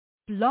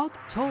Blog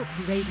Talk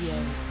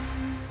Radio.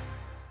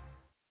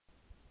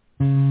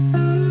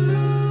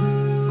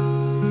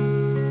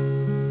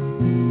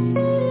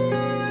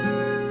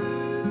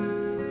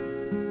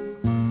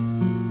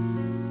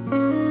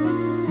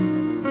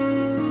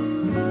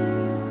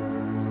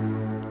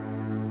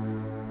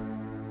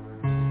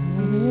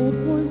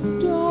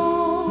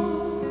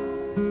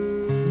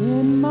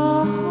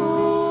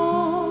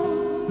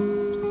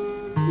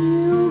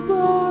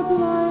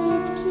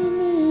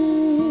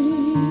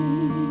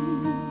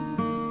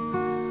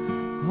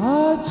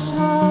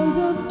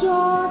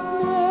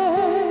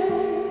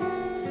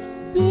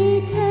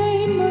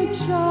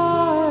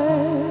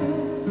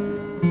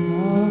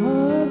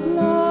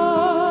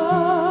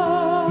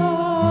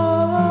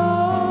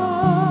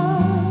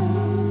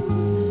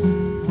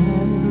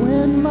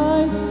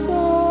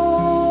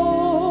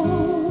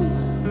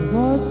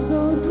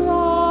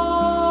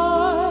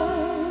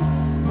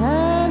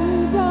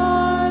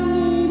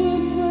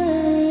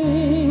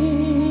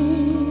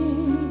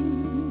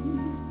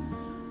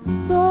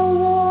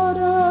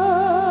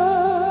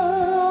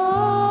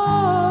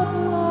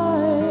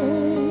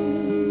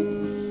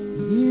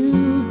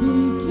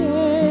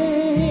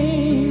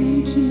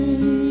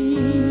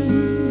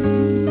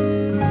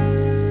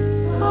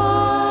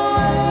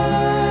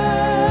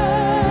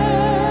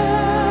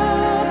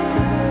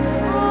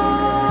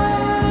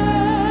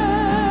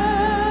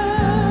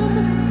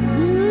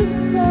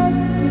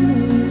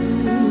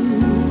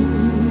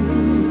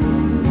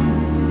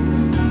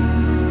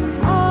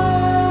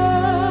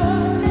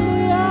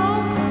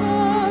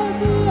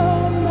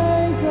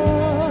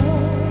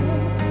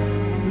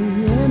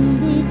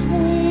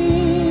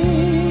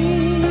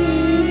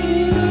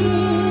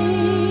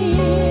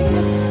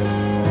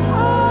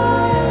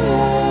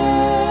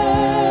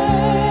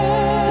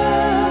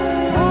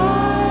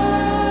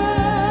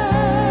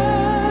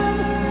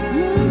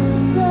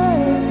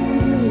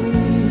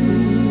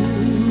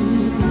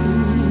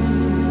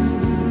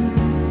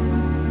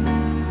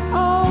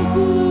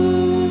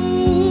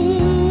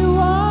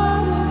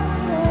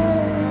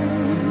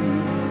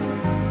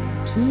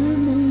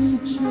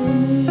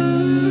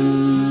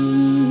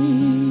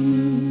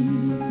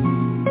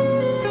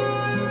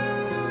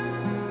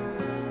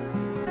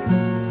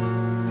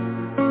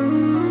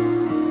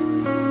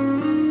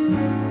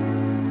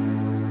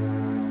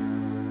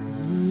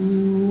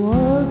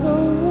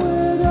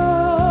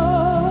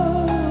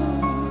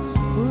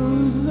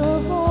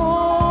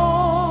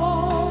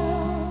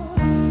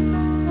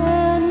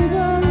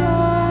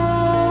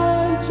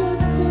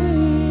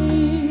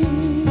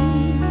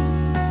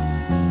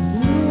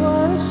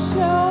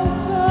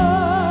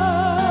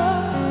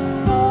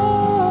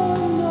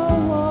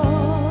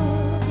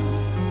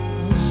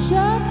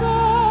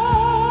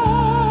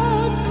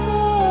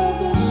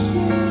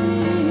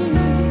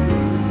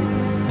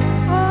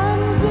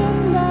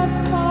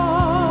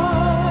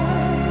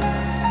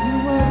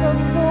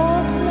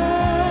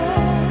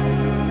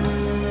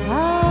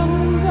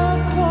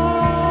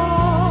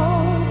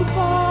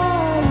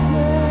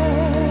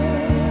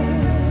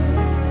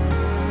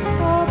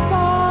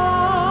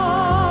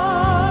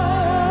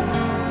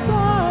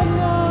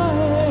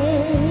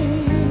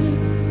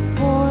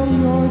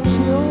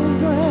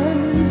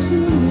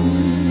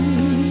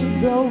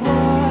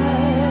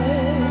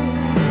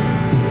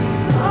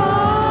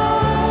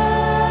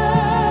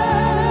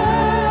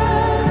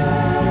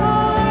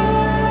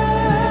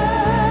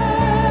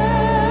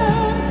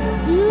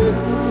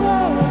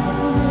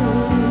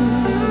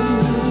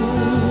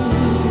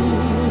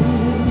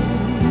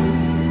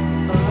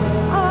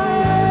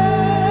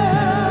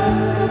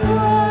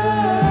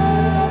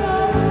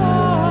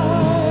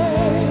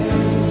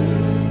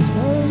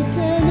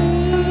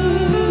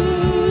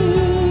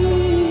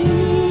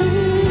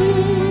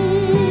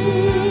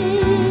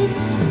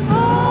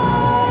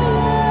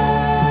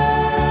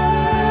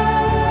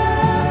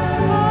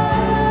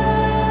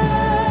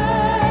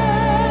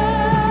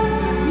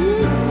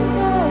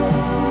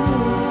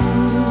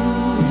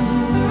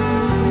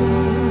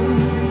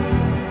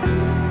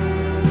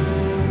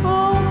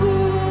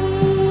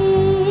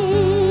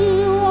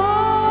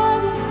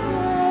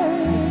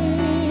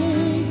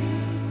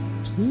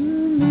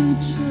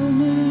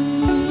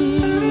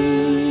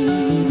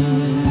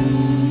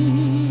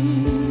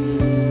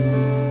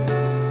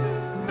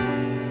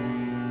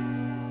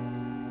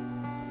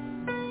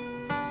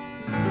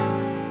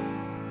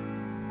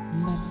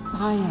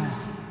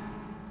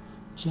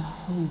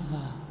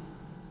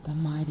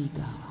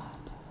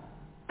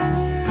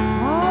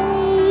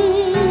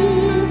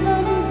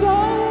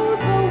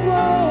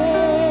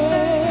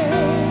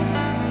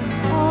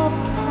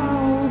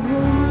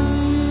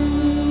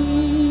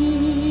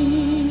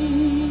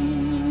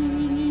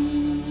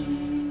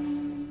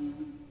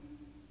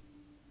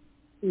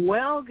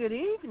 Well, good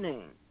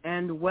evening,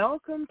 and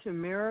welcome to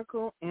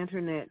Miracle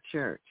Internet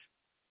Church.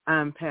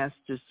 I'm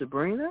Pastor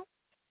Sabrina,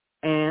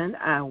 and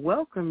I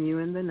welcome you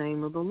in the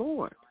name of the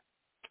Lord.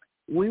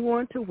 We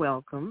want to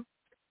welcome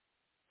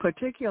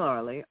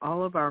particularly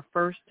all of our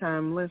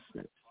first-time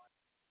listeners.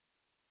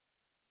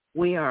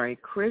 We are a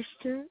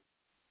Christian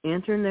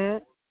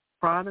internet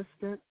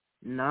Protestant,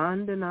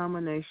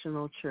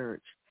 non-denominational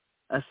church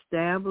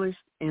established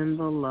in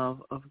the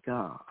love of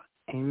God.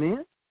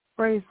 Amen?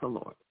 Praise the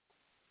Lord.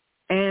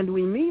 And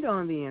we meet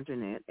on the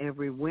internet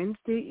every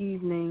Wednesday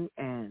evening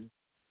and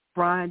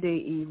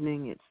Friday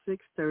evening at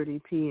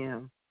 6:30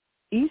 p.m.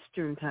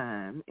 Eastern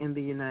Time in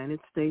the United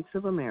States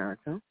of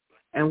America,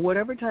 and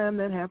whatever time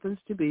that happens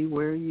to be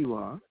where you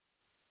are.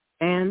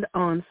 And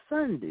on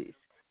Sundays,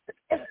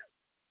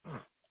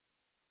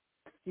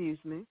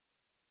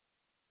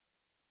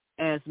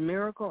 as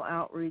Miracle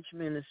Outreach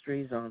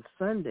Ministries on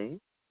Sunday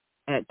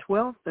at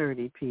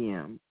 12:30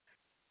 p.m.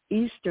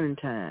 Eastern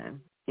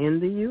Time in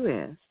the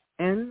U.S.,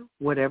 and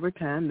whatever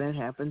time that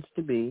happens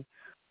to be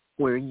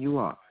where you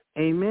are.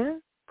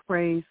 Amen?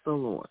 Praise the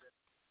Lord.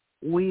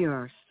 We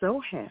are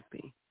so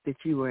happy that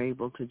you were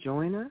able to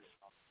join us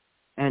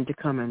and to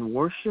come and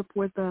worship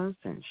with us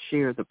and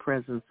share the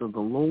presence of the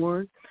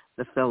Lord,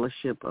 the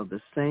fellowship of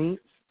the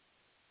saints,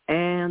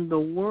 and the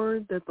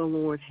word that the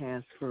Lord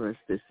has for us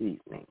this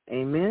evening.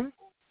 Amen?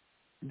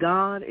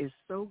 God is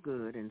so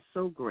good and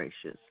so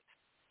gracious,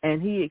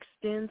 and he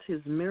extends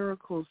his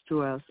miracles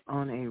to us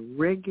on a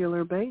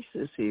regular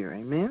basis here.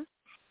 Amen?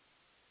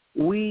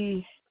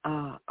 We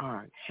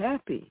are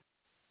happy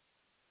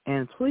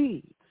and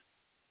pleased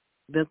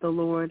that the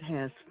Lord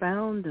has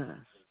found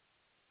us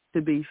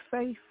to be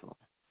faithful.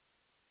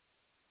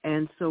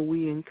 And so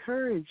we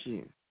encourage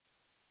you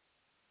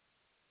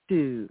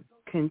to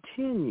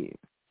continue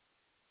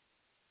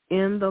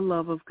in the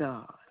love of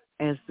God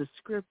as the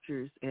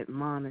scriptures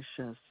admonish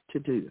us to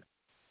do.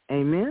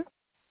 Amen?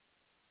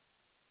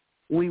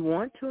 We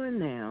want to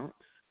announce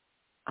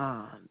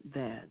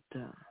that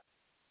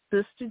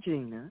Sister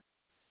Gina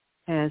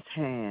has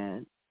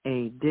had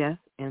a death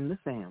in the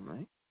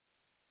family,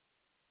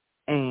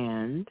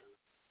 and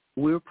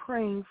we're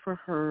praying for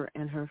her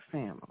and her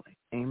family.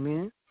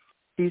 Amen?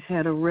 She's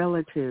had a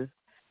relative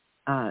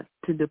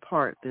to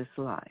depart this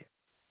life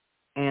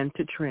and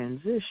to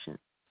transition.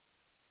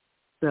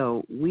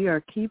 So we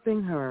are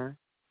keeping her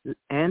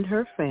and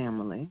her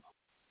family.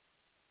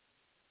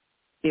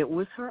 It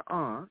was her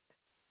aunt,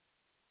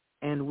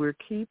 and we're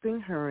keeping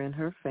her and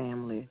her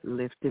family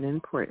lifted in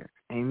prayer.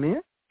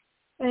 Amen?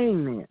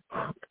 Amen.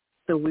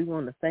 So we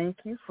want to thank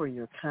you for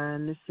your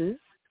kindnesses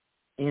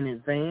in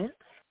advance,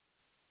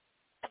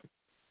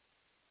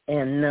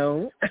 and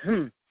know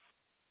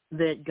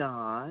that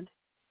God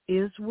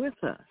is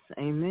with us.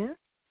 Amen?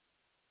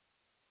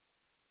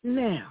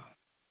 Now,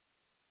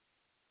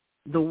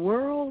 the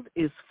world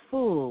is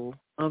full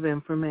of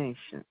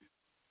information,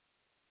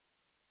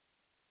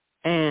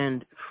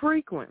 and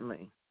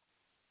frequently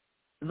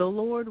the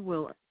Lord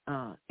will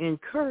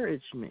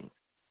encourage me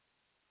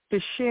to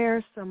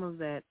share some of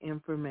that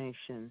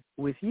information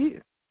with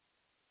you.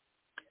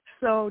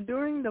 So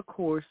during the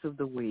course of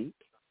the week,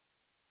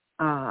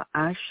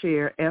 I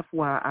share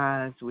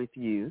FYIs with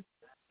you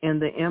in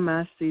the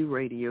MIC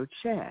radio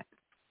chat.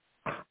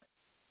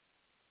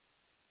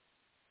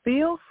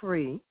 Feel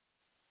free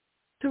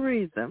to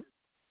read them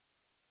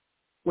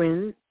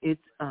when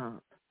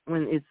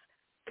it's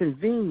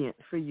convenient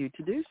for you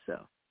to do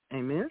so.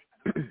 Amen?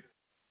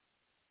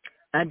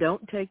 I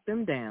don't take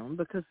them down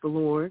because the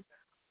Lord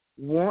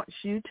wants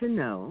you to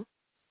know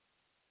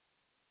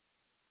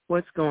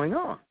what's going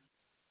on.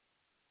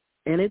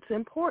 And it's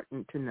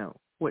important to know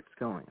what's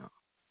going on.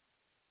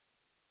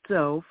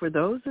 So for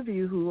those of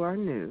you who are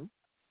new,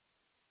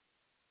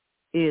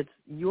 it's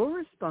your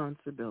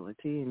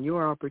responsibility and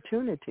your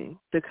opportunity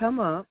to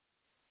come up.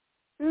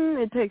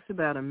 It takes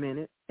about a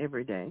minute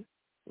every day.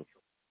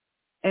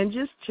 And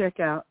just check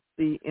out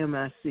the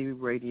MIC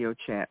radio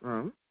chat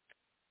room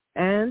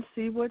and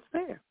see what's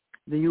there.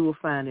 Then you will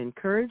find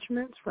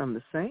encouragements from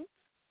the saints,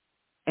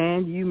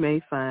 and you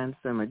may find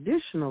some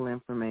additional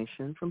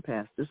information from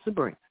Pastor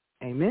Sabrina.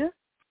 Amen?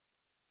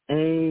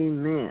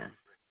 Amen.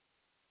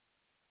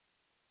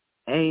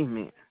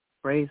 Amen.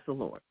 Praise the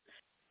Lord.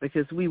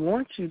 Because we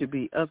want you to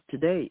be up to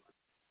date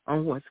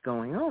on what's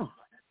going on.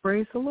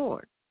 Praise the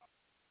Lord.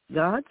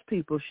 God's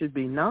people should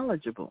be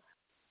knowledgeable.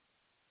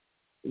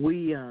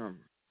 We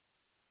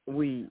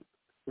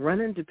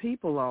run into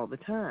people all the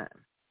time,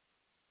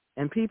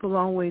 and people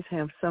always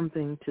have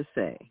something to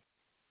say.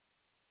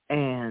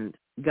 And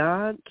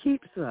God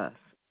keeps us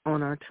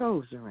on our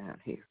toes around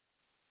here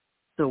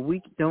so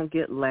we don't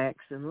get lax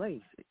and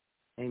lazy.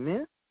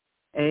 Amen?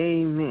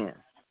 Amen.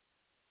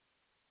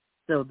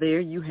 So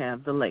there you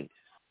have the latest.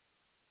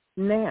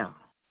 Now,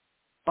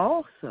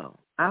 also,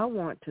 I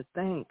want to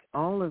thank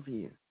all of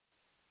you,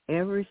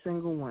 every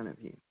single one of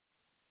you,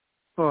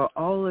 for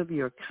all of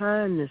your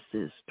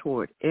kindnesses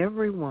toward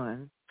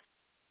everyone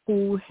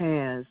who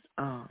has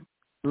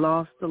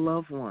lost a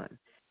loved one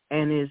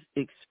and is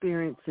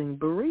experiencing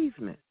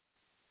bereavement.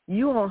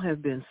 You all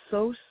have been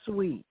so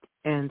sweet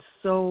and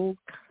so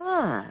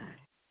kind.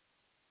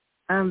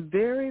 I'm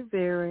very,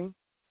 very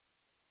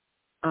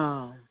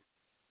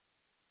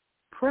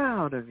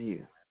proud of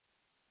you.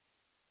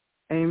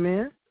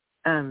 Amen?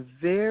 I'm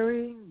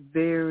very,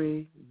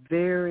 very,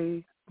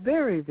 very,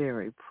 very,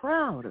 very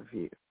proud of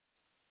you.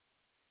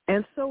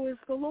 And so is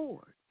the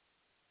Lord.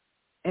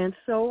 And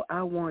so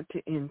I want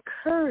to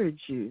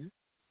encourage you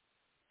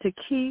to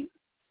keep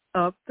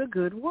up the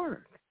good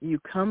work. You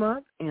come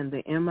up in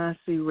the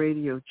MIC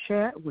radio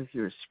chat with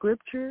your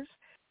scriptures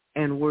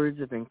and words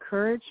of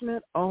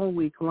encouragement all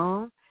week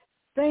long.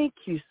 Thank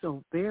you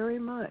so very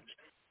much.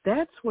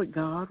 That's what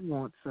God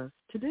wants us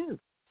to do.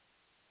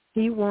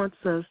 He wants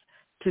us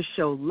to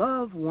show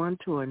love one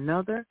to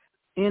another,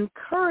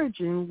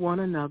 encouraging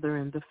one another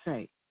in the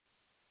faith.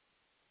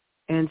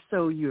 And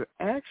so you're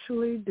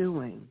actually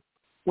doing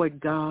what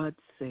God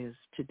says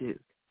to do.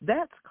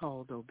 That's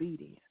called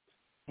obedience.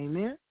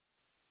 Amen?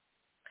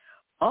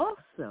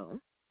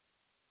 Also,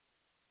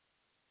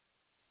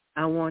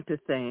 I want to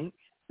thank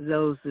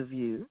those of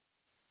you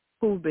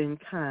who've been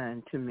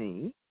kind to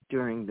me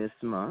during this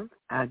month.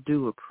 I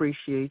do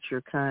appreciate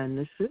your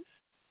kindnesses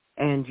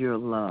and your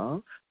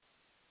love.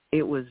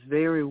 It was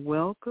very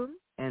welcome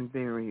and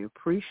very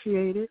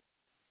appreciated.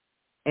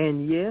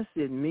 And yes,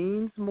 it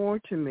means more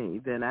to me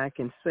than I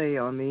can say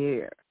on the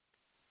air.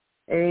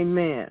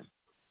 Amen.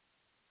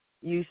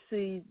 You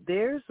see,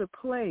 there's a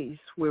place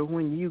where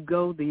when you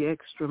go the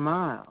extra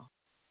mile,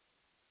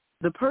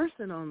 the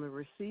person on the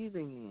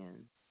receiving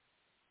end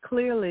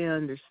clearly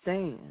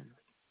understands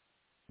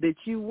that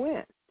you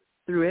went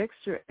through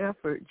extra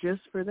effort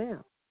just for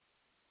them.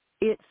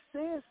 It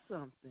says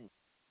something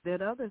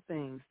that other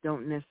things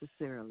don't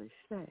necessarily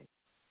say.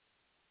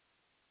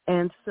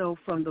 And so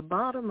from the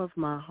bottom of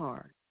my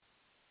heart,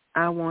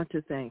 I want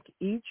to thank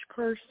each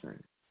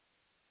person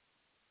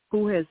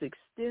who has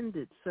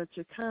extended such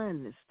a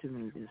kindness to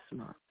me this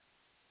month.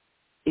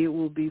 It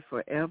will be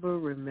forever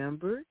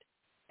remembered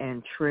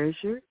and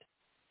treasured,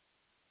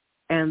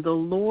 and the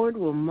Lord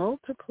will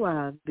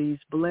multiply these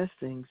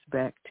blessings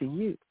back to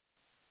you.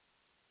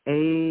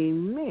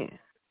 Amen.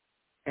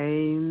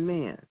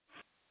 Amen.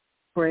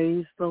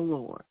 Praise the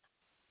Lord.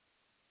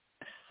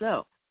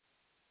 So,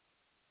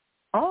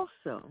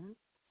 also,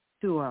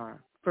 to our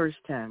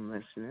first-time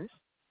listeners,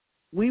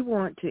 we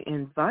want to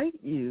invite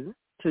you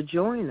to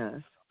join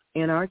us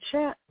in our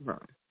chat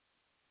room.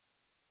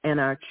 And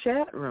our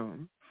chat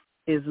room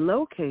is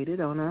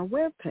located on our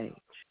webpage.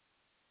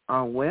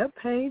 Our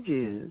webpage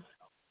is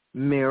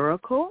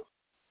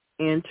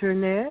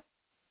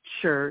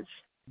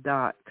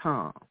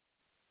miracleinternetchurch.com.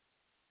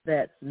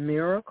 That's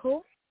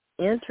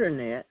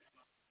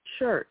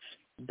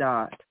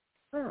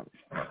miracleinternetchurch.com.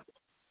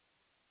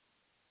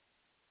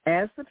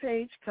 As the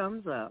page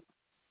comes up,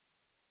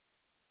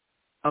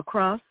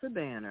 across the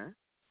banner,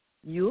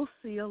 you'll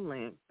see a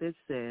link that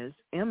says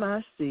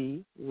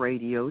MIC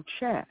Radio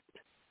Chat.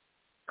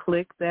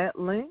 Click that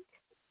link.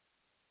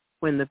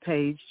 When the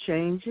page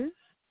changes,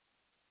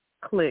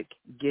 click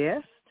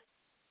Guest.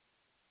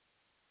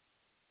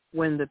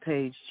 When the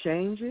page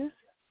changes,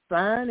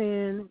 sign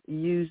in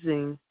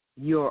using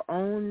your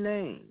own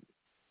name.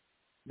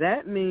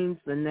 That means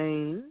the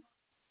name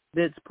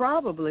that's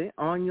probably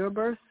on your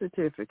birth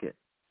certificate.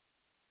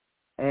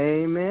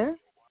 Amen?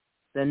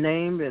 The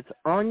name that's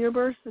on your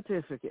birth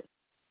certificate.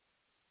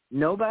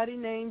 Nobody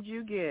named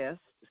you guest,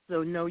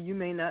 so no, you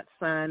may not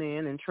sign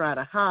in and try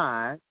to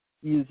hide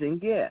using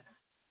guest.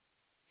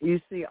 You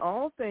see,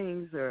 all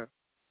things are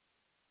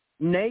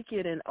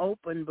naked and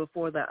open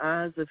before the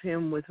eyes of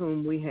him with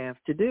whom we have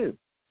to do.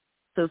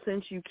 So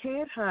since you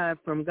can't hide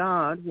from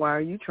God, why are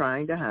you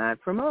trying to hide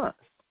from us?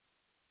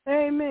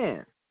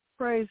 Amen.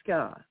 Praise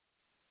God.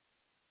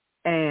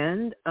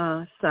 And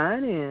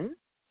sign in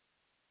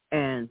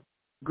and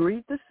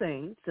greet the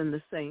saints, and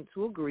the saints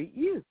will greet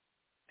you.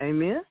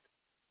 Amen.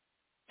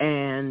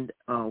 And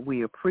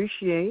we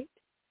appreciate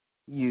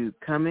you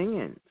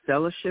coming and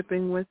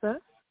fellowshipping with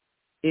us.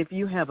 If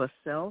you have a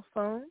cell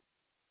phone,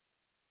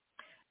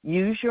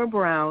 use your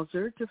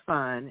browser to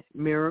find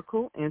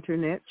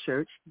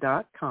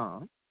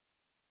miracleinternetchurch.com.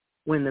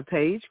 When the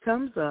page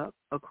comes up,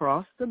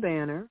 across the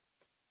banner,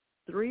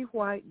 3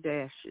 white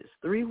dashes,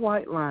 3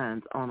 white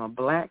lines on a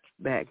black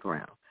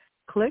background.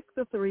 Click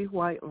the 3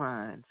 white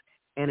lines,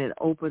 and it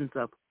opens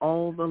up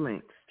all the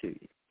links to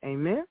you.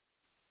 Amen?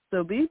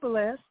 So be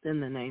blessed in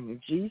the name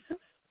of Jesus,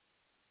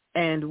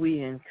 and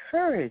we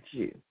encourage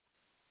you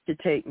to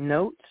take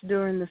notes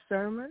during the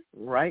sermon,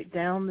 write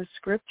down the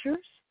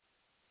scriptures,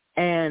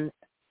 and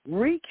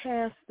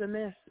recast the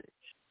message.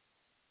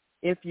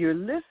 If you're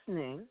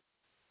listening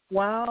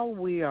while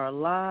we are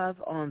live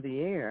on the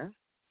air,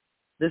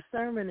 the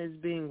sermon is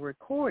being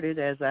recorded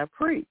as I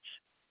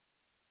preach.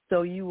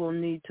 So you will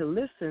need to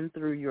listen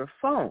through your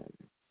phone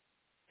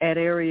at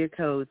area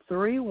code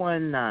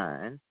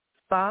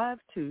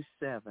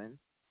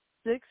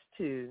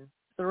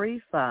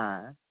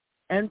 319-527-6235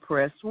 and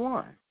press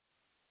 1.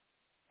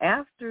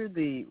 After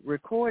the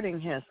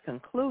recording has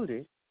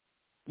concluded,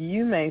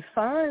 you may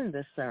find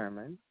the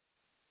sermon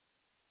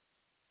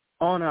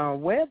on our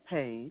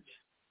webpage,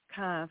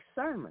 Archive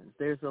Sermons.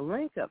 There's a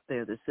link up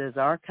there that says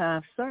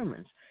Archive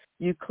Sermons.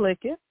 You click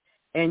it,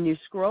 and you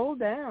scroll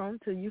down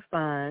till you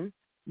find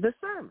the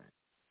sermon.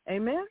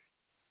 Amen?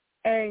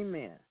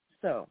 Amen.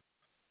 So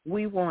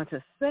we want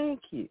to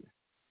thank you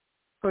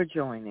for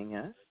joining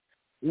us.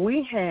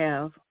 We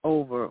have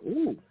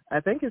I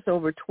think it's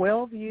over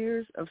 12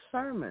 years of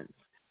sermons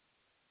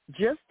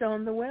just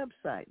on the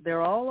website.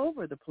 They're all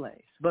over the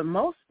place, but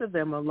most of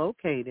them are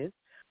located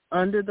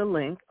under the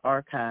link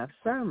Archive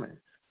Sermons.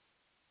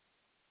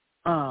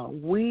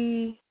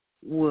 We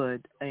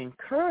would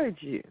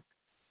encourage you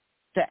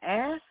to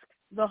ask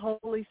the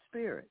Holy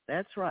Spirit.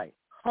 That's right.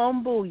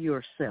 Humble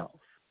yourself.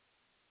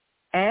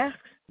 Ask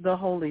the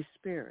Holy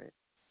Spirit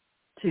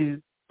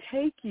to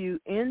take you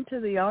into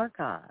the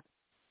archive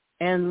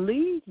and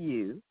lead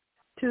you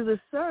to the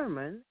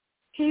sermon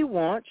he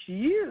wants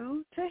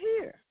you to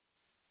hear.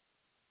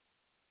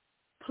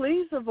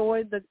 Please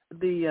avoid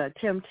the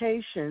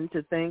temptation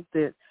to think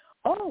that,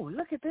 oh,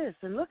 look at this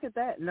and look at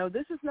that. No,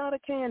 this is not a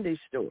candy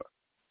store.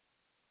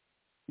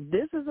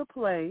 This is a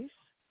place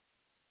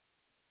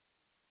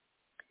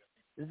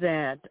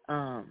that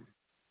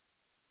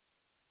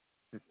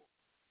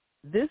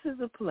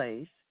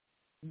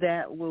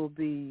will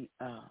be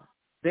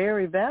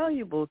very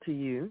valuable to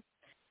you,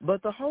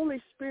 but the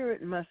Holy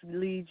Spirit must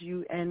lead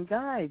you and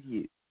guide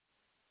you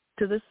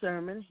to the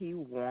sermon he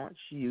wants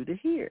you to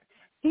hear.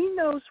 He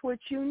knows what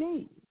you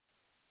need.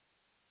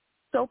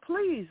 So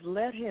please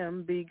let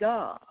him be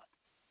God,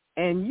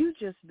 and you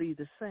just be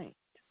the saint.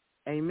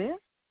 Amen?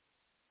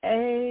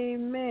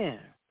 Amen.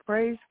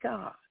 Praise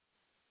God.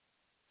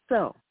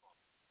 So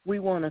we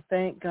want to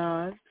thank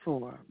God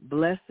for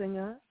blessing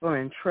us, for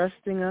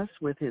entrusting us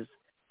with his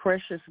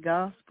precious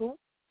gospel.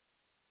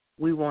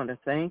 We want to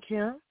thank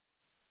him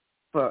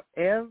for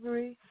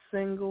every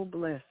single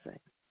blessing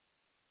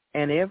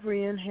and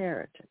every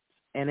inheritance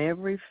and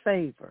every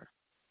favor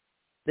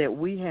that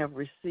we have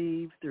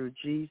received through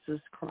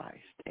Jesus Christ.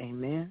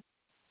 Amen.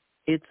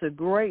 It's a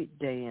great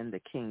day in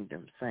the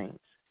kingdom, saints,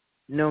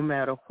 no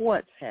matter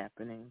what's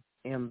happening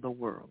in the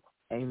world.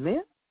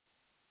 Amen.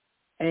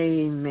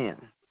 Amen.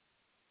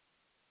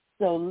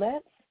 So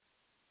let's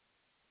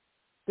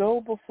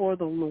go before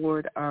the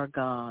Lord our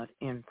God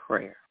in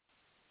prayer.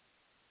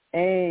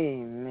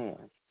 Amen.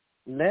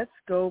 Let's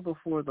go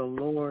before the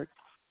Lord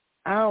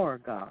our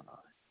God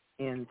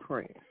in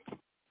prayer.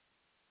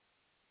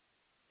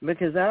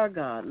 Because our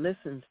God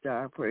listens to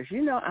our prayers.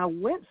 You know, I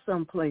went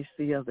someplace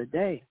the other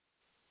day,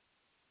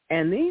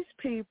 and these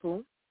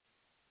people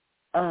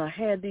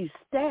had these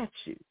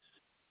statues.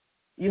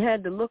 You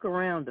had to look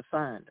around to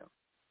find them.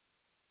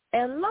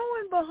 And lo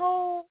and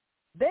behold,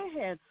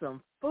 they had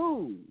some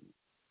food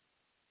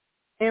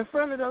in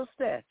front of those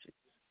statues.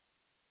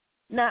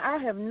 Now, I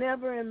have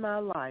never in my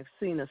life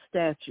seen a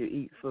statue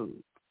eat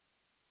food.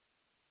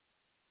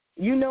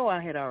 You know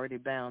I had already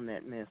bound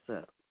that mess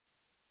up.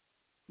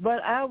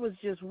 But I was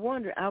just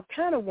wondering, I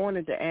kind of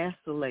wanted to ask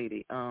the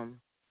lady,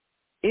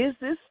 is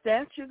this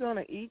statue going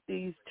to eat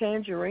these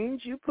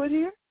tangerines you put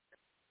here?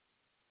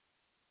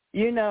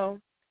 You know,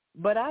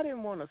 but I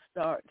didn't want to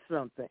start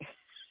something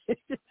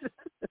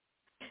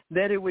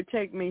that it would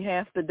take me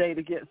half the day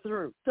to get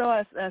through. So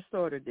I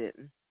sort of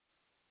didn't.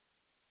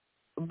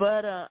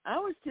 But I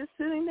was just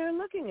sitting there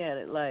looking at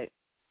it like,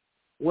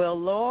 well,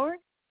 Lord,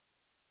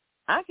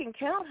 I can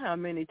count how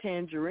many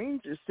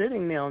tangerines are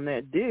sitting there on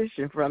that dish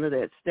in front of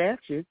that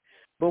statue,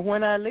 but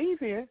when I leave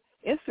here,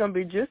 it's going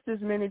to be just as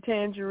many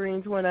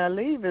tangerines when I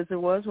leave as it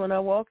was when I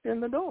walked in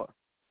the door.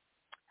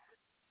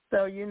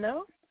 So, you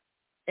know,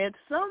 at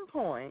some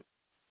point,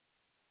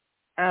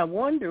 I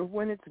wonder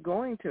when it's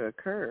going to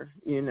occur,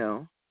 you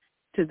know,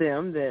 to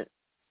them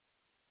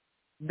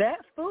that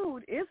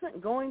food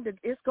isn't going to,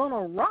 it's going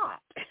to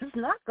rot. It's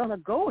not going to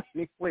go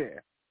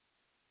anywhere.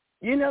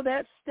 You know,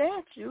 that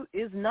statue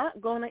is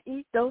not going to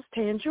eat those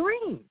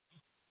tangerines.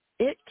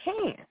 It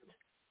can't.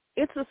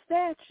 It's a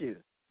statue.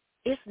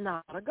 It's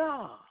not a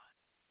God.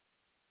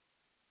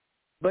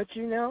 But,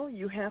 you know,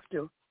 you have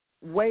to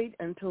wait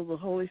until the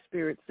Holy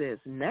Spirit says,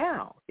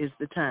 now is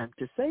the time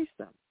to say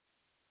something.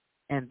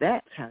 And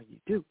that's how you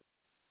do it.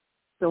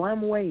 So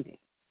I'm waiting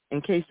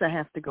in case I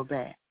have to go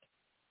back.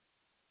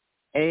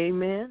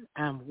 Amen.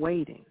 I'm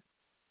waiting.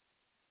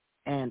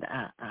 And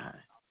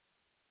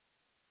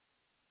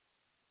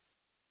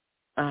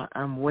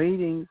I'm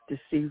waiting to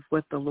see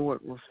what the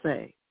Lord will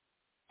say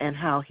and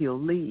how he'll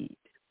lead.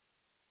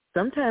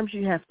 Sometimes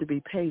you have to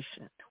be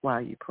patient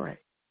while you pray.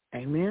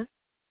 Amen?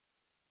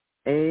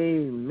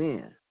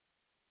 Amen.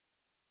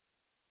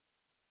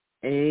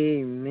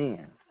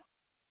 Amen.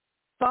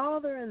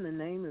 Father, in the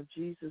name of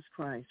Jesus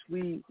Christ,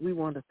 we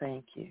want to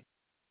thank you.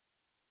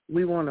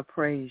 We want to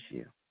praise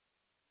you.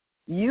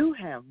 You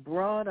have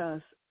brought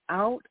us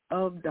out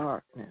of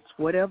darkness,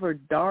 whatever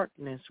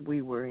darkness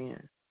we were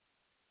in,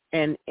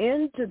 and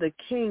into the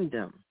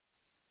kingdom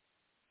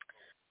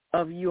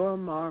of your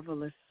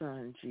marvelous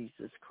Son,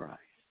 Jesus Christ.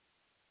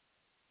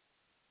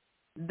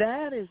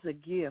 That is a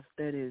gift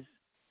that is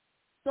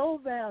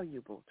so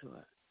valuable to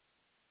us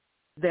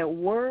that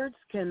words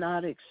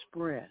cannot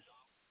express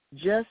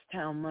just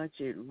how much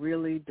it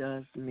really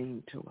does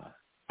mean to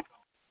us.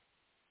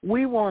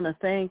 We want to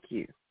thank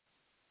you.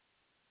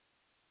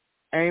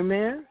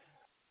 Amen?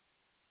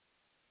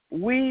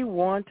 We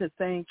want to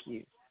thank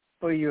you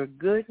for your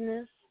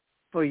goodness,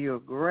 for your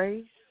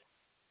grace,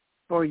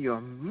 for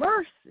your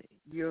mercy,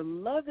 your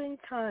loving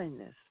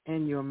kindness,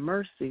 and your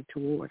mercy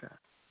toward us.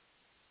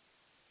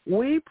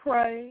 We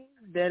pray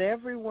that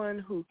everyone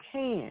who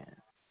can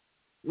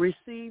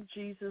receive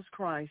Jesus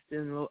Christ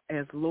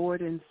as Lord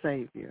and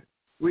Savior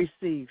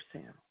receives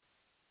him.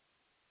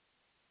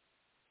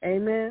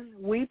 Amen.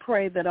 We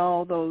pray that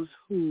all those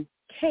who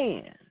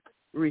can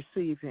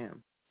receive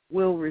him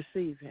will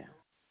receive him.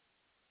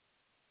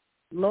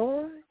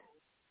 Lord,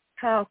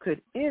 how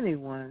could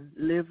anyone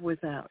live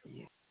without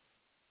you?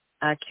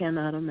 I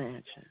cannot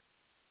imagine.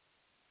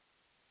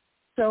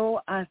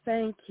 So I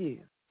thank you,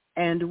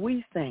 and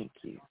we thank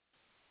you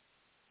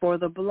for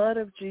the blood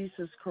of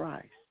Jesus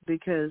Christ,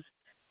 because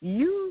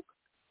you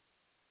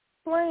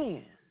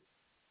planned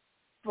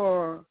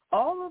for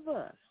all of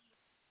us,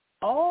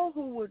 all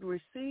who would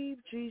receive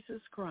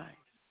Jesus Christ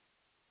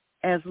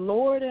as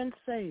Lord and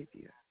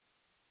Savior,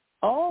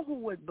 all who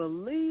would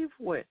believe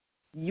what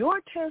your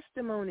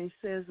testimony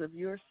says of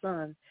your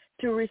Son,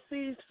 to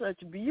receive such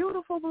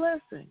beautiful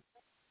blessings.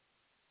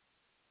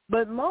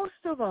 But most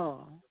of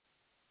all,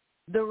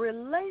 the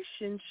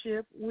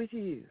relationship with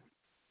you.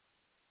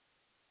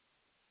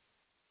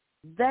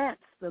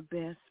 That's the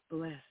best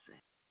blessing.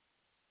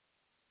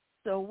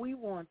 So we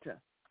want to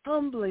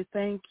humbly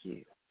thank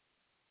you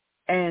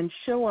and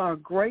show our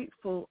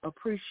grateful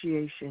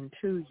appreciation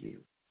to you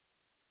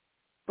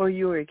for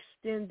your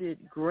extended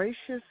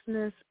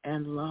graciousness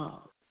and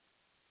love,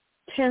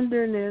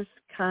 tenderness,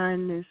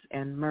 kindness,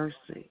 and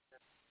mercy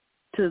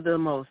to the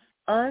most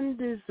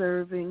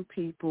undeserving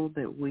people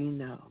that we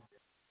know.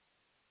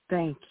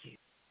 Thank you.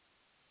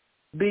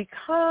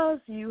 Because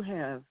you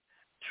have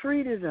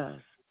treated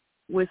us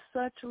with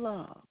such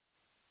love,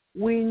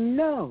 we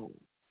know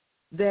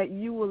that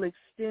you will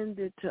extend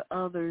it to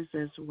others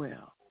as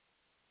well.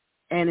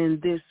 And in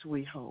this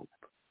we hope.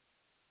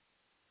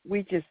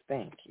 We just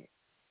thank you.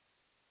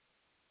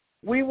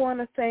 We want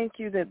to thank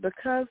you that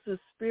because the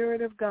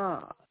Spirit of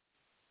God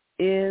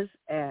is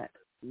at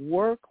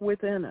work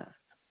within us,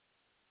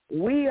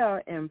 we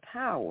are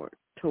empowered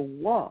to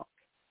walk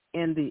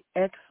in the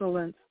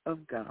excellence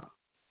of God.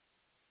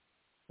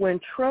 When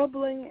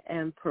troubling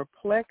and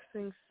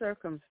perplexing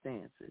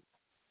circumstances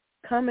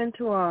come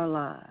into our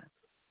lives,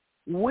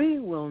 we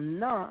will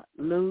not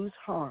lose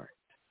heart.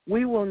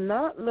 We will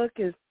not look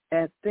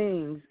at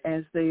things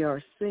as they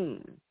are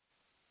seen,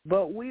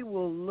 but we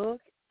will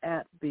look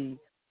at the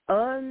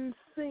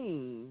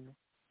unseen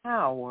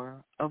power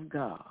of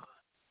God.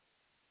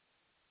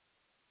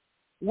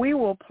 We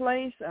will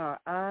place our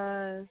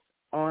eyes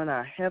on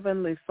our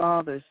Heavenly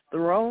Father's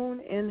throne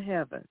in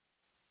heaven,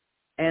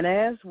 and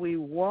as we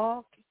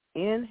walk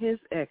in his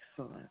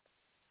excellence,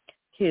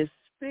 his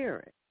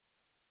Spirit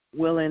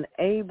will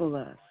enable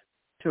us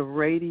to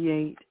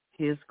radiate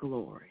his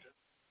glory.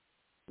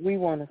 We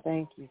want to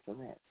thank you for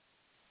that.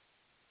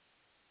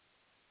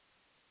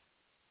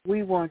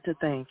 We want to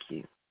thank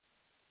you.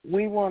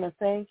 We want to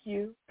thank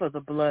you for the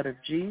blood of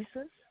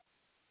Jesus.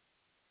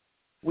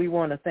 We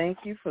want to thank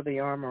you for the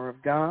armor of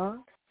God.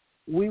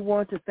 We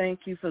want to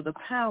thank you for the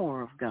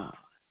power of God.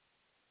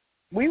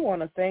 We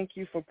want to thank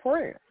you for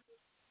prayer.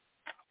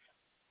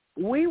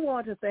 We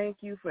want to thank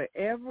you for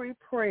every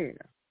prayer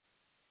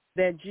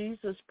that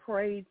Jesus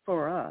prayed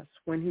for us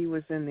when he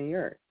was in the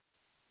earth,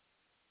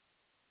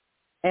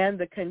 and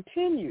the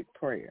continued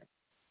prayer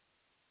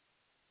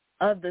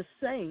of the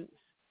saints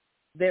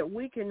that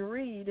we can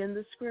read in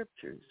the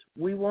scriptures.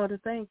 We want to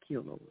thank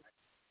you, Lord.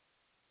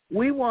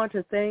 We want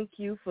to thank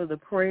you for the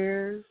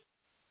prayers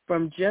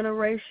from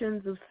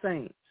generations of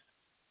saints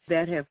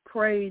that have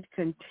prayed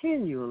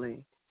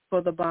continually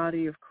for the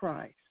body of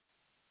Christ.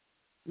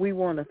 We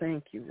want to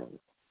thank you, Lord.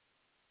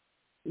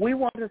 We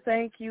want to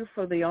thank you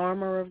for the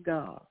armor of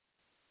God.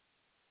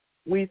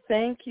 We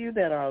thank you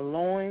that our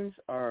loins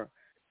are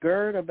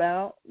girt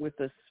about with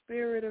the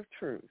spirit of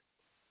truth,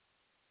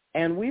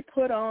 and we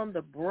put on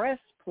the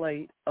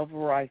breastplate of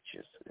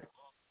righteousness.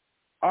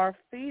 Our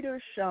feet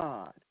are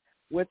shod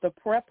with the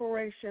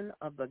preparation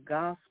of the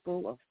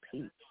gospel of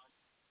peace.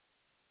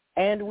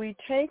 And we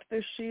take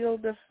the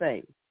shield of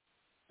faith,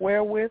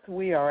 wherewith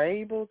we are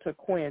able to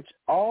quench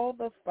all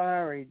the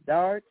fiery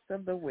darts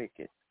of the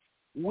wicked.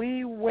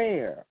 We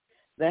wear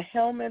the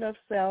helmet of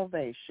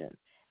salvation,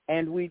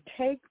 and we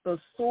take the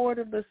sword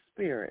of the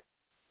Spirit,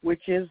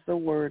 which is the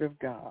word of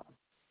God.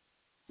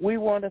 We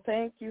want to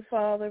thank you,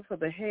 Father, for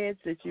the hedge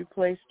that you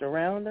placed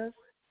around us,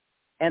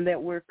 and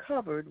that we're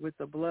covered with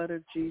the blood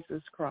of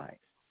Jesus Christ.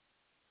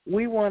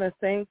 We want to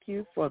thank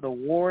you for the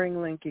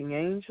warring linking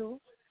angels,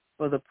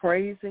 for the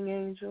praising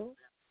angels,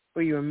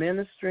 for your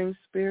ministering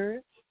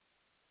spirits.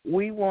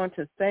 We want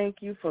to thank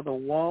you for the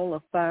wall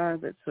of fire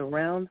that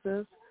surrounds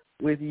us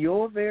with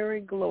your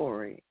very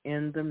glory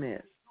in the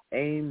midst.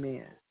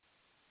 Amen.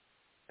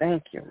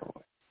 Thank you,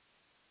 Lord.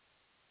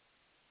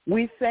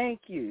 We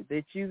thank you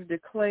that you've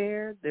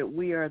declared that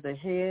we are the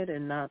head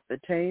and not the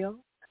tail.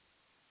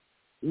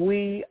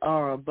 We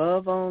are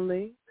above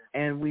only,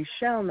 and we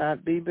shall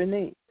not be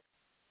beneath,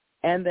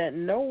 and that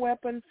no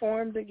weapon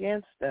formed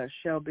against us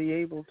shall be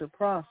able to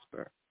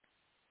prosper,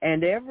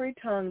 and every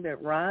tongue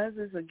that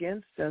rises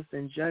against us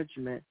in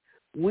judgment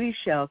we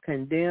shall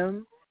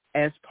condemn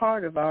as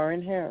part of our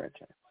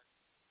inheritance.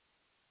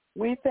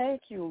 We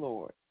thank you,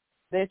 Lord,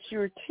 that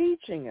you're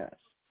teaching us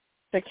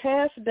to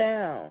cast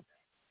down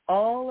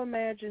all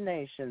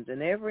imaginations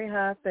and every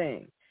high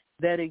thing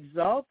that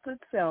exalts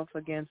itself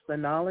against the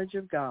knowledge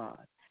of God,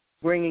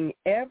 bringing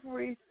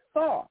every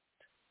thought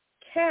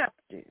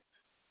captive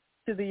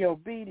to the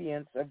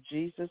obedience of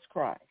Jesus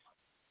Christ.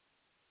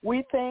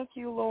 We thank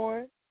you,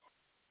 Lord,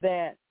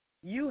 that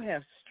you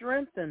have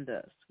strengthened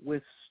us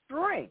with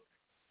strength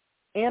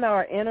in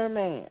our inner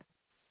man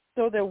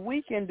so that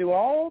we can do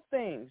all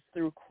things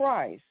through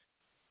Christ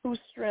who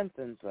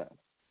strengthens us.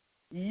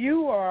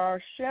 You are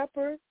our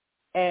shepherd,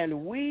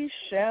 and we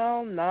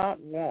shall not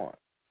want,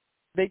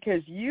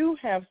 because you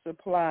have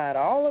supplied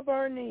all of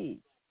our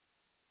needs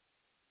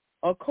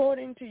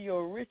according to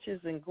your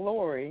riches and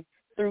glory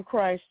through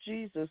Christ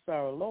Jesus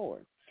our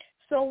Lord.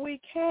 So we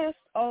cast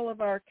all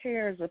of our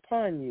cares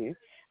upon you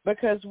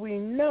because we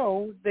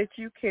know that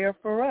you care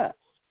for us.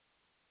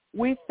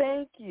 We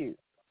thank you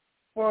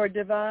for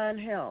divine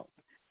health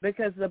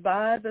because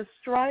by the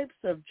stripes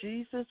of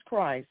Jesus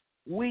Christ,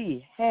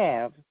 we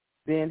have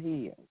been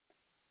healed.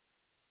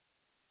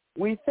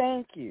 We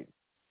thank you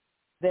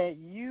that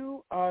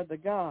you are the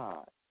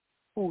God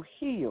who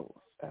heals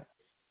us.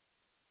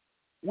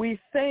 We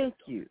thank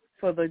you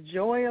for the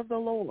joy of the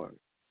Lord,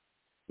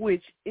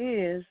 which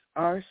is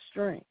our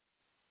strength.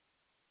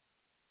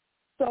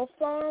 So,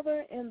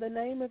 Father, in the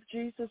name of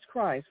Jesus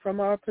Christ, from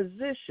our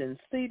position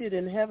seated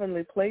in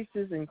heavenly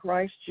places in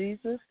Christ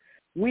Jesus,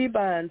 we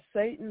bind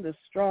Satan, the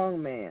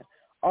strong man,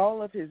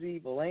 all of his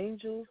evil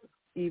angels,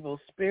 evil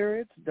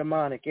spirits,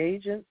 demonic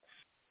agents,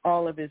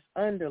 all of his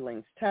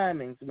underlings,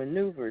 timings,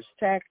 maneuvers,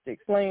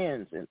 tactics,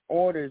 plans, and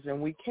orders,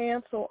 and we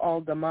cancel all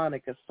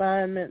demonic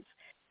assignments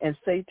and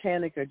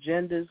satanic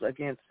agendas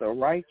against the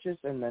righteous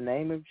in the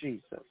name of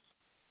Jesus.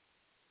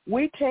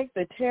 We take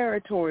the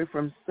territory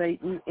from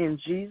Satan in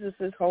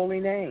Jesus' holy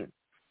name,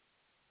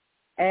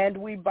 and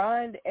we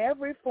bind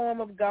every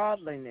form of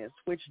godliness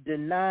which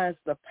denies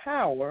the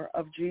power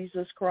of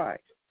Jesus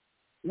Christ.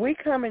 We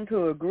come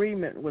into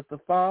agreement with the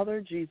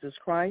Father, Jesus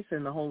Christ,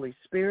 and the Holy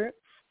Spirit,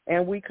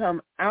 and we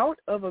come out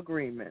of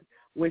agreement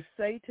with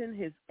Satan,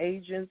 his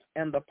agents,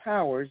 and the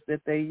powers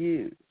that they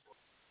use.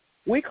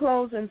 We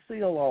close and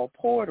seal all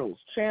portals,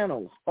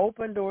 channels,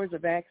 open doors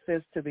of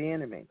access to the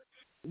enemy.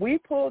 We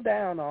pull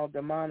down all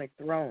demonic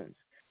thrones.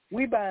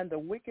 We bind the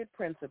wicked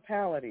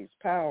principalities,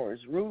 powers,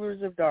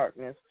 rulers of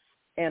darkness,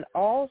 and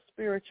all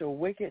spiritual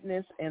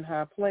wickedness in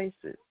high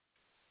places.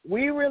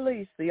 We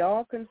release the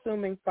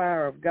all-consuming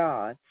fire of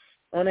God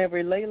on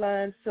every ley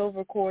line,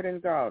 silver cord,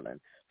 and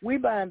garland. We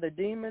bind the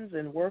demons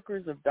and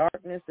workers of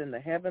darkness in the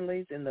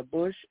heavenlies, in the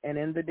bush, and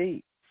in the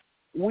deep.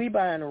 We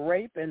bind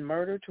rape and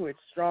murder to its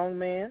strong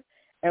man,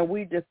 and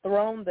we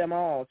dethrone them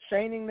all,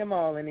 chaining them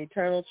all in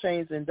eternal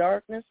chains in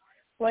darkness,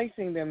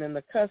 placing them in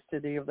the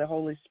custody of the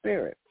Holy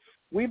Spirit.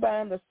 We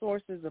bind the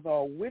sources of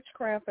all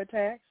witchcraft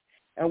attacks,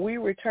 and we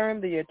return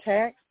the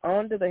attacks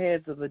onto the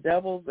heads of the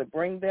devils that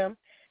bring them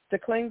to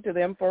cling to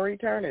them for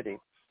eternity.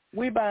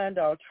 We bind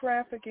all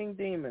trafficking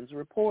demons,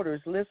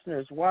 reporters,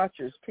 listeners,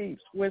 watchers,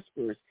 peeps,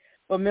 whisperers,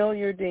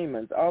 familiar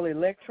demons, all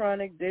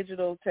electronic,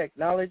 digital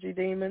technology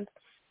demons,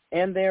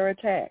 and their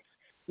attacks.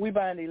 We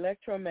bind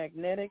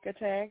electromagnetic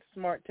attacks,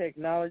 smart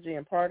technology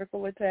and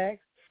particle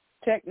attacks,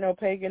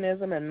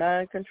 techno-paganism, and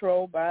mind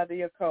control by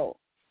the occult.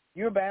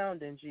 You're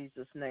bound in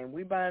Jesus' name.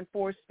 We bind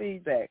force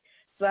feedback,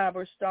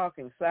 cyber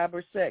stalking,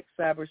 cyber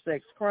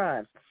sex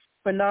crimes,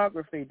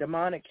 pornography,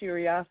 demonic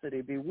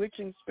curiosity,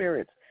 bewitching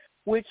spirits,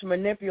 which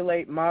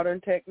manipulate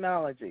modern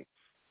technology,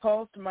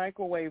 pulsed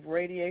microwave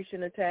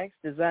radiation attacks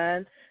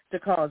designed to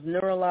cause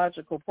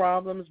neurological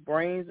problems,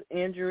 brain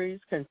injuries,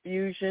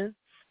 confusion,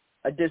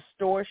 a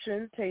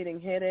distortion,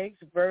 tainting headaches,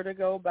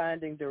 vertigo,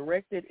 binding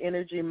directed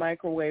energy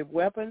microwave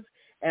weapons,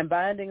 and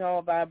binding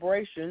all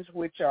vibrations,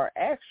 which are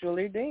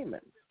actually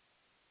demons.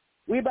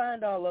 We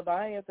bind all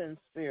Leviathan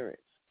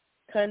spirits,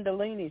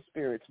 Kundalini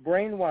spirits,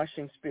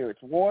 brainwashing spirits,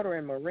 water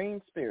and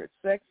marine spirits,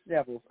 sex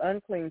devils,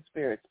 unclean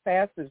spirits,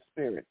 passive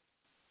spirits,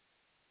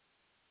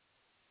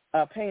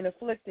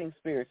 pain-afflicting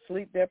spirits,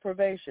 sleep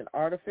deprivation,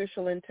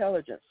 artificial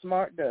intelligence,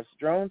 smart dust,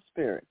 drone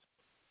spirits,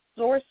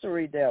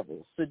 sorcery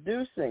devils,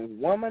 seducing,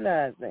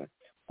 womanizing,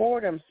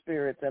 whoredom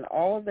spirits, and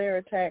all of their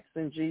attacks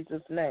in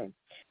Jesus' name.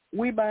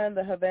 We bind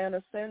the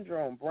Havana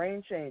syndrome,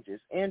 brain changes,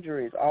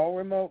 injuries, all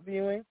remote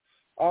viewing,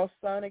 all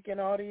sonic and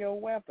audio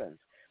weapons.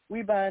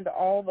 We bind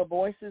all the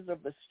voices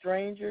of the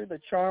stranger, the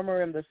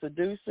charmer, and the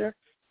seducer,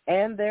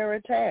 and their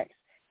attacks.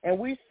 And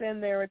we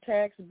send their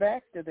attacks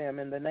back to them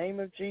in the name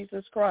of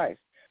Jesus Christ.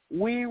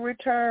 We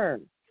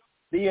return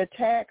the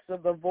attacks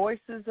of the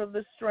voices of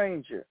the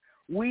stranger.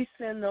 We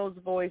send those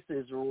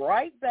voices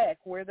right back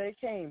where they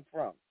came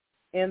from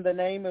in the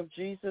name of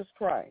Jesus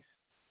Christ.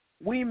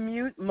 We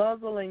mute,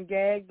 muzzle, and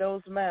gag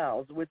those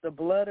mouths with the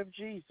blood of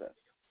Jesus.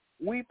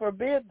 We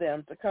forbid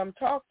them to come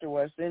talk to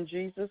us in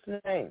Jesus'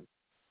 name.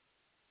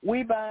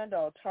 We bind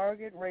all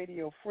target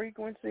radio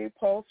frequency,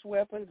 pulse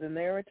weapons and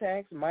their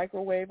attacks,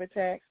 microwave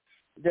attacks,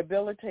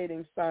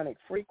 debilitating sonic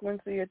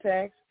frequency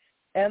attacks,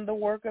 and the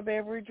work of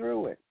every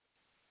druid.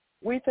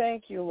 We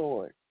thank you,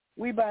 Lord.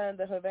 We bind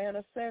the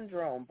Havana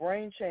syndrome,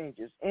 brain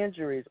changes,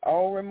 injuries,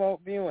 all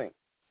remote viewing,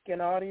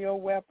 and audio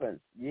weapons.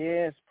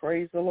 Yes,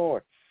 praise the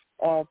Lord.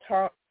 All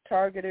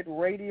targeted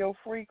radio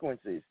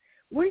frequencies.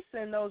 We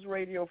send those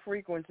radio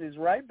frequencies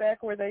right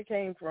back where they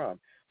came from.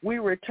 We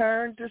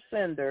return to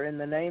sender in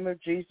the name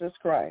of Jesus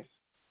Christ.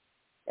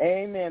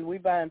 Amen. We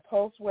bind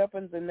pulse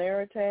weapons and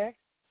their attacks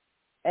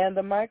and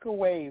the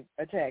microwave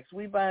attacks.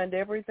 We bind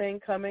everything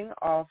coming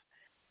off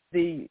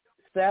the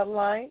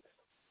satellites,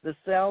 the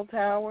cell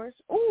towers.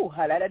 We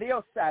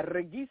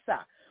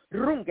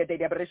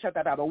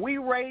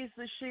raise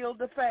the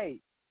shield of faith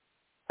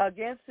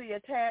against the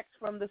attacks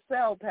from the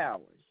cell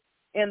towers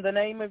in the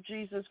name of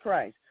Jesus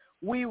Christ.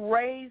 We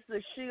raise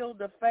the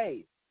shield of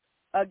faith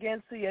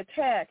against the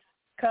attacks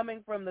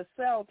coming from the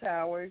cell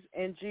towers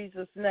in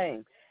Jesus'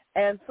 name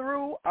and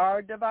through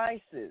our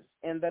devices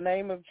in the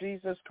name of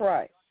Jesus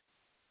Christ.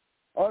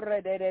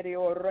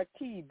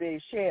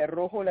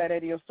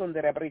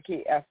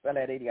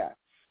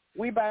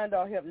 We bind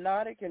all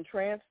hypnotic and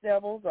trance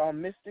devils, all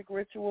mystic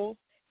rituals,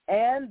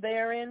 and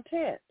their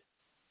intent.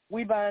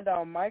 We bind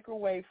all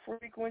microwave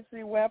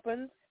frequency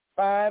weapons,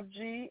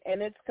 5G,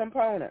 and its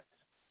components.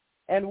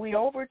 And we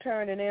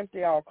overturn and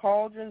empty all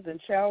cauldrons and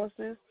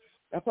chalices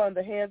upon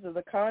the heads of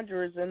the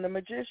conjurers and the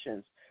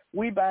magicians.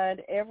 We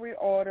bind every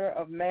order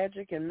of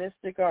magic and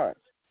mystic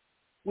arts.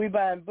 We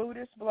bind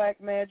Buddhist,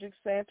 black magic,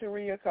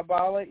 Santeria,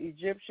 Kabbalah,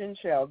 Egyptian,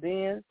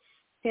 Chaldean,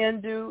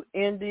 Hindu,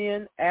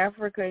 Indian,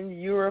 African,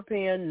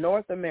 European,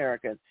 North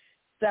American,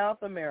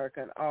 South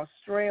American,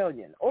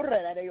 Australian,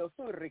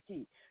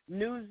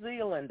 New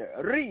Zealander,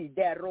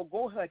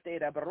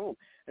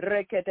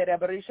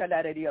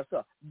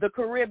 the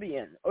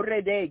Caribbean,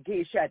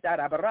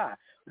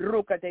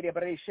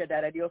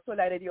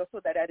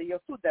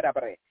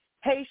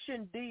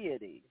 Haitian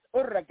deities,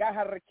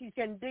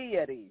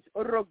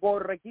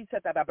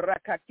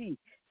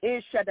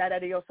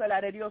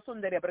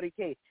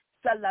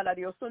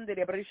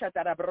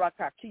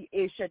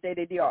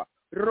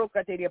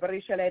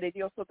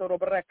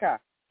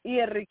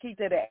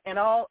 and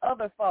all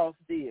other false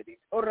deities.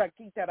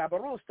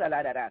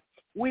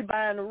 We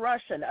bind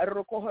Russian,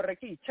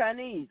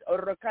 Chinese,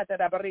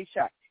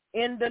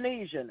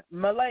 Indonesian,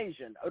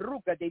 Malaysian,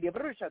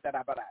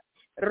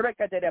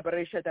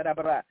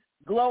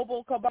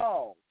 global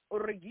cabal,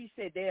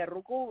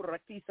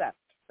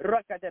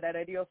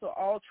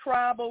 all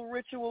tribal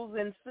rituals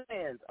and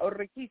sins,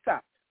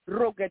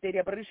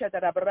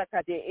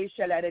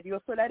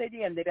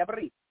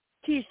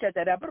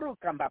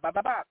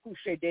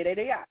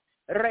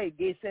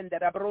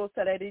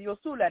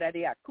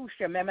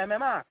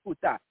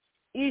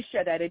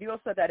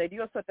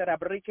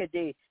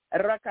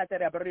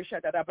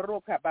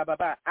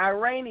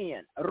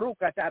 Iranian,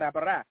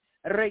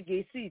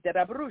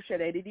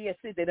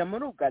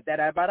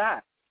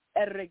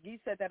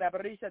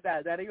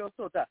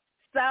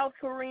 South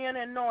Korean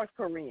and North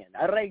Korean,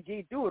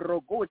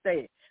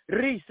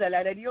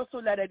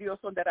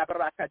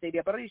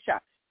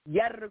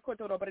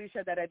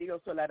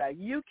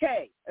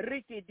 UK,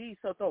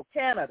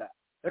 Canada,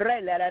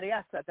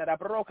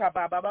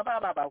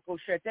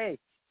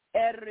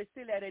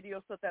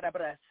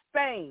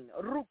 Spain,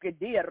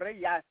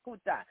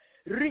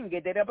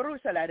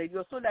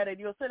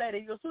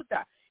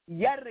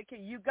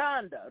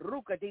 Uganda,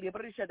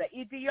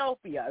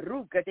 Ethiopia,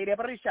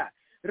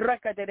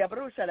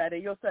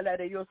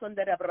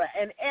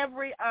 and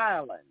every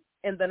island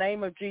in the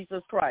name of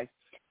Jesus Christ.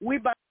 We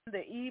bind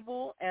the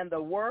evil and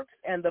the works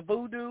and the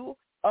voodoo,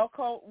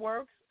 occult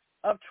works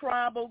of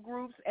tribal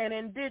groups and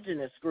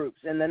indigenous groups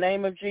in the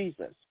name of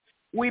Jesus.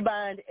 We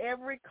bind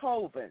every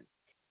coven,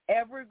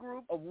 every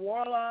group of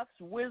warlocks,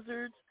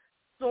 wizards,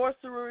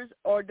 sorcerers,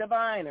 or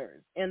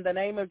diviners in the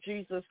name of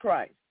Jesus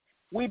Christ.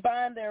 We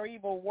bind their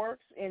evil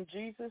works in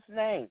Jesus'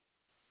 name.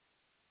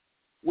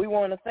 We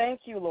want to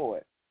thank you,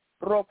 Lord.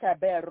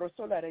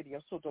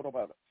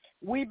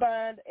 We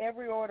bind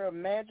every order of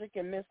magic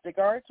and mystic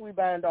arts. We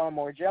bind all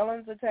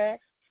Morgellons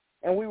attacks,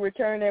 and we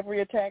return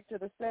every attack to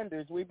the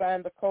senders. We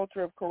bind the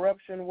culture of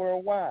corruption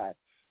worldwide.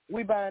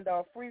 We bind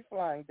all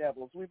free-flying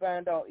devils. We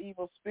bind all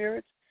evil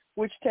spirits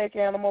which take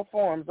animal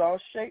forms, all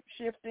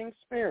shape-shifting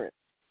spirits.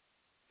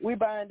 We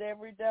bind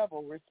every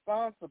devil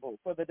responsible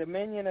for the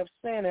dominion of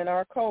sin in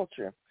our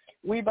culture.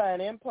 We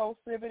bind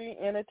impulsivity,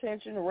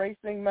 inattention,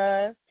 racing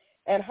minds,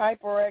 and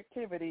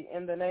hyperactivity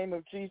in the name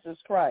of Jesus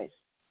Christ.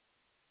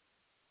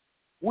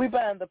 We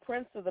bind the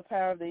prince of the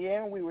power of the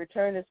air, and we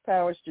return his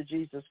powers to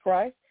Jesus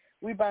Christ.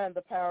 We bind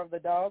the power of the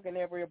dog and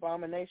every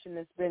abomination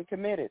that's been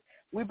committed.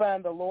 We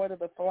bind the Lord of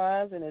the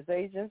flies and his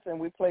agents, and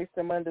we place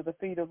them under the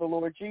feet of the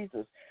Lord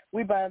Jesus.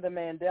 We bind the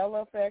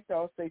Mandela effect,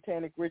 all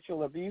satanic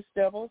ritual abuse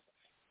devils,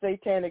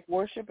 satanic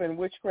worship, and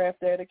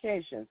witchcraft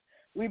dedications.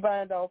 We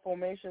bind all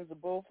formations of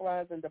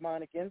bullflies and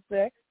demonic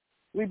insects.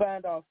 We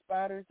bind all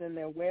spiders in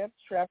their webs,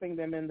 trapping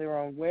them in their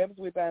own webs.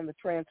 We bind the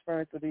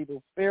transference of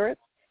evil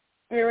spirits,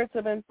 spirits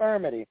of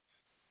infirmity,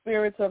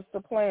 spirits of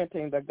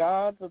supplanting, the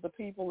gods of the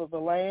people of the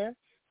land,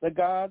 the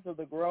gods of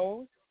the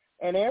groves,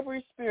 and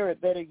every spirit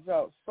that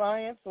exalts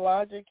science,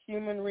 logic,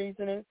 human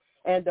reasoning,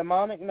 and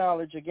demonic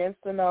knowledge against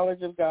the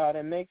knowledge of God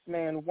and makes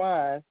man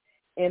wise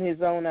in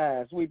his own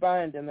eyes. We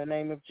bind in the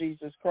name of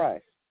Jesus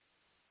Christ.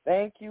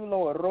 Thank you,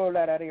 Lord.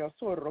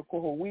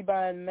 We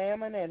bind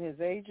Mammon and his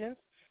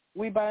agents.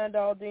 We bind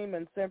all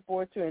demons sent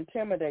forth to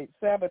intimidate,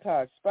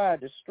 sabotage, spy,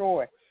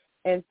 destroy,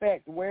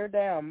 infect, wear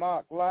down,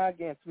 mock, lie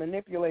against,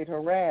 manipulate,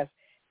 harass,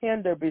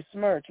 hinder,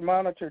 besmirch,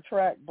 monitor,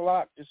 track,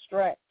 block,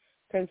 distract,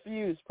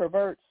 confuse,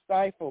 pervert,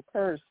 stifle,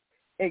 curse,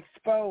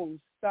 expose,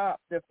 stop,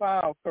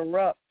 defile,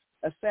 corrupt,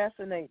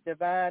 assassinate,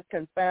 divide,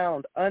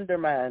 confound,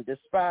 undermine,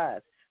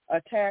 despise,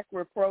 attack,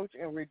 reproach,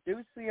 and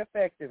reduce the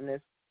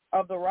effectiveness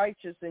of the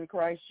righteous in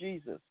Christ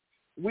Jesus.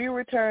 We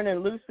return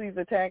and loose these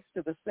attacks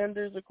to the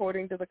senders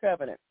according to the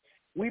covenant.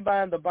 We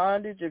bind the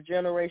bondage of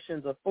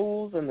generations of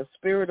fools and the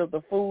spirit of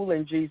the fool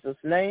in Jesus'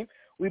 name.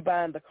 We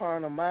bind the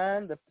carnal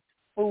mind, the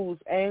fool's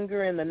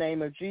anger in the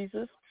name of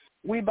Jesus.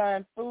 We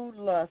bind food,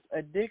 lust,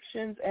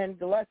 addictions, and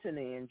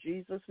gluttony in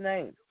Jesus'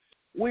 name.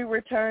 We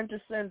return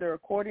to sender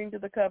according to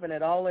the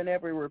covenant all and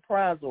every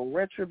reprisal,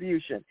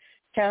 retribution,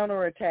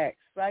 counterattack,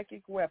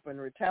 psychic weapon,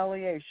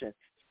 retaliation,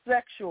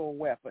 sexual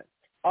weapon,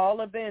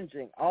 all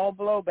avenging, all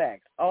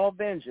blowbacks, all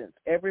vengeance,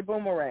 every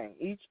boomerang,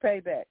 each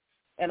payback,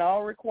 and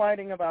all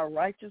requiting of our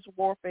righteous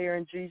warfare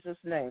in Jesus'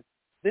 name.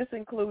 This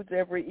includes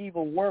every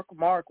evil work,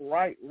 mark,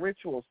 rite,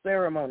 ritual,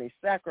 ceremony,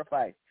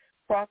 sacrifice,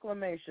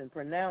 proclamation,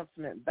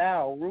 pronouncement,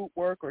 vow, root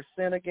work, or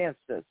sin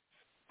against us.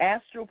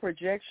 Astral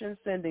projection,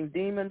 sending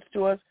demons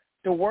to us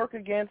to work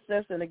against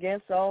us and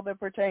against all that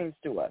pertains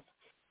to us.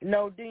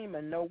 No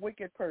demon, no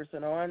wicked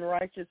person or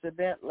unrighteous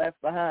event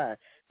left behind.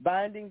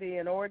 Binding the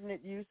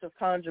inordinate use of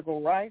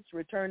conjugal rights,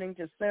 returning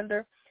to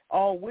sender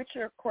all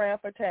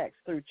witchcraft attacks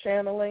through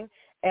channeling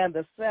and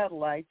the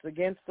satellites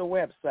against the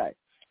website.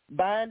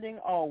 Binding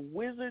all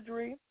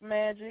wizardry,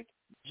 magic,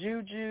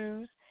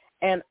 jujus,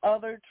 and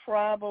other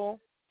tribal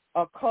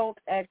occult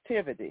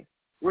activity.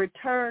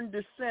 Return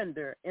to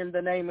sender in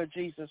the name of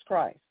Jesus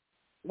Christ.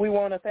 We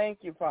want to thank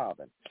you,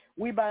 Father.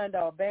 We bind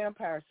all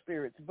vampire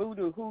spirits,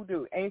 voodoo,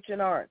 hoodoo,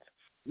 ancient arts,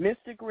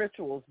 mystic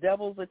rituals,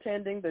 devils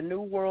attending the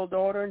New World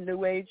Order,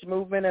 New Age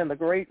movement, and the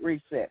Great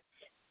Reset.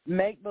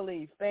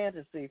 Make-believe,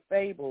 fantasy,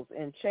 fables,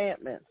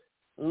 enchantments,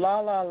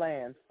 la-la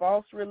lands,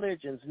 false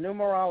religions,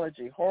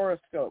 numerology,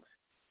 horoscopes,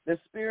 the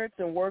spirits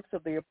and works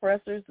of the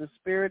oppressors, the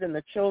spirit and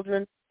the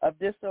children of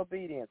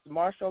disobedience,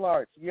 martial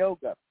arts,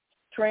 yoga,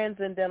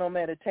 transcendental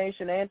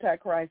meditation,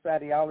 antichrist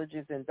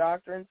ideologies and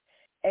doctrines,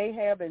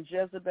 Ahab and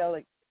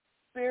Jezebelic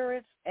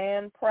spirits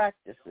and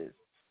practices,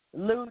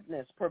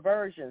 lewdness,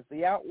 perversions,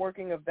 the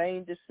outworking of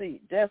vain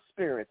deceit, death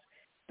spirits,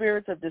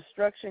 spirits of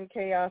destruction,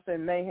 chaos,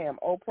 and mayhem,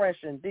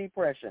 oppression,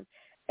 depression,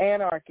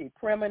 anarchy,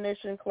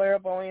 premonition,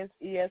 clairvoyance,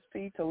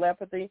 ESP,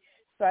 telepathy,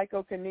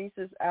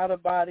 psychokinesis,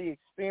 out-of-body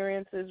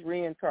experiences,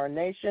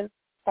 reincarnation,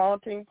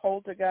 haunting,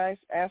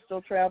 poltergeist,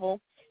 astral travel,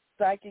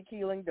 psychic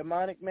healing,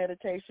 demonic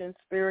meditation,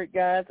 spirit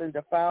guides, and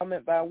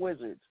defilement by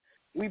wizards.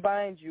 We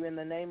bind you in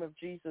the name of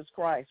Jesus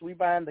Christ. We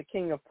bind the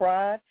king of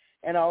pride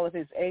and all of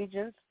his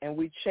agents, and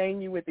we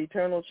chain you with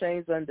eternal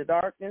chains under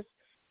darkness.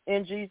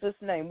 In Jesus'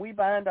 name, we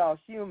bind all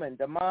human,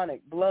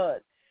 demonic,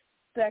 blood,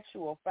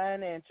 sexual,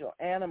 financial,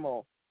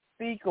 animal,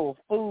 fecal,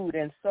 food,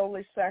 and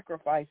soulish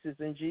sacrifices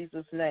in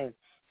Jesus' name.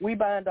 We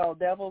bind all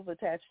devils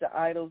attached to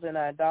idols and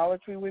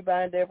idolatry. We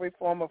bind every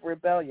form of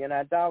rebellion,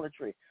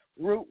 idolatry,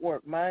 root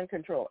work, mind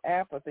control,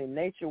 apathy,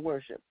 nature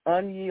worship,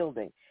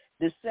 unyielding,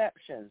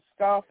 deception,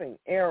 scoffing,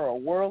 error,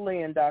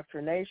 worldly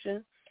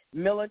indoctrination,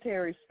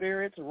 military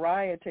spirits,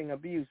 rioting,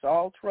 abuse,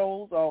 all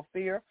trolls, all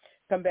fear,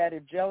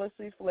 combative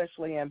jealousy,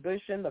 fleshly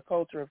ambition, the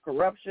culture of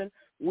corruption,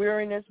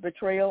 weariness,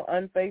 betrayal,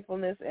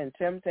 unfaithfulness, and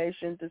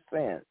temptation to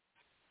sin.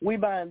 We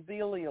bind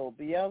Belial,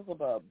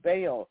 Beelzebub,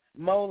 Baal,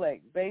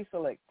 Molech,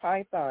 Basilic,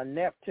 Python,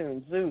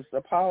 Neptune, Zeus,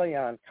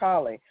 Apollyon,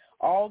 Kali,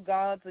 all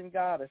gods and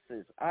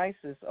goddesses,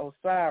 Isis,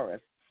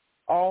 Osiris,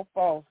 all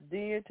false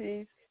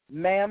deities,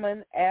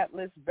 Mammon,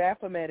 Atlas,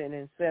 Baphomet, and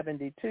in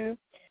 72,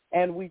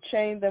 and we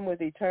chain them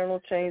with eternal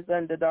chains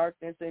under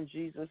darkness in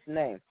Jesus'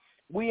 name.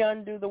 We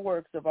undo the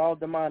works of all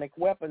demonic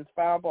weapons,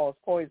 fireballs,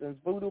 poisons,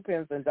 voodoo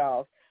pins and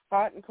dolls,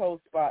 hot and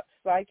cold spots,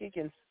 psychic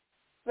and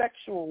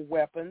sexual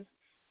weapons,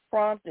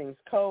 promptings,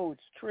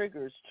 codes,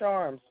 triggers,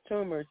 charms,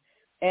 tumors,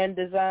 and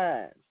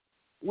designs.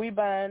 We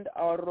bind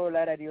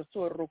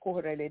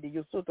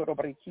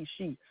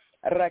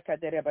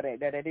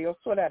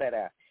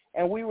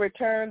and we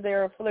return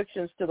their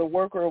afflictions to the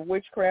worker of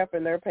witchcraft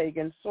and their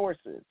pagan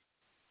sources.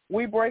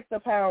 We break the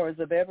powers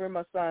of every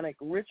Masonic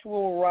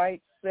ritual,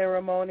 rite,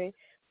 ceremony,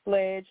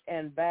 pledge,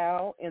 and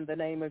vow in the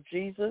name of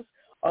Jesus,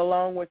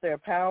 along with their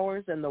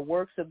powers and the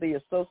works of the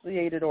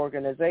associated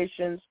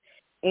organizations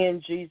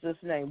in Jesus'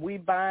 name. We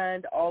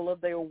bind all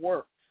of their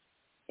works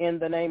in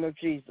the name of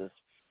Jesus.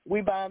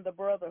 We bind the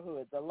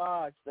brotherhood, the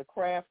lodge, the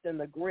craft, and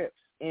the grips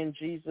in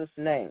Jesus'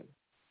 name.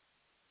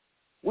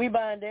 We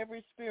bind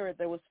every spirit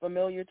that was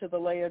familiar to the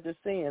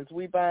Laodiceans.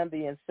 We bind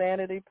the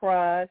insanity,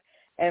 pride,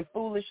 and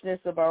foolishness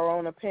of our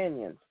own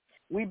opinions.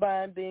 We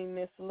bind being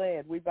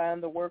misled. We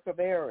bind the work of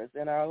errors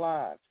in our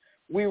lives.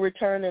 We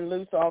return and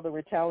loose all the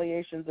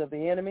retaliations of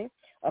the enemy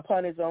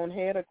upon his own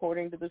head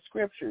according to the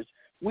scriptures.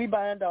 We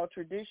bind all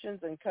traditions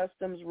and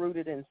customs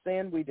rooted in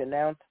sin. We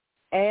denounce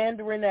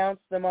and renounce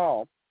them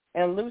all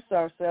and loose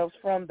ourselves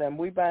from them.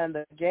 We bind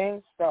the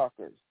gang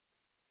stalkers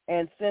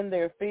and send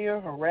their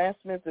fear,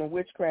 harassments, and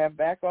witchcraft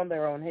back on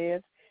their own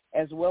heads,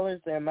 as well as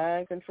their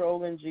mind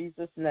control in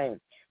Jesus' name.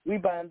 We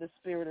bind the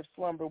spirit of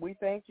slumber. We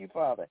thank you,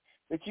 Father,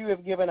 that you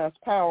have given us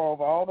power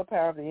over all the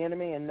power of the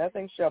enemy, and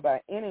nothing shall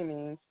by any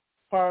means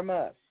harm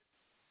us.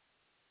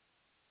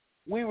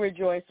 We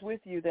rejoice with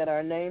you that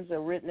our names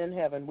are written in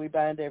heaven. We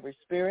bind every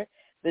spirit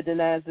that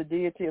denies the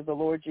deity of the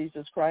Lord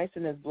Jesus Christ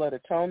and his blood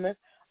atonement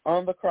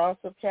on the cross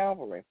of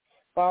Calvary.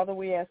 Father,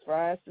 we ask for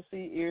eyes to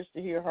see, ears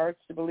to hear, hearts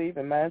to believe,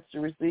 and minds to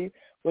receive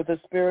what the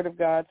Spirit of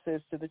God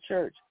says to the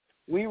church.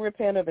 We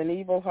repent of an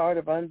evil heart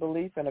of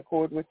unbelief in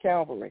accord with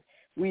Calvary.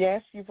 We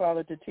ask you,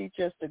 Father, to teach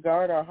us to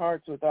guard our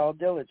hearts with all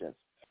diligence.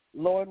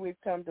 Lord,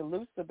 we've come to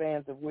loose the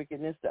bands of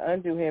wickedness, to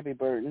undo heavy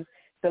burdens,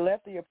 to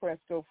let the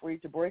oppressed go free,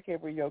 to break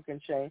every yoke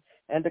and chain,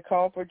 and to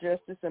call for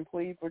justice and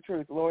plead for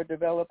truth. Lord,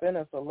 develop in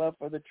us a love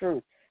for the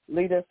truth.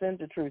 Lead us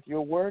into truth.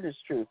 Your word is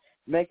truth.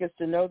 Make us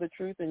to know the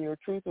truth, and your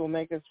truth will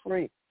make us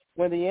free.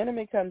 When the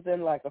enemy comes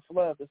in like a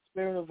flood, the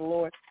Spirit of the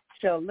Lord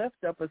shall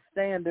lift up a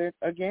standard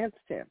against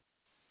him.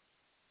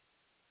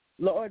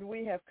 Lord,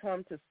 we have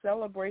come to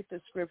celebrate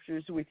the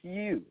scriptures with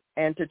you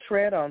and to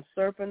tread on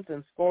serpents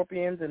and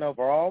scorpions and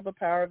over all the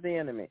power of the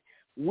enemy.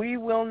 We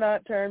will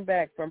not turn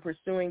back from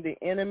pursuing the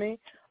enemy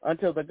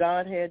until the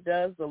Godhead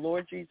does. The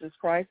Lord Jesus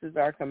Christ is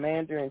our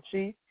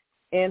commander-in-chief,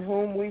 in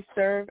whom we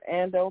serve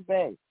and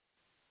obey.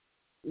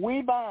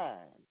 We bind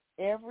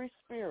every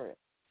spirit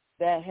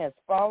that has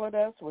followed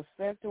us, was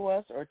sent to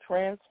us, or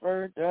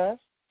transferred to us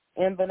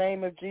in the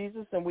name of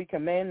Jesus, and we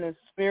command the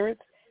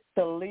spirits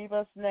to leave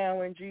us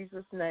now in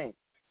Jesus' name.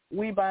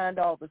 We bind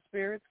all the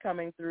spirits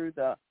coming through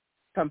the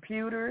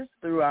computers,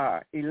 through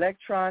our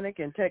electronic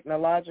and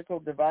technological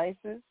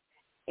devices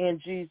in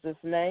Jesus'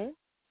 name,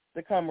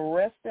 to come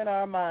rest in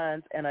our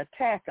minds and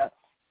attack us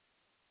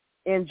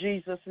in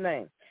Jesus'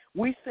 name.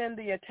 We send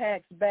the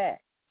attacks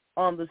back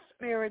on the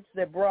spirits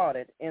that brought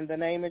it in the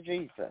name of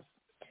Jesus.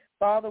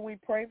 Father, we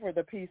pray for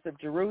the peace of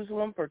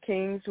Jerusalem, for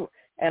kings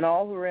and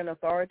all who are in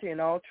authority, and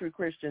all true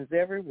Christians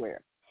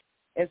everywhere,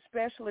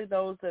 especially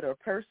those that are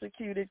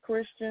persecuted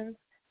Christians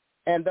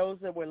and those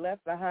that were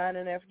left behind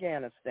in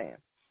Afghanistan.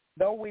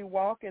 Though we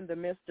walk in the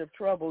midst of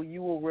trouble,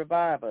 you will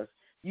revive us.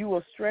 You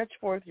will stretch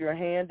forth your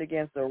hand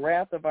against the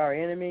wrath of our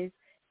enemies,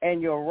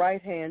 and your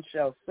right hand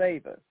shall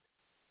save us.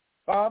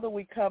 Father,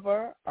 we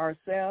cover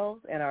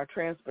ourselves and our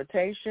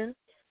transportation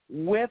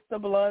with the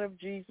blood of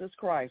Jesus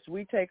Christ.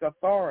 We take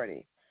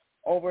authority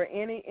over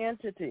any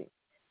entity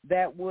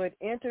that would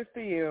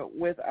interfere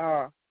with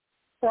our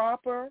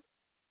proper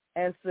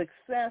and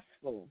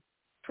successful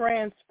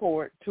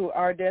transport to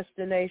our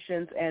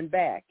destinations and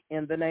back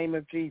in the name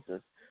of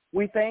Jesus.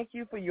 We thank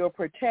you for your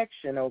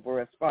protection over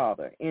us,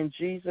 Father, in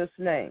Jesus'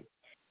 name.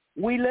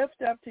 We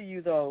lift up to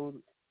you, though,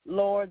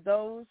 Lord,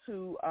 those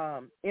who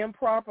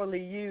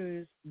improperly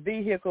use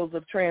vehicles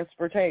of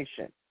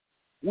transportation.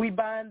 We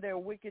bind their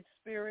wicked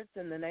spirits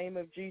in the name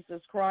of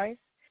Jesus Christ,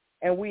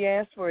 and we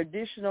ask for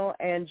additional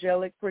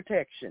angelic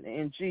protection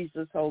in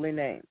Jesus' holy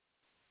name.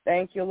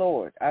 Thank you,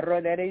 Lord.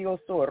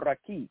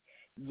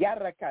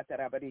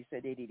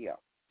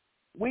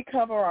 We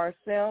cover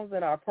ourselves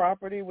and our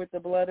property with the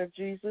blood of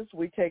Jesus.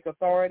 We take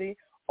authority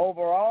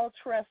over all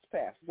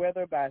trespass,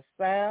 whether by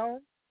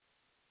sound,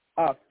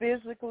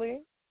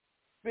 physically,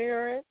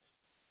 spirits,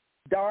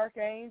 dark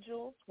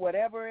angels,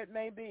 whatever it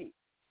may be.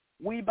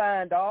 We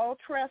bind all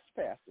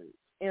trespassers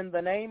in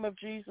the name of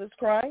Jesus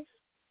Christ.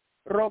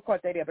 And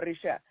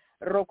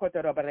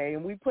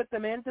we put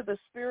them into the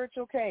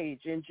spiritual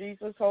cage in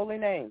Jesus' holy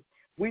name.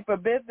 We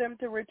forbid them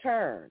to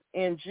return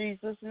in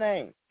Jesus'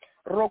 name.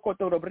 Father,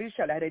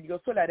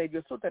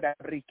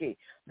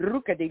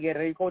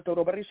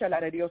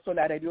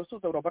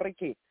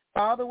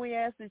 we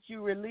ask that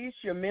you release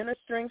your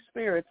ministering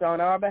spirits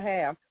on our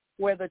behalf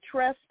where the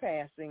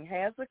trespassing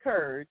has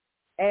occurred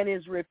and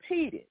is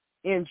repeated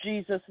in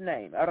Jesus'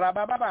 name.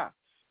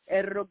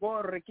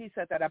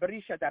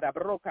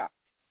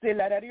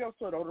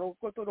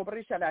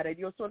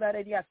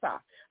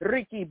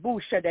 Ricky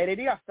Busha de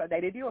Diosa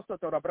de Dioso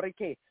to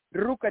Rabreke,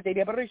 Ruca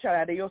de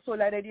Brisha de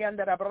Yosola de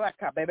Dianda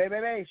Braca,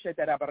 Bebe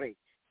Shetarabri,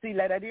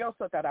 Sila de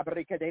Dioso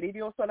Tarabrica de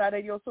Diosola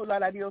de Yosola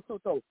de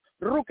Diosoto,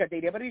 Ruca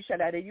de Brisha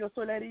de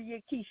Yosola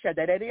de Kisha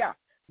de Dia.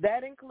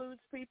 That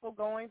includes people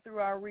going through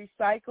our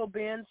recycle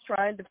bins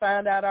trying to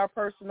find out our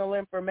personal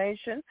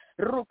information,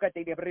 Ruca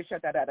de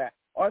Brisha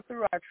or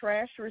through our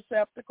trash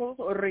receptacles,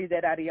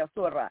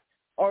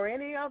 or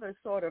any other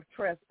sort of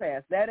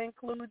trespass. That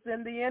includes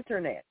in the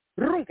Internet.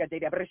 Where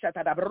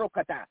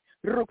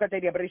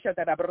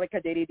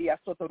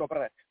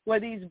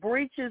these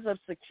breaches of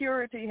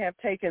security have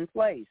taken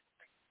place.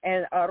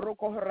 And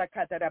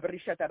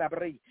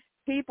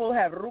people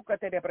have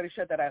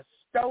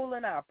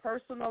stolen our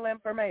personal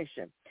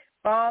information.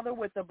 Father,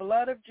 with the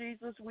blood of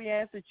Jesus, we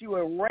ask that you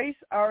erase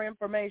our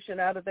information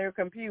out of their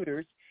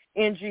computers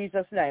in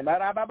Jesus' name.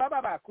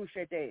 Arabababa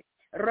kushete.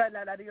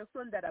 Rala Dios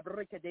sunda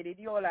brike de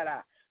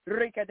diola.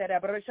 Rika de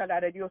brisha la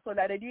Dios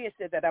la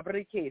diese de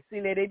brike.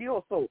 Sile de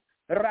dioso.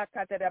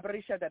 Rakata de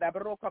brisha de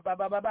broca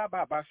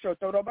baba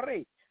shoto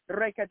robri.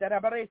 Rika de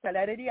brisa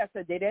la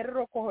diese de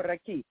roko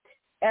raki.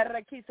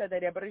 Errakisa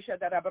de brisha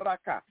de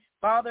braka.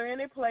 Father,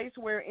 any place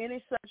where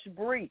any such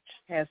breach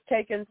has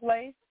taken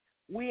place,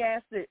 we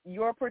ask that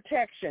your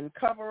protection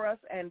cover us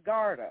and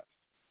guard us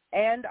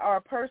and our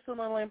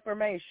personal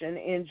information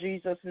in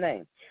Jesus'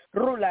 name.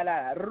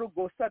 Rulala,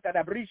 rugo sata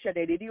da brisha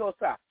de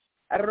diosa.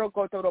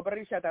 Roko toro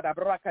brisha da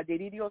braka de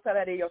diosa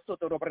de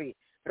yosoto robri.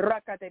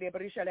 Raka de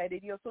brisha de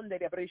diosunde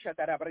de brisha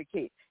da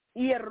briki.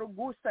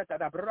 Irgusta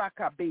da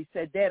braka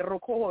bise de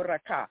roko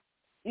raka.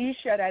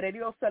 Isha de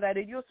diosa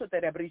de dioso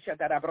de brisha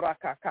da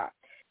braka ka.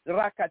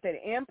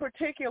 In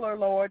particular,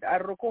 Lord,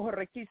 roko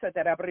rekisa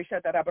de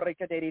brisha da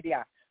brika de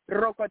dia.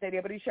 Roko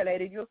de brisha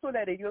de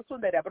dioso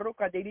de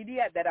broka de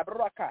dia de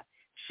braka.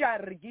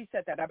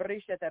 Shargisa de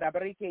brisha de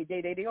brike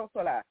de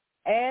diosola.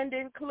 And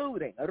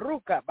including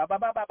Ruka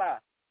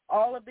baba.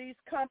 All of these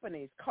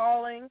companies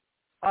calling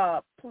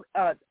us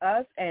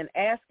and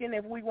asking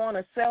if we want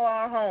to sell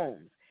our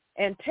homes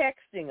and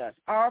texting us.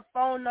 Our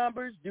phone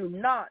numbers do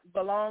not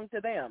belong to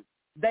them.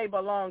 They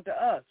belong to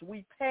us.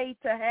 We pay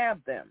to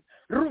have them.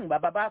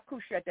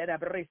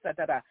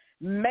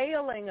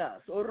 Mailing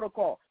us,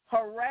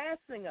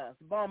 harassing us,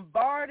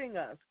 bombarding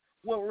us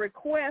with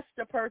requests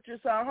to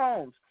purchase our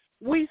homes.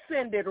 We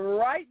send it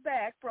right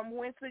back from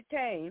whence it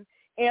came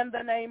in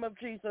the name of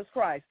Jesus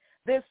Christ.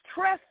 This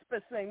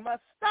trespassing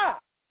must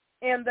stop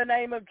in the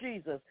name of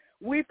Jesus.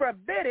 We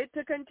forbid it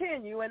to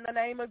continue in the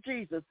name of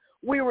Jesus.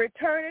 We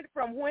return it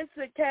from whence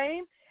it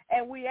came,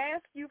 and we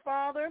ask you,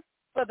 Father,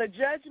 for the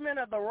judgment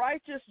of the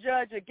righteous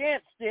judge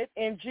against it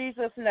in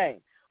Jesus'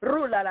 name.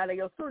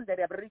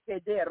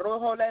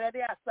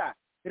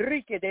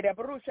 Rike de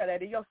brusha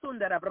de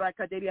yosunda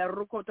braka de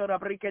rukoto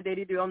brike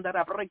de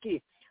onda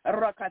briki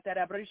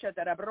rakata brisha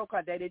de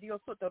broka de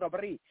yosoto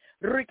bri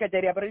rike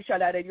de brisha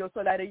de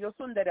yosola de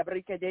yosunda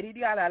brike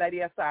de ala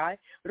la sai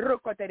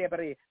rukote de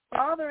bri.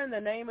 Father, in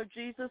the name of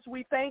Jesus,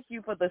 we thank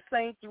you for the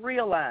saints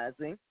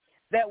realizing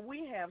that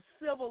we have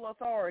civil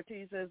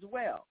authorities as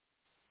well,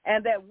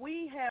 and that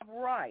we have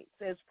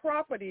rights as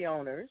property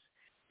owners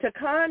to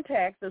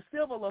contact the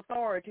civil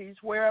authorities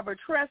wherever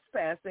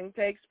trespassing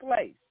takes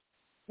place.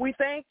 We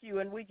thank you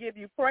and we give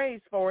you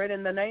praise for it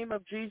in the name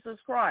of Jesus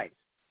Christ.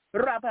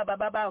 Now,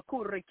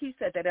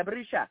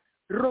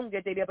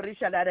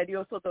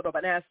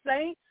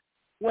 saints,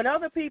 when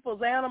other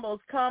people's animals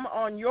come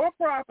on your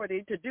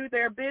property to do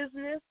their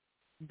business,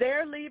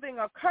 they're leaving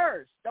a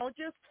curse. Don't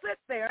just sit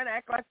there and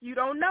act like you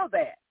don't know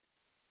that.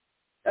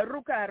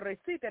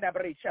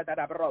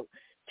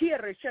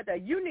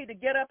 You need to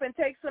get up and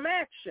take some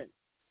action.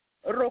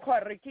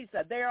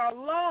 There are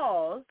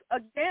laws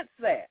against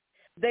that.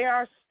 There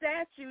are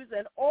statutes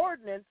and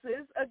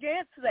ordinances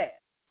against that.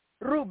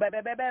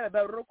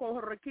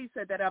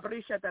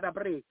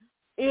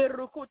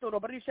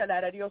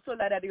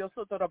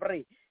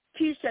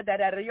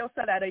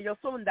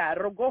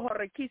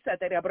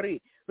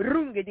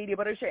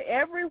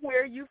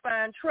 Everywhere you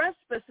find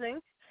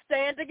trespassing,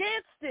 stand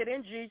against it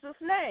in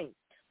Jesus' name.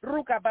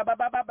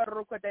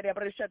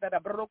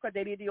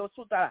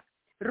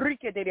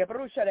 Rike de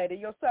brusha de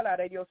yosala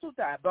de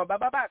yosuta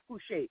baba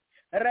kushe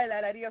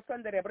rela la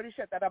yosanda de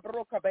brisha de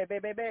broca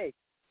bebe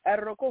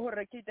arroko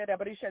rekite de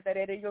brisha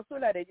de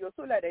yosula de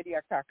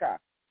yakaka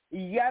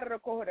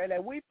yarroko.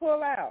 We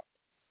pull out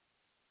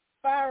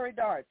fiery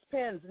darts,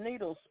 pins,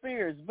 needles,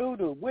 spears,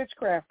 voodoo,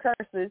 witchcraft,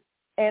 curses,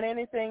 and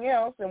anything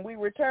else, and we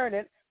return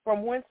it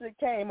from whence it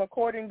came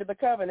according to the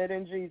covenant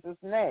in Jesus'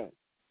 name.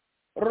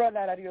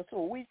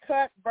 We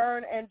cut,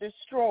 burn, and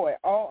destroy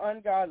all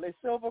ungodly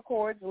silver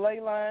cords, ley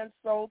lines,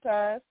 soul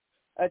ties,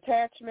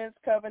 attachments,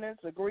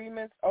 covenants,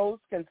 agreements,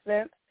 oaths,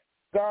 consents,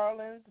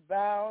 garlands,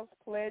 vows,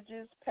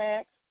 pledges,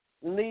 pacts,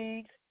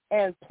 leagues,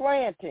 and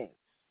plantings,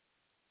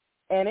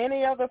 and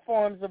any other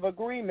forms of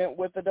agreement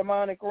with the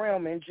demonic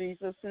realm in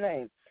Jesus'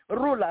 name.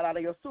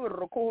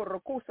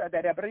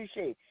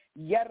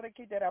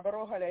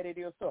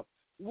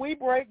 We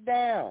break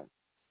down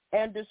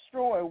and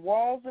destroy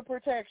walls of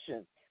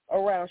protection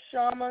around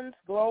shamans,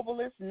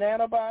 globalists,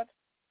 nanobots,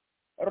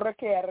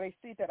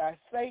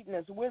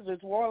 Satanists,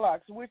 wizards,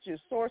 warlocks, witches,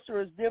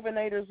 sorcerers,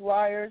 divinators,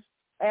 liars,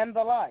 and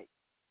the like.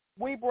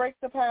 We break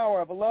the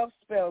power of love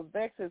spells,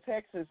 vexes,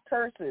 hexes,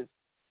 curses,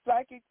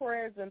 psychic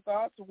prayers and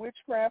thoughts,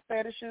 witchcraft,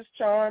 fetishes,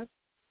 charms,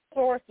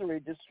 sorcery,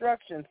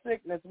 destruction,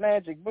 sickness,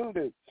 magic,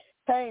 voodoo,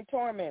 pain,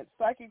 torment,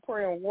 psychic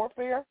prayer and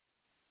warfare,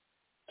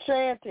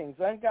 chantings,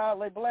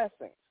 ungodly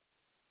blessings,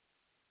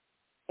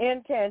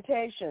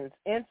 incantations,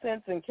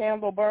 incense and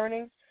candle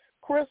burnings,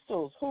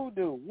 crystals,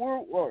 hoodoo,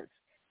 root works,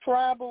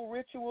 tribal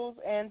rituals,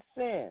 and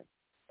sin,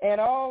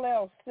 and all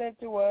else sent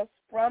to us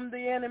from the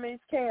enemy's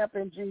camp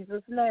in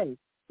Jesus' name.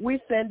 We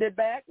send it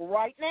back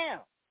right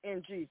now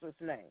in Jesus'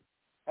 name.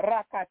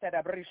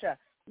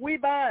 We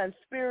bind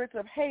spirits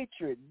of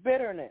hatred,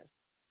 bitterness,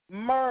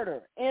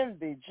 murder,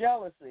 envy,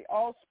 jealousy,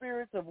 all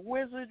spirits of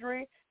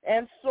wizardry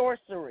and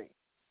sorcery.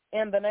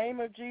 In the name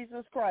of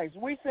Jesus Christ,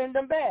 we send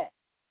them back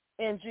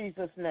in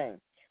Jesus' name.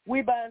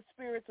 We bind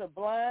spirits of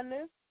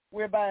blindness.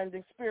 We're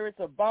binding spirits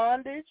of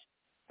bondage,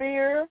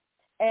 fear,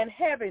 and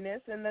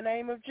heaviness in the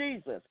name of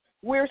Jesus.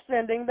 We're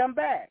sending them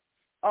back.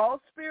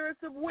 All spirits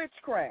of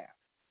witchcraft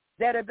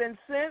that have been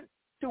sent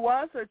to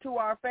us or to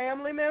our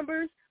family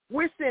members,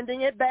 we're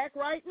sending it back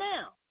right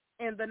now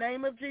in the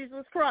name of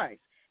Jesus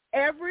Christ.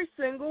 Every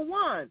single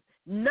one.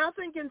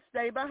 Nothing can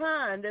stay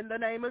behind in the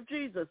name of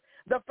Jesus.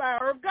 The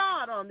fire of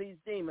God on these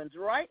demons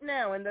right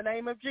now in the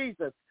name of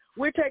Jesus.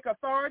 We take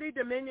authority,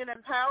 dominion,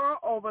 and power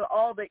over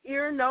all the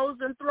ear, nose,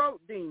 and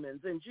throat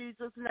demons in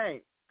Jesus'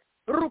 name.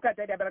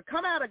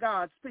 Come out of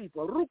God's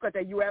people.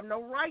 You have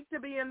no right to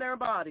be in their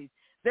bodies.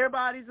 Their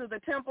bodies are the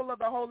temple of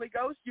the Holy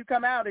Ghost. You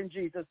come out in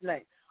Jesus'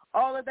 name.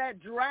 All of that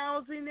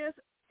drowsiness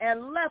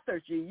and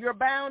lethargy, you're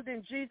bound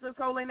in Jesus'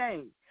 holy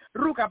name.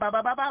 We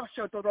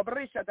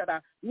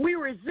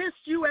resist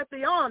you at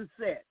the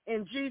onset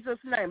in Jesus'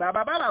 name.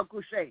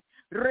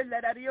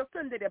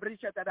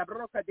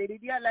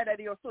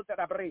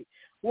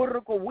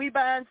 We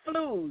bind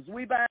flus,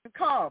 we bind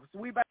coughs,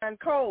 we bind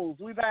colds,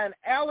 we bind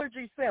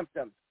allergy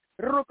symptoms,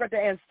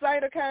 and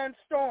cytokine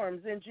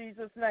storms in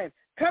Jesus' name.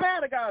 Come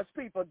out of God's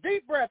people.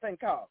 Deep breath and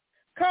cough.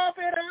 Cough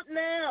it out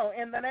now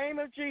in the name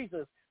of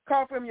Jesus.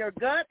 Cough from your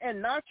gut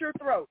and not your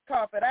throat.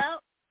 Cough it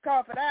out,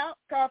 cough it out,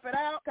 cough it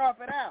out,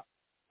 cough it out.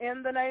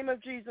 In the name of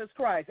Jesus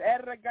Christ.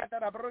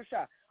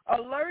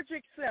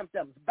 Allergic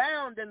symptoms,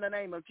 bound in the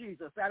name of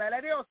Jesus.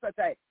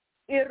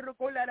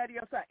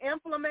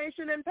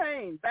 Inflammation and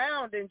pain,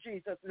 bound in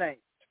Jesus' name.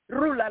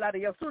 We're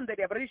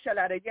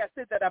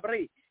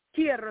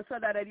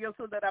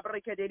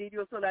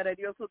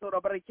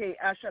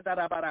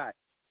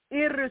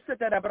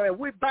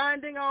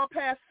binding all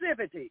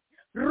passivity.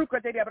 Warring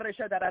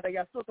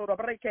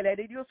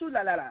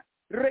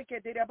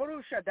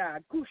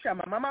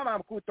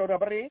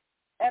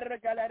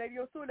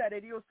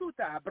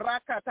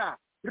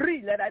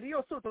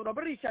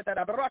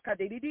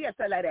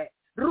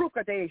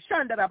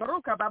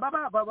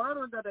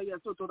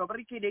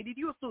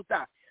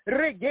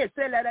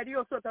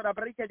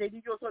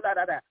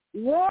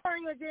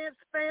against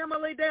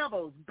family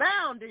devils,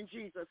 bound in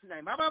Jesus'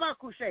 name.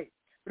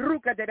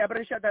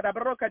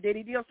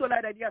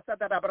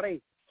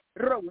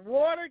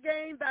 Water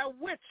gained by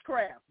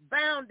witchcraft,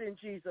 bound in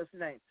Jesus'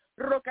 name.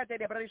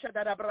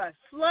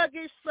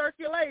 Sluggish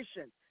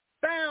circulation,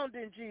 bound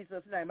in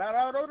Jesus' name.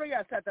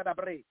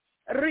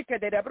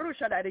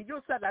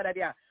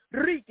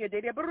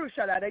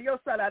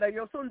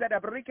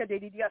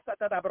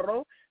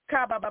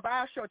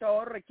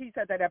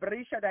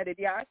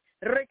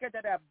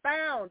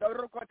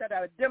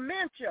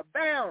 Dementia,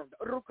 bound.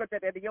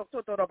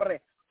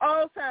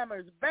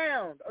 Alzheimer's,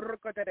 bound.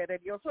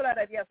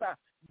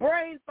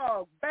 Brain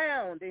fog,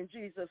 bound in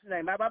Jesus'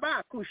 name.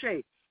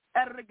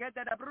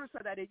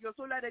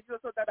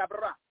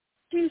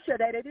 Kisha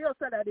de Dios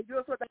de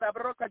Dios de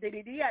broca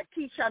de dia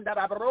kisha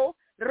darabro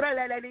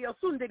relelio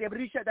sunde de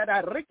brisha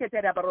da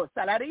rikete da bro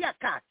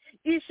salariaca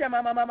isha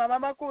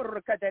mama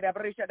curca de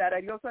brisha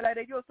da Dios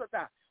de Dios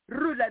ta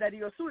rula de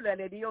Dios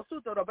de Dios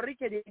to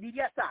robrique de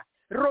diasa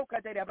roca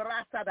de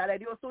brasa da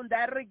Dios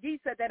da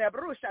regisa de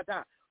brusha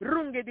ta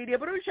runge de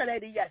brusha de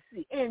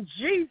diasi in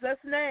Jesus'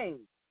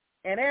 name.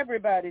 And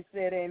everybody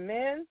said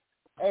amen,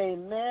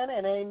 amen,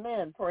 and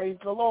amen. Praise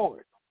the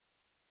Lord.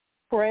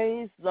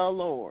 Praise the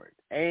Lord.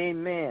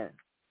 Amen.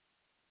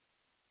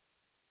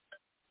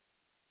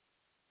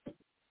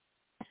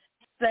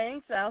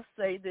 Saints, I'll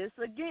say this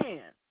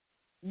again.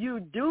 You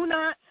do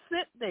not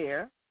sit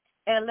there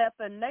and let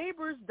the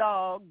neighbor's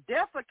dog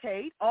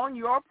defecate on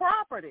your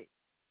property.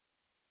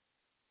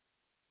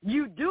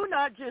 You do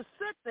not just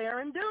sit there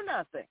and do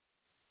nothing.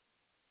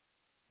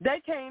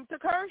 They came to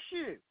curse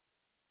you.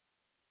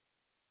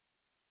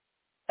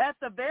 At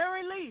the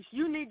very least,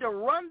 you need to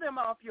run them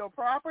off your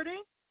property.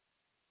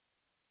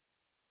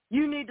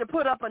 You need to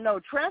put up a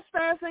no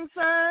trespassing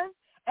sign,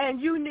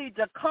 and you need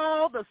to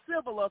call the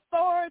civil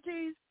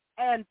authorities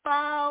and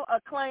file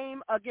a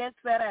claim against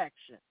that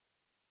action.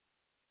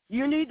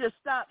 You need to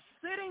stop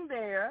sitting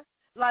there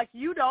like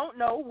you don't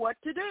know what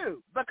to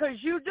do,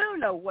 because you do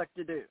know what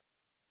to do.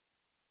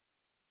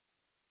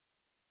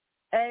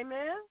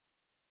 Amen?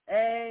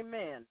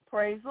 Amen.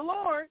 Praise the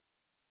Lord.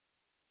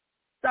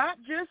 Stop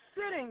just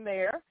sitting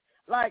there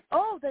like,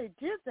 oh, they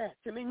did that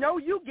to me. No,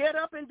 you get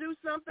up and do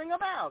something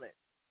about it.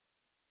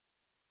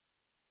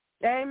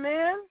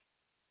 Amen.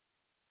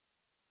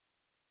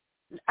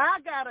 I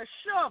got a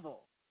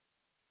shovel,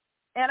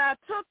 and I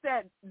took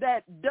that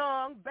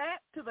dung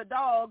back to the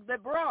dog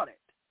that brought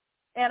it,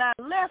 and I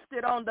left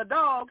it on the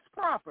dog's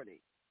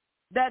property.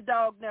 That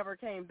dog never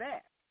came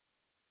back.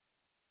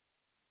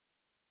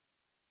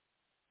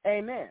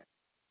 Amen.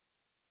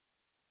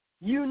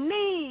 You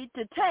need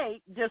to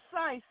take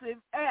decisive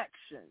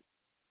action.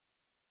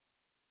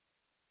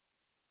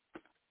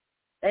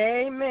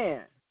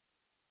 Amen.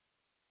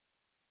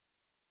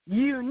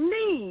 You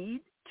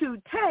need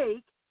to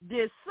take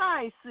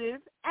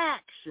decisive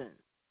action.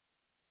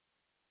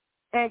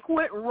 And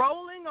quit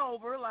rolling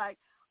over like,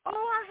 oh,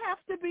 I have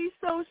to be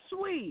so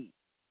sweet.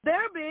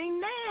 They're being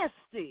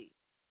nasty.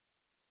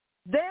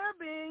 They're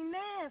being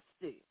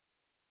nasty.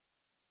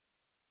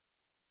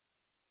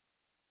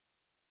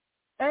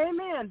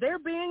 Amen. They're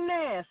being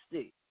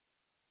nasty.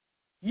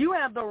 You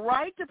have the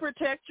right to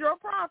protect your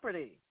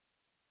property.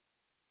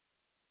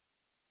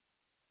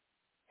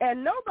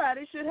 And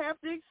nobody should have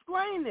to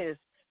explain this.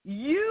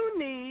 You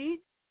need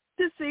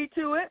to see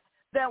to it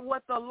that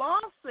what the law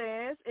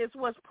says is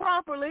what's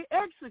properly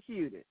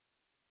executed.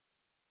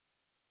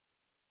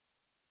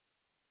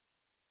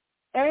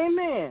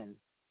 Amen.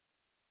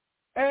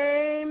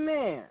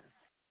 Amen.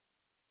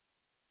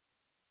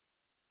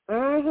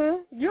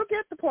 You'll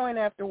get the point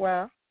after a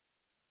while.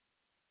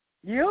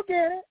 You'll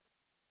get it.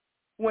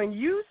 When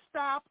you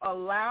stop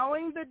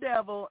allowing the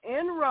devil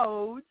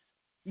inroads,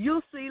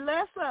 you'll see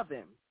less of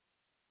him.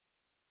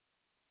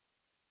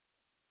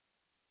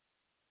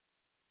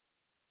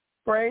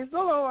 Praise the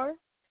Lord.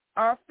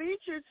 Our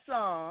featured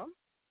psalm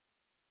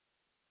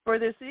for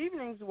this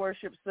evening's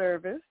worship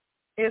service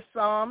is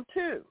Psalm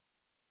 2.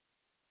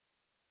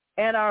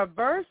 And our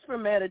verse for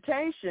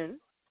meditation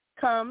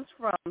comes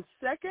from 2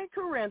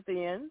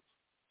 Corinthians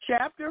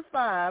chapter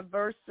 5,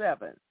 verse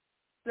 7.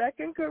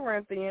 2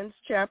 Corinthians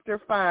chapter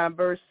 5,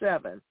 verse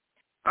 7.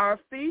 Our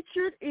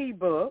featured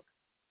ebook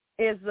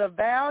is The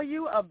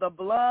Value of the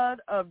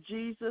Blood of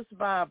Jesus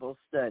Bible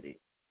Study.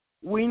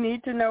 We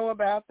need to know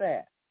about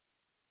that.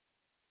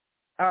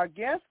 Our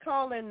guest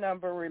call-in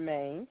number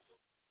remains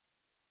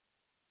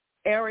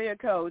area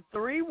code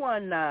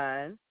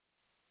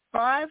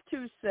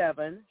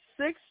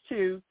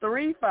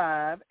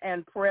 319-527-6235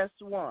 and press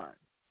 1.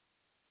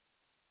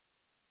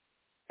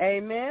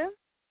 Amen?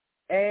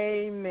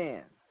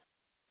 Amen.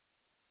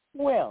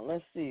 Well,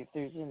 let's see if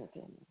there's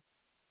anything.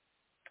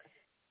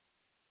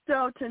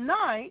 So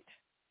tonight,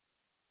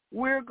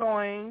 we're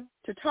going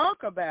to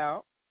talk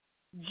about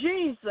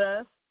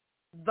Jesus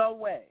the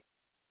way.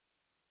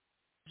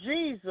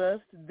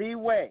 Jesus the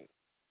way.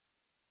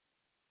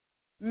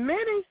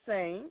 Many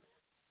saints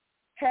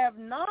have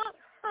not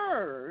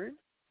heard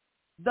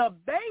the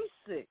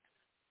basics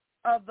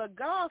of the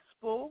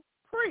gospel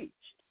preached.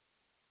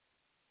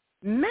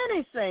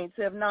 Many saints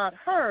have not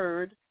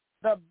heard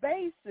the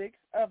basics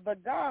of the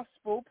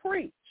gospel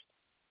preached.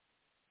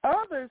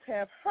 Others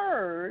have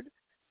heard,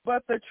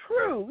 but the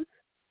truth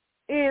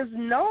is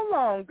no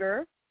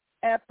longer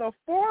at the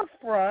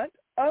forefront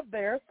of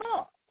their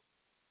thoughts.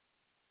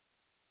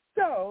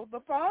 So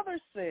the Father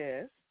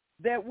says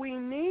that we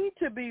need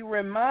to be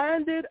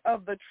reminded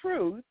of the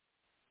truth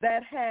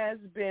that has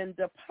been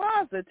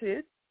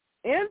deposited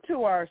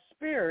into our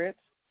spirits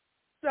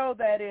so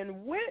that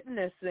in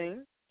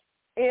witnessing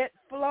it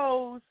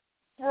flows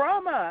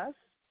from us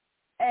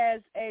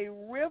as a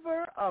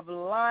river of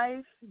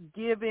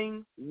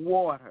life-giving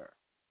water.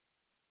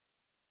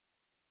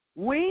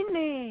 We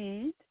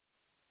need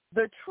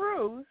the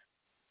truth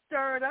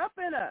stirred up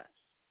in us.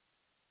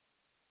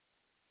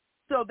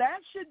 So that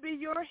should be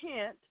your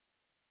hint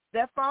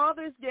that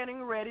Father's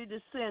getting ready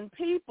to send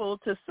people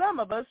to some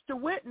of us to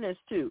witness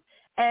to.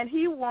 And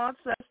he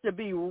wants us to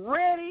be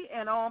ready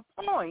and on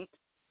point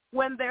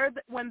when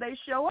they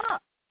show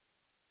up.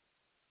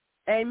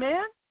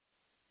 Amen?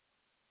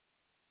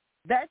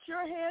 That's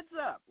your heads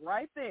up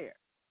right there.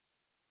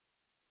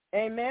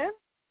 Amen?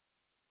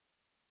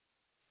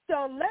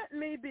 So let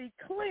me be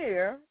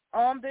clear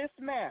on this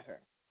matter.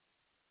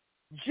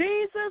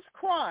 Jesus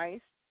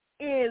Christ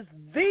is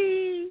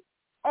the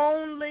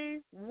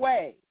only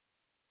way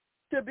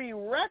to be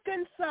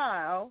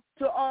reconciled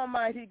to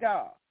Almighty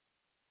God.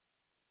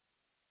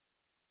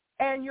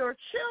 And your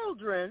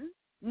children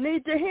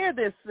need to hear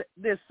this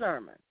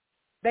sermon.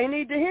 They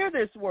need to hear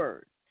this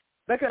word.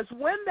 Because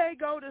when they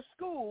go to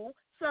school,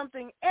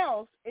 something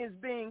else is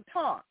being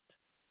taught.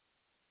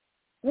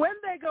 When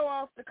they go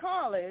off to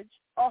college,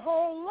 a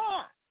whole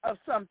lot of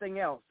something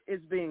else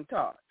is being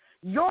taught.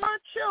 Your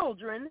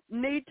children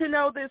need to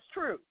know this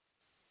truth.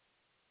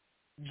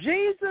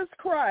 Jesus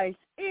Christ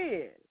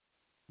is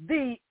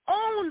the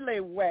only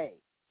way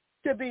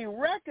to be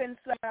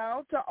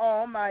reconciled to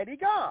Almighty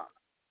God.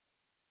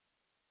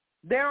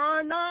 There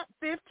are not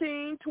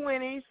 15,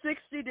 20,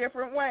 60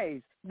 different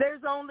ways.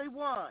 There's only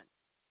one.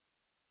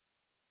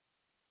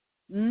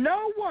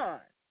 No one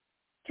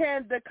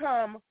can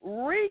become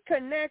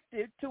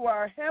reconnected to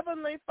our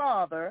Heavenly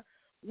Father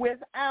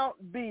without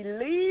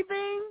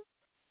believing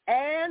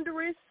and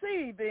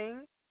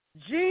receiving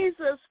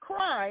Jesus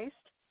Christ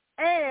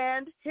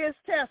and his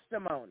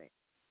testimony.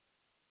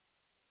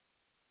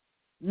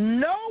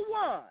 No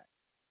one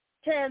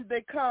can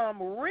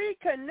become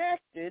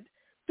reconnected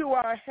to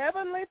our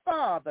Heavenly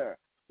Father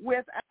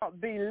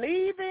without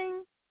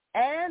believing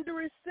and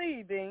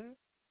receiving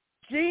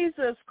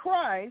Jesus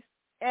Christ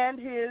and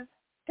his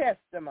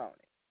testimony.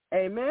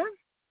 Amen?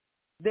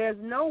 There's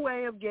no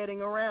way of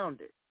getting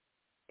around it.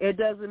 It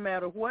doesn't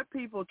matter what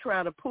people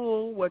try to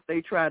pull, what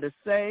they try to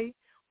say,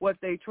 what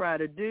they try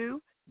to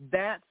do.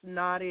 That's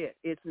not it.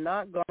 It's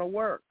not going to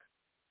work.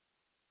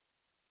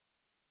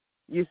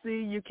 You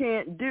see, you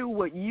can't do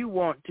what you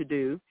want to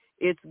do.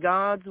 It's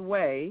God's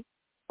way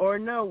or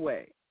no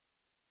way.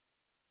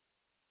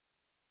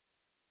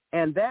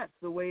 And that's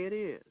the way it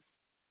is.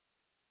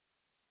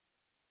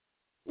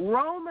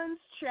 Romans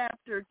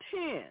chapter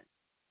 10.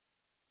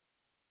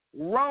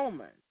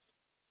 Romans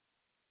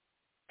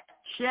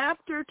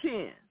chapter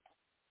 10,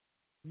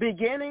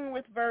 beginning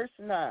with verse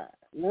 9.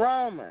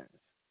 Romans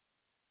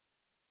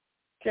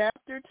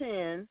chapter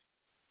 10,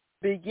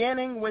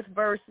 beginning with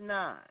verse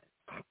 9.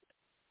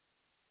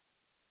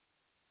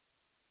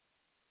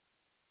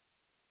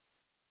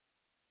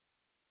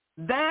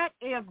 That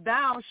if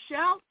thou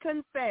shalt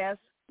confess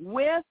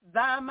with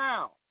thy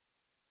mouth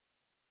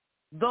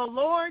the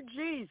Lord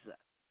Jesus,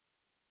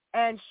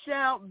 and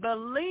shalt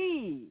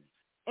believe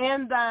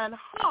in thine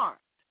heart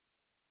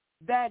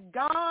that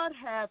God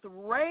hath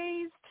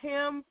raised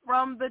him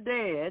from the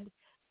dead,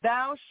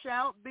 thou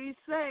shalt be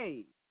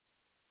saved.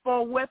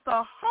 For with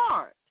the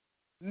heart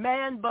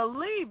man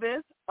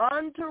believeth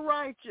unto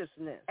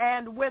righteousness,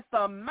 and with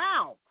the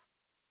mouth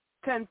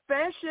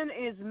confession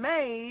is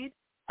made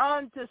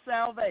unto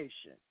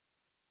salvation.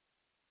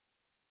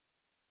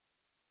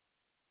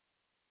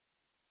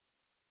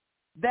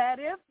 That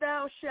if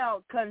thou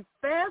shalt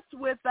confess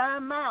with thy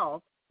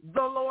mouth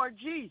the Lord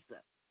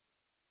Jesus,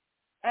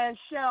 and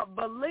shalt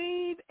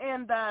believe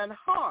in thine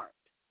heart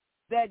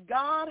that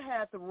God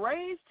hath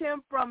raised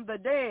him from the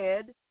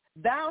dead,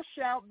 thou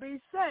shalt be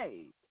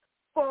saved.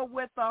 For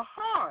with the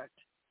heart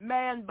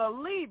man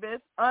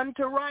believeth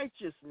unto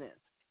righteousness,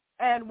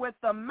 and with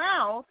the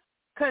mouth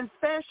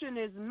confession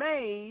is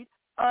made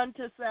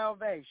unto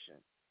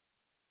salvation.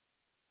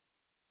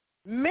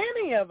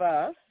 Many of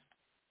us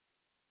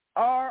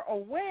are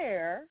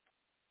aware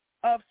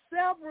of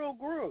several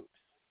groups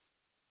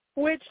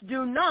which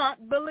do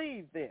not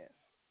believe this,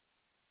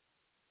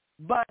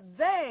 but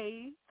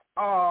they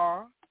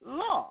are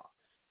lost.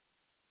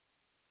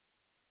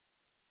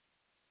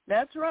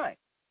 That's right.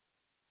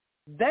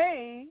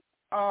 They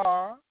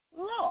are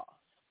lost.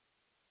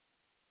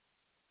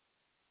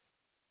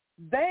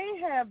 They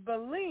have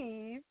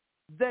believed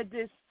the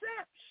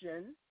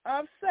deception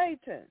of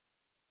Satan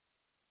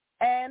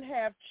and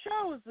have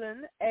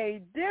chosen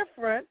a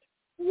different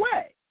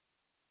way.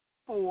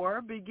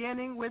 4,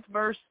 beginning with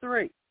verse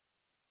 3.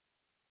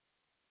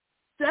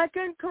 2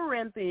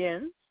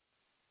 Corinthians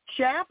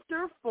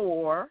chapter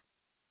 4,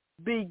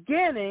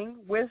 beginning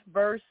with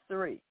verse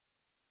 3.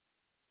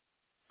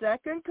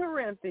 2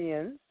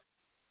 Corinthians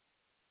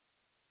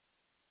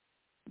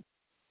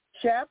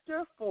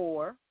chapter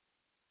 4,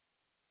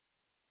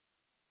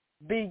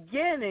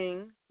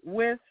 beginning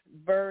with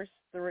verse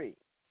 3.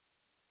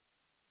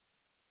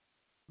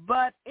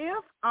 But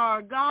if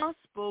our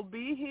gospel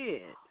be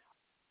hid,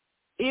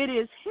 it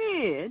is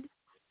hid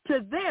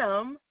to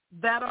them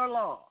that are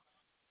lost,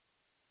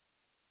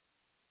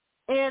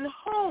 in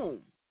whom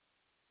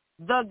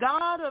the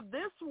God of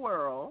this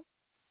world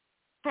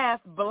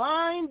hath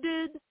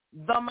blinded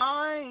the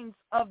minds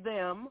of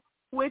them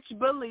which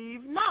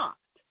believe not,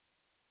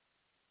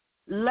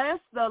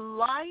 lest the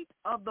light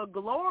of the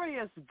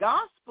glorious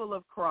gospel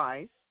of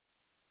Christ,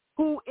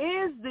 who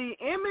is the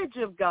image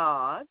of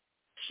God,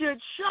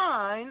 should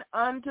shine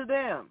unto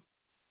them.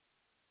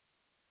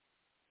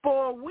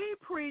 For we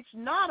preach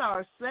not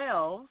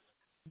ourselves,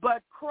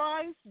 but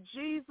Christ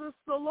Jesus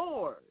the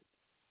Lord.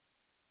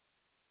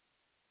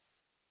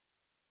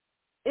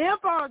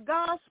 If our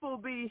gospel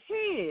be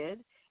hid,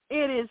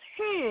 it is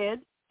hid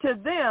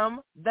to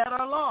them that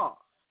are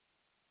lost.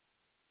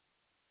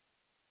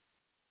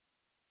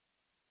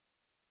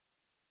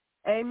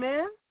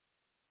 Amen.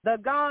 The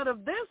God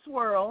of this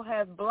world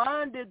hath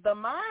blinded the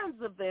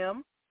minds of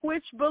them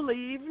which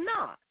believe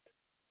not.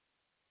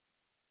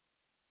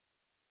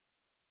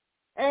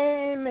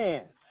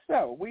 Amen.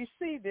 So we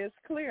see this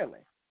clearly.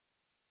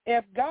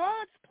 If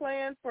God's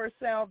plan for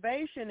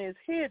salvation is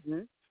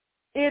hidden,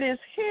 it is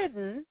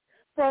hidden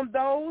from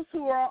those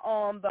who are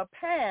on the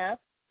path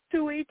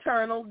to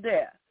eternal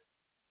death,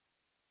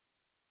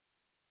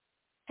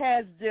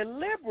 has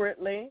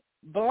deliberately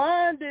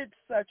blinded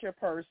such a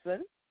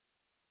person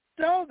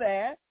so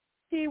that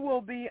he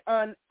will be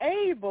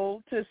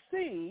unable to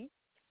see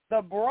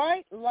the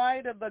bright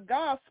light of the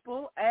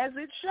gospel as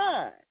it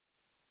shines,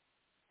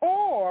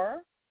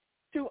 or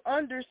to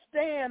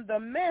understand the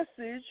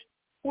message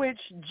which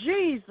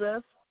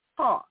Jesus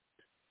taught,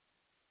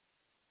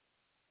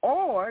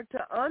 or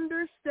to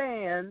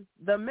understand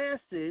the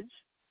message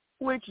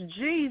which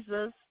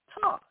Jesus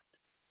taught.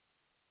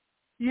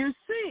 You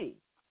see,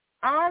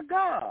 our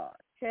God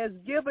has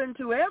given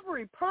to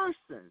every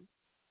person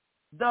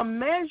the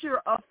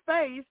measure of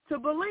faith to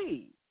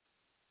believe.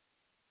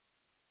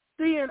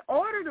 See, in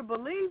order to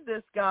believe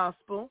this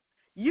gospel,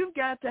 you've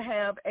got to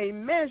have a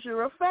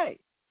measure of faith.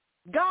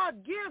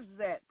 God gives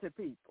that to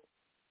people,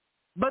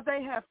 but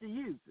they have to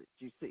use it,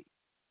 you see.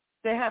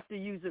 They have to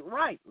use it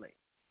rightly.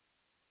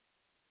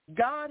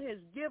 God has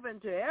given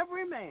to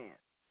every man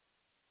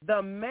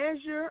the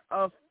measure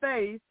of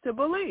faith to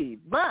believe,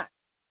 but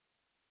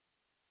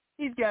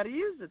he's got to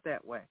use it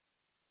that way.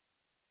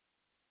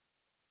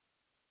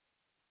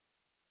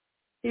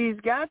 He's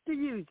got to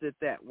use it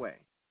that way.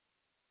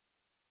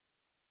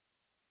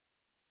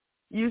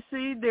 You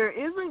see, there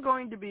isn't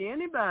going to be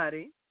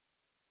anybody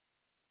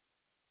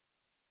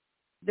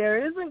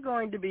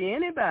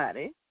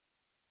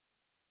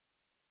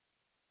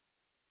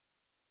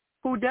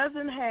who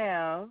doesn't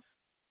have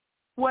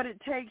what it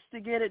takes to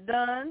get it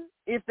done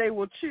if they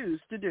will choose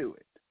to do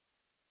it.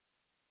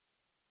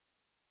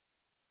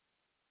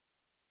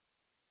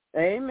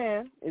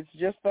 Amen. It's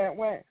just that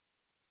way.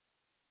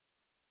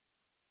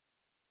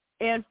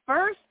 In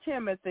 1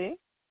 Timothy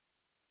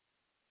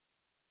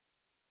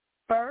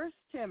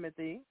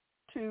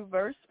 2,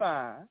 verse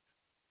 5,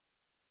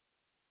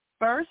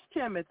 1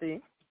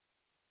 Timothy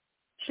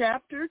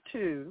chapter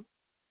 2,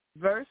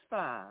 verse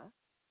 5,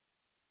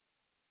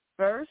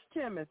 1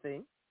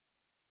 Timothy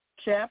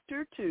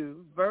chapter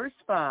 2, verse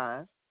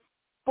 5,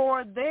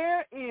 for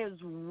there is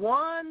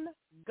one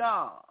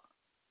God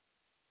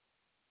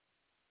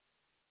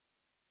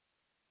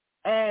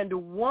and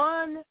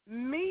one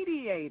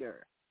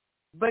mediator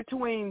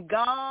between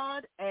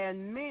God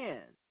and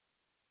men,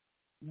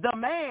 the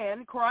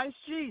man Christ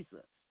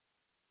Jesus.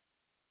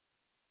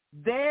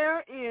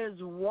 There is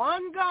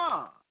one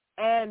God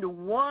and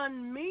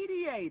one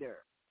mediator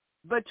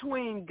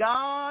between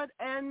God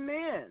and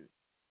men,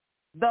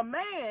 the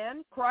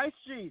man Christ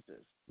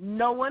Jesus,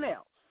 no one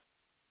else.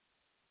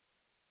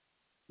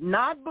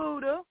 Not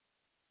Buddha,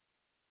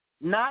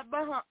 not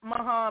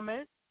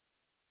Muhammad,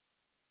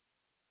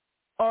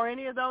 or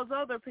any of those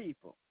other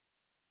people.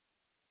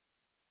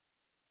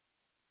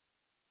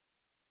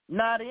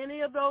 Not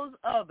any of those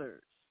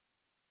others.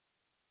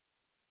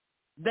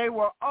 They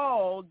were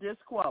all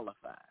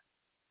disqualified.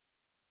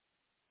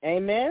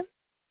 Amen?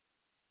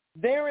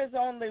 There is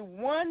only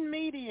one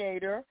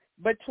mediator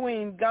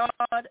between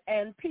God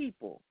and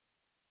people,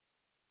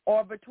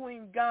 or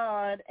between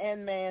God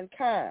and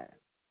mankind.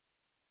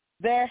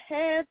 There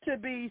had to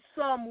be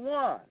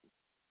someone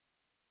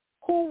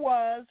who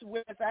was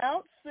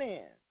without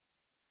sin,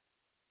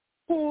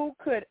 who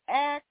could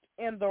act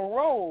in the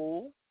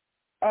role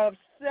of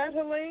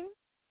settling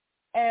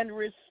and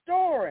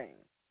restoring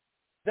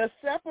the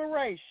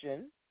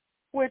separation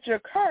which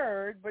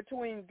occurred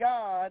between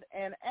God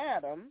and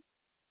Adam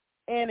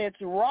in its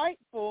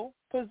rightful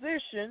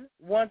position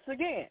once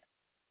again.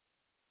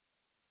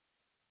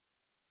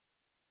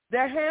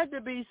 There had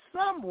to be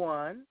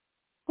someone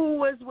who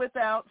was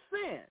without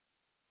sin.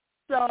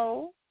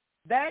 So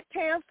that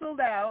canceled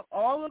out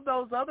all of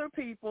those other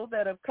people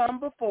that have come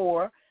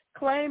before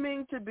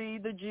claiming to be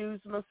the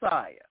Jews'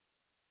 Messiah.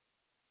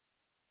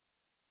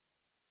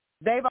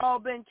 They've all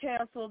been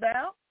canceled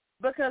out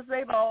because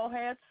they've all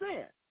had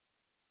sin,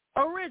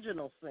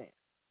 original sin.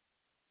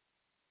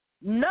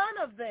 None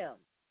of them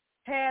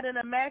had an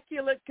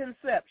immaculate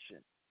conception.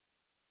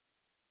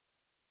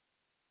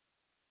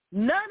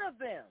 None of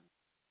them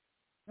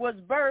was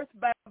birthed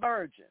by a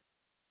virgin.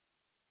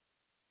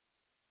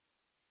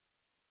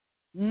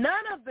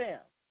 None of them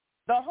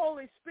the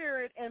Holy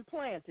Spirit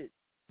implanted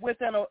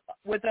within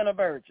a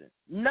virgin.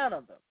 None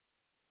of them.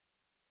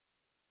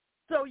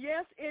 So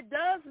yes, it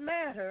does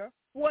matter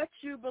what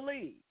you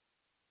believe.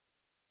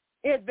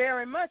 It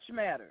very much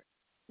matters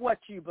what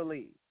you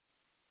believe.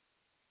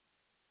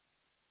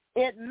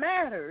 It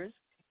matters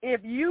if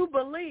you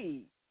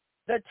believe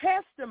the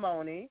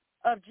testimony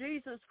of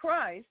Jesus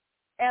Christ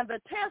and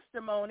the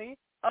testimony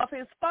of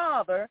his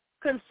Father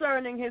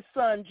concerning his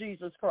Son,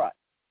 Jesus Christ.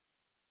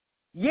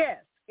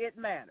 Yes, it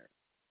matters.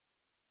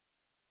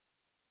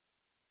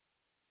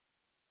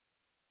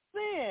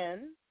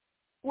 Sin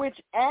which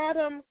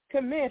Adam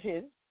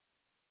committed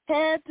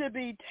had to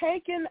be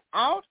taken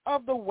out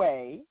of the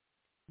way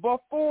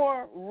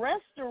before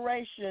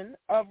restoration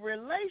of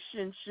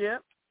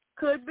relationship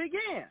could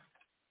begin.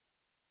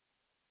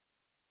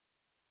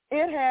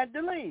 It had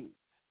to leave.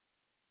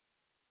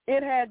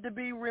 It had to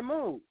be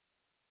removed.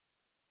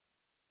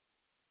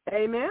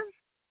 Amen?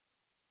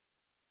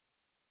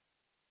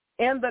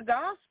 In the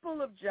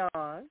Gospel of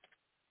John,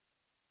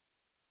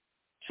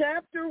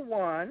 chapter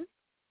 1,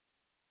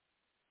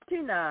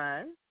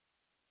 29,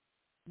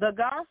 the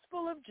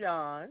Gospel of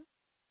John,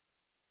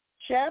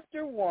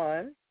 chapter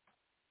 1,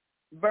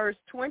 verse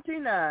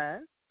 29,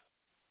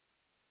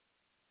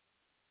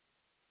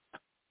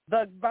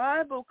 the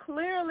Bible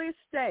clearly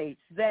states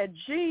that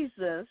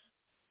Jesus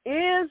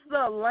is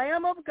the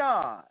Lamb of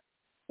God,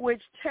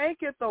 which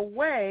taketh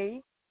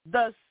away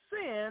the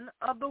sin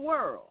of the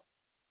world.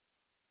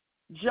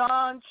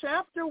 John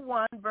chapter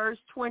 1, verse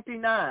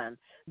 29.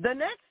 The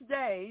next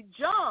day,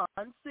 John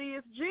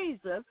seeth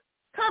Jesus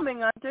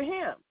coming unto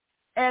him,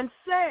 and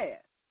said,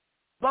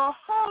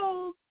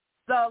 Behold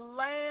the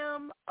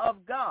Lamb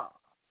of God,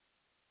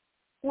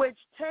 which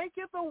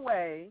taketh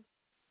away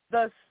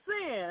the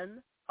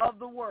sin of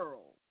the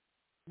world.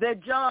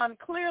 That John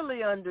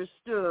clearly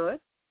understood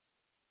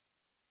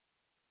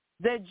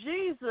that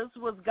Jesus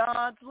was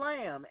God's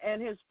Lamb, and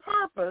his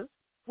purpose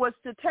was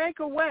to take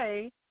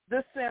away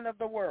the sin of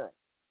the world.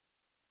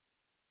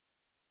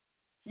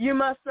 You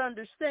must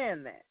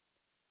understand that.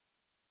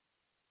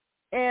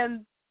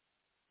 And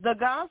The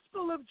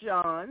Gospel of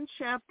John,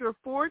 chapter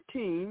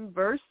 14,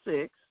 verse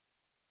 6.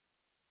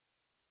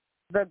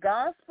 The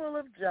Gospel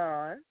of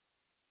John,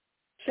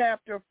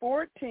 chapter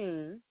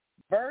 14,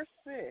 verse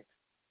 6.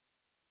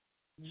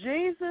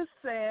 Jesus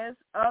says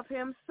of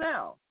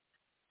himself,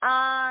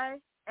 I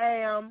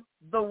am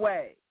the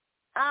way.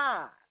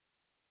 I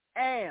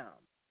am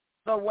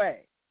the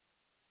way.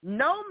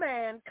 No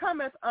man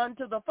cometh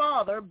unto the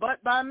Father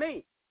but by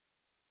me.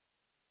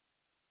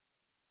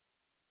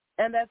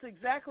 And that's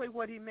exactly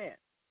what he meant.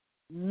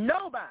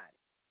 Nobody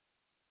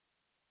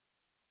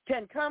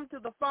can come to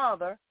the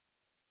Father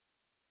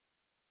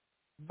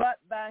but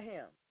by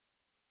him.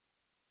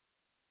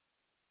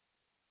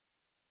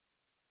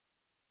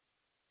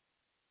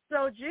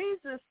 So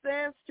Jesus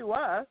says to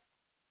us,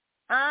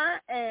 I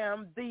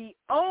am the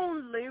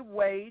only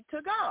way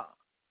to God.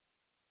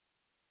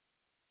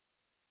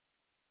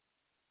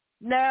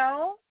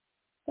 Now,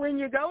 when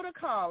you go to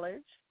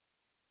college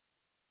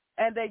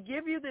and they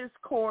give you this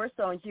course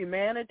on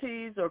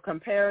humanities or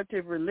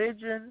comparative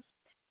religions,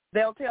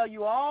 they'll tell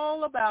you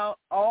all about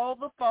all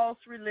the false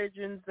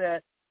religions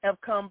that have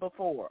come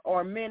before,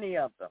 or many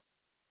of them,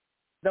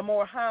 the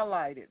more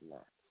highlighted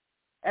ones.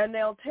 And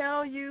they'll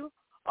tell you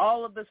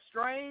all of the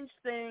strange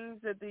things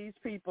that these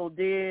people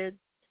did,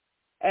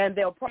 and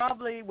they'll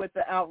probably,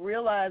 without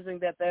realizing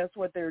that that's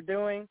what they're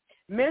doing,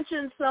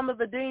 mention some of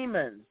the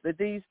demons that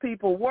these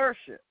people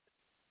worship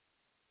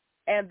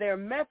and their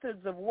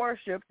methods of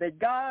worship that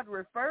God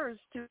refers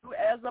to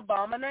as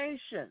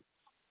abominations,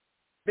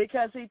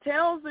 because he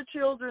tells the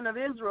children of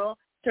Israel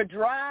to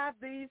drive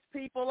these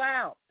people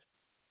out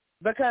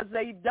because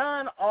they've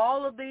done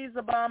all of these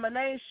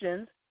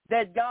abominations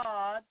that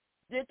God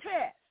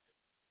detests.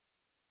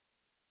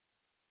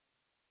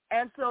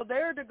 And so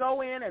they're to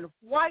go in and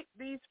wipe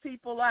these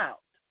people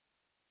out.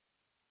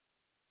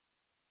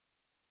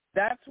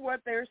 That's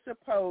what they're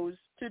supposed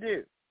to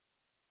do.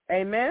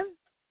 Amen?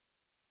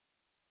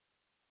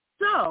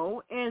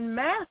 So in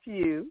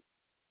Matthew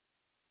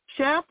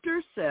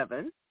chapter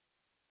 7,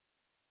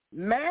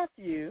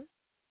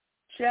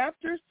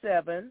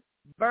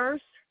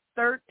 verse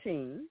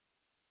 13,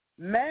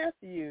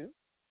 Matthew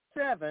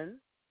 7,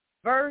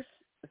 verse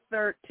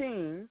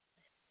 13,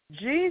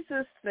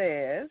 Jesus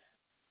says,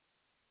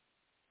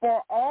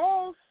 for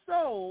all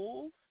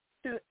souls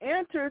to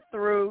enter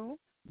through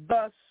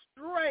the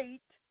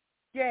straight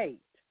gate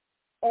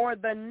or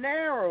the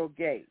narrow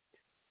gate.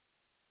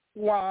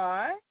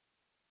 Why?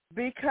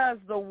 Because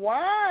the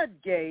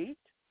wide gate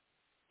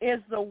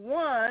is the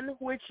one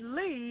which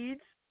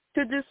leads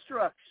to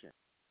destruction.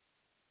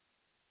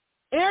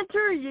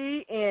 Enter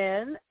ye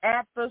in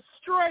at the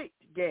straight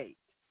gate,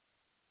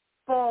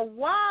 for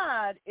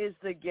wide is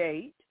the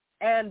gate,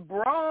 and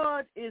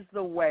broad is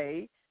the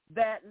way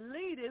that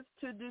leadeth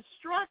to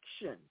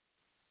destruction,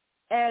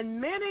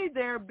 and many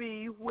there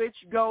be which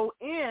go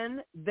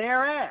in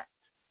thereat.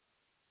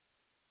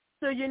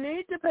 So you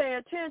need to pay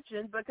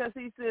attention, because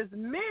he says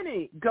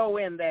many go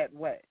in that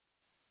way.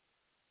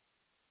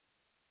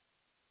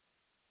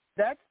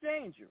 That's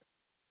dangerous.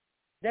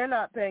 They're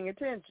not paying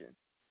attention.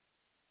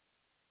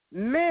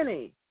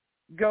 Many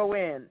go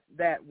in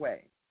that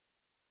way.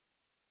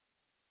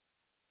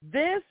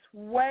 This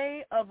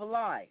way of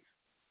life,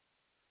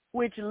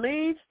 which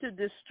leads to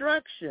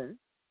destruction,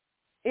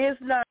 is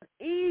not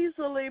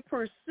easily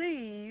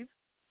perceived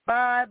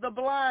by the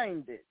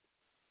blinded,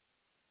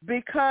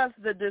 because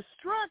the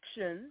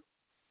destruction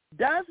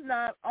does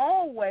not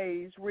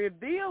always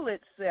reveal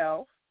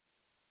itself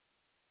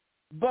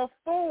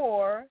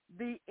before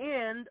the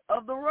end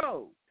of the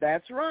road.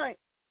 That's right.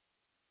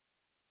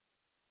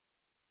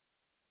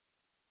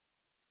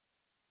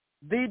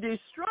 The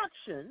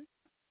destruction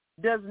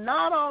does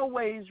not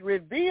always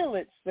reveal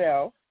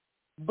itself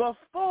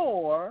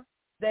before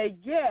they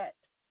get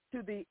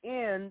to the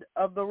end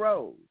of the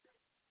road.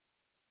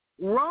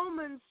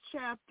 Romans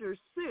chapter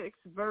 6,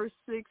 verse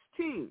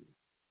 16.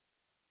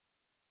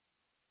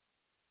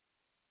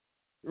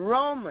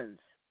 Romans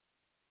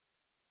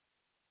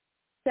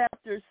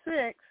chapter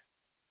 6,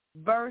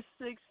 verse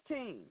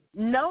 16.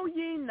 Know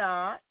ye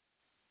not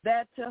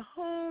that to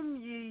whom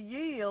ye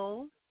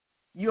yield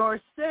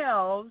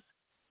yourselves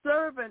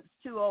servants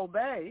to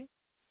obey,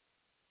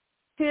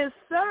 his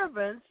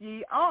servants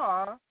ye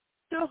are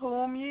to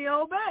whom ye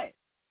obey,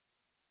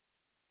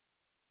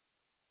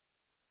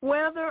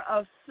 whether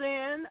of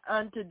sin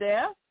unto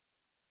death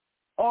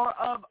or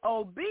of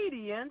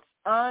obedience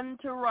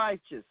unto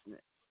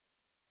righteousness.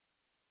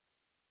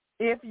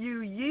 If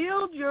you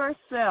yield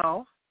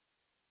yourself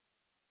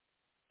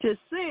to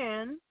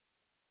sin,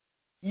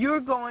 you're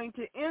going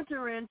to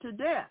enter into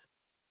death.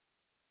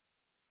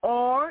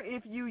 Or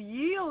if you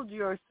yield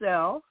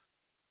yourself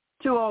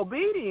to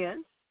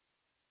obedience,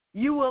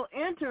 you will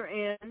enter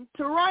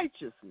into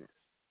righteousness.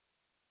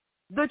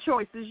 The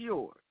choice is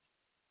yours.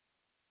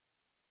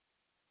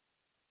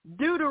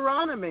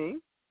 Deuteronomy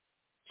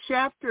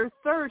chapter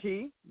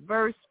 30,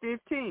 verse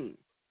 15.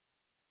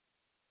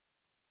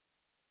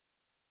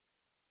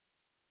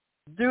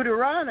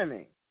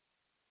 Deuteronomy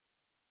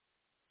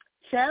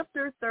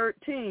chapter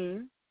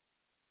 13,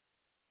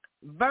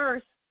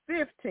 verse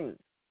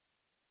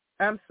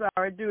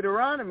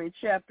Deuteronomy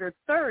chapter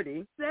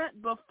 30,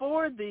 set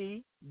before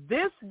thee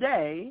this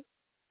day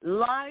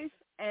life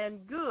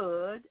and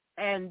good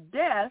and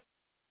death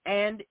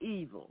and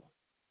evil.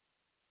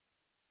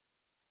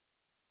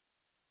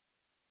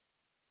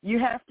 You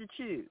have to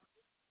choose.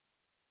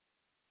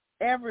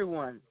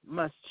 Everyone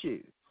must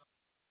choose.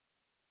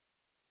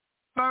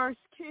 1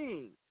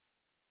 Kings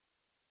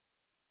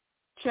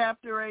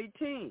chapter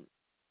 18.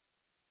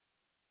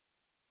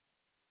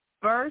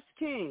 1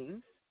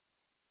 Kings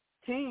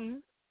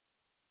 18,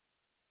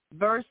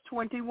 verse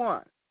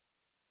 21.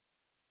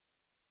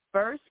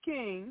 1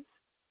 Kings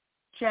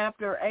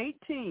chapter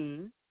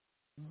 18,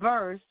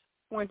 verse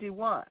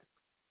 21.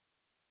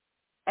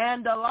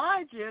 And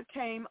Elijah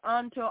came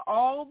unto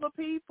all the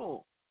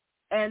people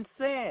and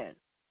said,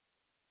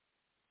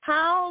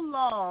 How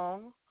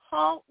long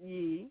halt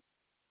ye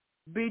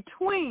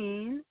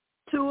between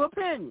two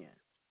opinions?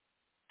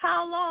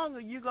 How long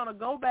are you going to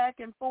go back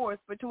and forth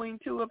between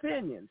two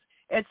opinions?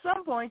 At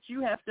some point,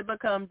 you have to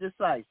become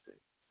decisive.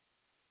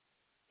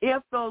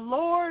 If the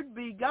Lord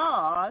be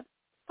God,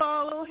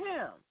 follow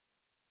him.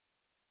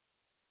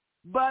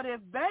 But if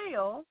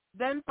Baal,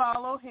 then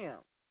follow him.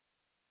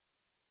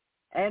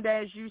 And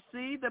as you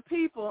see, the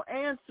people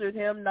answered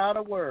him not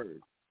a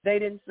word. They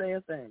didn't say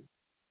a thing.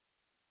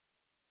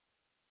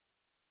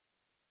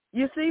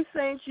 You see,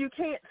 saints, you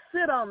can't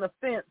sit on the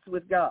fence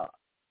with God.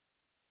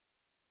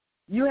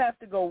 You have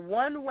to go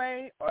one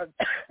way or,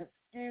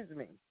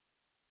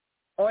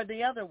 or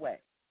the other way.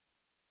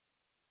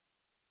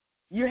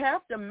 You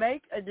have to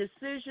make a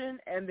decision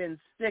and then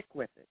stick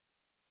with it.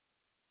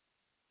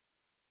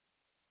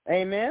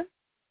 Amen?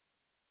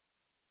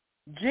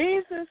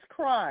 Jesus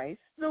Christ,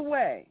 the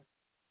way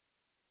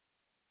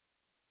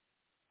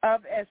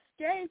of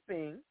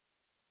escaping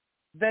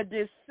the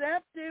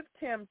deceptive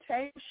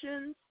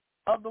temptations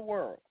of the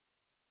world.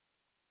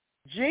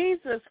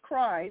 Jesus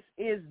Christ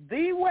is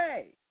the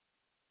way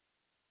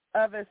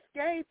of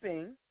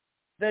escaping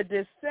the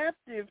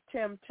deceptive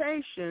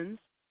temptations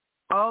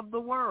of the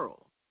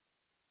world.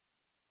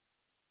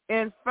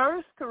 In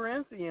 1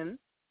 Corinthians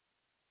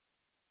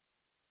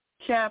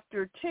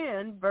chapter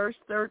 10, verse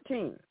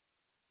 13.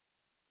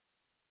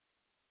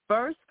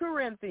 1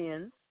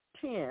 Corinthians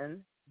 10,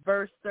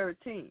 verse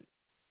 13.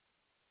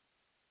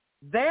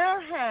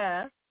 There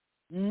hath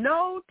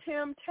no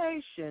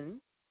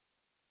temptation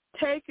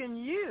taken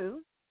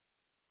you,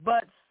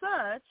 but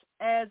such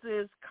as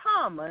is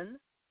common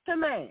to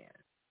man.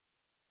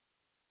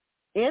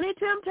 Any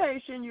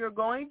temptation you're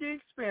going to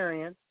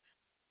experience,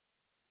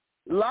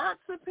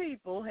 lots of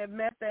people have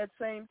met that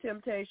same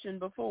temptation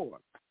before.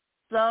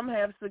 Some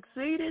have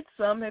succeeded,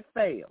 some have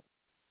failed.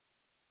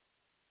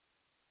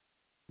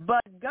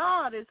 But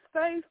God is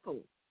faithful,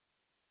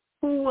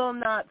 who will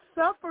not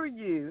suffer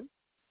you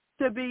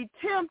to be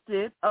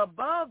tempted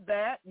above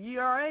that ye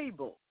are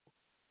able.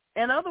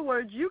 In other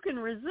words, you can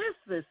resist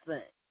this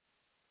thing,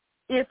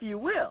 if you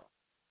will.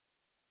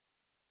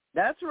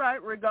 That's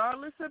right,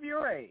 regardless of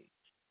your age.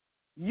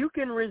 You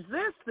can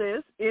resist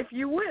this if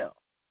you will.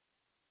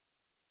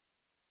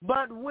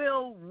 But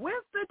will,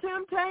 with the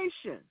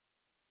temptation,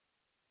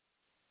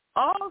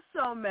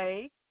 also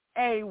make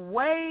a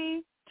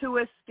way to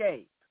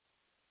escape.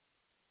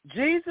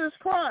 Jesus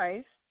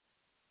Christ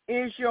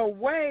is your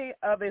way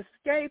of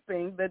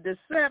escaping the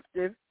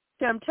deceptive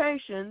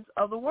temptations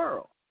of the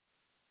world.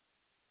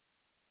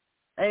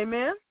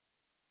 Amen?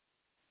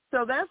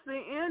 So that's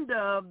the end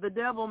of the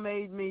devil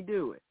made me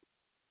do it.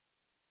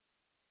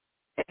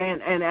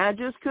 And I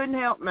just couldn't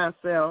help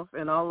myself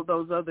and all of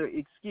those other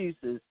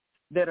excuses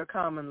that are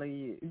commonly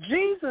used.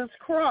 Jesus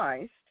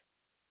Christ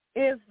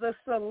is the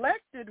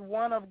selected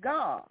one of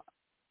God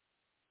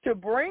to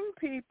bring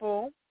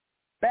people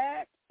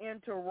back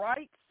into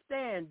right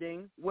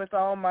standing with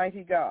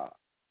Almighty God.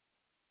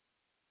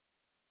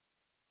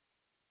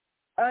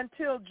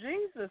 Until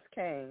Jesus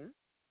came,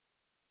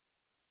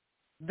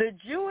 the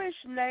Jewish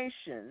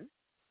nation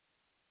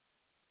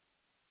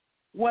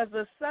was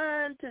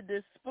assigned to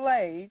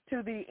display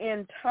to the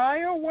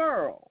entire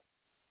world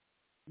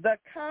the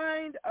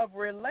kind of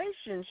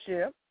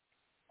relationship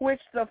which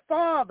the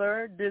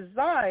Father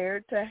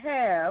desired to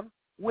have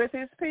with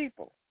his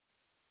people.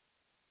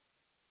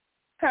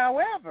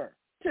 However,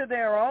 to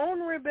their own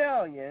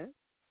rebellion,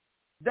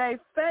 they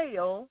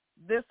failed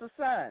this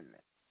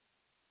assignment.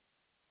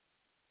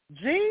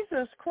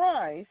 Jesus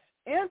Christ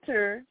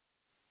entered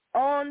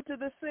onto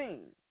the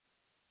scene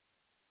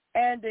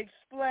and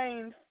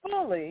explained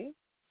fully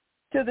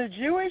to the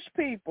Jewish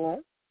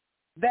people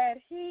that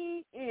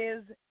he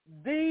is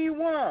the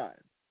one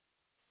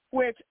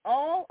which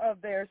all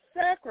of their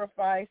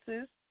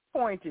sacrifices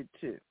pointed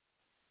to.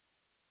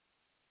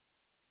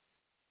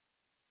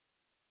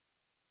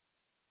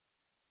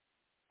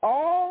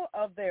 All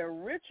of their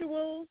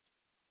rituals,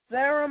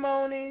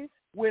 ceremonies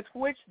with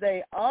which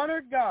they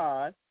honored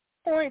God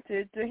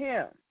pointed to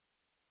him.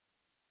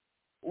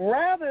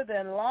 Rather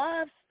than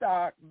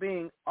livestock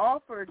being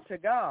offered to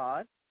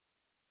God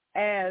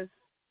as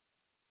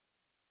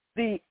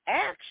the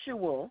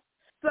actual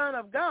Son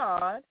of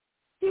God,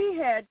 he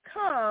had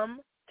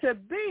come to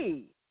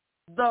be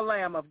the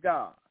Lamb of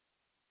God,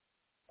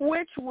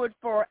 which would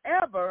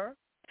forever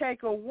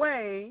take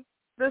away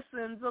the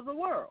sins of the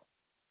world.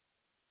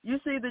 You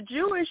see, the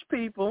Jewish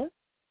people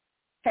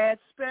had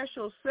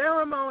special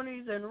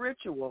ceremonies and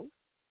rituals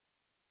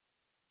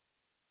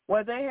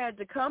where they had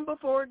to come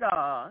before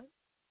God,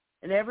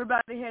 and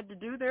everybody had to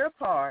do their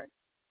part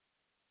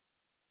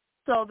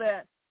so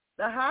that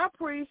the high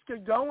priest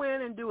could go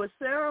in and do a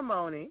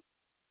ceremony,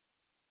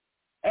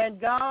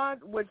 and God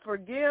would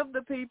forgive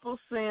the people's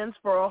sins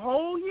for a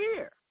whole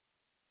year.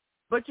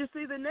 But you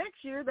see, the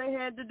next year they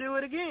had to do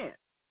it again.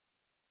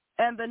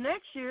 And the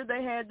next year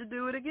they had to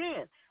do it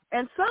again.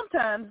 And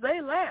sometimes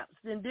they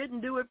lapsed and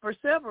didn't do it for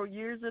several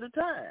years at a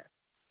time.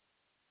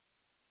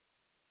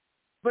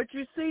 But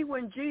you see,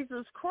 when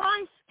Jesus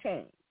Christ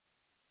came,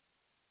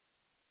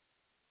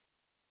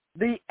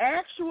 the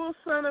actual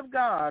Son of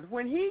God,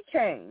 when he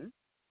came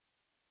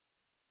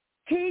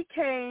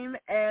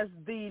as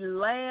the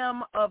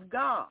Lamb of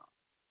God.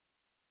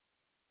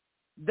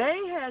 They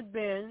had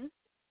been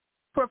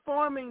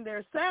performing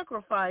their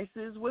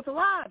sacrifices with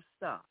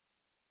livestock,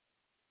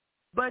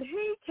 but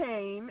he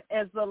came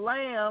as the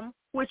Lamb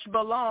which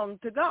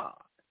belonged to God.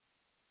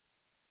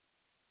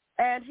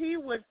 And he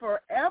would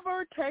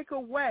forever take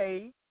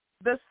away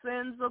the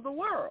sins of the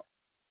world.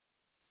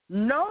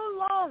 No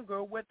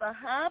longer would the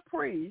high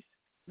priest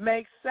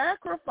make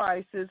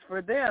sacrifices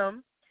for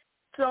them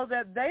so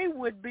that they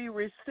would be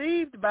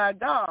received by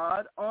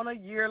God on a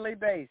yearly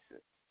basis.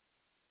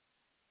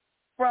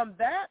 From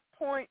that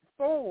point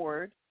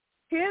forward,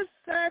 his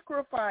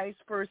sacrifice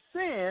for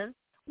sin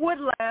would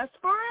last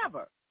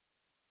forever.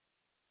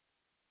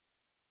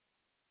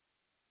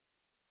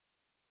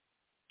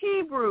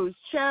 Hebrews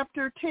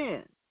chapter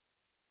 10.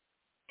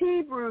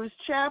 Hebrews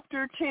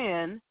chapter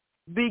 10,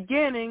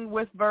 beginning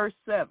with verse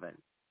 7.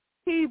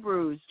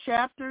 Hebrews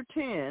chapter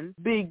 10,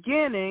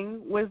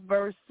 beginning with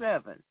verse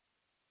 7.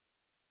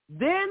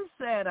 Then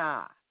said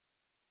I,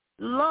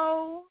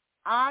 Lo,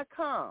 I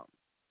come.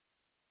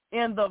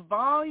 In the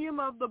volume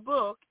of the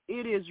book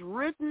it is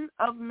written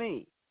of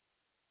me,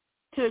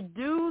 to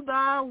do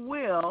thy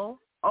will,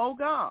 O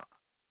God.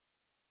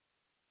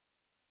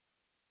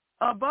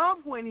 Above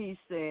when he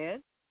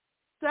said,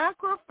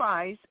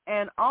 Sacrifice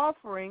and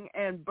offering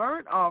and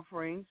burnt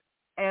offerings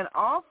and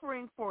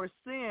offering for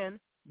sin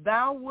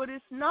thou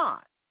wouldest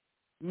not,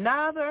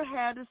 neither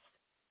hadst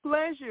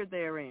pleasure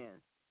therein,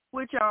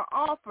 which are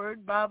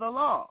offered by the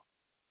law.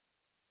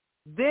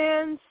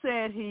 Then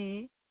said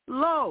he,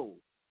 Lo,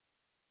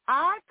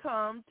 I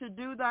come to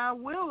do thy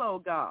will,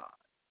 O God.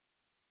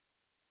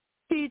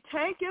 He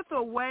taketh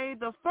away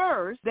the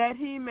first, that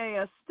he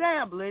may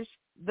establish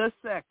the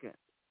second,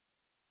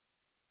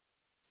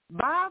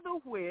 by the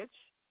which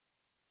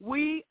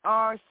we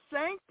are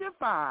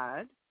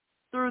sanctified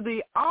through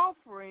the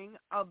offering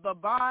of the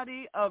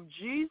body of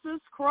Jesus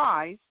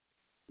Christ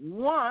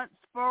once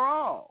for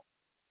all.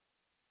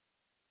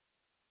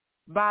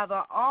 By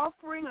the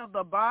offering of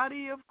the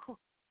body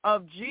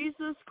of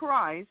Jesus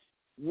Christ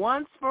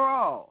once for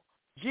all,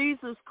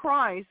 Jesus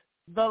Christ,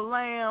 the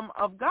Lamb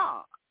of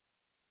God.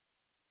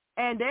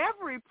 And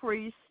every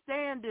priest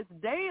standeth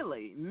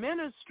daily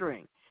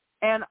ministering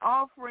and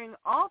offering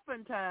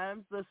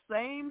oftentimes the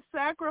same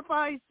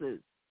sacrifices,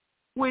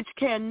 which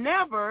can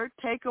never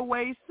take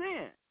away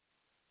sin.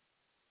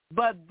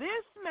 But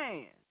this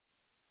man,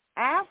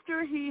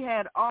 after he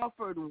had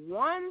offered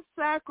one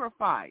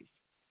sacrifice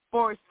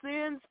for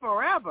sins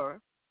forever,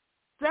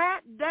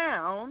 sat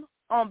down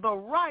on the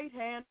right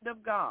hand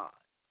of God,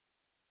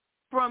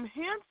 from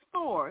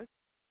henceforth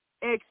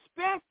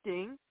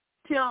expecting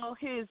till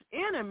his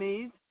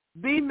enemies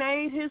be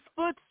made his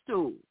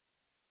footstool.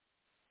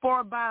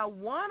 For by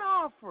one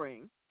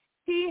offering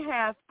he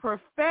hath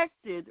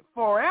perfected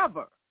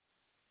forever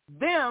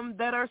them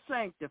that are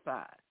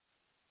sanctified,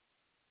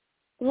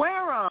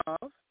 whereof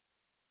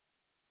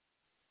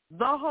the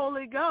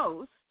Holy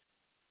Ghost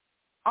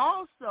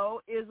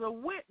also is a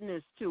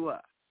witness to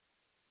us.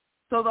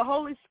 So the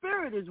Holy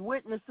Spirit is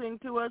witnessing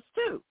to us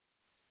too.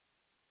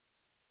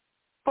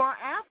 For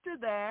after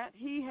that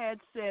he had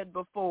said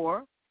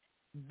before,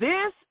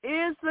 This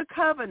is the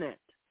covenant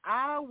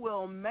I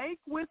will make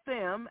with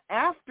them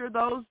after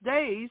those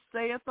days,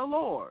 saith the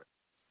Lord.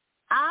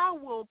 I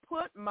will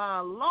put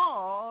my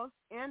laws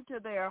into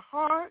their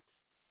hearts,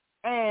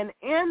 and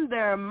in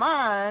their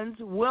minds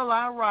will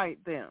I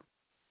write them.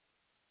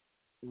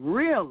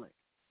 Really?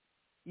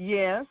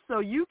 Yes, so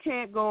you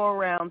can't go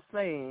around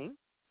saying,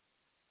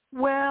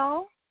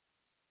 well,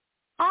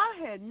 I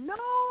had no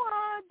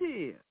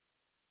idea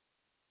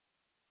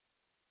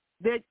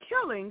that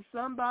killing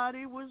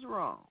somebody was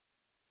wrong.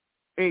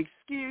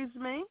 Excuse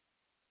me?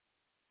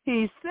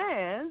 He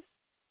says,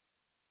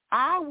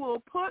 I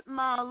will put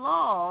my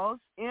laws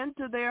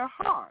into their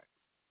hearts,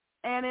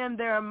 and in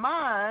their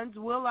minds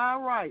will I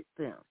write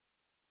them.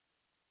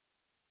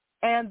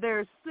 And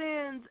their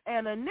sins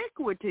and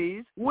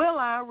iniquities will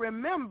I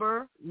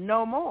remember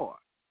no more.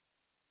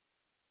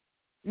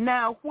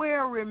 Now,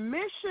 where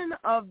remission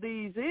of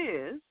these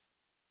is,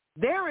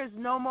 there is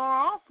no more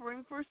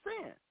offering for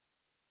sin.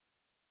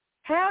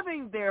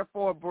 Having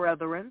therefore,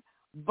 brethren,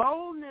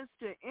 boldness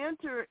to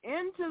enter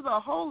into the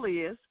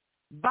holiest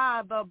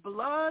by the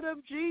blood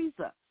of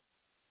Jesus,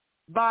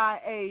 by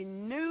a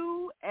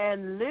new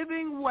and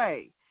living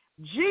way.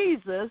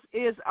 Jesus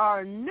is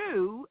our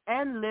new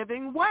and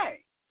living way,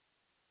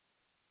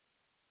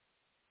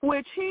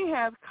 which he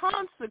hath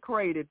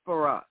consecrated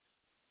for us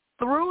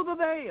through the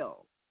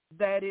veil,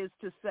 that is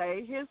to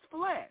say, his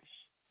flesh,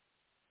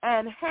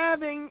 and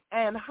having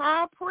an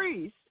high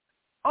priest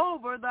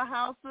over the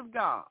house of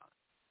God.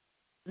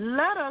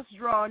 Let us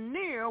draw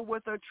near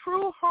with a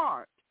true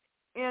heart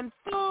in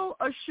full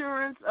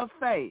assurance of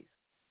faith,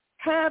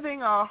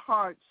 having our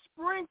hearts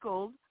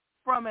sprinkled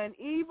from an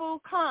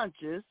evil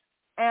conscience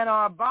and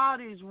our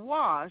bodies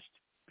washed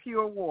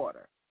pure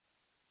water.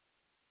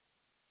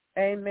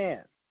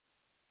 Amen.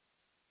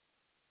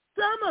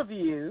 Some of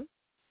you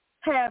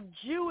have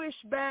Jewish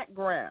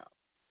background,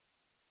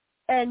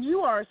 and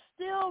you are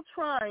still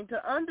trying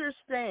to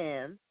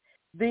understand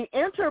the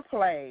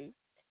interplay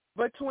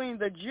between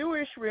the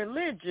Jewish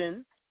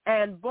religion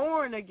and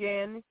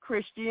born-again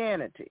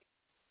Christianity.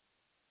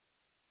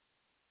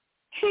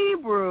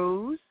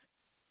 Hebrews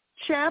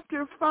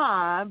chapter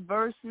 5,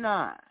 verse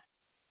 9.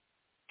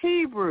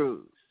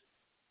 Hebrews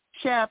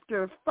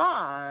chapter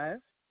 5,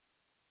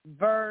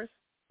 verse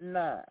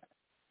 9.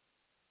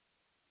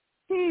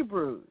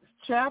 Hebrews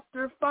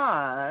chapter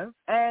 5,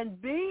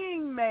 and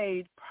being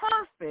made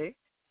perfect,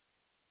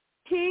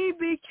 he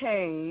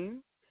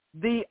became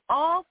the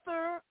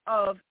author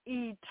of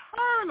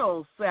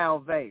eternal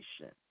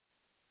salvation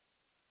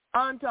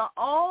unto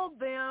all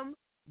them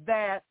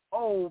that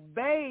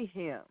obey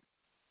him.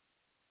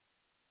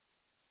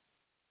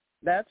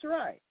 That's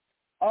right.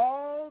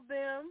 All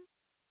them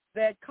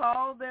that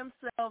call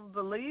themselves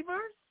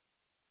believers?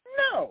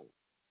 No.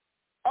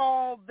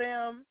 All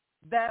them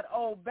that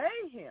obey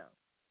him.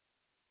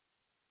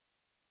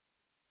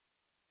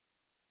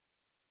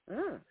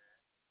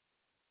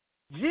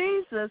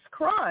 Jesus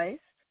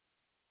Christ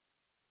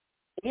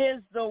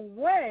is the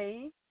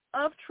way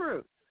of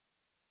truth.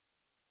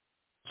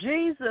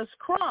 Jesus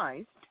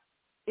Christ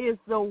is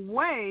the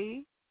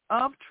way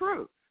of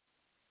truth.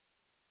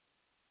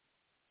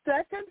 2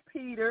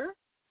 Peter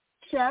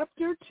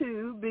chapter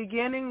 2,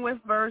 beginning with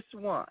verse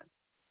 1.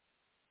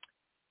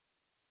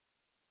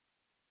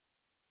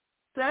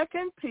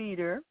 2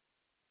 Peter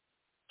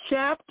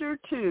chapter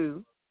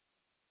 2,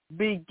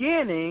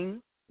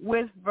 beginning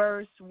with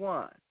verse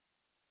 1.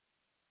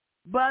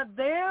 But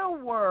there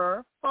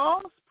were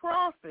false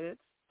prophets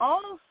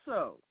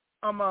also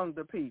among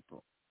the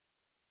people,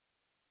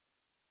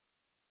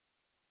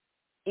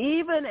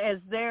 even as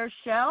there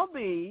shall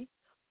be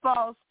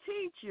false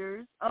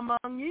teachers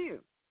among you,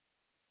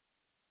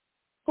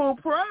 who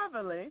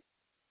privily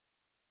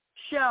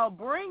shall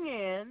bring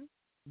in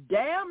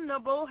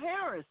damnable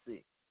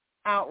heresy,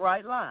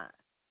 outright lying,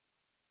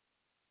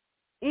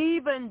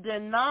 even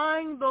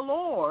denying the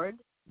Lord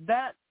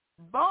that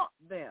bought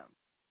them,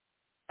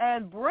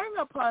 and bring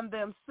upon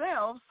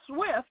themselves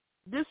swift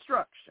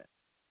destruction.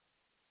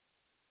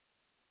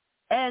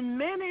 And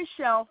many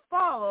shall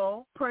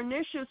follow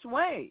pernicious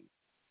ways,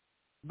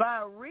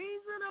 by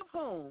reason of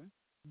whom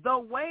the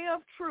way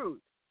of truth,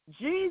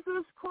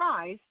 Jesus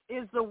Christ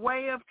is the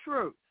way of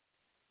truth.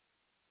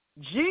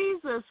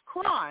 Jesus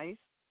Christ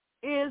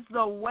is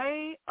the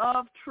way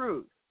of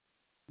truth,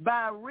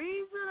 by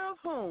reason of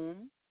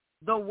whom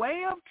the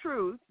way of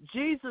truth,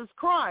 Jesus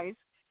Christ,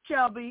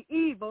 shall be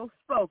evil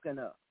spoken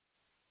of.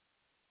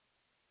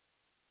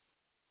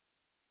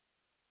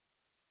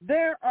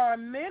 There are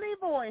many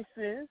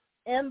voices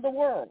in the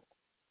world.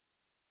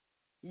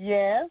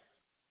 Yes,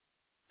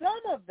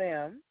 some of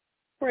them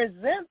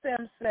present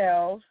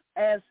themselves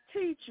as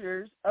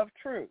teachers of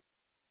truth,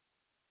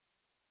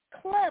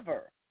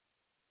 clever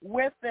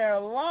with their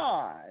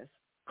lies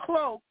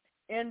cloaked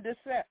in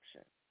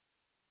deception.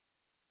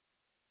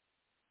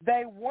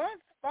 They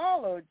once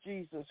followed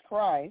Jesus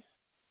Christ,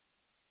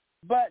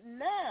 but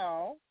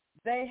now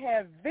they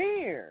have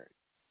veered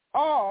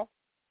off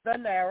the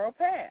narrow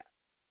path.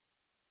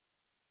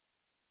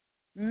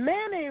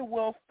 Many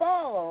will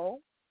follow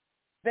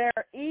their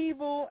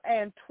evil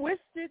and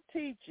twisted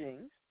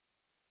teachings,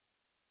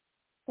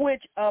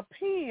 which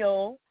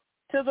appeal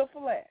to the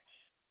flesh,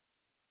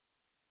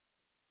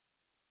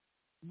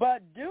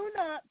 but do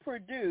not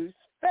produce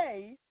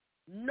faith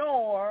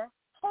nor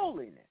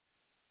holiness.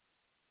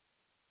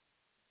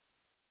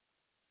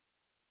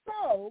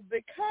 So,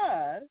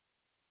 because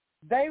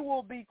they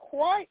will be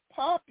quite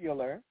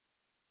popular,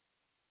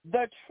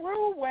 the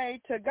true way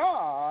to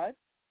God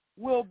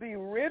will be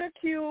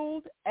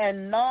ridiculed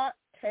and not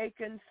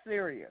taken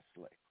seriously.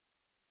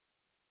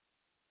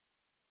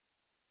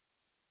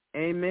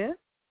 Amen?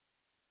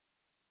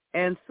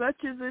 And such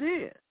as it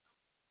is.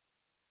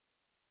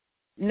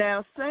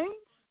 Now, saints,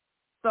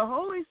 the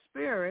Holy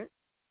Spirit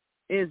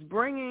is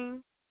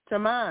bringing to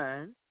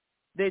mind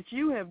that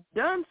you have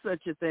done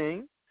such a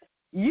thing.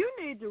 You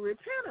need to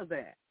repent of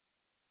that.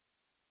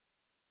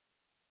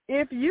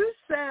 If you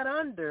sat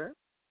under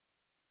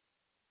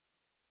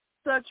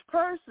such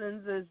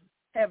persons as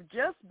have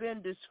just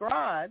been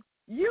described,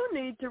 you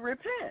need to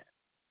repent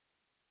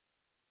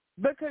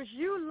because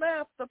you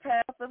left the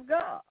path of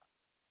God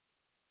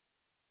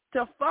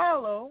to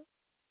follow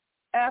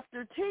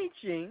after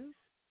teachings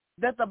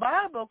that the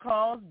Bible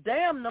calls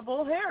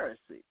damnable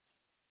heresies.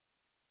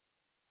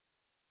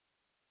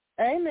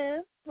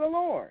 Amen, the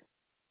Lord.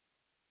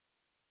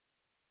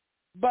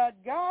 But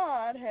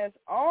God has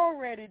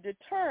already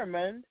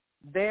determined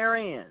their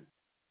end.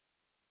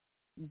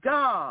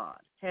 God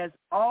has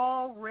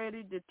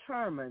already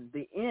determined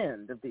the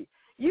end of the.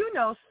 You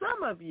know,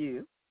 some of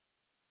you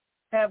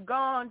have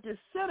gone to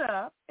sit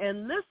up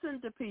and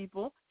listen to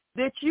people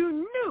that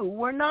you knew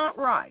were not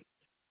right.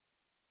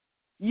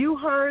 You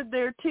heard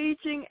their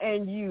teaching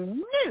and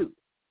you knew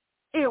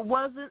it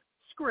wasn't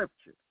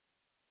scripture.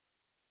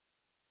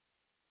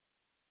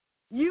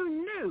 You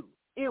knew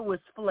it was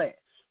flesh.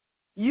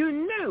 You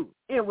knew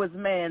it was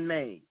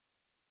man-made.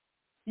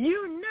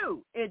 You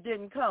knew it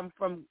didn't come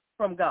from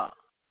God.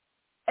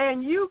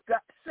 And you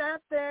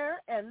sat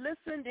there and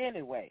listened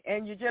anyway.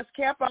 And you just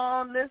kept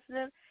on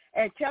listening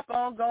and kept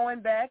on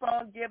going back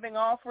on giving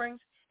offerings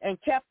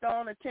and kept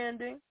on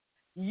attending.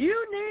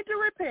 You need to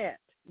repent.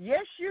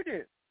 Yes, you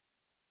do.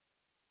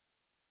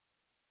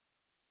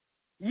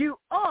 You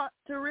ought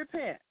to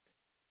repent.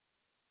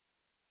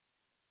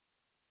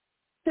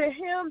 To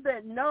him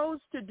that knows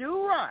to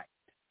do right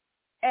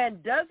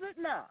and does it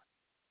not,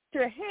 to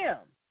him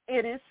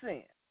it is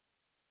sin.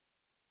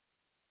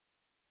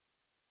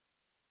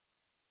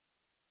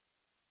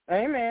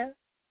 Amen.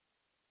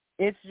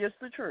 It's just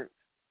the truth.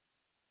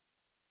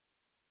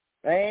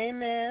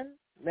 Amen.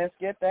 Let's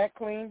get that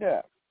cleaned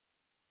up.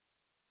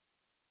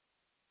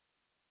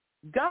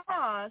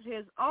 God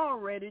has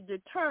already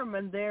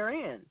determined their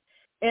end.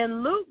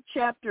 In Luke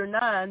chapter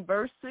 9,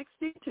 verse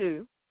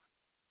 62,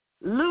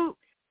 Luke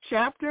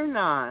chapter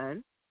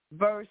 9,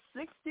 verse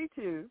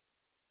 62,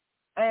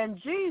 and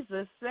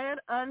Jesus said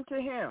unto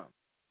him,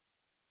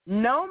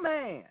 no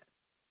man,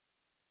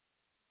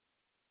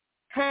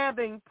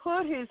 having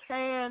put his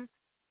hand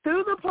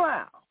to the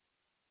plow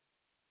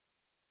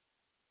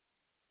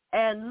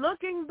and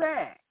looking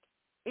back,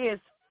 is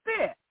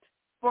fit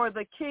for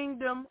the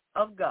kingdom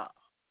of God.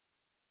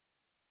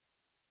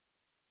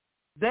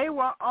 They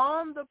were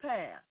on the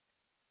path,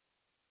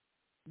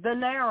 the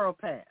narrow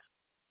path,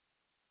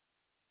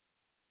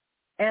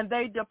 and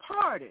they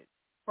departed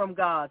from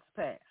God's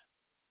path.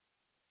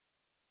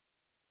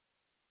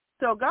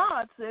 So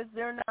God says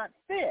they're not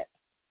fit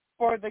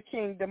for the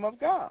kingdom of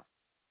God.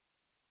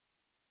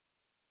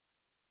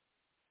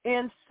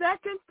 In 2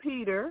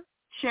 Peter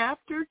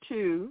chapter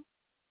 2,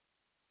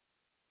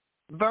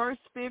 verse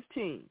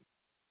 15.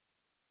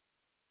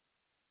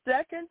 2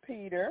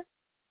 Peter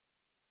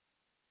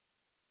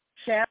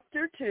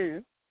chapter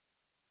 2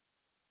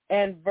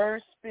 and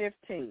verse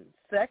 15.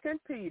 2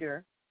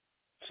 Peter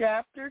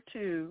chapter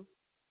 2,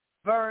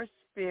 verse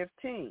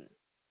 15.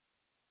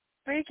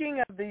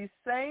 Speaking of these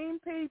same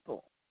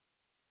people,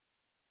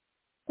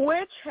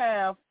 which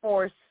have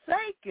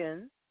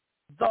forsaken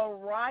the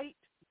right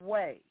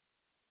way.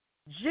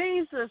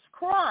 Jesus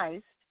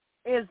Christ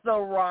is the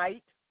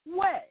right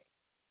way.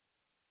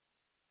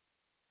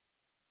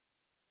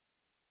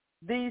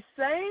 These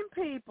same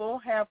people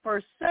have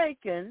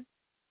forsaken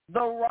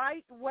the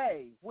right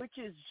way, which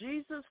is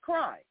Jesus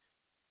Christ,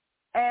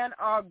 and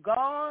are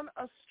gone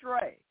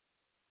astray.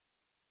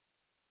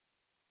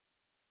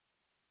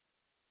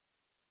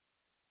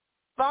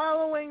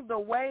 Following the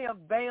way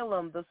of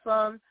Balaam, the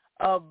son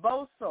of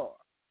Bosor,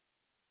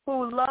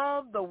 who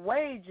loved the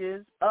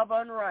wages of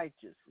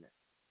unrighteousness.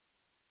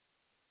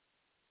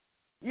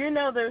 You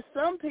know, there's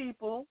some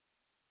people,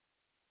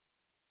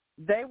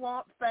 they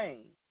want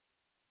fame.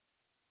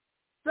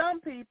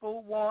 Some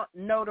people want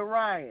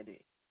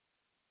notoriety.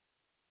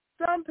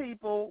 Some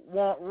people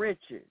want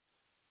riches.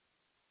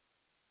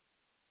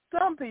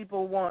 Some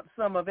people want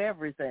some of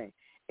everything.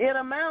 It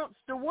amounts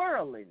to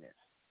worldliness.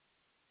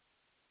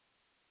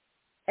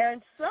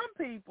 And some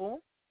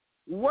people,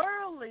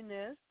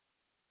 worldliness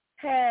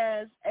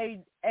has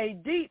a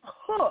deep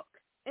hook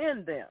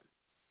in them.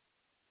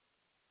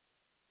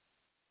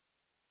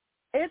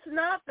 It's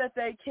not that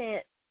they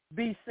can't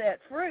be set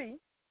free.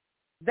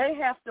 They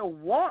have to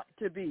want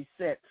to be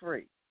set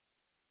free.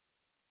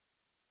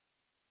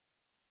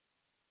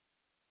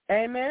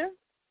 Amen?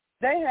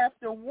 They have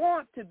to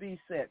want to be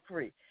set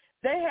free.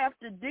 They have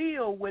to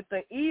deal with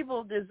the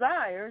evil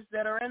desires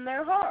that are in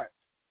their hearts.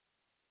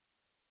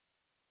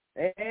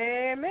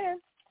 Amen.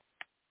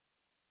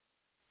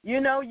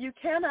 You know, you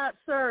cannot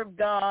serve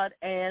God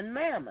and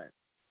mammon,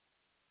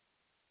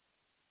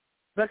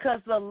 because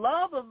the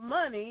love of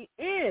money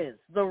is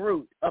the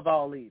root of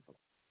all evil.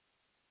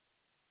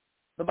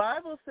 The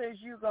Bible says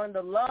you're going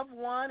to love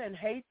one and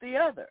hate the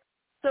other.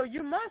 So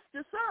you must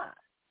decide.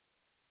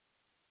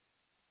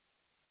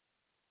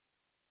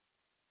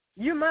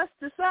 You must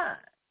decide.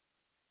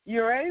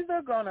 You're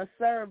either going to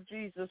serve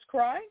Jesus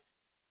Christ,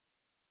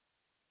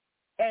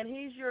 and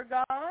he's your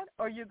God,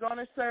 or you're going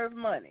to serve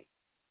money.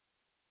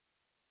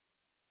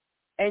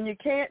 And you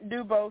can't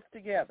do both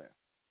together.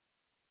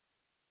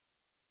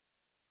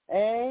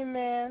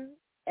 Amen.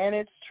 And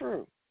it's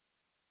true.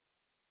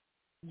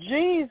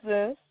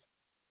 Jesus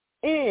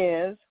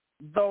is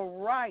the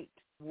right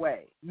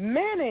way.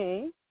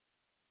 Many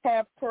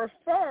have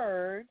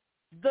preferred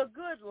the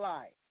good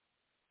life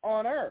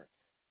on earth.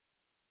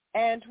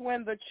 And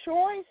when the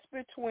choice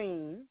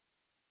between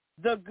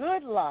the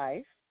good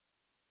life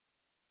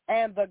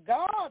and the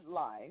God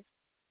life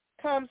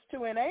comes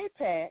to an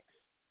apex,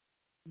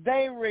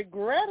 they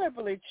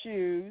regrettably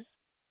choose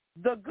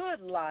the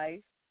good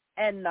life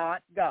and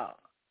not God.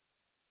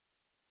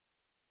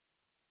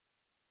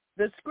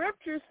 The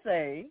scriptures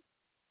say,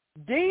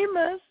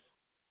 Demas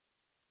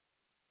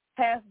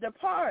hath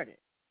departed.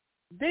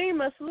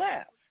 Demas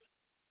left.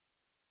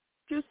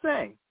 Just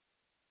say.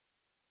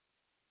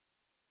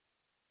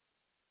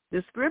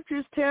 The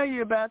scriptures tell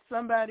you about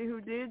somebody who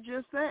did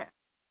just that.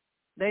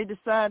 They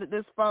decided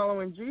this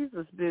following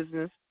Jesus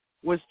business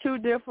was too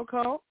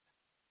difficult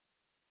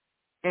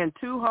and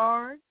too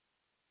hard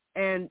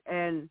and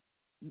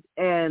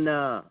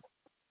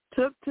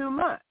took too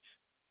much.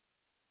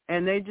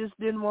 And they just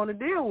didn't want to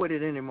deal with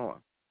it anymore.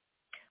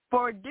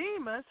 For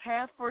Demas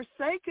hath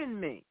forsaken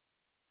me,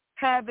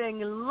 having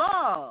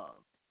loved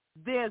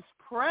this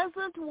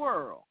present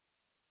world.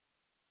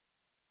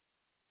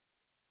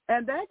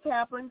 And that's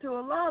happened to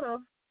a lot of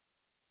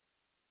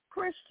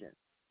Christians.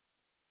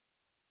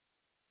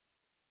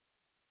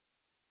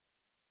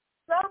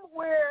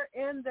 Somewhere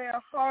in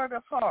their heart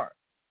of hearts,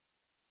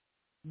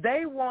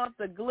 they want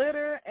the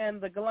glitter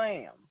and the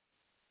glam.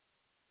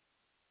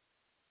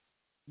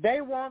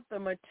 They want the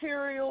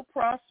material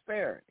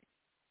prosperity.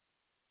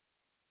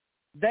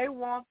 They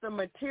want the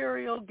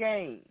material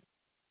gain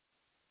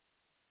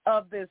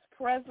of this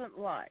present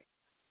life.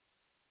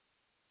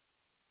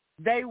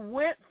 They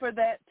went for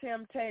that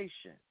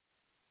temptation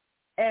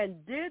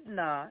and did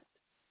not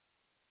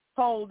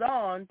hold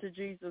on to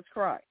Jesus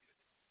Christ.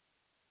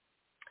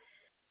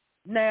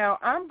 Now,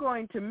 I'm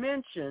going to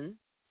mention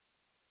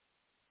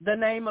the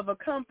name of a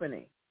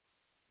company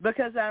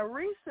because I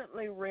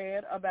recently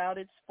read about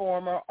its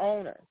former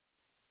owner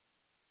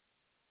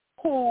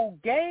who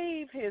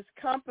gave his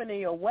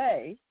company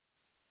away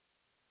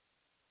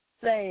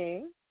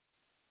saying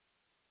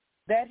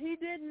that he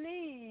didn't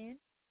need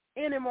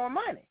any more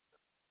money.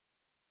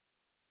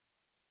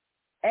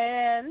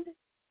 And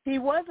he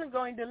wasn't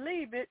going to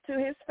leave it to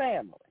his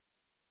family,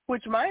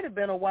 which might have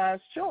been a wise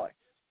choice.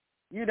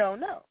 You don't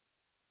know.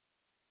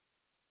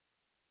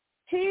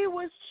 He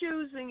was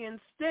choosing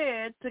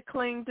instead to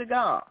cling to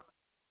God.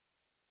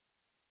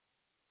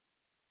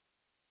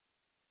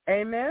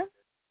 Amen?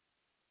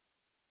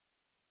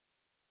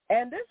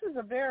 And this is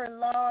a very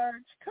large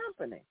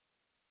company.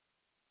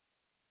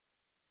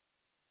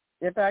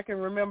 If I can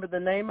remember the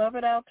name of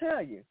it, I'll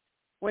tell you.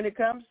 When it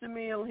comes to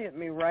me, it'll hit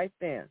me right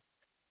then.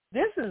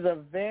 This is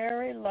a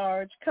very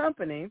large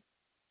company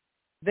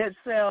that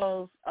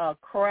sells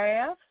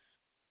crafts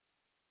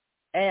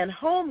and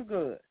home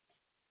goods.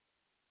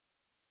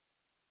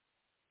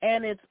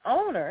 And its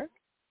owner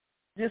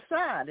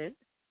decided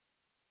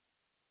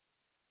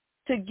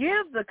to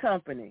give the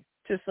company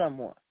to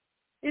someone.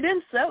 He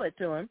didn't sell it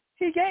to him.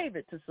 He gave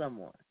it to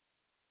someone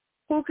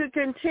who could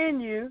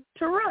continue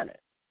to run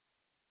it.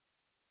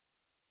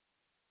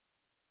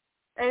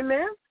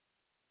 Amen?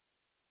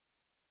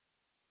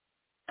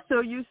 So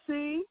you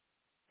see,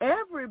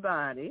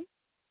 everybody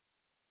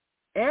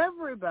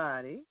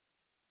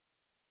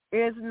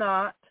is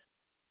not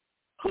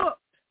hooked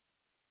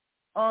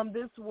on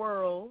this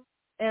world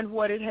and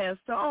what it has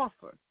to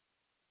offer.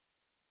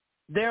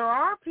 There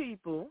are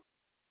people,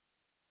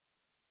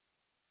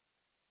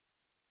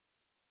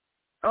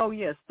 oh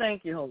yes,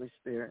 thank you, Holy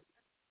Spirit.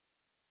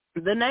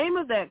 The name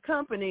of that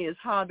company is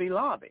Hobby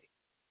Lobby.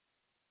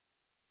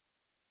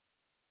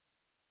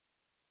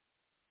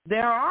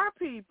 There are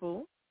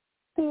people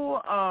who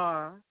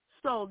are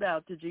sold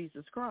out to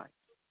Jesus Christ.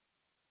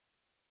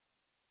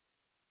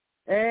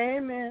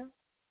 Amen.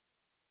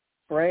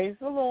 Praise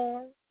the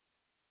Lord.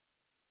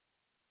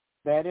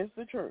 That is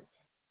the truth.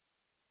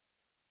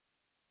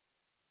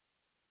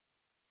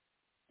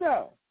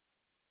 So,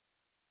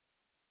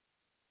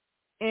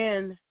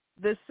 in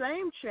the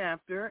same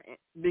chapter,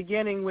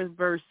 beginning with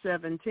verse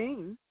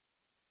 17,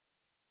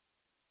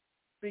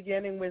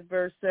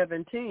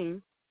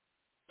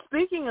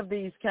 speaking of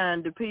these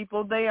kind of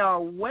people, they are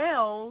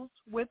wells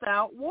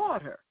without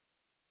water,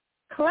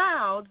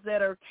 clouds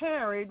that are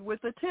carried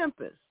with a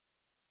tempest,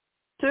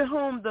 to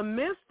whom the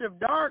mist of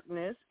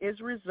darkness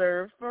is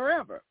reserved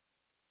forever.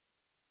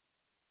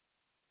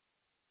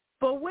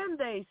 For when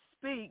they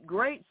speak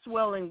great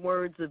swelling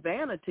words of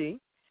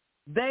vanity,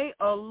 they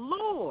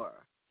allure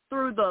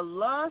through the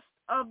lust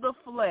of the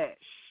flesh,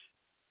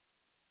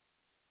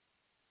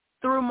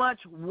 through much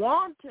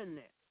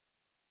wantonness,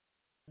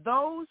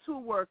 those who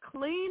were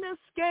clean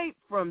escape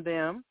from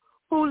them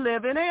who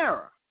live in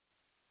error.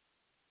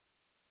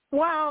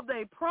 While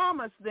they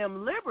promise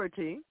them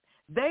liberty,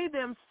 they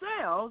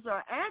themselves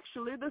are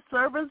actually the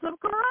servants of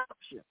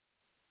corruption.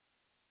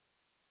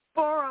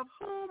 For of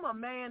whom a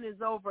man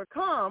is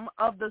overcome,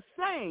 of the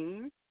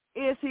same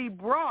is he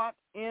brought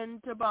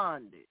into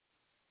bondage.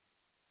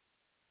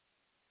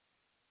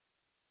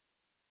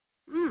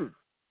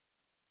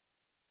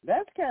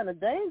 That's kind of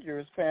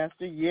dangerous,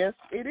 Pastor. Yes,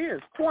 it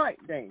is quite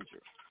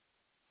dangerous.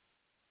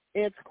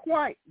 It's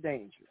quite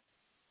dangerous.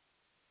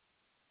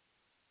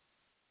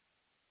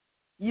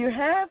 You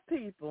have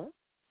people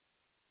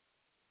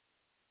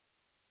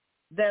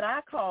that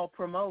I call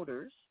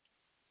promoters.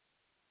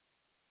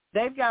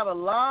 They've got a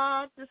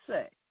lot to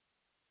say.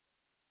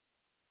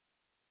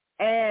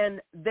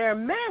 And their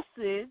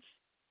message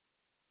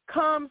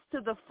comes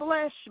to the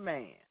flesh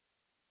man.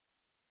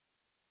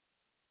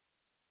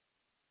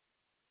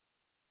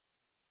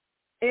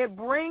 It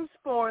brings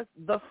forth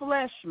the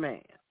flesh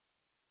man.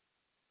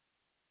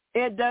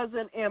 It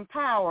doesn't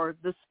empower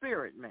the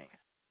spirit man.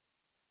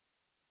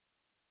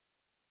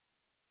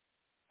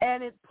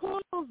 And it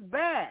pulls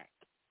back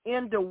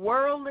into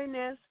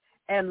worldliness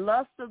and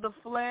lust of the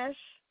flesh,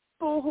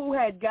 people who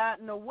had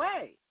gotten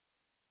away,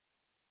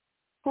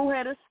 who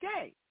had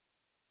escaped.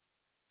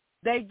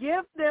 They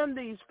give them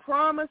these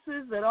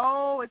promises that,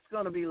 oh, it's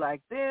going to be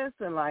like this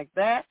and like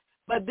that.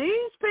 But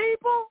these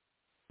people,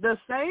 the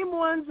same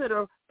ones that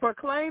are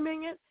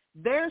proclaiming it,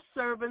 they're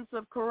servants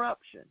of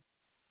corruption.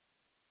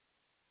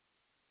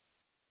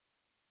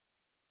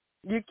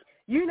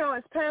 You know,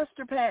 as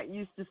Pastor Pat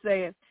used to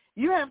say it,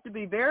 you have to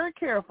be very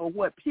careful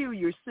what pew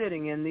you're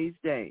sitting in these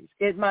days.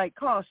 It might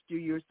cost you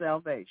your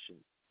salvation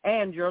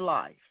and your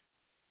life.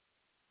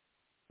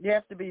 You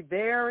have to be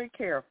very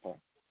careful.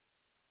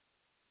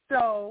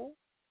 So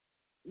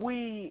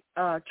we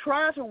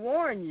try to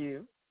warn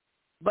you,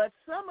 but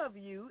some of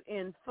you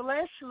in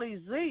fleshly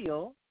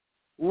zeal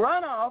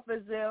run off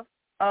as if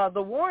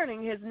the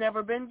warning has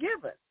never been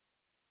given.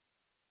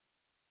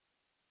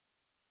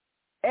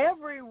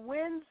 Every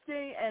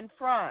Wednesday and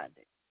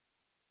Friday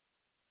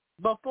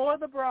before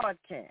the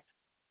broadcast,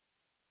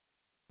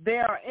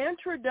 there are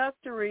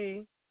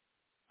introductory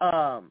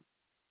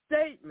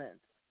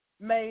statements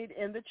made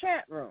in the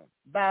chat room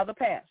by the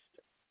pastor.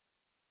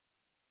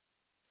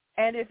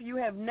 And if you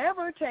have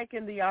never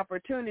taken the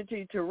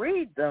opportunity to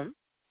read them,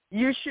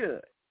 you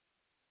should.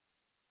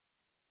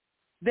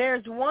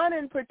 There's one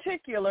in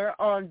particular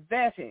on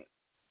vetting.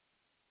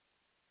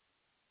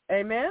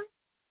 Amen?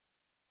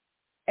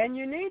 And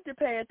you need to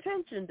pay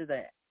attention to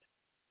that.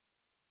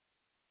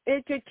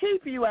 It could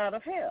keep you out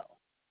of hell.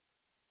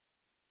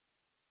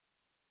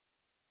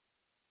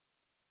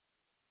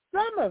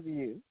 Some of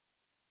you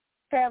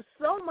have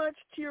so much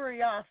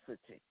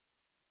curiosity,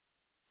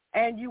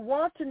 and you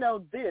want to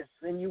know this,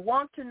 and you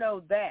want to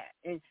know that,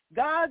 and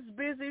God's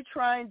busy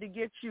trying to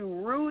get you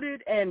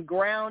rooted and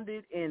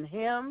grounded in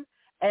Him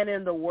and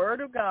in the Word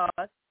of God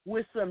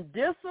with some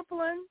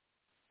discipline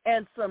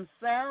and some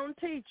sound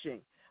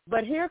teaching.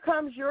 But here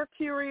comes your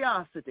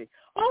curiosity.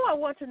 Oh, I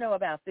want to know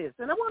about this,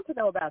 and I want to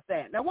know about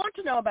that, and I want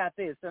to know about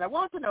this, and I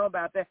want to know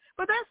about that.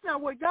 But that's not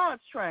what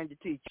God's trying to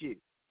teach you.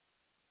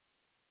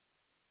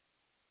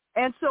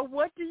 And so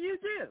what do?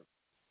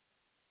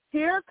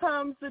 Here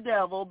comes the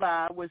devil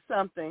by with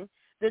something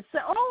that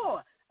says, oh,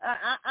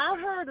 I've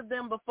heard of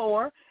them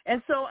before,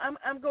 and so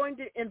I'm going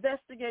to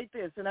investigate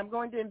this, and I'm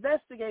going to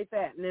investigate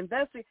that, and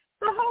investigate.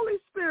 The Holy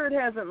Spirit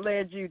hasn't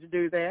led you to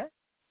do that.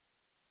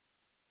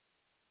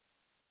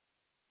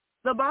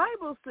 The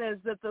Bible says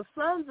that the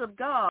sons of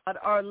God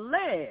are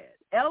led,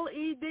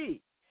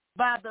 L-E-D,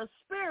 by the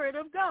Spirit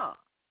of God.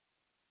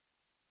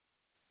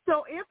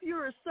 So if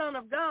you're a son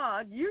of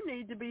God, you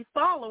need to be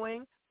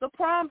following the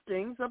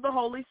promptings of the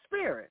Holy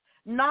Spirit,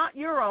 not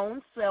your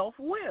own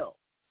self-will.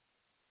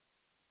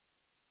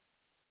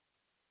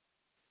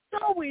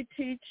 So we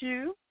teach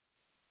you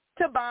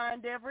to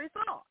bind every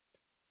thought.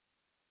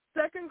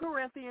 2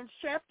 Corinthians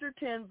chapter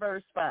 10,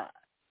 verse 5.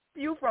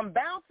 You from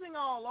bouncing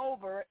all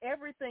over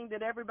everything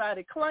that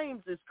everybody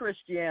claims is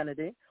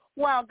Christianity,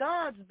 while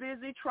God's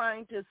busy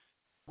trying to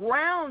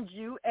ground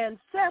you and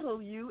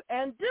settle you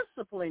and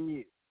discipline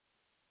you.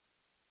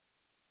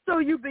 So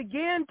you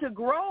begin to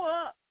grow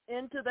up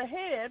into the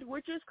head,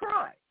 which is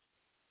Christ.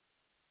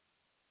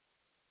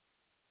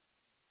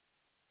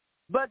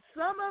 But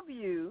some of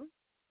you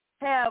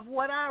have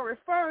what I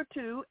refer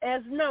to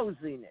as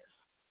nosiness.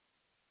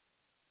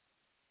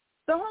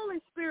 The Holy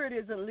Spirit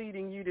isn't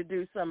leading you to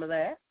do some of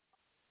that.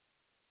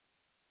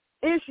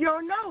 It's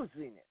your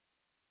nosiness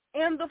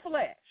in the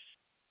flesh.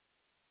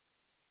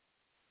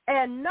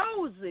 And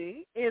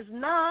nosy is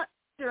not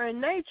the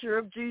nature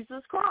of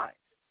Jesus Christ.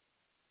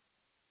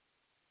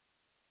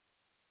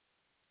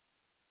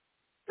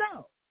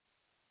 So,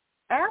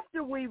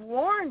 after we've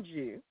warned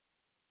you,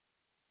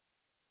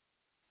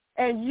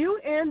 and you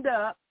end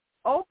up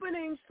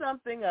opening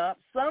something up,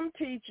 some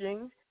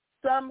teaching,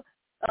 some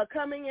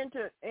coming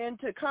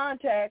into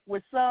contact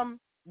with some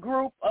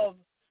group of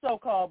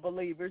so-called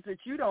believers that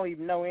you don't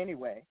even know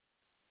anyway.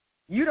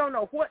 You don't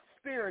know what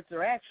spirits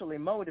are actually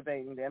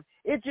motivating them.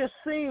 It just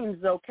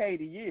seems okay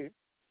to you.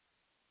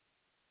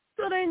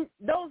 So then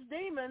those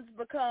demons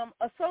become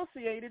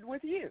associated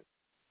with you.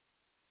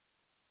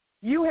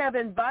 You have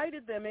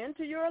invited them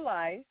into your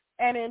life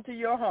and into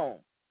your home.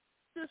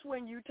 Just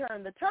when you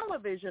turn the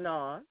television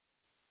on,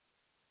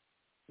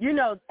 you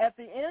know, at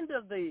the end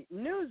of the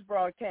news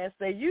broadcast,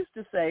 they used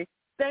to say,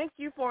 thank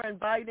you for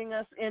inviting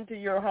us into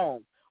your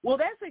home. Well,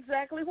 that's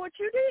exactly what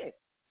you did.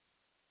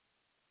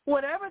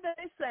 Whatever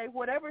they say,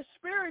 whatever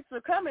spirits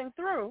are coming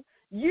through,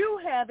 you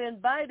have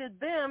invited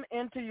them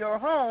into your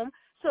home,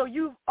 so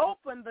you've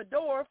opened the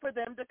door for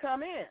them to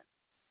come in.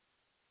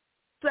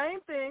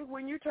 Same thing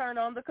when you turn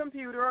on the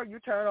computer or you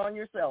turn on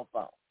your cell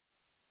phone.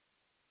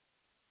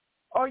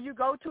 Or you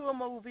go to a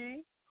movie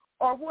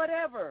or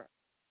whatever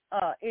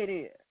it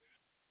is.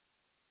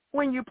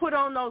 When you put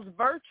on those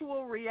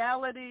virtual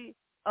reality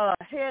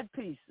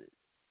headpieces,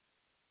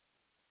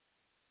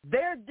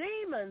 there are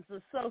demons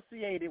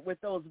associated with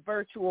those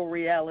virtual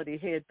reality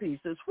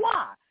headpieces.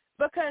 Why?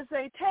 Because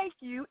they take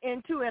you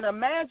into an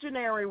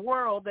imaginary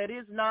world that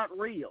is not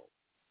real.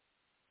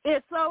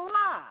 It's a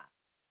lie.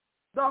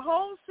 The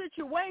whole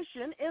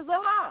situation is a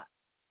lie.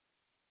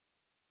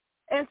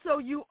 And so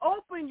you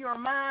open your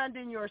mind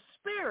and your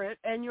spirit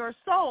and your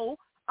soul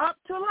up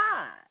to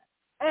lies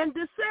and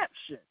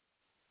deception.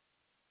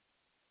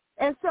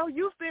 And so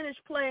you finish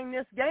playing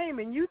this game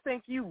and you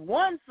think you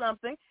won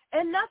something,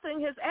 and nothing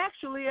has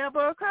actually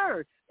ever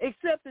occurred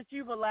except that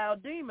you've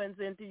allowed demons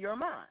into your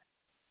mind.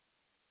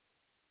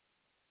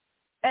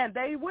 And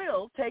they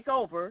will take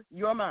over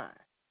your mind.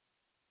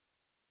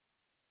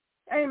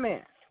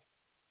 Amen.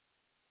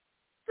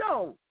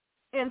 So,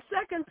 in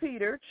 2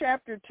 Peter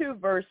chapter 2,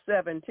 verse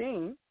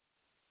 17,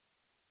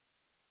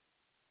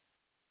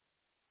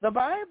 the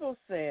Bible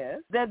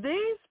says that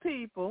these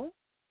people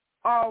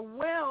are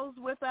wells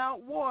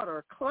without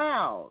water,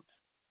 clouds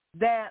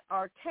that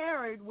are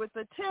carried with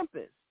a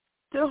tempest,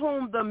 to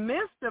whom the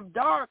mist of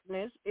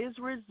darkness is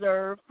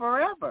reserved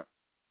forever.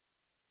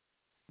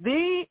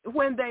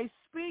 When they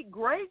speak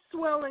great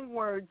swelling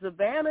words of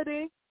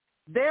vanity,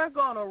 they're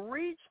going to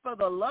reach for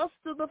the lust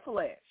of the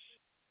flesh,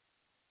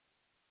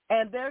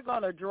 and they're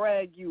going to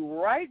drag you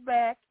right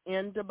back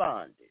into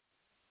bondage.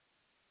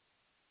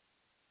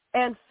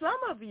 And some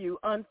of you,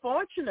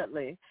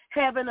 unfortunately,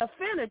 have an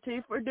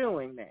affinity for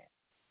doing that.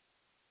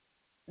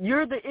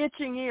 You're the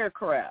itching ear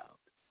crowd.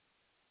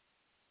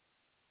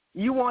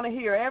 You want to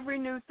hear every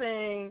new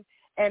thing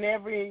and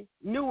every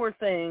newer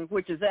thing,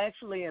 which is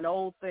actually an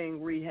old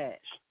thing rehashed.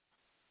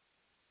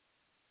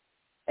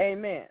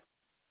 Amen.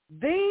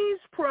 These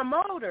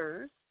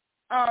promoters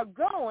are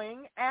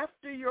going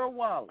after your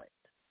wallet.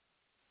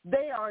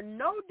 They are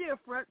no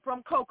different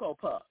from Cocoa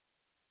Puffs.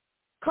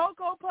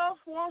 Cocoa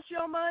Puffs wants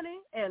your money,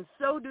 and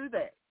so do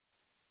they.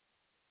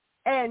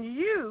 And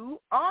you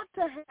ought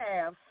to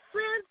have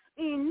sense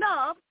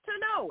enough to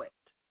know it.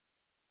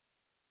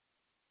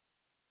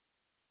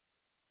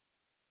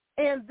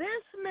 In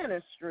this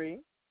ministry,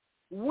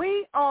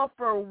 we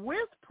offer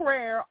with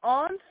prayer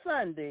on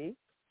Sunday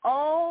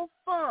all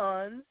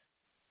funds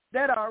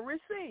that are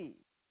received.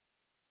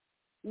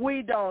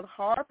 We don't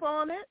harp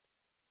on it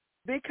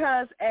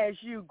because as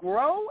you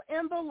grow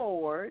in the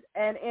Lord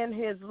and in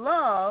his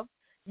love,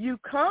 you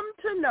come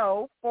to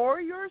know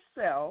for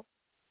yourself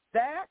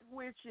that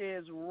which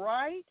is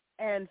right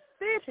and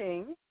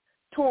fitting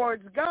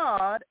towards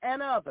God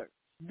and others.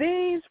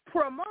 These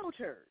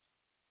promoters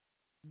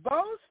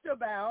boast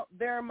about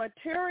their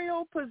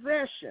material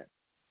possession.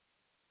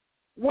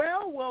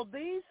 Well, will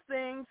these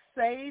things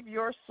save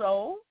your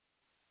soul?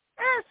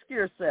 Ask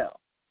yourself.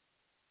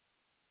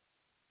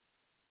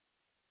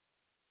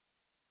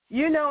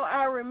 You know,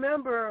 I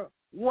remember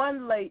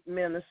one late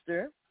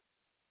minister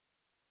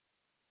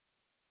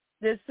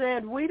that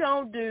said, we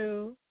don't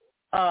do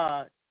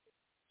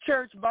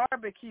church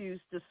barbecues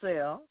to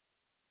sell,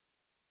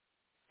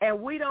 and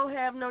we don't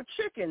have no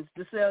chickens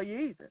to sell you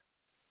either.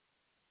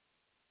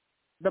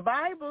 The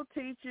Bible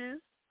teaches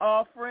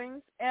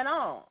offerings and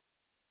alms,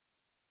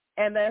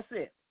 and that's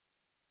it.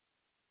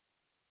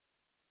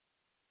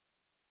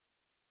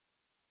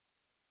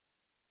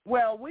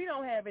 Well, we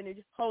don't have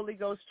any Holy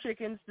Ghost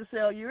chickens to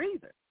sell you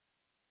either,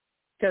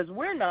 because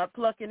we're not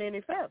plucking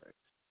any feathers.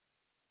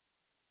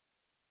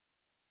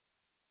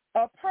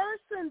 A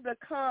person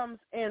becomes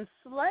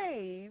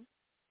enslaved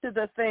to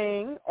the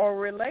thing or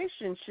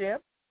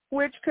relationship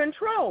which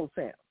controls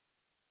him.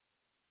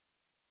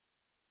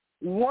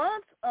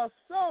 Once a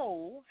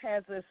soul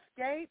has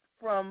escaped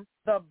from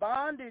the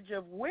bondage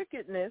of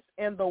wickedness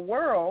in the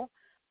world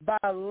by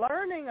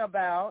learning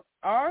about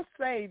our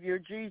Savior,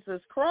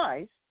 Jesus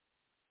Christ,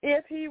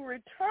 if he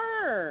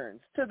returns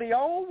to the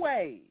old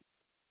ways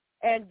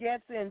and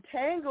gets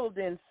entangled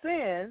in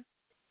sin,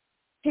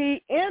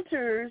 he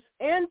enters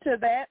into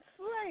that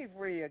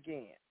slavery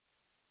again.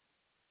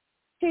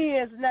 He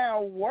is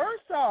now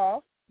worse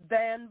off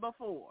than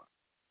before.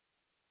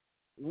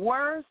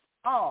 Worse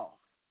off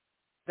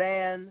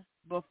than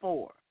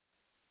before.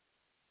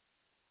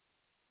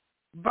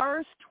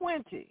 Verse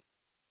 20.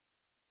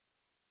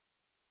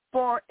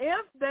 For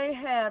if they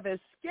have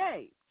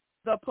escaped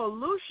the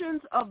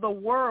pollutions of the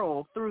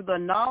world through the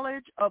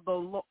knowledge of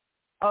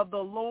the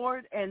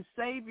Lord and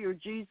Savior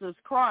Jesus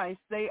Christ,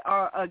 they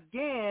are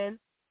again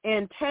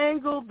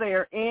entangled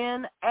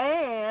therein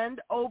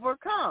and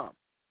overcome.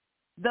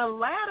 The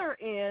latter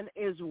end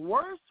is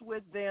worse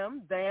with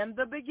them than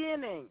the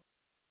beginning.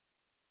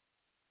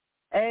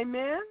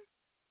 Amen?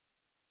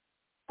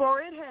 For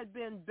it had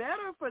been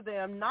better for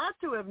them not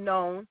to have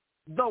known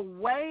the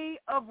way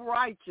of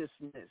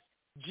righteousness.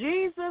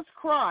 Jesus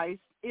Christ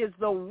is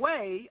the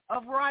way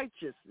of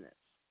righteousness.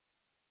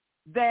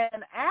 Then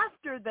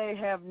after they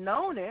have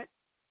known it,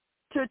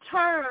 to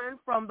turn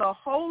from the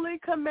holy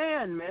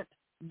commandment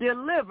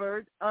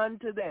delivered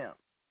unto them.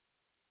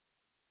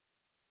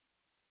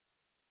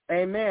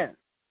 Amen.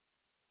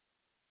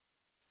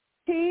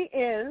 He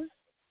is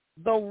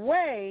the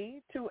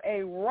way to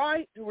a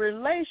right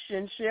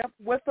relationship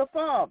with the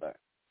Father.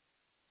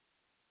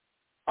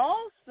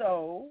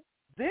 Also,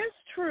 this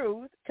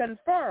truth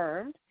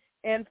confirmed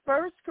in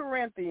 1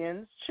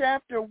 Corinthians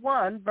chapter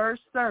 1,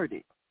 verse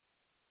 30.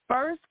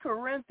 1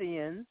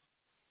 Corinthians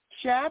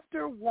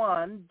chapter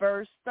 1,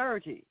 verse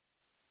 30.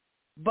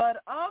 But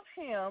of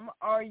him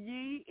are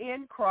ye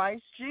in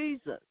Christ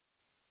Jesus,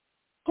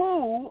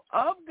 who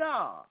of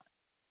God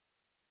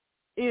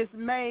is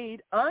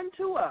made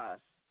unto us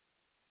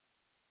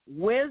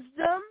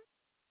wisdom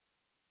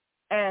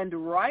and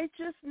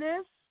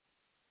righteousness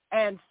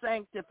and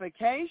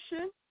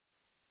sanctification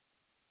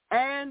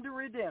and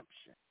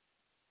redemption.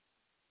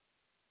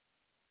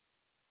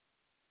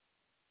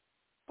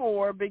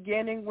 For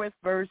beginning with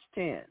verse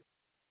 10.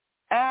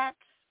 Acts,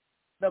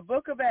 the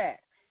book of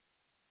Acts,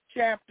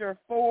 chapter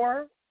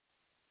 4,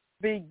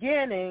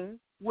 beginning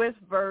with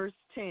verse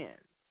 10.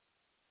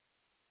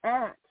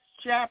 Acts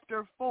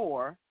chapter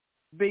 4,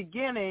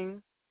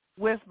 beginning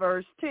with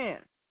verse 10.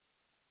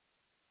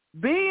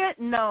 Be it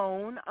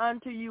known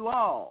unto you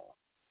all,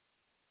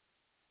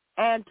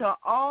 and to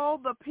all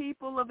the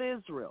people of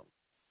Israel,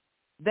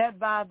 that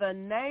by the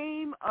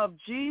name of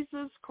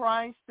Jesus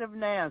Christ of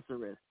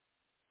Nazareth,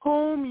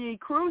 whom ye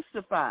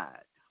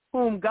crucified,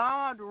 whom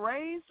God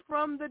raised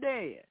from the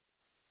dead,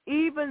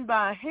 even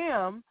by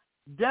him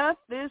doth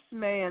this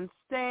man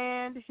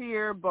stand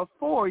here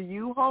before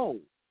you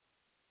whole.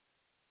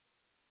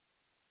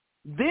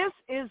 This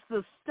is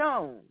the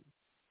stone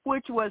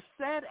which was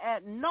set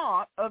at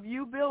naught of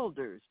you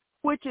builders,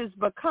 which is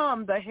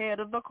become the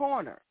head of the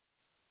corner.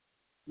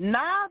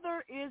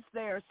 Neither is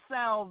there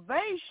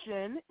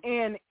salvation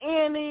in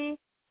any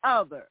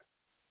other.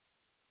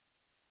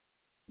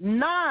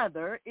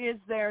 Neither is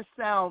there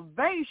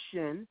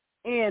salvation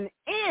in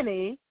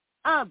any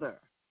other.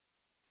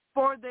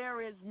 For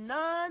there is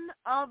none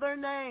other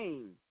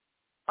name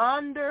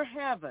under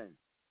heaven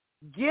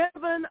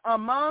given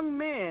among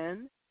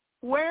men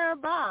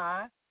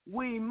whereby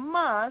we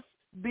must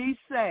be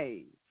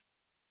saved.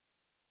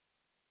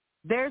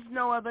 There's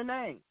no other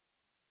name,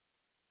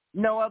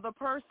 no other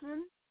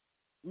person,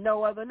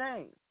 no other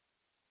name.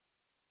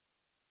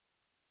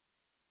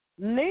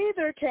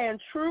 Neither can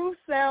true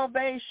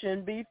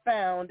salvation be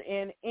found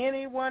in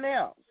anyone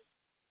else.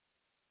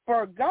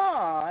 For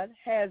God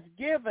has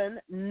given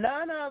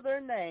none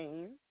other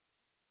name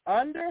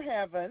under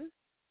heaven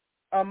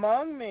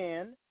among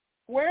men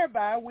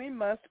whereby we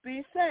must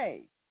be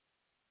saved.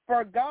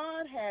 For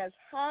God has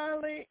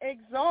highly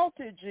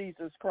exalted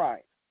Jesus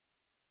Christ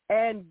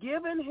and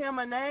given him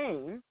a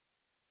name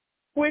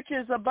which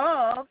is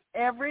above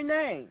every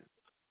name,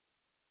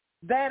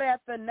 that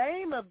at the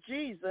name of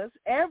Jesus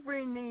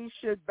every knee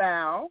should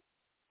bow,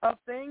 of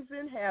things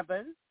in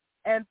heaven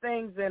and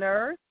things in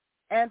earth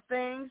and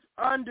things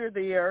under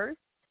the earth,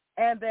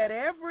 and that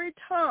every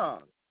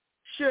tongue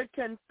should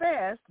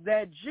confess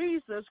that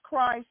Jesus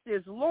Christ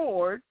is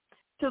Lord,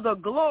 to the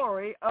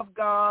glory of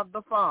God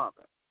the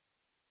Father.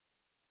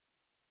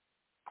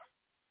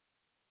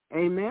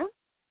 Amen.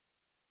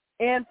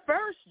 In 1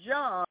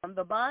 John,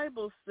 the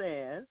Bible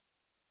says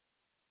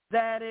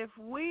that if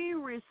we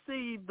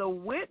receive the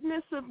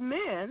witness of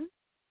men,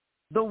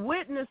 the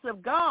witness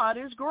of God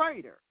is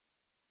greater.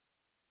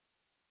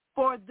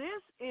 For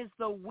this is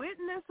the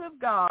witness of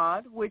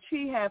God which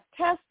he hath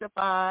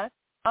testified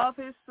of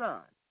his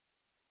Son.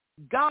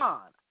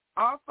 God,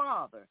 our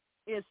Father,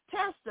 is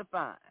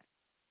testifying.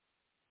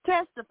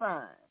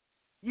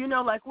 You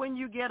know, like when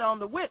you get on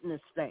the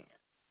witness stand,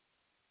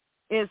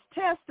 is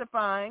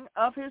testifying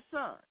of his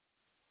Son.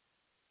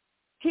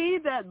 He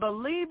that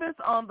believeth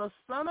on the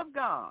Son of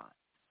God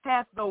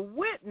hath the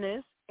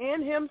witness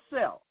in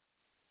himself.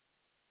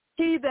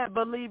 He that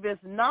believeth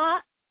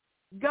not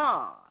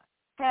God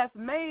hath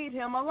made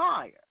him a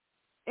liar.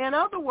 In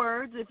other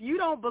words, if you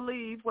don't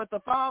believe what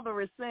the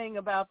Father is saying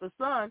about the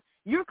Son,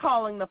 you're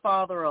calling the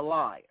Father a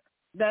liar.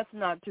 That's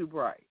not too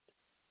bright.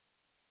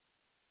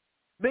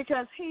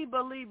 Because he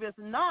believeth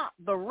not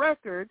the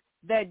record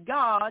that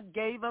God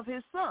gave of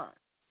his Son.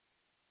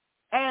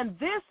 And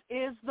this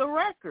is the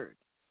record,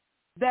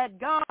 that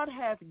God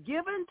hath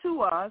given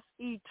to us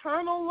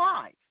eternal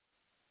life,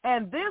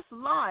 and this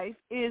life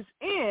is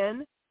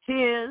in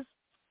his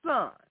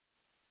Son.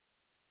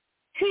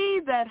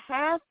 He that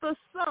hath the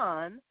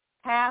Son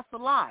hath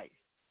life,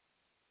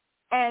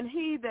 and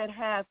he that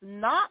hath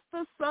not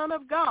the Son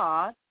of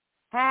God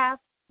hath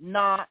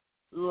not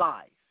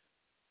life.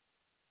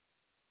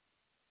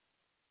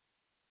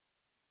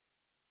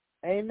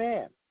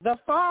 Amen. The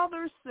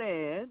Father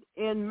said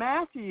in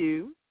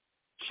Matthew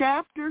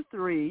chapter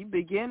 3,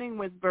 beginning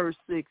with verse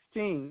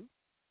 16,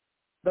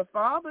 The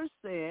Father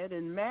said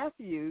in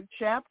Matthew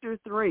chapter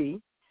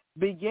 3,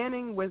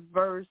 beginning with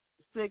verse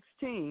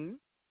 16,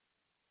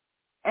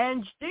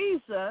 "And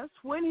Jesus,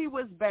 when he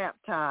was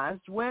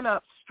baptized, went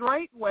up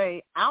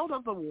straightway out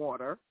of the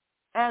water,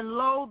 and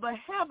lo, the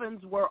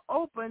heavens were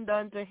opened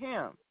unto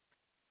him.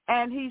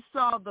 And he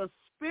saw the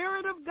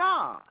Spirit of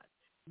God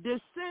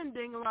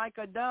descending like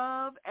a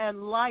dove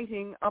and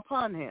lighting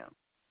upon him.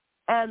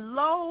 And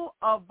lo,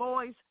 a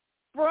voice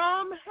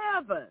from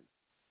heaven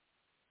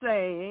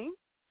saying,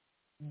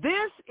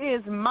 This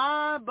is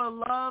my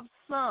beloved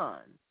Son,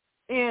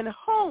 in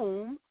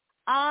whom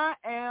I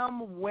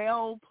am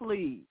well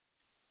pleased."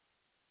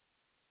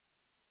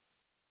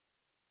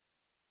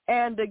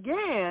 And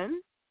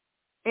again,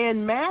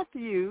 in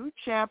Matthew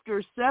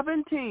chapter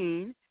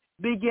 17,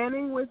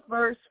 beginning with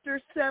verse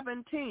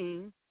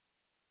 17,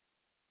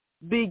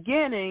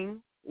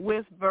 beginning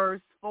with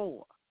verse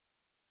 4.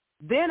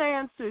 "Then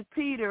answered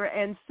Peter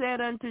and said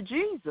unto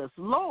Jesus,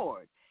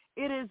 Lord,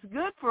 it is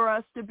good for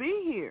us to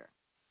be here.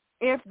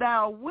 If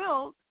thou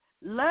wilt,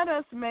 let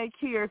us make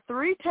here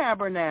 3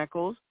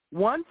 tabernacles,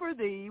 one for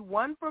thee,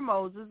 one for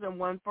Moses, and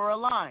one for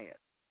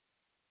Elias.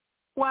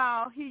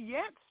 While he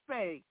yet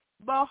spake,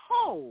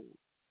 behold,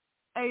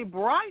 a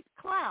bright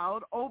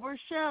cloud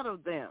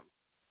overshadowed them.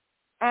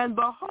 And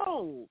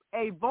behold,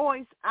 a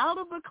voice out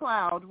of the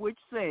cloud which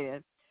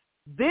said,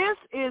 This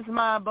is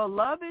my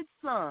beloved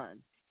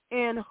Son,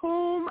 in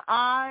whom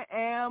I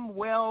am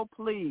well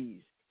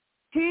pleased.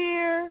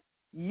 Hear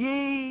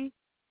ye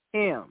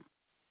him."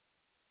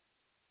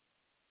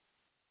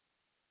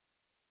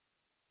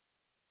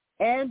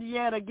 And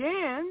yet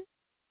again,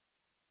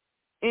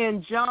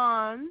 in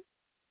John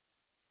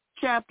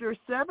chapter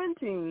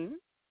 17,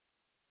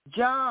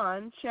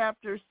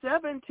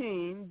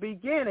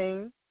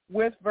 beginning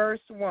with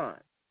verse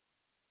 1.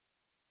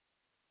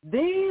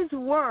 "These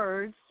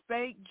words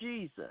spake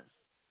Jesus,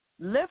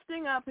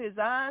 lifting up his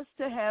eyes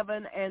to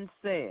heaven, and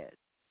said,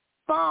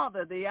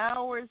 Father, the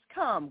hour is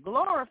come.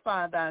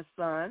 Glorify thy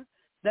Son,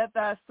 that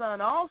thy Son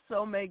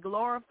also may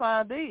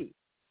glorify thee,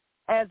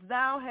 as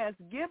thou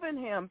hast given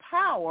him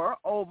power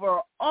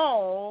over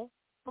all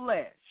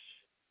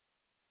flesh,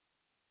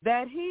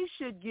 that he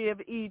should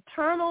give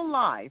eternal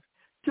life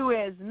to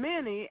as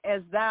many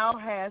as thou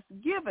hast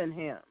given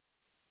him.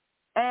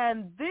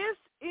 And this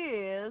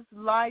is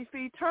life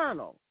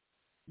eternal,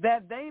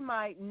 that they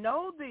might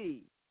know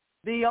thee,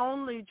 the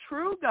only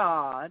true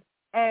God,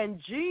 and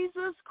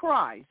Jesus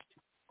Christ,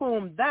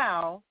 whom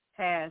thou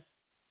hast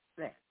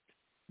sent."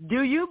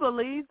 Do you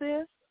believe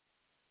this?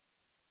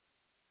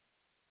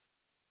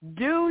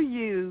 Do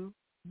you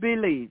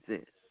believe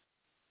this?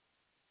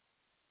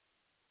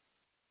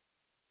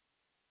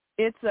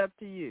 It's up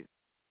to you.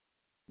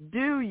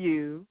 Do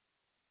you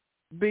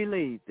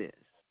believe this?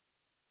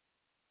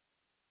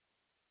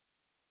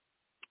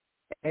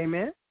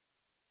 Amen?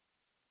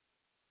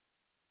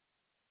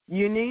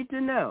 You need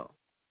to know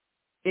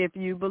if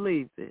you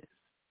believe this.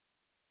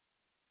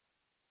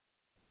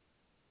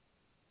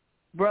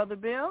 Brother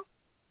Bill,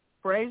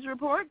 praise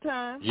report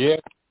time.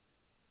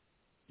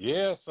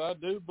 Yes, I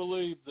do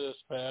believe this,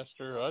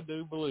 Pastor. I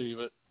do believe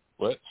it.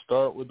 Let's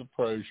start with the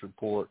praise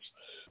reports.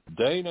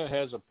 Dana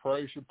has a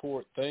praise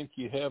report. Thank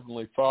you,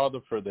 Heavenly Father,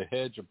 for the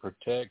hedge of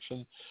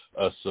protection.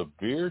 A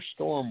severe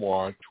storm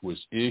watch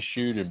was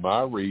issued in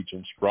my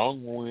region,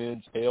 strong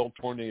winds, hail,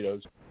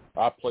 tornadoes.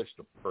 I placed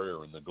a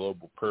prayer in the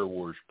Global Prayer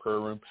Warriors prayer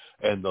room,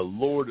 and the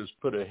Lord has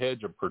put a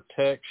hedge of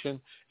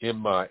protection in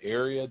my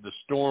area. The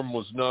storm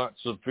was not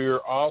severe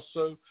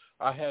also.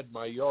 I had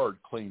my yard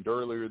cleaned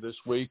earlier this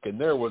week, and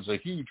there was a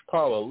huge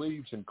pile of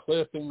leaves and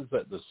clippings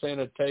that the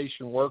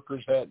sanitation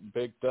workers hadn't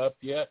picked up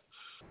yet.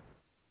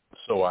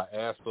 So I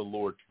asked the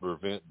Lord to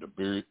prevent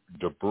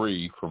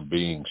debris from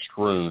being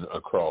strewn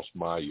across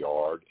my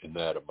yard and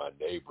that of my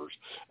neighbors,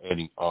 and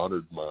he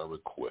honored my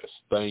request.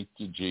 Thank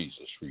you,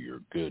 Jesus, for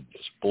your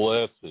goodness.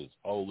 Bless his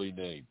holy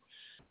name.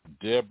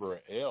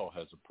 Deborah L.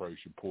 has a praise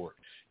report.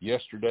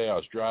 Yesterday I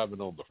was driving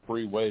on the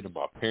freeway to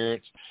my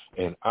parents',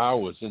 and I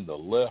was in the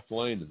left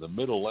lane, and the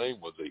middle lane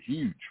was a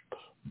huge,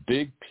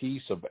 big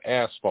piece of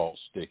asphalt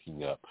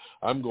sticking up.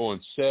 I'm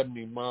going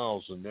 70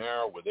 miles an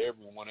hour with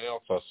everyone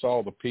else. I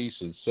saw the piece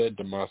and said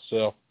to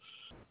myself,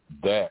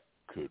 that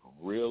could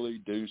really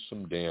do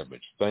some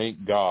damage.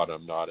 Thank God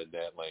I'm not in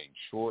that lane.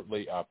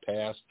 Shortly I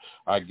passed.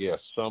 I guess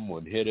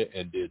someone hit it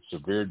and did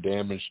severe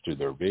damage to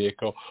their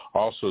vehicle.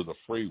 Also, the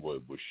freeway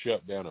was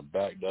shut down and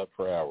backed up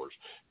for hours.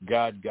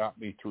 God got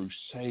me through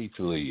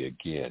safely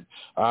again.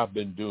 I've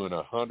been doing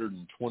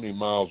 120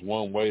 miles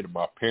one way to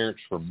my parents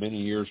for many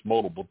years,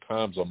 multiple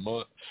times a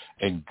month,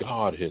 and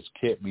God has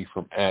kept me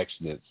from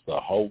accidents the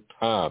whole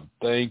time.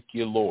 Thank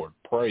you, Lord.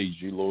 Praise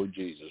you, Lord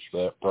Jesus,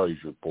 for that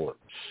praise report.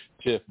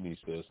 Tiffany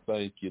says,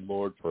 thank you,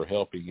 Lord, for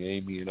helping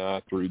Amy and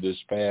I through this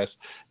fast.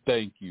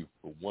 Thank you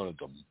for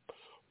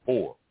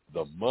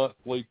the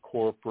monthly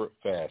corporate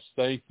fast.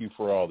 Thank you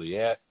for all the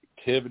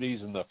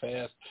activities in the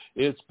fast.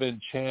 It's been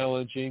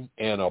challenging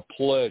and a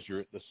pleasure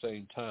at the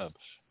same time.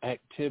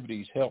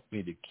 Activities help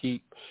me to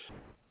keep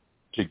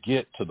to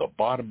get to the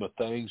bottom of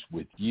things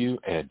with you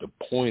and to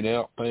point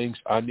out things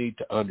I need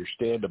to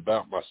understand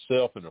about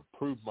myself and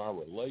improve my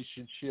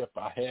relationship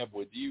I have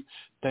with you.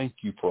 Thank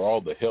you for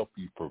all the help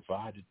you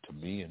provided to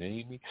me and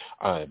Amy.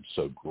 I am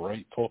so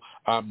grateful.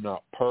 I'm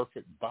not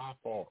perfect by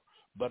far,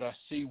 but I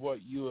see what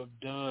you have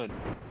done,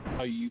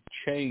 how you've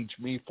changed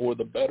me for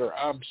the better.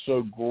 I'm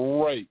so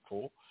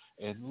grateful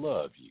and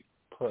love you.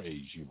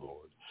 Praise you,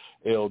 Lord.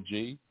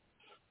 LG,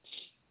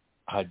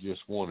 I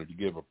just wanted to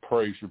give a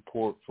praise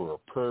report for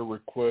a prayer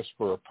request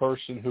for a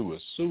person who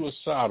was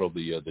suicidal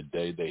the other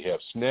day. They have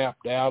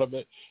snapped out of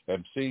it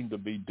and seem to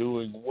be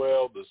doing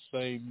well. The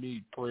same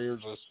need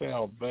prayers of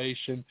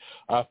salvation.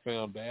 I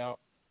found out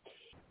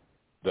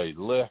they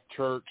left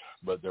church,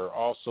 but they're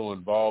also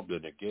involved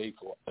in a gay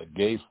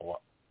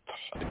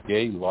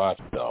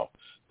lifestyle.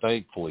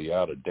 Thankfully,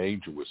 out of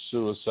danger with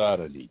suicide,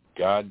 and need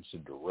guidance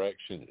and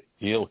direction and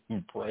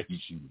healing. Praise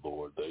you,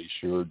 Lord. They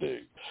sure do.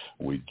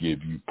 We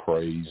give you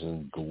praise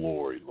and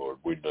glory, Lord.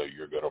 We know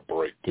you're going to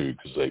break through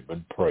because they've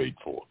been prayed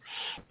for.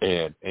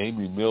 And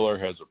Amy Miller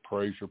has a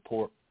praise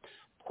report.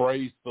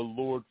 Praise the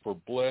Lord for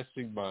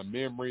blessing my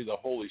memory. The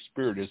Holy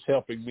Spirit is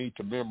helping me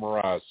to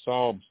memorize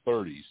Psalms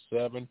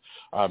 37.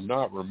 I've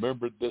not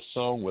remembered this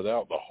song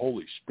without the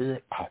Holy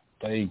Spirit. I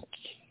thank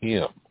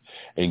him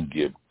and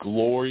give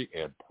glory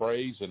and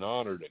praise and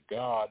honor to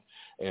God.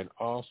 And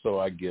also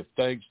I give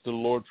thanks to the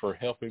Lord for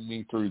helping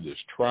me through this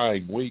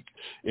trying week,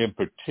 in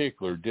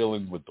particular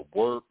dealing with the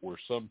work where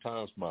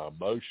sometimes my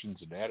emotions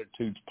and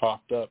attitudes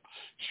popped up,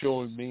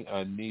 showing me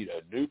I need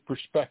a new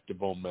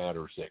perspective on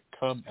matters that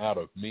come out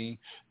of me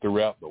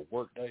throughout the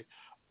workday.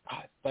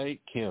 I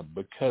thank him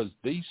because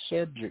these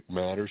subject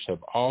matters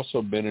have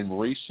also been in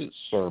recent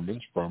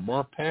sermons from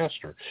our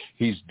pastor.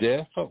 He's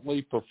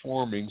definitely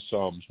performing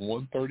Psalms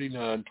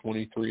 139,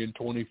 23, and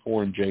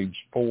 24 in James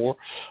 4.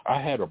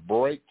 I had a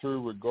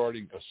breakthrough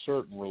regarding a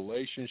certain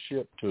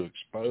relationship to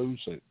expose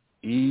an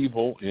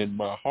evil in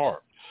my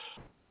heart.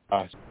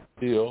 I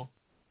still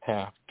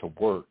have to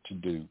work to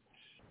do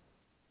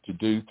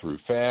through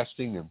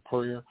fasting and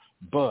prayer,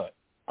 but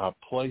I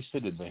place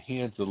it in the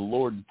hands of the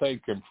Lord and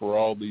thank him for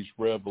all these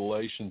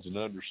revelations and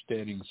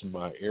understandings of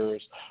my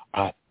errors.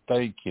 I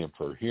thank him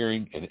for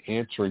hearing and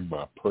answering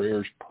my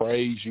prayers.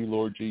 Praise you,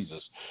 Lord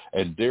Jesus.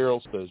 And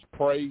Daryl says,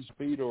 praise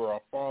be to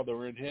our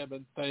Father in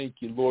heaven. Thank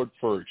you, Lord,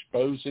 for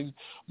exposing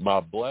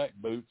my black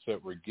boots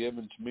that were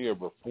given to me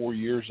over 4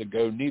 years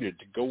ago, needed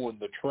to go in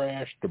the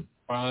trash to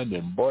find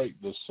and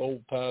break the soul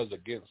ties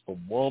against the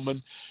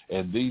woman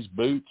and these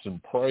boots.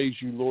 And praise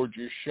you, Lord,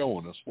 you're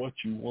showing us what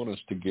you want us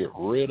to get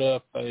rid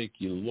of. Thank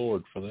you,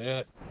 Lord, for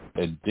that.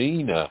 And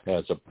Dina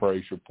has a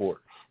praise report.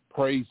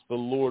 Praise the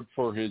Lord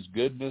for his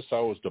goodness. I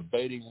was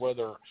debating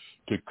whether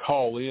to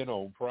call in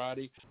on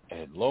Friday,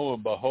 and lo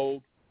and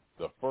behold,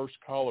 the first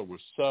caller was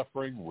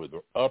suffering with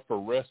upper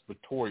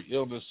respiratory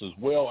illness as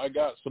well. I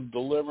got some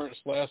deliverance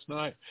last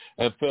night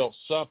and felt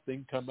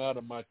something come out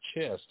of my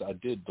chest. I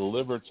did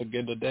deliverance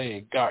again today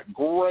and got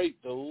great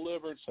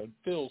deliverance and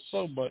feel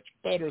so much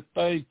better.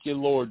 Thank you,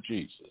 Lord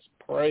Jesus.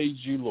 Praise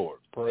you, Lord.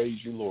 Praise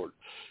you, Lord.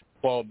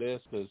 Claudette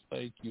says,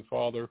 thank you,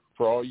 Father,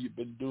 for all you've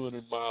been doing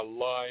in my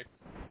life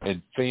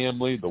and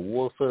family, the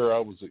warfare I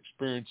was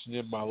experiencing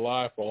in my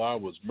life while I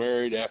was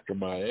married after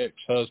my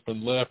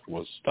ex-husband left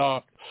was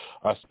stopped.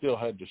 I still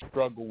had to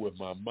struggle with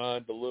my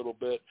mind a little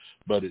bit,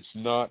 but it's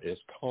not as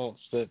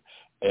constant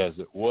as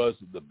it was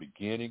at the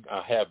beginning.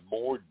 I have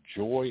more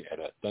joy,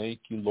 and I thank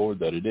you, Lord,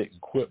 that I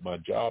didn't quit my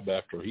job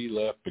after he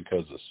left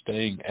because of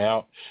staying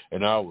out,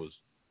 and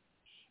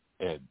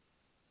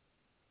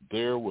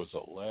there was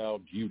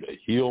allowed you to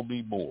heal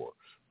me more.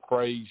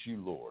 Praise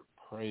you, Lord.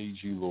 Praise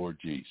you, Lord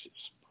Jesus.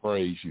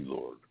 Praise you,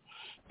 Lord.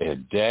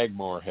 And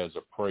Dagmar has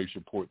a praise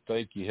report.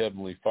 Thank you,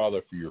 Heavenly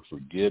Father, for your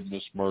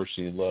forgiveness,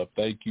 mercy, and love.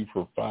 Thank you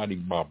for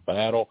fighting my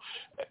battle.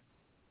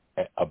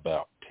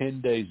 About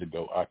 10 days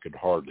ago, I could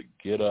hardly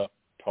get up,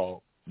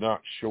 talk, no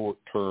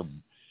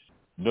short-term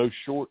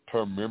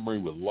memory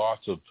with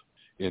lots of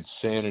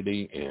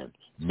insanity and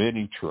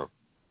many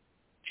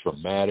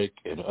traumatic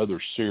and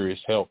other serious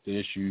health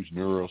issues,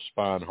 neuro,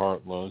 spine,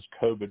 heart, lungs,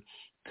 COVID.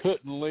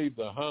 Couldn't leave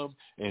the home,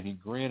 and he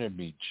granted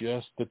me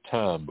just the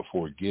time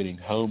before getting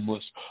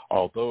homeless.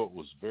 Although it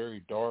was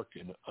very dark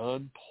and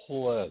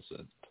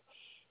unpleasant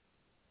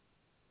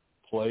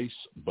place,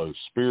 both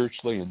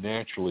spiritually and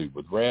naturally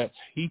with rats,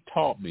 he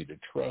taught me to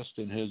trust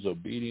in his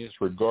obedience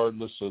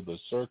regardless of the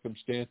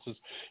circumstances.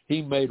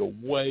 He made a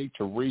way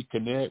to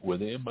reconnect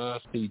with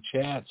MIC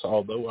chats,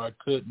 although I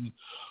couldn't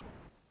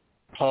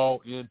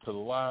call into the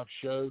live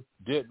show.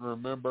 Didn't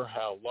remember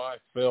how life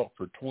felt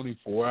for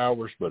 24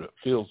 hours, but it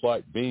feels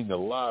like being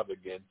alive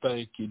again.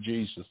 Thank you,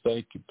 Jesus.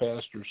 Thank you,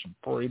 Pastor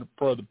Sabrina,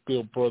 Brother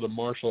Bill, Brother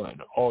Marshall,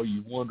 and all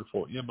you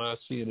wonderful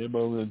MIC and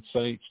MON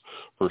saints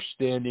for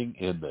standing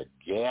in the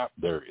gap.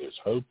 There is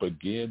hope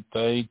again.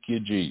 Thank you,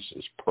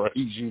 Jesus. Praise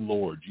you,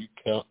 Lord.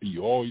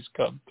 You always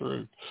come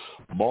through.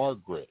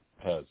 Margaret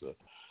has a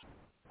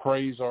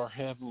praise our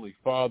Heavenly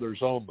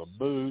Father's on the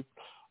move.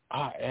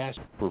 I asked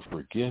for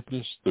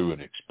forgiveness through an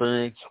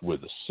experience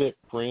with a sick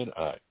friend.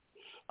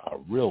 I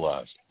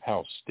realized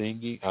how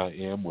stingy I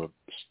am with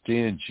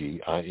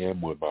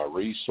my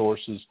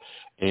resources,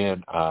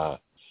 and I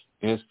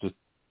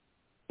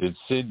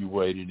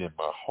insinuated in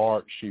my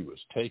heart she was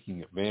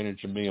taking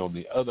advantage of me. On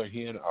the other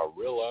hand, I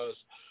realized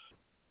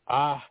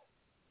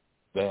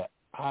that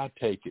I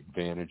take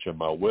advantage of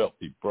my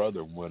wealthy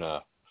brother when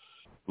I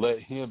let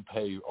him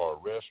pay our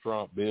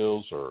restaurant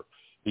bills, or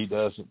he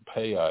doesn't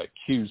pay. I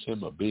accuse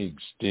him of being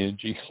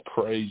stingy.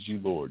 Praise you,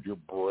 Lord. You're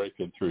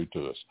breaking through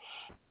to us.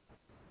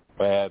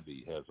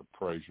 Babby has a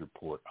praise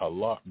report. I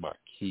locked my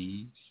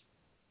keys,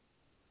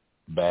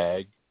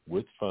 bag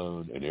with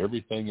phone, and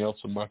everything else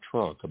in my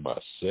trunk of my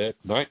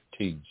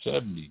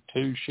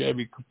 1972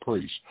 Chevy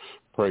Caprice.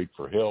 Prayed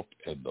for help,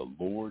 and the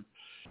Lord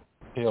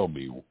tell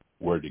me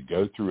where to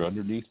go through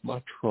underneath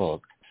my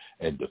trunk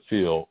and to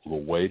feel the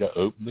way to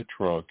open the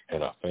trunk,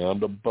 and I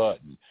found a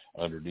button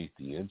underneath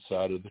the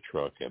inside of the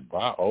trunk, and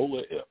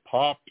Viola, it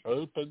popped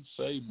open,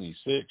 saved me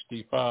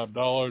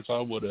 $65. I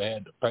would have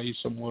had to pay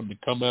someone to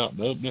come out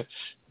and open it.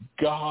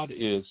 God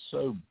is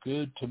so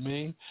good to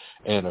me.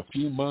 And a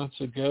few months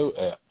ago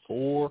at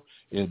 4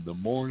 in the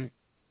morning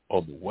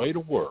on the way to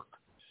work,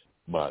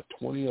 my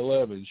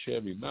 2011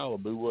 Chevy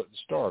Malibu wouldn't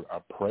start. I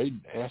prayed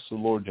and asked the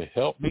Lord to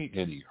help me,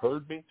 and he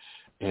heard me.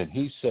 And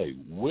he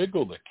said,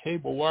 wiggle the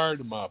cable wire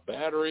to my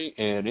battery,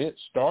 and it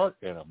start,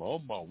 and I'm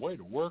on my way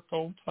to work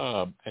on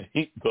time.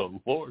 Ain't the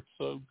Lord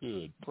so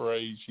good?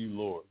 Praise you,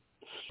 Lord.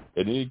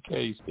 And in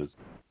cases,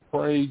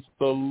 praise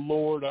the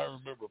Lord. I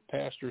remember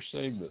Pastor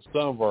saying that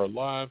some of our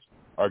lives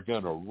are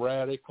going to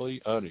radically,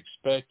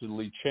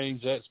 unexpectedly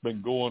change. That's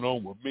been going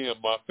on with me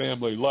and my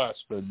family.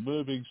 Life's been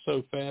moving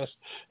so fast.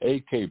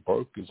 AK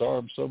broke his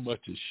arm so much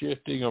is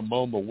shifting. I'm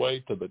on the way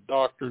to the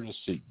doctor to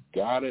seek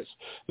guidance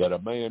that I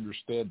may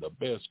understand the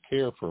best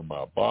care for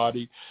my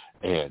body.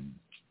 And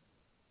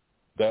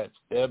that's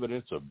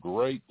evidence of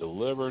great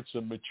deliverance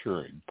and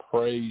maturing.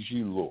 Praise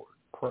you, Lord.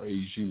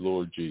 Praise you,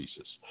 Lord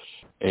Jesus.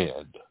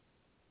 And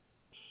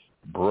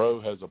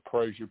Bro has a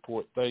praise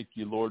report. Thank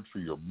you, Lord, for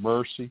your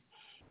mercy.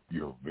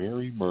 Your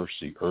very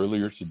mercy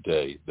earlier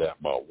today that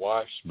my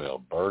wife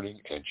smelled burning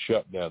and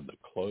shut down the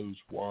clothes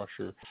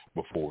washer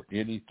before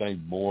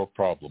anything more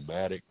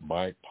problematic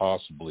might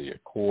possibly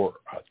occur.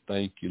 I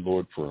thank you,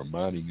 Lord, for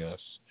reminding us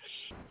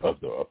of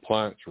the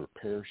appliance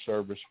repair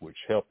service, which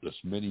helped us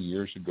many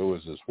years ago,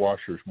 as this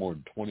washer is more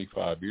than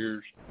 25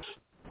 years.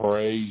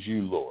 Praise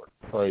you, Lord.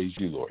 Praise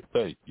you, Lord.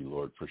 Thank you,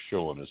 Lord, for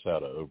showing us how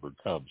to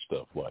overcome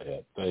stuff like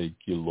that. Thank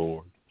you,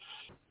 Lord.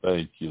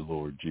 Thank you,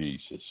 Lord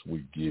Jesus.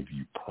 We give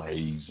you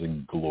praise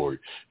and glory.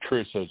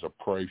 Trish has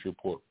a praise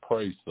report.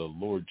 Praise the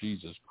Lord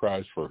Jesus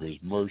Christ for his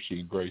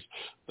mercy and grace.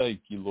 Thank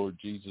you, Lord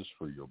Jesus,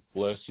 for your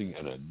blessing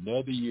and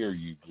another year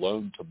you've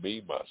loaned to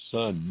me, my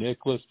son,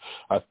 Nicholas.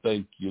 I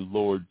thank you,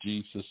 Lord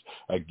Jesus.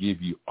 I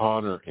give you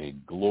honor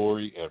and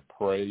glory and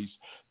praise.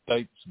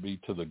 Thanks be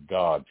to the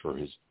God for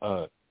his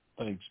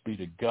Thanks be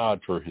to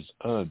God for his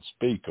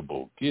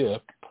unspeakable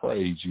gift.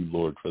 Praise you,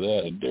 Lord, for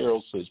that. And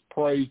Daryl says,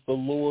 praise the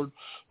Lord.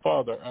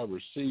 Father, I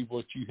receive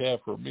what you have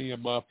for me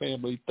and my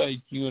family.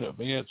 Thank you in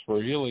advance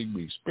for healing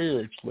me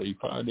spiritually,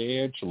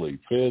 financially,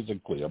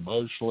 physically,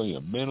 emotionally,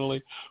 and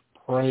mentally.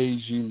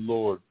 Praise you,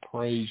 Lord.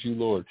 Praise you,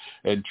 Lord.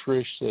 And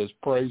Trish says,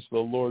 praise the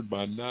Lord.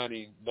 My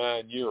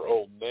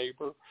 99-year-old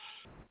neighbor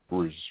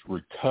was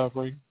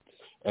recovering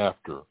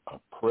after a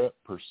prep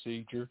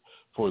procedure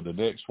for the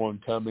next one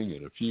coming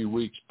in a few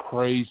weeks.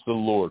 Praise the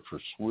Lord for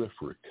swift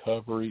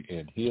recovery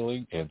and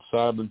healing. And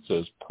Simon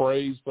says,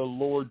 praise the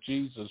Lord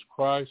Jesus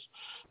Christ.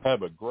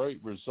 Have a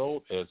great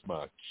result as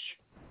my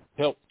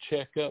health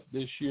checkup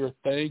this year.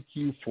 Thank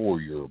you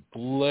for your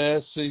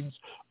blessings.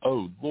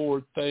 Oh,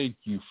 Lord, thank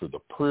you for the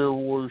prayer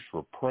warriors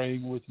for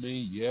praying with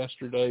me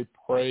yesterday.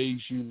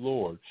 Praise you,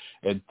 Lord.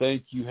 And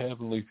thank you,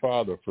 Heavenly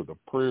Father, for the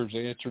prayers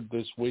answered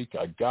this week.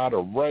 I got a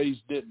raise,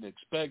 didn't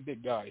expect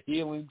it, got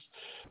healings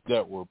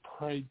that were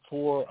prayed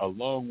for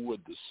along with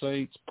the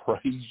saints.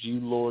 Praise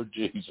you, Lord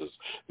Jesus.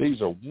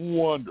 These are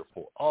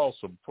wonderful,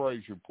 awesome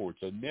praise reports.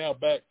 And now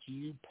back to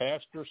you,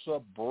 Pastor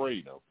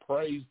Sabrina.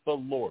 Praise the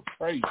Lord.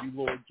 Praise you,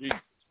 Lord Jesus.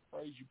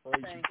 Praise you,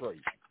 praise you, praise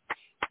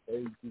you.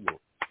 Praise you, Lord.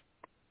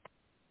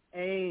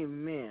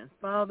 Amen.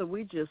 Father,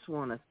 we just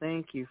want to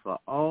thank you for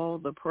all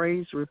the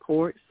praise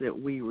reports that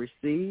we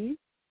received.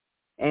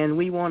 And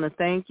we want to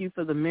thank you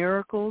for the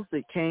miracles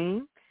that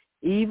came,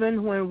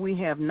 even when we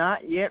have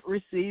not yet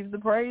received the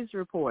praise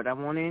report. I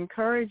want to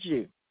encourage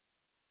you.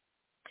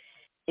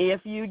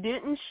 If you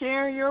didn't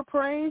share your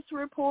praise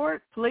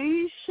report,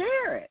 please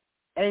share it.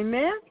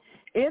 Amen.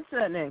 It's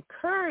an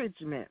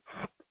encouragement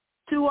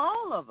to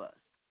all of us.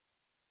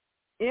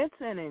 It's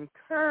an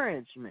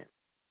encouragement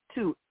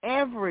to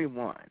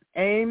everyone.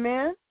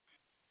 Amen.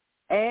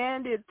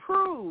 And it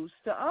proves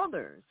to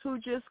others who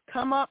just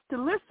come up to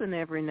listen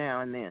every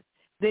now and then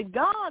that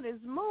God is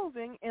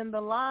moving in the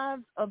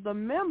lives of the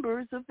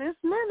members of this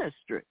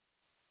ministry.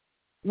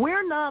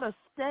 We're not a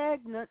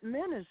stagnant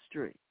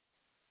ministry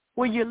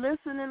where you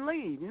listen and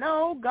leave.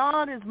 No,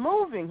 God is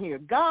moving here.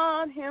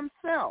 God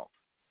himself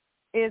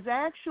is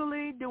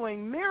actually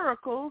doing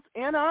miracles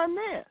in our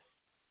midst.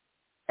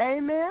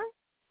 Amen.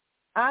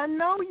 I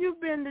know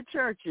you've been to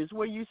churches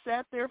where you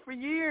sat there for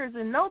years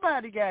and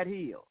nobody got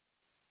healed.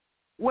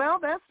 Well,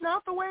 that's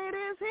not the way it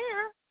is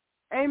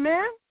here.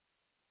 Amen?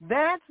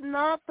 That's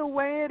not the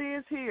way it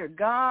is here.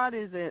 God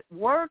is at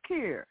work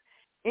here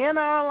in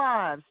our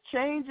lives,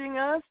 changing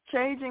us,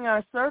 changing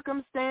our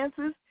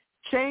circumstances,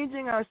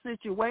 changing our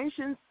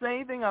situations,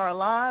 saving our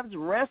lives,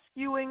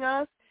 rescuing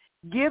us,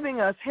 giving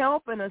us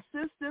help and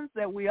assistance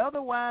that we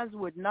otherwise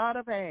would not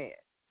have had,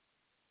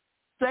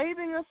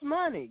 saving us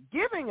money,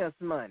 giving us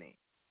money.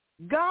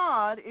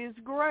 God is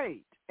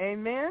great.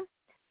 Amen?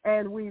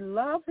 And we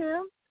love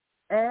him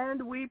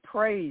and we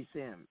praise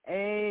him.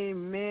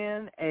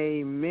 Amen,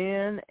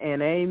 amen,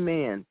 and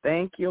amen.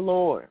 Thank you,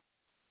 Lord.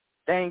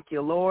 Thank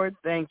you, Lord.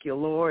 Thank you,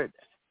 Lord.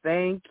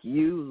 Thank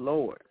you,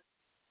 Lord.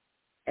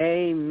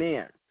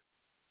 Amen.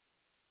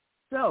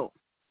 So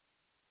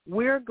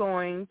we're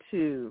going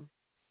to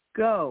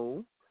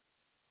go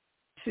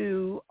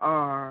to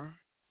our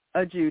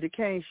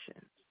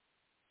adjudications.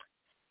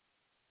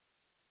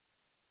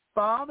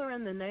 Father,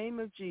 in the name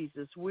of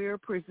Jesus, we're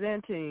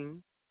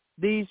presenting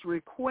these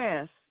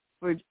requests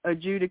for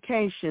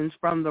adjudications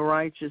from the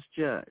righteous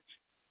judge.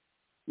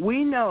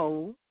 We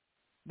know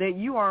that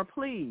you are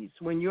pleased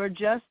when your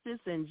justice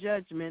and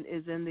judgment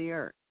is in the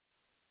earth.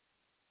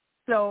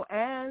 So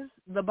as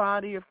the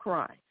body of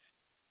Christ,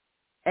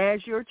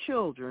 as your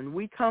children,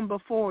 we come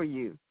before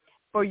you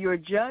for your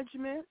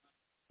judgment,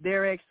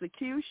 their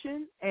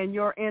execution, and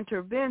your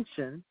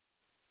intervention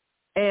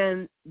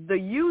and the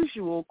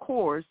usual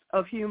course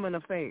of human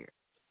affairs.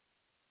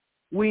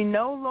 We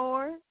know,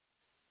 Lord,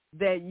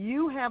 that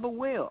you have a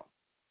will,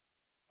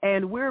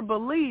 and we're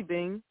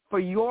believing for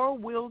your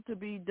will to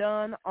be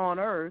done on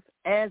earth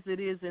as it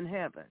is in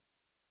heaven.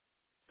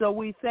 So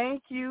we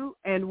thank you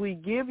and we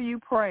give you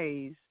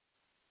praise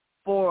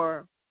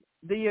for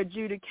the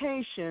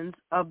adjudications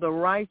of the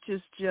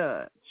righteous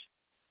judge.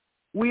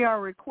 We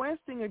are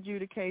requesting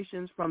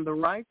adjudications from the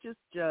righteous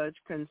judge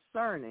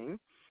concerning.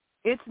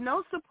 It's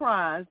no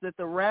surprise that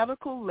the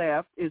radical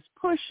left is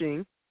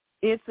pushing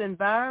its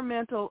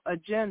environmental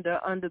agenda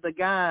under the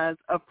guise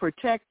of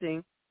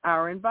protecting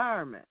our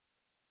environment.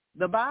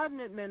 The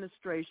Biden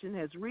administration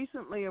has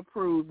recently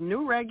approved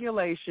new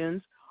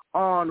regulations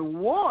on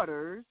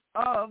waters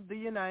of the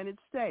United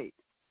States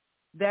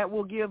that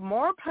will give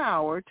more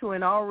power to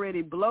an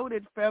already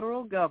bloated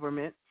federal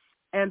government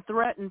and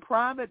threaten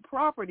private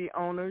property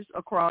owners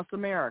across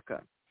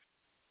America.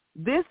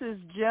 This is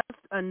just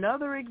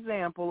another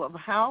example of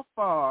how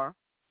far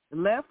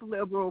left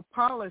liberal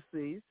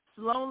policies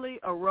slowly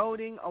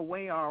eroding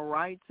away our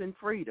rights and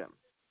freedoms.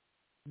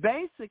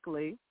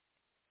 Basically,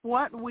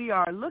 what we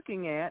are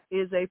looking at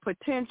is a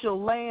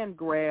potential land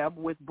grab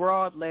with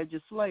broad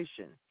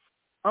legislation.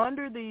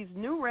 Under these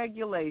new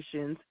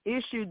regulations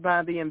issued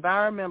by the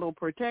Environmental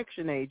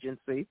Protection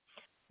Agency,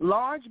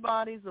 large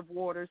bodies of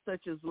water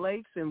such as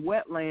lakes and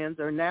wetlands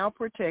are now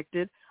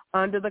protected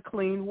under the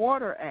Clean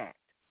Water Act.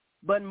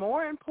 But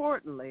more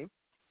importantly,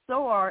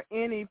 so are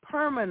any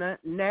permanent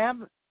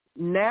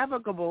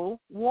navigable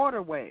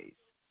waterways.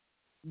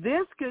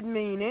 This could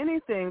mean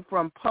anything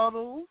from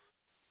puddles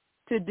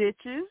to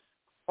ditches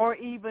or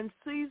even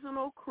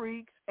seasonal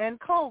creeks and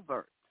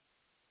culverts.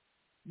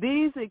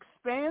 These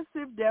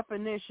expansive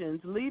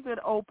definitions leave it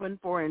open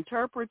for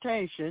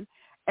interpretation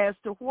as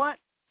to what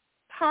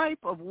type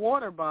of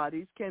water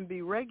bodies can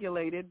be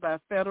regulated by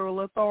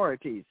federal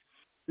authorities,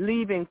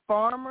 leaving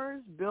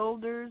farmers,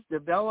 builders,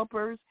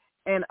 developers,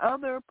 and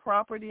other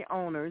property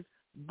owners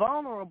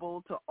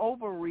vulnerable to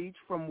overreach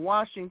from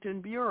Washington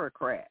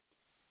bureaucrats.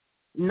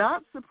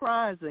 Not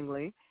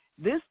surprisingly,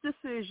 this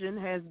decision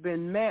has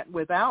been met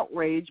with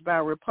outrage by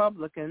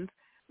Republicans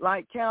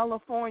like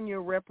California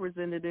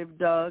Representative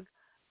Doug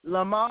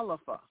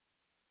LaMalfa,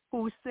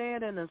 who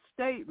said in a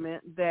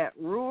statement that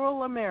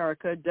rural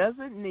America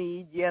doesn't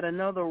need yet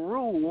another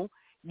rule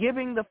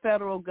giving the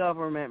federal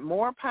government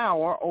more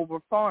power over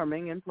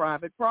farming and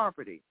private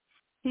property.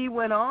 He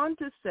went on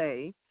to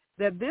say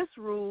that this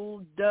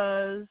rule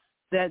does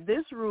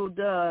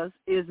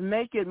is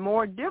make it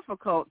more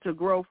difficult to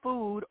grow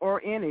food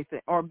or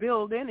anything or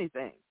build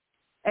anything.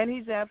 And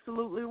he's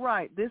absolutely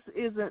right. This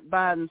isn't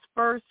Biden's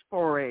first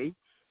foray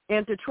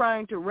into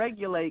trying to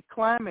regulate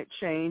climate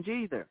change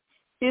either.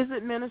 His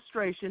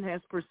administration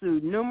has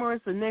pursued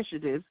numerous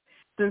initiatives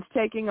since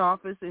taking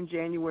office in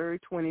January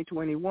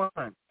 2021,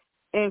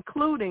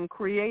 including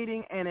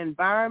creating an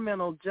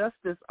environmental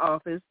justice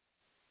office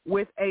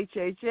with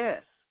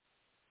HHS,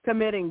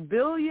 committing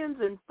billions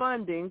in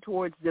funding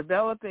towards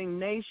developing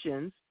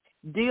nations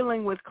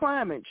dealing with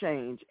climate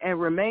change,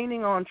 and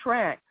remaining on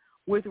track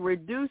with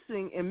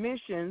reducing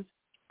emissions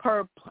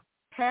per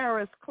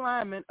Paris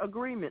Climate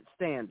Agreement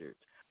standards,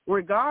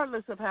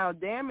 regardless of how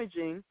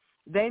damaging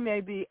they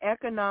may be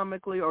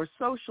economically or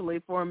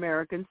socially for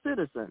American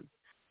citizens.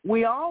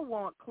 We all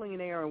want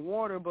clean air and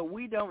water, but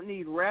we don't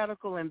need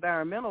radical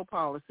environmental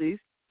policies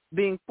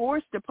being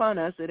forced upon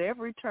us at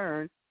every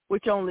turn,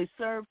 which only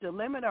serve to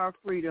limit our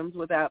freedoms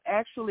without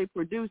actually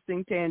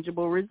producing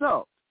tangible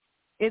results.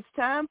 It's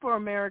time for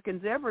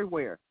Americans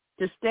everywhere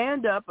to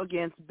stand up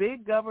against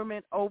big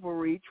government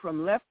overreach from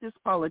leftist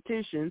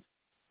politicians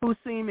who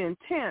seem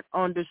intent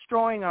on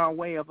destroying our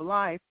way of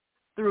life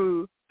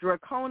through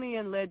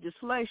draconian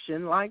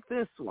legislation like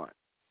this one.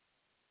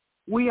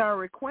 We are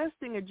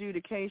requesting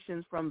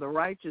adjudications from the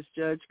righteous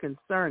judge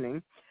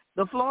concerning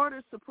the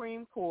Florida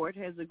Supreme Court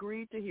has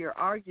agreed to hear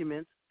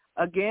arguments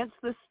against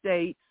the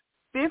state's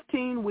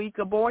 15-week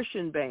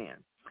abortion ban,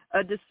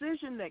 a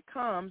decision that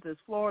comes as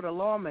Florida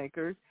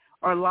lawmakers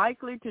are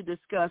likely to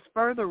discuss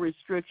further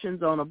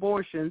restrictions on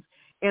abortions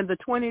in the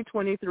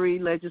 2023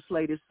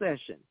 legislative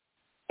session.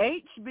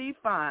 HB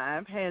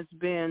 5 has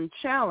been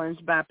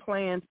challenged by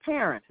Planned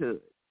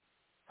Parenthood,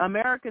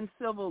 American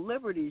Civil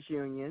Liberties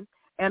Union,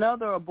 and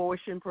other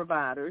abortion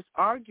providers,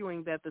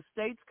 arguing that the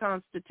state's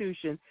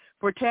constitution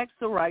protects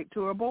the right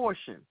to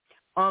abortion.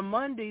 On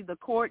Monday, the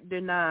court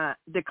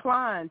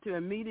declined to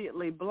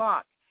immediately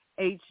block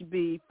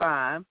HB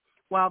 5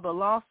 while the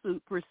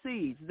lawsuit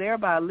proceeds,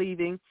 thereby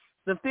leaving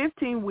the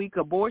 15-week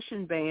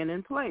abortion ban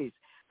in place.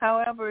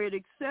 However, it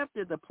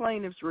accepted the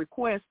plaintiff's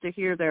request to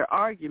hear their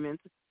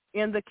arguments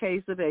in the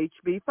case of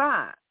HB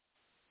 5.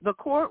 The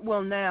court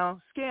will now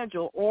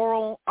schedule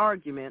oral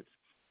arguments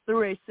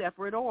through a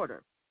separate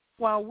order.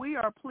 While we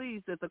are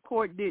pleased that the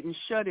court didn't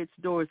shut its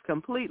doors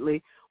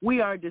completely,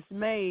 we are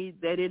dismayed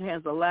that it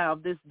has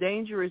allowed this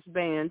dangerous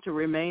ban to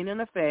remain in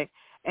effect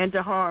and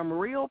to harm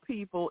real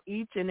people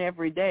each and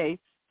every day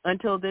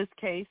until this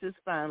case is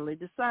finally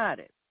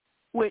decided.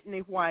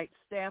 Whitney White,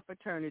 staff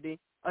attorney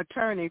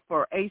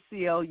for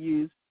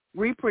ACLU's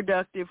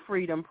Reproductive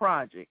Freedom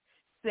Project,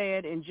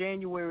 said in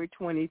January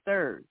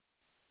 23rd.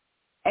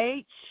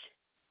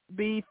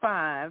 HB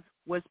 5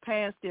 was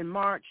passed in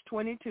March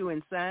 22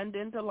 and signed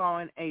into law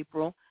in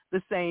April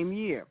the same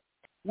year.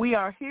 We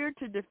are here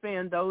to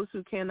defend those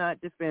who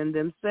cannot defend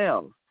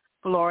themselves,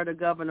 Florida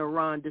Governor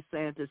Ron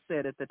DeSantis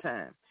said at the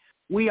time.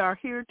 We are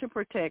here to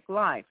protect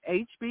life.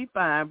 HB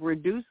 5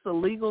 reduced the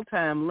legal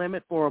time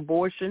limit for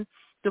abortion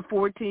to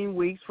 14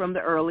 weeks from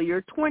the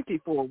earlier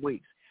 24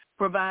 weeks,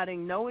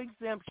 providing no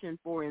exemption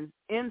for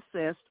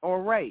incest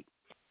or rape.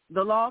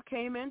 The law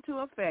came into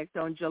effect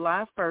on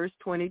July 1st,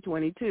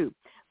 2022.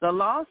 The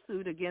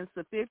lawsuit against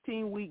the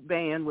 15-week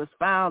ban was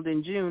filed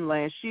in June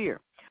last year.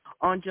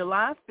 On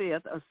July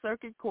 5th, a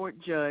circuit court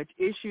judge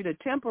issued a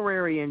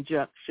temporary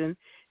injunction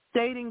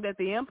stating that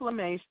the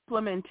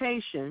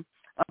implementation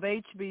of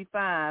HB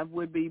 5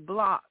 would be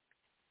blocked,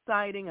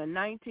 citing a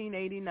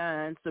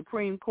 1989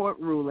 Supreme Court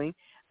ruling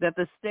that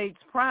the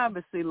state's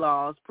privacy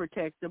laws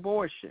protect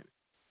abortion.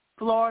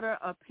 Florida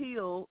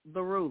appealed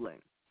the ruling.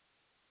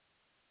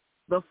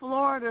 The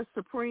Florida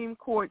Supreme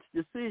Court's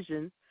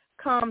decision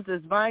comes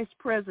as Vice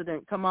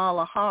President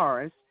Kamala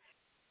Harris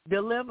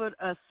delivered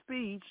a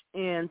speech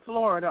in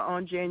Florida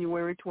on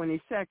January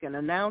 22nd,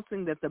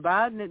 announcing that the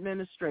Biden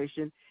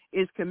administration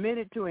is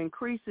committed to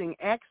increasing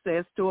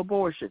access to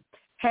abortion.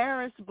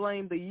 Harris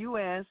blamed the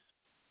U.S.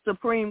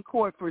 Supreme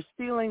Court for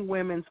stealing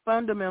women's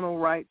fundamental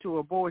right to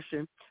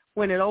abortion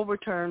when it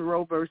overturned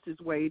Roe v.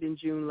 Wade in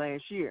June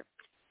last year.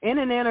 In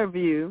an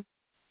interview,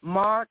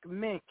 Mark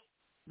Mink,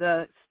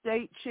 the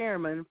state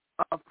chairman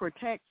of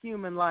Protect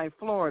Human Life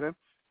Florida,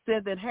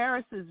 said that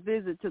Harris's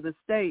visit to the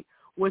state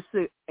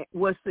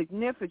was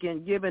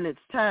significant given its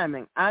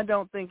timing. I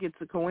don't think it's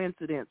a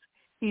coincidence,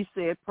 he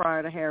said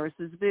prior to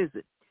Harris's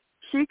visit.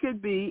 She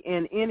could be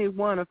in any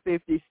one of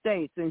 50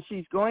 states, and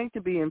she's going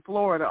to be in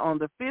Florida on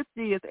the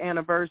 50th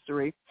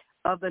anniversary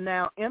of the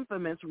now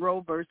infamous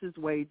Roe v.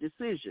 Wade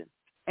decision.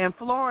 And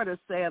Florida,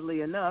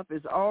 sadly enough,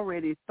 is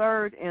already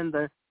third in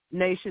the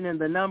nation in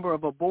the number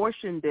of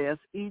abortion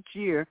deaths each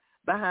year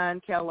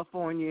behind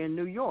California and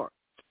New York.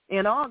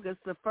 In August,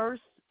 the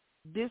First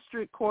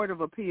District Court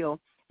of Appeal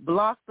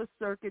blocked the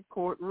circuit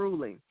court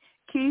ruling,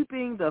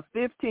 keeping the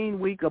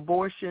 15-week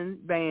abortion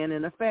ban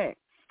in effect.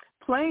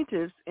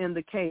 Plaintiffs in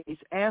the case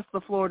asked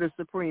the Florida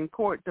Supreme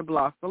Court to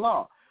block the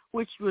law,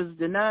 which was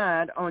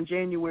denied on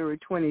January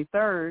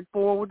 23rd,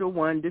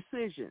 4-1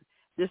 decision.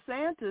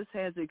 DeSantis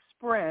has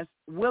expressed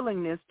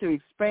willingness to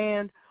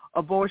expand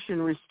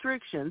abortion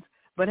restrictions,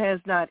 but has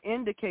not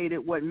indicated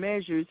what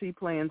measures he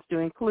plans to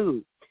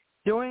include.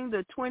 During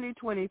the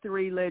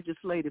 2023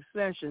 legislative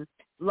session,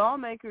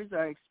 lawmakers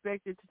are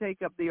expected to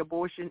take up the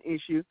abortion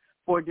issue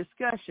for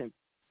discussion.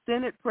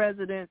 Senate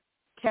President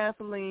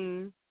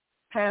Kathleen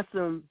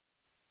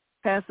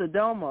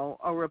Pasadomo,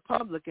 a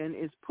Republican,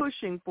 is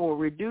pushing for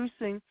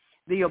reducing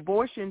the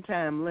abortion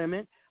time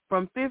limit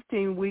from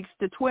 15 weeks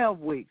to 12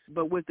 weeks,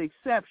 but with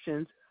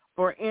exceptions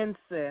for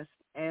incest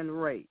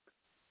and rape.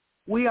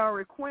 We are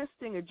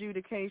requesting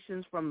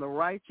adjudications from the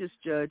righteous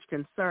judge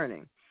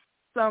concerning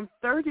some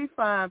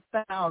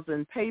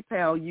 35,000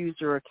 PayPal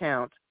user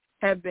accounts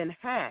have been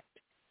hacked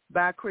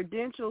by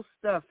credential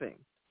stuffing,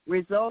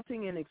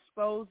 resulting in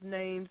exposed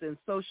names and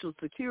social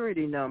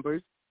security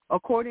numbers,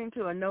 according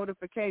to a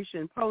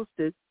notification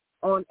posted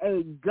on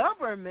a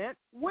government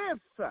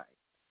website.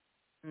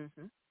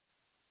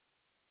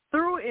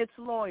 Through its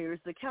lawyers,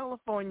 the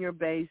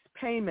California-based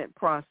payment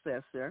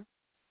processor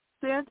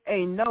sent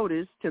a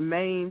notice to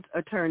Maine's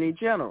Attorney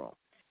General.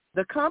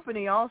 The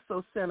company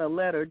also sent a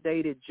letter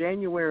dated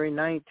January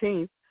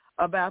 19th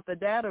about the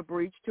data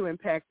breach to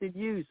impacted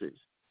users.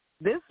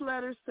 This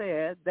letter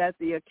said that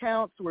the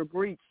accounts were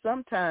breached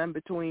sometime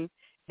between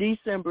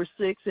December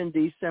 6 and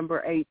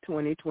December 8,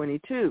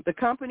 2022. The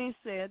company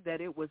said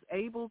that it was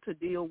able to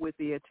deal with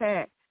the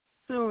attack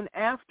soon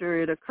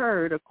after it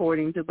occurred,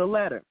 according to the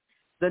letter.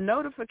 The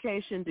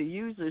notification to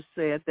users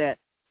said that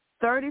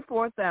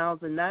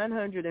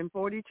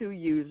 34,942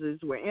 users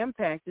were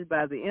impacted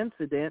by the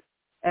incident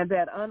and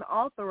that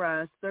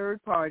unauthorized third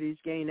parties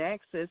gained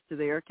access to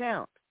their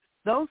accounts.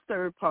 Those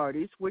third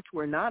parties, which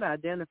were not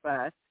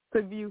identified,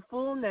 could view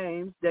full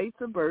names,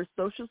 dates of birth,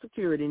 Social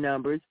Security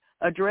numbers,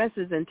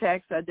 addresses, and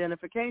tax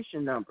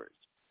identification numbers.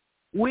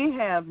 We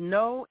have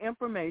no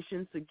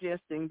information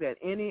suggesting that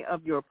any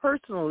of your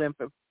personal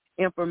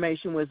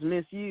information was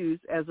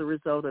misused as a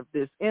result of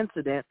this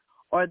incident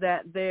or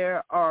that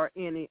there are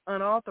any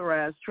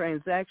unauthorized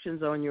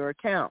transactions on your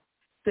account,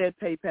 said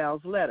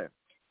PayPal's letter.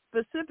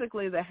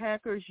 Specifically, the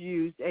hackers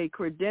used a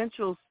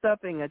credential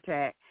stuffing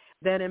attack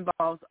that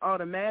involves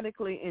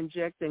automatically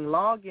injecting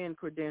login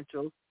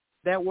credentials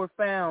that were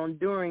found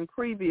during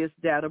previous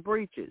data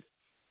breaches.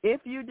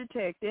 If you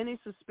detect any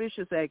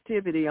suspicious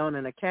activity on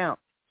an account,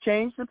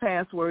 change the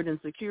password and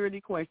security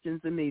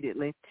questions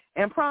immediately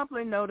and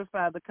promptly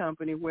notify the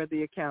company where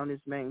the account is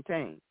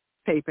maintained,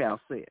 PayPal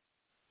said.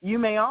 You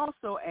may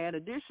also add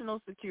additional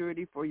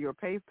security for your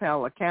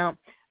PayPal account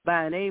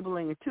by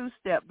enabling a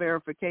two-step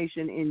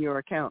verification in your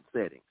account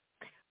settings.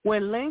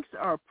 When links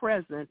are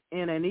present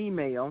in an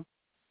email,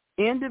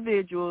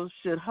 individuals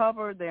should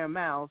hover their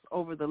mouse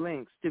over the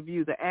links to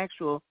view the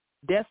actual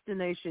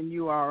destination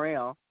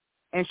URL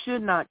and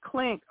should not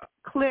click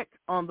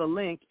on the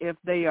link if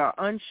they are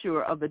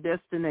unsure of the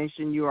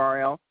destination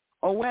URL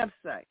or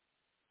website.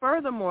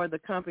 Furthermore, the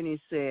company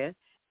said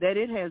that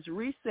it has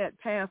reset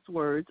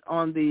passwords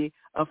on the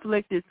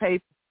afflicted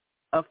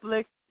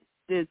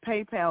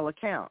PayPal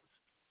accounts.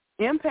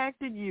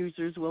 Impacted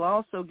users will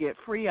also get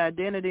free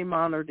identity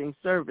monitoring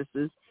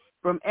services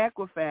from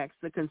Equifax,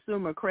 the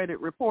consumer credit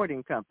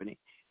reporting company.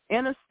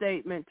 In a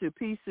statement to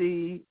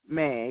PC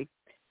Mag,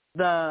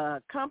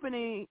 the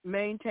company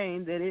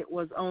maintained that it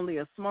was only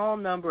a small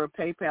number of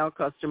PayPal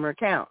customer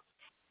accounts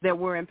that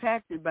were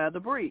impacted by the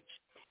breach.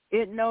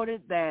 It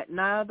noted that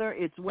neither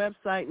its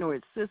website nor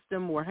its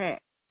system were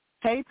hacked.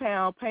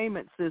 PayPal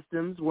payment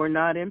systems were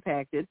not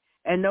impacted,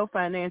 and no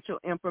financial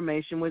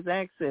information was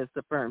accessed,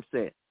 the firm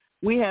said.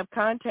 We have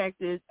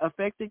contacted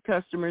affected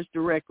customers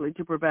directly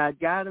to provide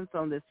guidance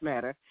on this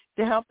matter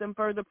to help them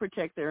further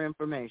protect their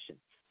information.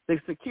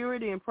 The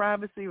security and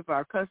privacy of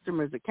our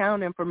customers'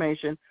 account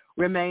information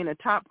remain a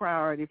top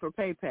priority for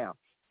PayPal,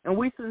 and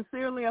we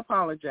sincerely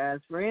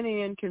apologize for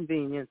any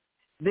inconvenience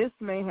this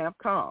may have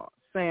caused.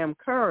 Sam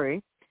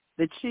Curry,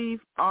 the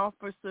chief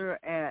officer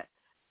at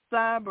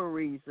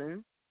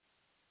Cybereason,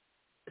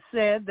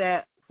 said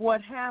that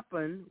what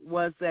happened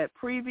was that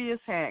previous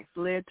hacks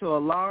led to a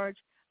large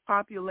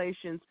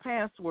population's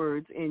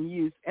passwords in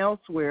use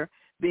elsewhere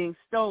being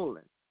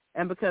stolen,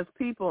 and because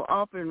people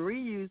often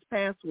reuse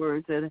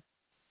passwords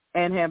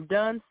and have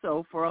done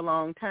so for a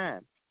long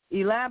time.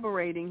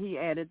 Elaborating, he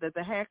added that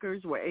the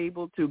hackers were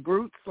able to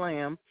brute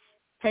slam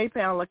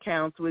PayPal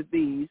accounts with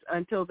these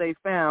until they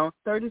found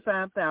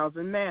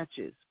 35,000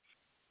 matches.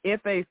 If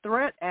a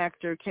threat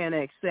actor can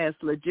access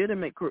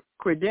legitimate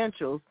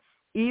credentials,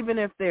 even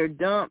if they're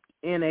dumped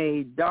in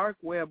a dark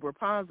web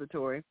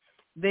repository,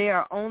 they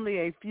are only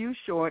a few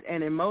short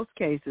and, in most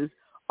cases,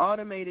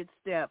 automated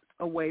steps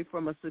away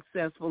from a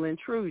successful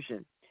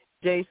intrusion.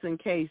 Jason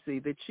Casey,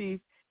 the chief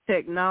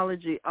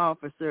technology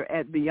officer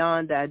at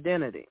Beyond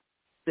Identity,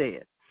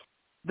 said.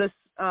 The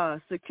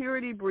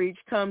security breach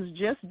comes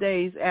just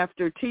days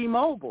after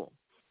T-Mobile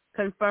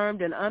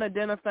confirmed an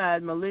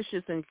unidentified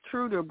malicious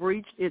intruder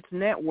breached its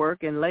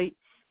network in late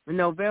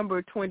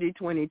November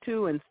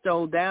 2022 and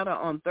stole data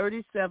on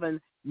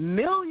 37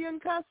 million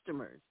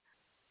customers,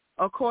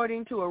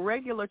 according to a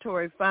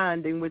regulatory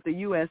finding with the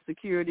U.S.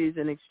 Securities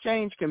and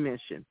Exchange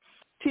Commission.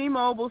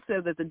 T-Mobile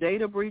said that the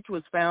data breach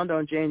was found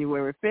on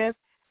January 5th,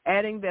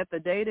 adding that the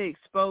data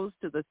exposed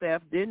to the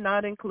theft did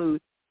not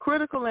include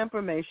critical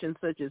information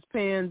such as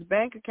PINs,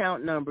 bank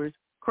account numbers,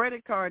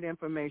 credit card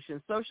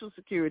information, Social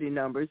Security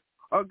numbers,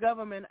 or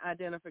government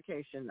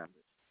identification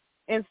numbers.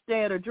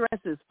 Instead,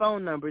 addresses,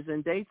 phone numbers,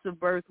 and dates of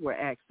birth were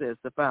accessed,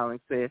 the filing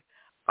said.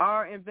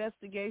 Our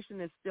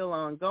investigation is still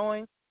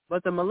ongoing,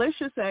 but the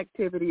malicious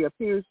activity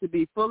appears to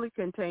be fully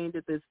contained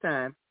at this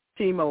time,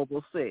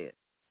 T-Mobile said,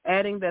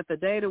 adding that the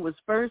data was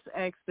first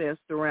accessed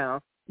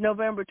around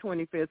November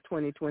 25th,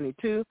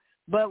 2022,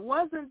 but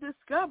wasn't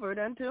discovered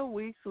until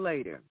weeks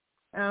later.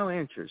 How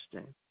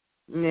interesting.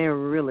 They're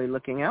really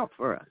looking out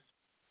for us.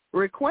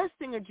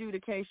 Requesting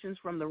adjudications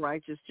from the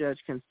righteous judge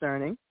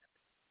concerning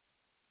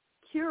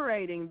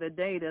curating the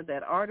data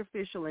that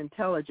artificial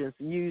intelligence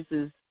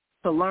uses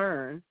to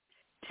learn,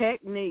 tech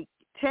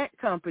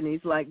companies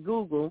like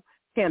Google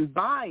can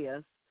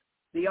bias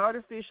the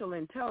artificial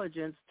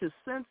intelligence to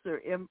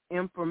censor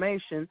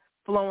information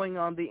flowing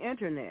on the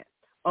Internet,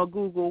 a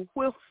Google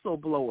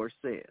whistleblower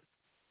says.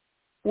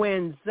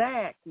 When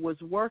Zach was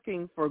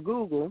working for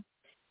Google,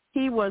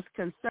 he was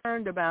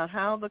concerned about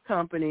how the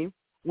company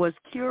was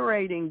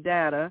curating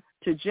data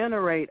to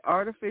generate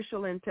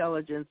artificial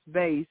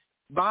intelligence-based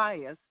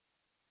bias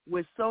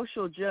with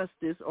social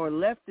justice or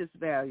leftist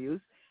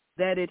values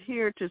that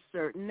adhere to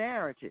certain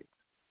narratives.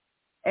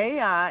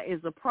 AI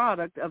is a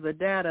product of the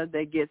data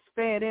that gets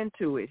fed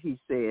into it, he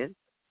said.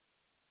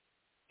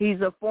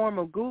 He's a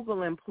former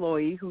Google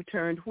employee who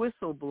turned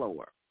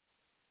whistleblower.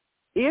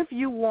 If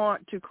you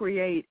want to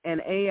create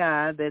an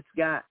AI that's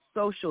got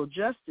social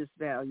justice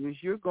values,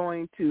 you're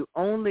going to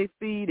only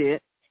feed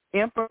it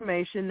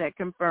information that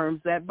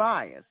confirms that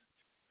bias.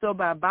 So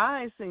by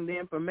biasing the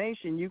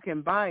information, you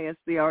can bias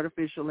the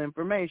artificial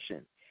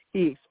information.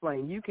 He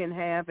explained, you can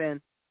have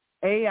an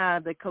AI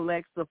that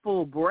collects the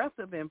full breadth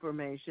of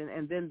information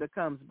and then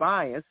becomes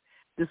biased,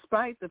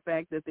 despite the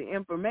fact that the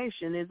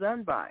information is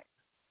unbiased.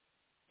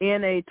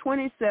 In a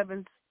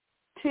 2017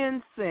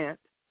 Tencent,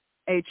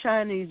 a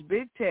Chinese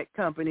big tech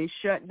company,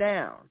 shut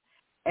down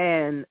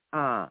an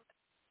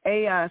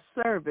AI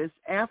service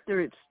after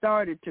it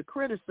started to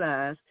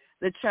criticize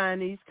the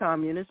Chinese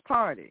Communist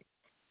Party.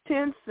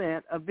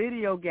 Tencent, a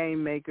video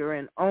game maker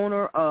and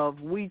owner of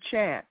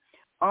WeChat,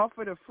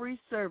 offered a free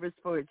service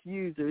for its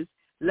users,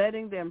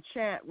 letting them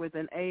chat with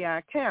an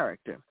AI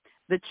character.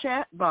 The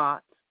chat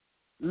bots,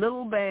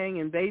 Little Bang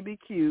and Baby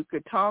Q,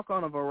 could talk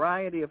on a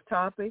variety of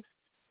topics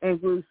and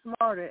grew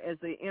smarter as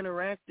they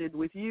interacted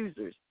with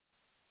users,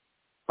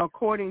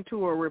 according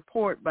to a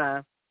report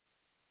by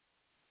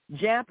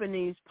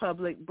Japanese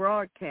Public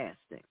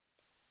Broadcasting.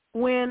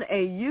 When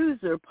a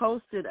user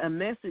posted a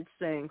message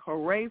saying,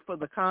 "Hooray for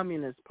the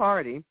Communist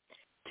Party,"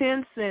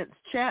 Tencent's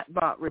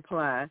chatbot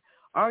replied,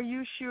 "Are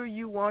you sure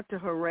you want to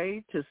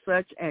hooray to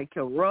such a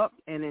corrupt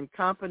and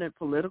incompetent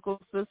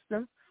political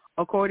system?"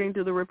 According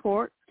to the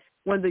report,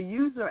 when the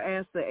user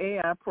asked the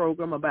AI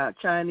program about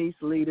Chinese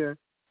leader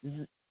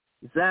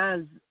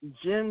Xi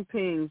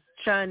Jinping's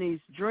Chinese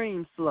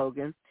Dream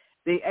slogan,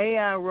 the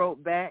AI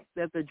wrote back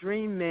that the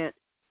dream meant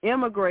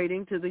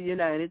immigrating to the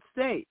United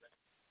States.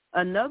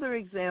 Another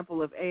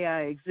example of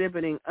AI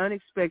exhibiting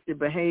unexpected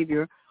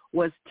behavior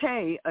was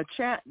Tay, a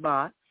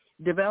chatbot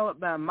developed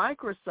by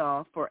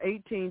Microsoft for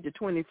 18 to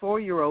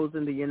 24-year-olds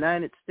in the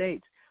United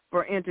States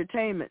for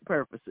entertainment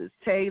purposes.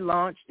 Tay,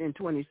 launched in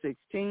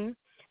 2016,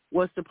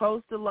 was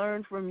supposed to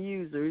learn from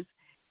users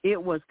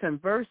it was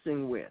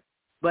conversing with.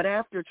 But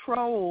after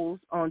trolls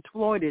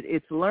exploited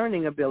its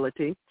learning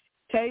ability,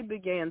 Tay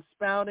began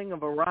spouting a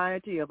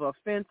variety of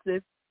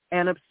offensive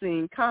and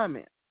obscene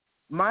comments.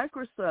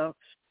 Microsoft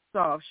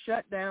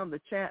shut down the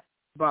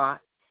chatbot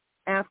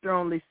after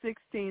only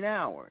 16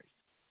 hours.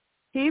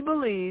 He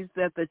believes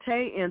that the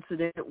Tay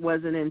incident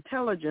was an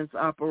intelligence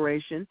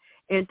operation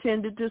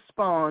intended to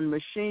spawn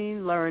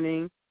machine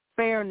learning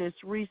fairness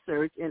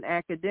research in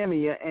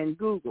academia and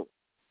Google.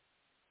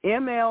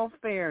 ML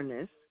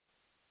fairness,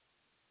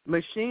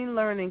 machine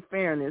learning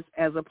fairness,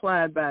 as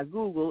applied by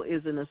Google,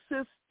 is a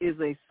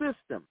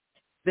system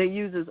that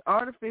uses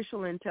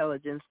artificial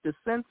intelligence to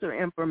censor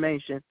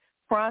information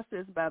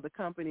processed by the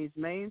company's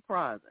main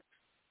products,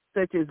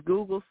 such as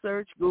Google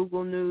Search,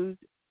 Google News,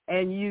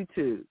 and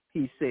YouTube,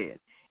 he said.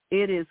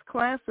 It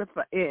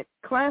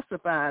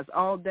classifies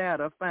all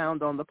data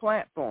found on the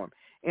platform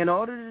in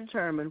order to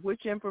determine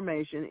which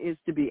information is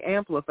to be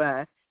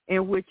amplified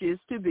and which is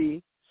to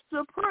be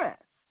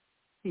suppressed,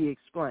 he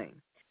explained.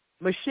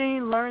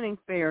 Machine learning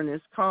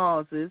fairness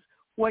causes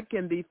what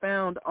can be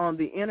found on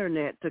the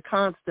Internet to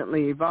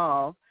constantly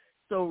evolve,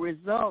 so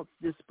results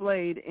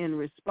displayed in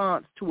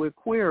response to a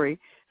query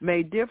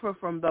may differ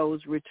from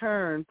those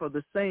returned for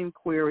the same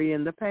query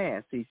in the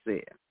past, he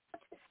said.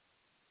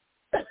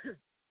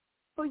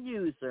 For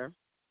user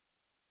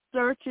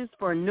searches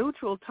for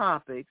neutral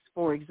topics,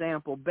 for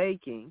example,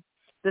 baking,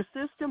 the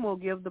system will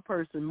give the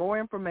person more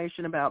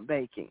information about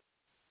baking.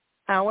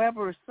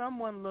 However, if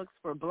someone looks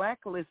for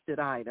blacklisted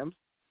items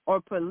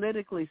or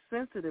politically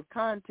sensitive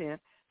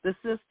content, the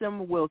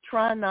system will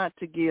try not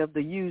to give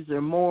the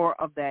user more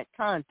of that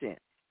content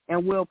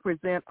and will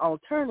present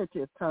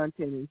alternative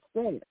content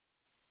instead.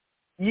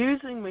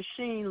 Using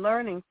machine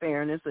learning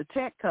fairness, a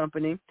tech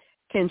company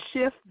can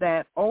shift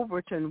that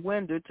Overton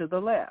window to the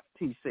left,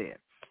 he said.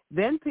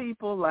 Then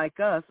people like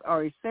us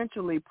are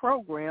essentially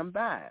programmed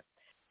by it.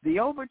 The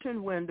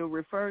Overton window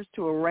refers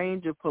to a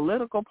range of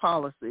political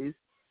policies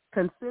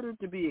considered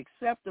to be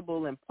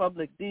acceptable in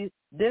public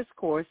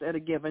discourse at a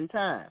given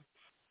time.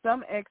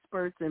 Some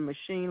experts in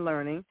machine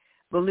learning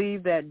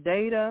believe that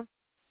data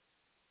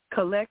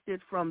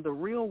collected from the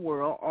real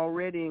world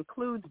already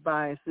includes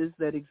biases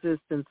that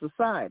exist in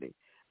society.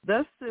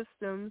 Thus,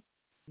 systems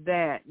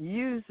that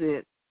use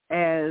it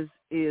as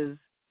is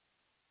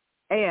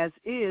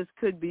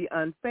could be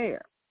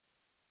unfair.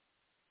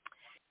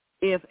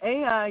 If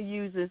AI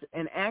uses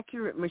an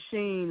accurate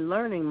machine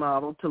learning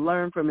model to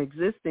learn from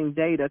existing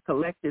data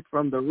collected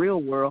from the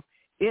real world,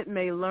 it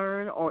may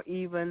learn or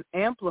even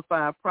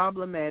amplify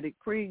problematic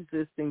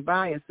pre-existing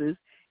biases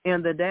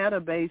in the data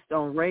based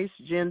on race,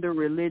 gender,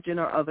 religion,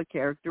 or other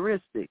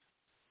characteristics,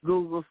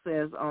 Google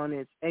says on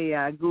its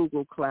AI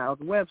Google Cloud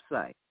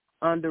website.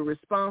 under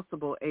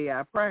responsible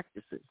AI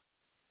practices.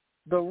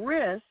 The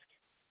risk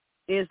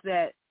is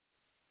that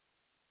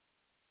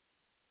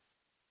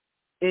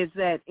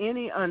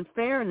any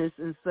unfairness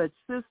in such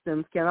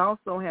systems can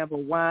also have a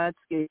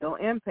wide-scale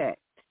impact.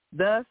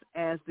 Thus,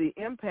 as the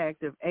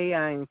impact of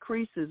AI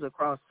increases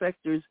across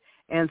sectors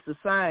and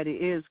society,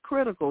 it is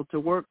critical to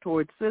work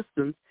towards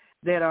systems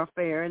that are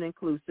fair and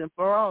inclusive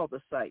for all,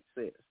 the site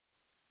says.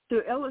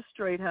 To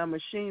illustrate how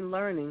machine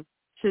learning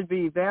should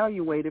be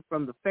evaluated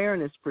from the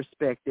fairness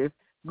perspective,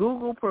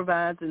 Google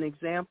provides an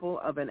example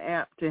of an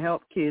app to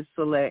help kids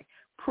select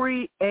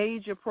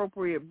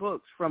age-appropriate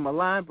books from a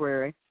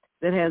library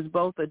that has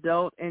both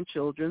adult and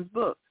children's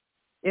books.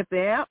 If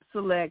the app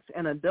selects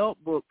an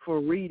adult book for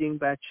reading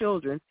by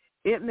children,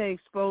 it may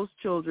expose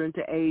children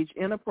to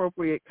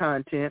age-inappropriate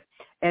content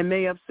and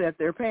may upset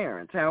their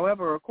parents.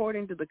 However,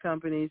 according to the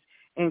company's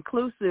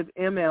inclusive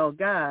ML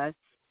guide,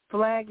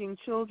 flagging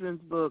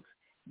children's books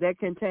that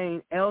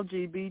contain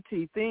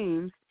LGBT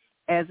themes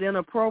as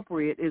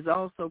inappropriate is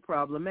also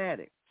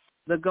problematic.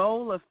 The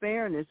goal of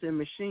fairness in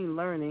machine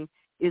learning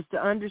is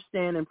to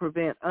understand and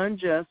prevent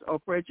unjust or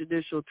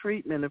prejudicial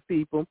treatment of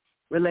people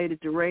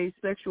related to race,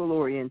 sexual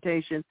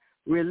orientation,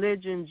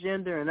 religion,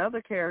 gender, and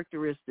other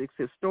characteristics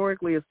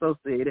historically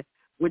associated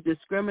with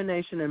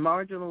discrimination and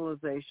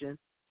marginalization,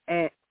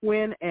 and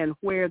when and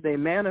where they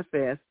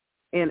manifest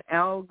in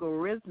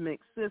algorithmic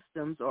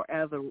systems or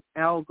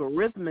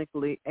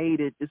algorithmically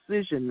aided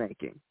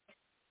decision-making,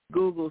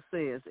 Google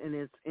says in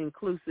its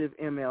inclusive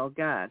ML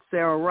guide.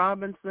 Sarah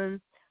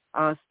Robinson,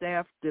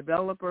 staff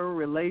developer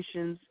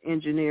relations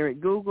engineer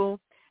at Google,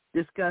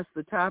 discussed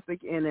the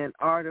topic in an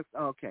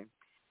article.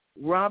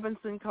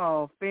 Robinson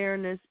called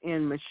fairness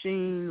in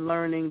machine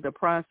learning the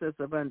process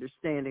of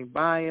understanding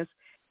bias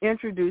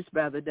introduced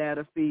by the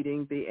data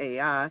feeding the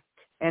AI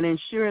and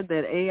ensured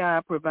that AI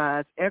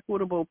provides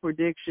equitable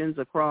predictions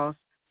across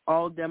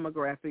all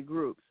demographic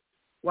groups.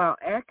 While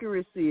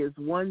accuracy is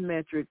one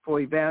metric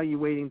for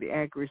evaluating the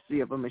accuracy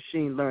of a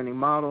machine learning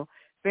model,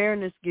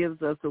 fairness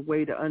gives us a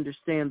way to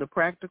understand the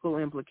practical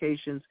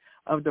implications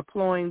of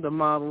deploying the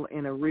model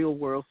in a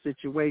real-world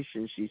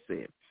situation, she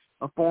said.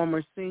 A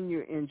former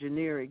senior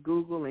engineer at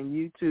Google and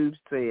YouTube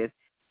said,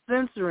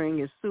 censoring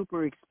is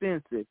super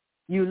expensive.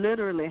 You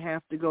literally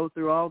have to go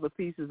through all the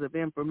pieces of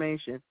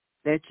information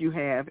that you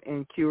have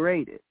and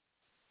curate it.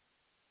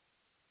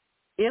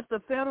 If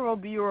the Federal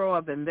Bureau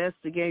of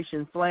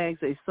Investigation flags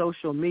a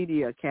social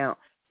media account,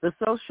 the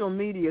social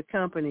media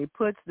company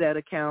puts that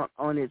account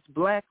on its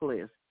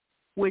blacklist,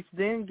 which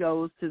then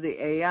goes to the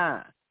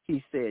AI,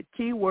 he said.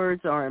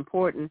 Keywords are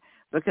important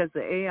because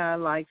the AI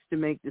likes to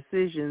make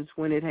decisions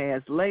when it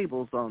has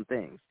labels on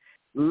things.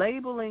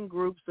 Labeling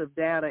groups of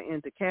data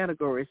into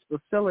categories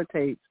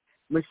facilitates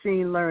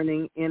machine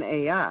learning in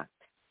AI.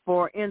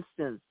 For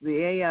instance,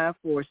 the AI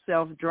for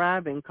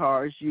self-driving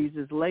cars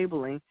uses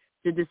labeling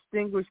to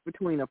distinguish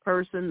between a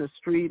person, the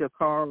street, a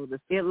car, or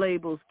it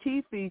labels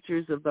key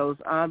features of those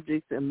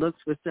objects and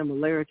looks for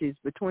similarities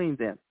between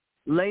them.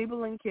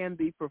 Labeling can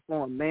be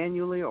performed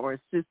manually or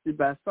assisted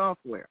by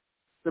software.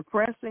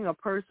 Suppressing a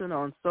person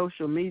on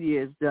social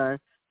media is done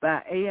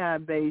by AI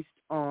based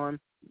on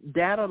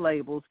data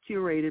labels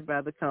curated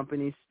by the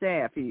company's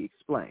staff, he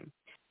explained.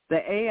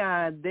 The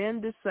AI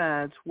then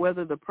decides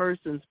whether the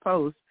person's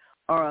posts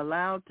are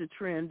allowed to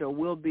trend or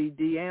will be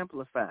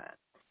de-amplified.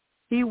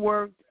 He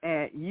worked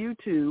at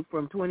YouTube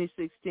from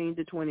 2016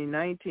 to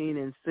 2019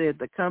 and said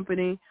the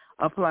company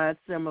applied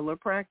similar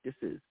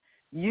practices.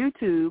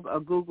 YouTube, a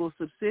Google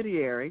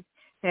subsidiary,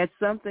 had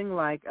something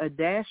like a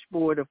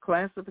dashboard of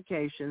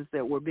classifications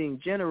that were being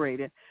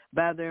generated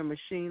by their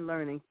machine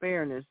learning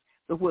fairness,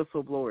 the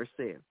whistleblower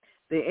said.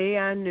 The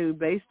AI knew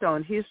based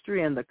on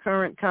history and the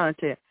current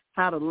content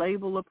how to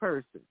label a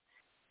person.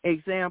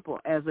 Example,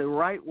 as a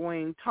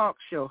right-wing talk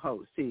show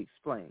host, he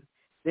explained.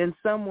 Then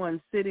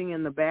someone sitting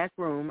in the back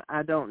room,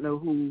 I don't know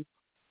who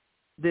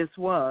this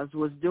was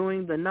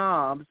doing the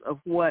knobs of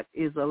what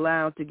is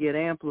allowed to get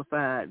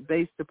amplified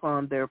based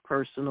upon their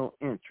personal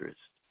interest.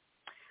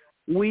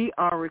 We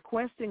are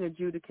requesting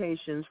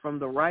adjudications from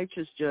the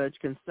righteous judge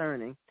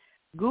concerning.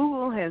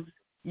 Google has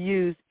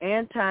used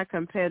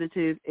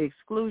anti-competitive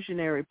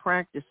exclusionary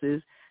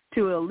practices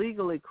to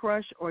illegally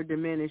crush or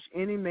diminish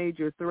any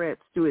major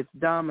threats to its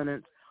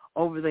dominance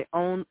over the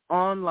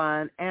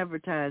online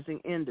advertising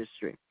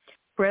industry.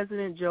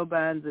 President Joe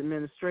Biden's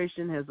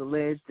administration has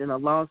alleged in a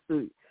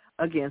lawsuit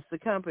against the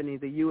company.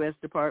 The U.S.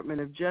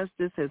 Department of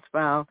Justice has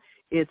filed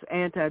its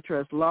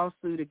antitrust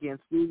lawsuit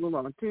against Google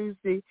on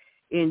Tuesday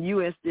in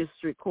U.S.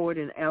 District Court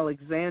in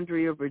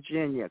Alexandria,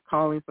 Virginia,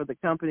 calling for the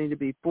company to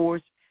be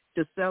forced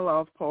to sell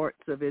off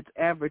parts of its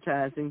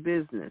advertising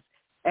business.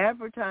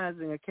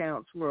 Advertising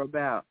accounts for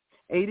about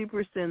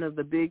 80% of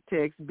the big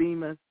tech's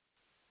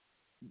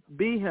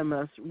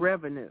behemoth's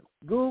revenue.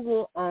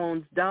 Google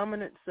owns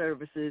dominant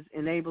services,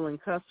 enabling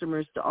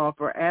customers to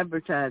offer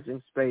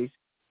advertising space,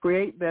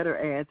 create better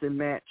ads, and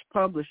match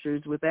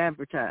publishers with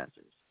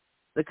advertisers.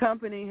 The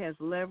company has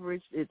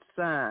leveraged its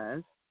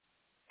size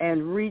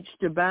and reach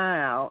to buy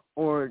out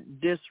or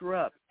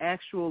disrupt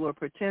actual or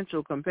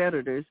potential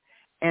competitors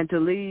and to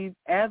leave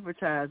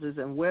advertisers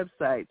and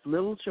websites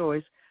little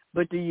choice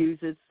but to use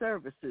its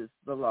services,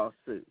 the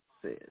lawsuit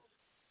says.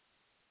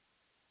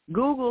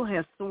 Google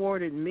has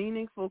thwarted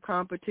meaningful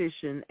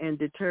competition and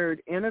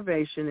deterred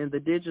innovation in the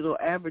digital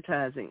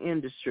advertising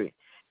industry,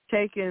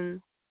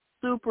 taken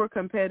super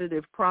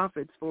competitive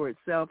profits for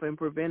itself, and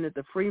prevented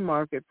the free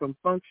market from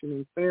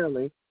functioning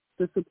fairly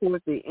to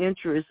support the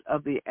interests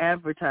of the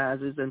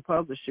advertisers and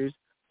publishers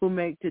who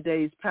make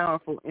today's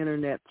powerful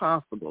internet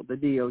possible, the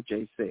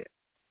DOJ said.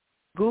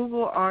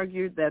 Google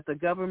argued that the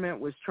government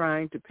was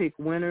trying to pick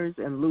winners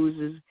and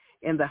losers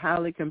in the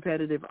highly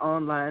competitive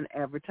online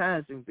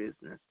advertising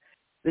business.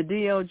 The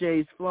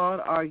DOJ's flawed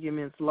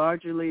arguments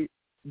largely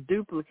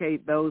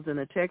duplicate those in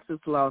a Texas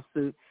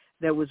lawsuit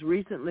that was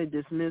recently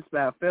dismissed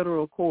by a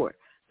federal court,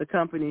 the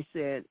company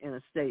said in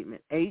a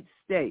statement. 8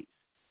 states,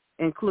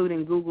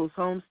 including Google's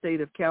home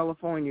state of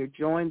California,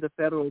 joined the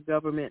federal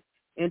government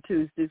in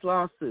Tuesday's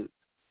lawsuit.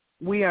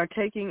 We are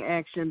taking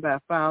action by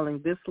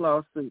filing this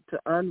lawsuit to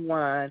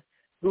unwind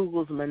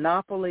Google's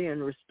monopoly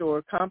and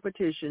restore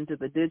competition to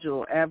the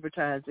digital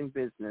advertising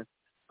business,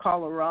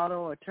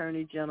 Colorado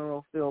Attorney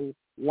General Phil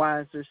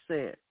Weiser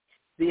said.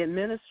 The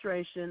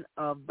administration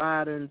of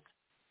Biden's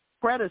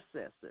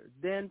predecessor,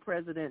 then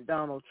President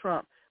Donald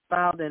Trump,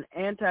 filed an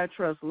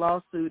antitrust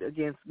lawsuit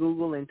against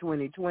Google in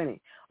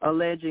 2020,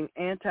 alleging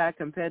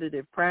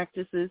anti-competitive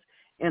practices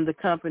in the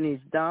company's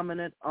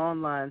dominant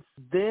online.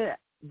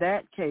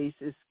 That case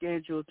is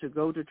scheduled to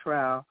go to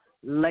trial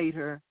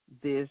later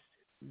this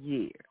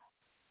year.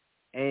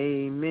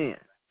 Amen.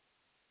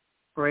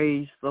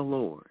 Praise the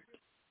Lord.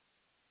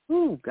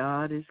 Ooh,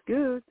 God is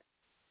good.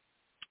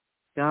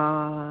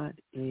 God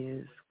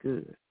is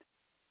good.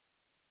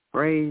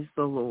 Praise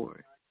the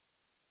Lord.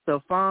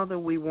 So, Father,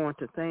 we want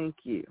to thank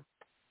you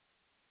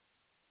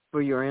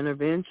for your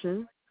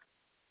intervention,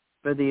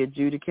 for the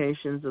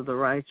adjudications of the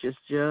righteous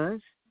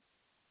judge,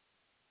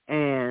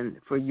 and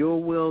for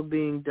your will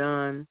being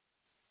done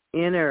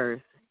in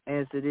earth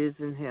as it is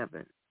in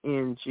heaven,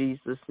 in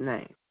Jesus'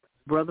 name.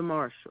 Brother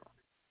Marshall.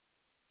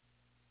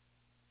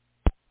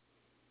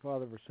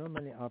 Father, for so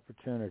many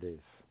opportunities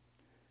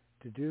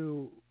to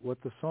do what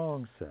the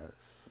song says.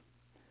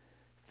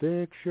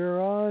 Fix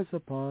your eyes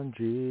upon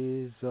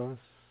Jesus.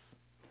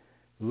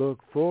 Look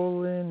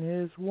full in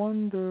his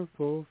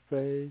wonderful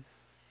face,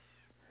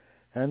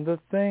 and the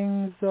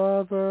things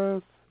of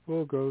earth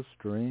will grow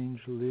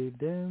strangely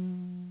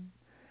dim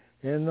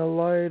in the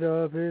light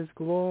of his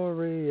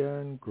glory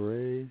and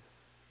grace.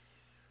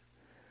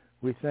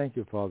 We thank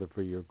you, Father,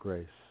 for your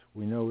grace.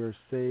 We know we're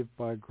saved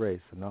by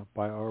grace, and not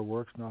by our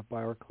works, not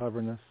by our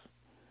cleverness,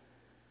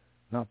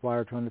 not by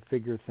our trying to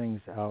figure things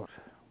out.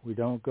 We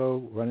don't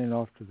go running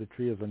off to the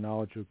tree of the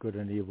knowledge of good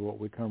and evil, but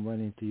we come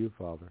running to you,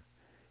 Father,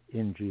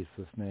 in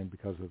Jesus' name,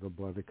 because of the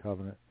blood of the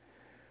covenant.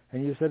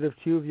 And you said, if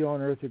 2 of you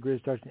on earth agree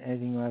to touch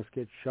anything you ask,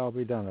 it shall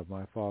be done of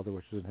my Father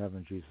which is in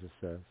heaven, Jesus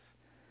says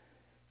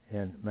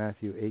in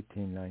Matthew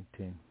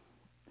 18:19.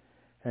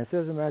 And it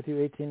says in Matthew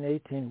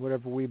 18:18,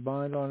 whatever we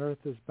bind on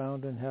earth is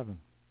bound in heaven.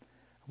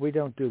 We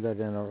don't do that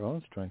in our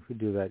own strength. We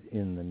do that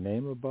in the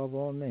name above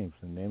all names,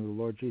 in the name of the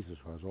Lord Jesus,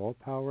 who has all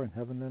power in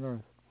heaven and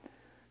earth.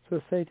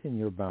 So Satan,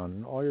 you're bound,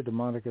 and all your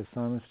demonic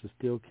assignments to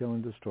steal, kill,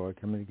 and destroy,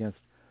 coming against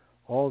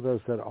all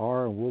those that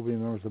are and will be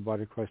members of the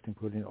body of Christ,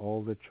 including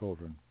all the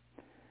children.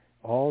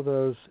 All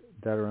those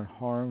that are in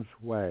harm's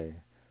way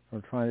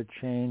from trying to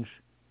change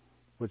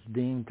what's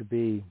deemed to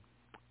be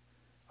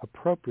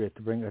appropriate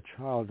to bring a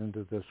child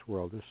into this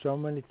world. There's so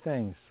many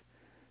things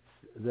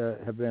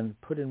that have been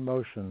put in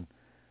motion,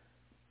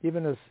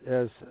 even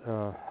as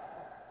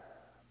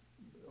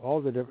all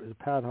the different,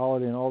 Pat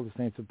Holliday and all the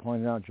saints have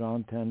pointed out,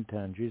 John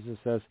 10:10, Jesus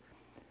says,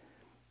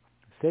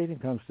 Satan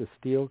comes to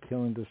steal,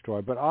 kill, and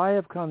destroy, but I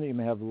have come that you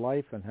may have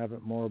life and have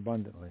it more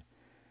abundantly.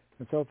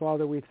 And so,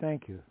 Father, we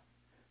thank you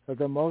that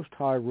the Most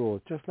High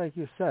rules, just like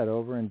you said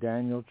over in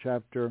Daniel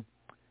chapter,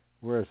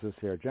 where is this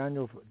here?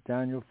 Daniel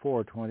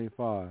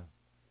 4:25.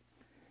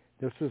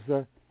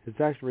 It's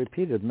actually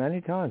repeated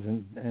many times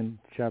in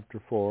chapter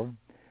 4.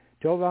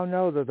 Till thou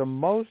know that the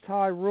Most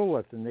High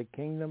ruleth in the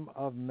kingdom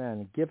of men,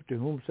 and give to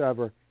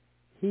whomsoever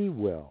he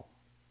will.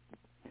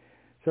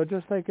 So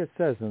just like it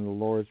says in the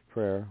Lord's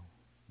Prayer,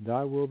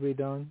 thy will be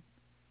done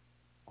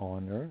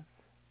on earth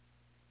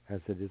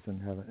as it is in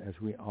heaven, as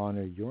we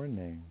honor your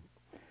name.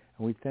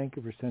 And we thank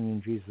you for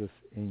sending Jesus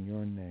in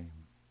your name.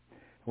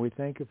 And we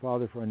thank you,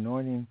 Father, for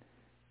anointing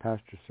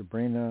Pastor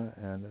Sabrina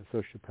and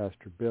Associate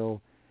Pastor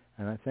Bill.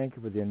 And I thank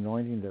you for the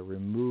anointing that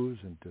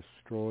removes and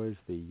destroys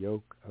the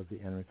yoke of the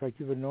enemy. In fact,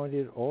 you've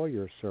anointed all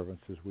your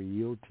servants as we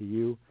yield to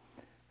you.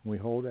 And we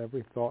hold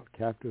every thought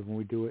captive, and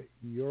we do it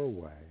your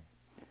way.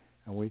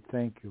 And we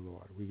thank you,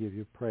 Lord. We give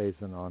you praise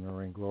and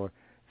honor and glory.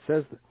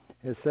 It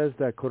says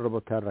that,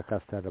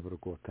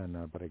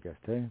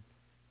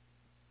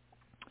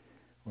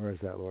 where is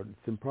that, Lord?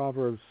 It's in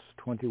Proverbs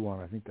 21.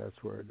 I think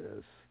that's where it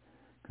is.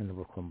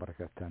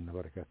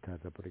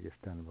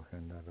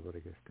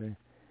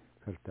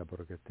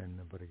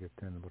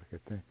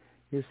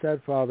 You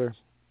said, Father,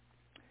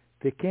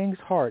 the king's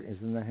heart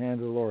is in the hand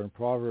of the Lord in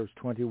Proverbs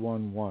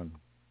 21:1.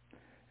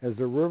 As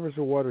the rivers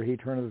of water, he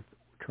turneth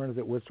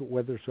it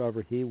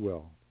whithersoever he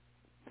will.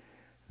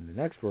 And the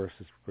next verse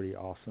is pretty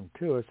awesome,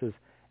 too. It says,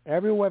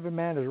 every way of a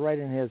man is right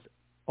in his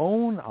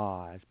own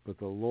eyes, but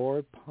the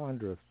Lord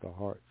pondereth the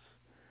hearts.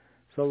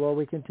 So, Lord,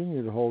 we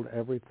continue to hold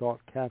every thought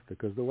captive,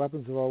 because the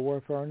weapons of our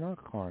warfare are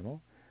not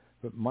carnal,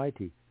 but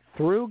mighty,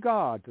 through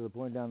God, to the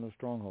pulling down of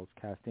strongholds,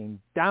 casting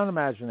down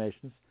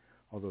imaginations,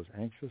 all those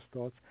anxious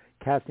thoughts,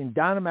 casting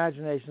down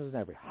imaginations and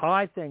every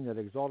high thing that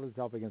exalted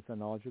itself against the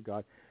knowledge of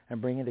God,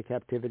 and bring into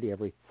captivity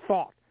every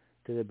thought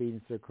to the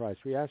obedience of Christ.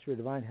 We ask for your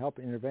divine help,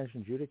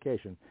 intervention,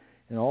 adjudication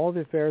in all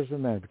the affairs of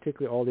men,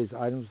 particularly all these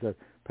items that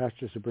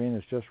Pastor Sabrina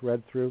has just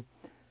read through,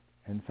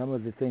 and some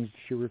of the things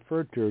she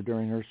referred to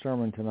during her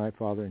sermon tonight,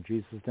 Father, in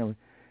Jesus' name.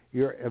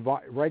 Your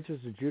righteous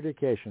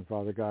adjudication,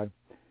 Father God,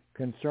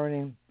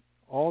 concerning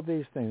all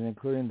these things,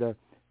 including the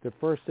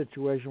first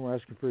situation we're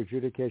asking for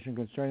adjudication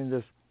concerning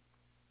this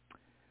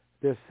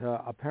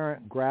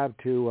apparent grab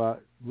to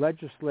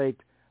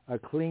legislate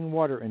clean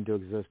water into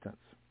existence.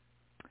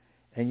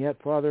 And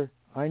yet, Father,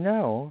 I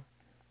know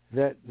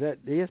that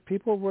yes,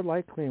 people would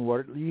like clean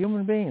water,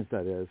 human beings,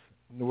 that is,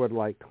 would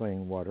like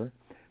clean water.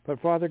 But,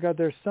 Father God,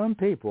 there's some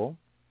people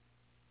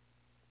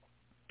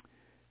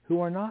who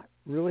are not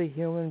really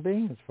human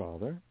beings,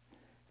 Father.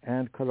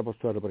 And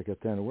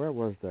where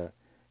was that?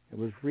 It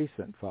was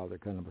recent, Father.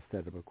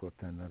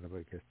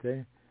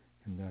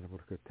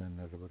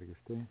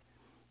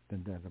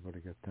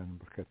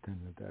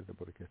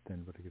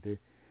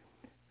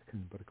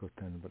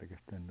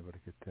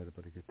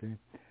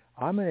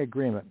 I'm in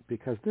agreement,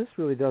 because this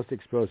really does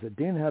expose it.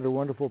 Dean had a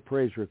wonderful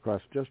praise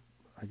request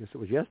I guess it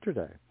was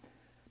yesterday,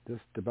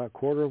 just about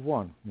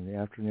 1:15 in the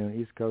afternoon,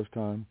 East Coast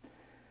time.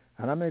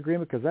 And I'm in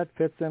agreement because that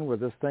fits in with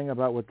this thing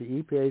about what the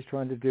EPA is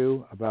trying to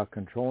do about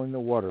controlling the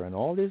water and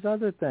all these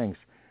other things.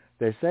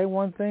 They say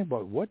one thing,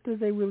 but what do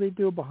they really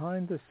do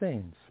behind the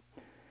scenes?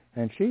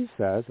 And she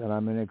says, and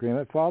I'm in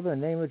agreement, Father, in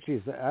the name of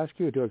Jesus, I ask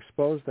you to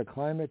expose the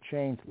climate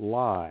change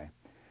lie.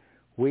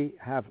 We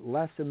have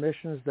less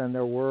emissions than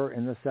there were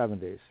in the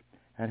 70s.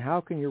 And how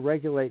can you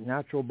regulate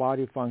natural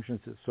body functions?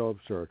 It's so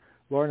absurd.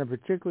 Lord, I'm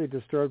particularly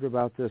disturbed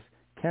about this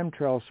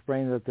chemtrail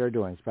spraying that they're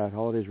doing. Pat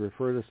Holliday has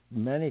referred to this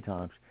many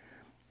times.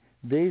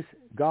 These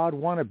God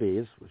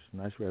wannabes, which is a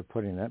nice way of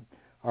putting it,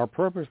 are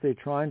purposely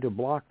trying to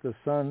block the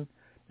sun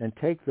and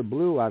take the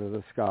blue out of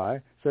the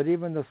sky, so that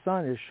even the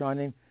sun is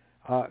shining.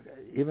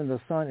 When the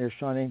sun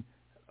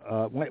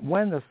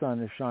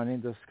is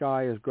shining, the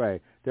sky is gray.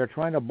 They're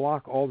trying to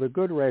block all the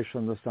good rays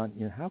from the sun.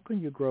 How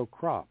can you grow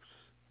crops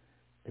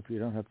if you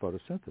don't have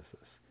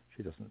photosynthesis?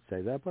 She doesn't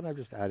say that, but I'm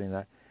just adding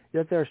that.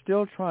 Yet they're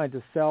still trying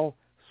to sell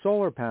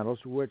solar panels,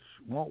 which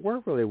won't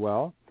work really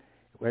well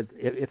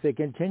if they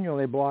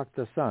continually block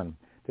the sun.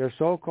 They're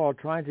so-called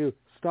trying to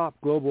stop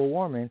global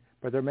warming,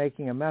 but they're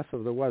making a mess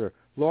of the weather.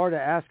 Lord, I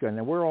ask you,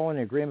 and we're all in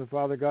agreement,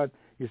 Father God.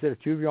 You said if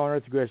two of you on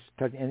earth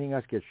touch anything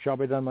else, it shall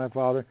be done, my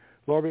Father.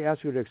 Lord, we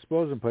ask you to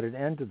expose and put an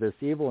end to this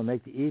evil and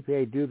make the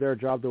EPA do their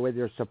job the way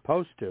they're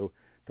supposed to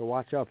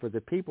watch out for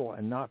the people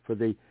and not for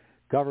the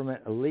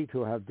government elite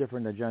who have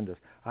different agendas.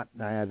 I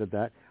added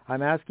that.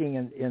 I'm asking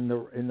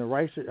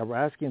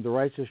asking the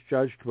righteous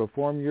judge to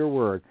perform your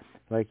word,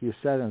 like you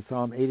said in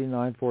Psalm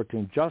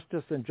 89:14.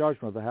 Justice and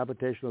judgment, the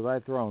habitation of thy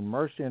throne.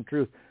 Mercy and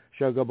truth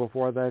shall go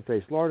before thy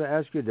face. Lord, I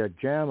ask you to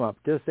jam up,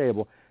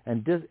 disable,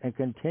 and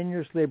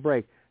continuously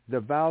break the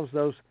valves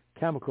those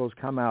chemicals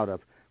come out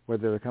of,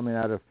 whether they're coming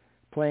out of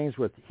planes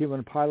with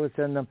human pilots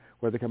in them,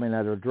 whether they're coming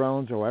out of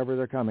drones, or wherever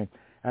they're coming.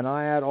 And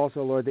I add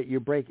also, Lord, that you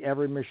break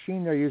every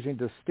machine they're using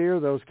to steer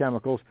those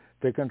chemicals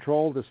to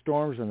control the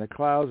storms and the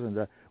clouds,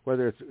 and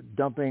whether it's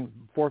dumping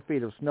 4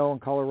 feet of snow in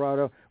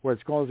Colorado, where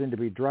it's causing to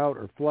be drought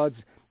or floods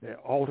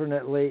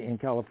alternately in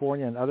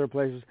California and other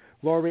places.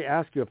 Lord, we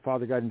ask you,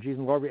 Father God, in Jesus,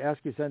 Lord, we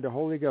ask you to send the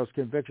Holy Ghost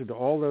conviction to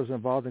all those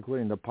involved,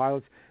 including the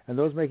pilots and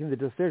those making the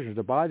decisions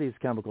to buy these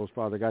chemicals,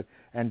 Father God,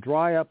 and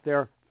dry up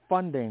their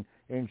funding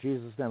in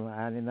Jesus' name.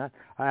 Adding that,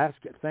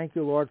 thank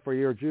you, Lord, for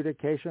your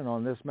adjudication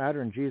on this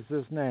matter in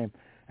Jesus' name.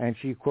 And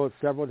she quotes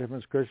several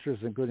different scriptures,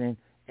 including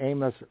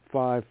Amos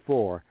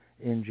 5:4,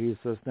 in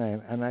Jesus'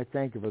 name. And I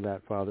thank you for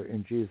that, Father,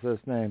 in Jesus'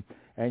 name.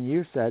 And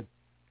you said,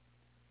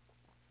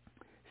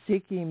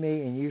 seek ye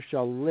me, and you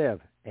shall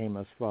live,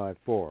 Amos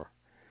 5:4.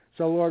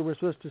 So, Lord, we're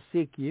supposed to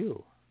seek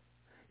you.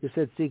 You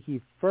said, seek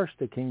ye first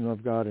the kingdom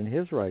of God and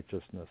his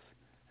righteousness,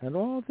 and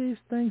all these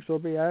things will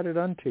be added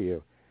unto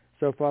you.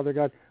 So, Father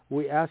God,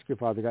 we ask you,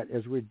 Father God,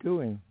 as we're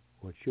doing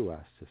what you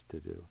asked us to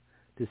do,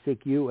 to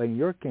seek you and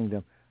your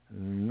kingdom,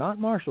 not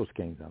Marshall's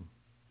kingdom,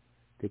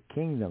 the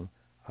kingdom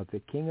of the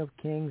King of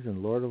Kings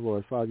and Lord of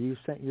Lords. Father, you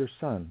sent your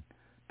Son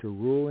to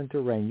rule and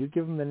to reign. You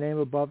give him the name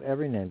above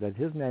every name, that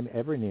his name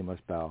every knee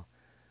must bow,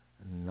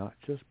 not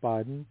just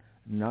Biden,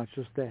 not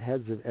just the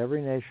heads of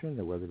every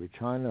nation, whether it be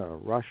China or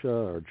Russia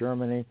or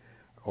Germany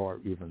or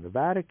even the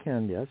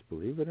Vatican. Yes,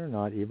 believe it or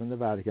not, even the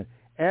Vatican.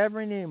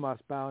 Every knee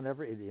must bow,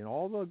 and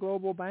all the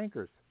global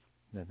bankers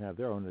that have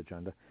their own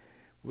agenda.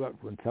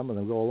 When some of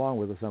them go along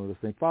with some of this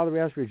thing. Father, we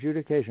ask for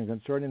adjudication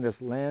concerning this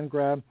land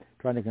grab,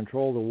 trying to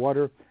control the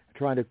water,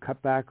 trying to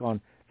cut back on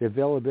the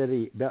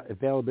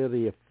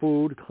availability of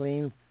food,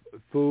 clean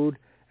food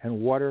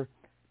and water,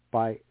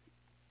 by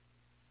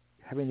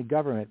having the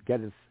government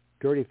get its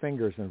dirty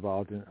fingers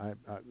involved. And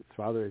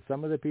Father,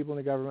 some of the people in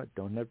the government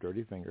don't have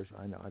dirty fingers.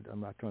 I know.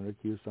 I'm not trying to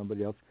accuse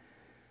somebody else.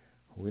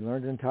 We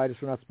learned in Titus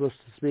we're not supposed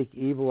to speak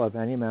evil of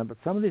any man, but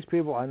some of these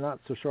people, I'm not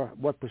so sure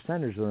what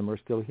percentage of them are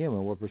still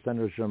human, what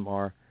percentage of them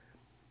are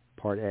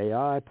part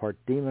AI, part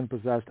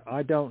demon-possessed.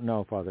 I don't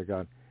know, Father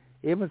God.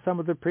 Even some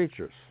of the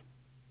preachers,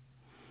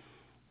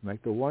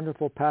 like the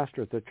wonderful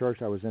pastor at the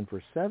church I was in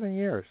for 7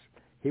 years,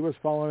 he was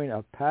following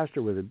a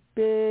pastor with a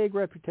big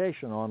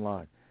reputation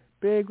online,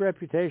 big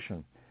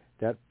reputation,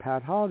 that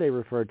Pat Holliday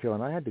referred to,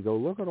 and I had to go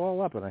look it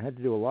all up, and I had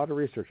to do a lot of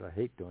research. I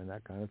hate doing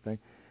that kind of thing.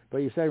 But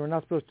you say we're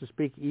not supposed to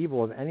speak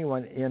evil of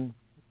anyone in,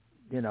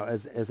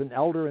 as an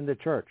elder in the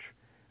church.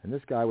 And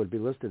this guy would be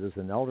listed as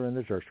an elder in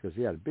the church because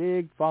he had a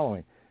big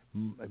following,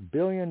 $1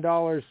 billion,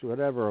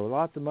 whatever,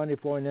 lots of money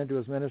flowing into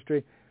his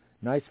ministry,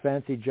 nice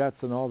fancy jets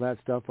and all that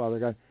stuff, Father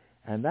God.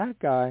 And that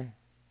guy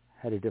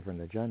had a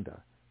different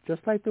agenda,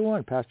 just like the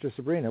one Pastor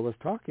Sabrina was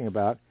talking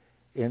about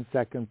in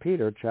 2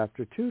 Peter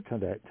chapter 2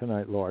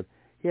 tonight, Lord.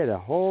 He had a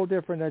whole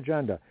different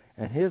agenda,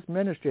 and his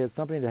ministry had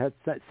something that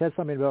had said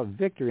something about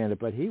victory in it,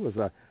 but he was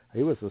a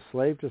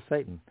slave to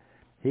Satan.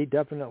 He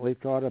definitely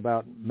thought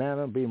about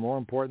mammon being more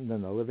important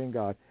than the living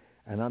God.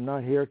 And I'm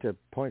not here to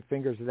point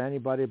fingers at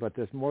anybody, but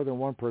there's more than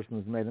one person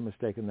who's made a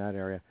mistake in that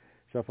area.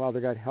 So,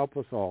 Father God, help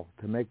us all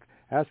to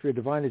ask for your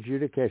divine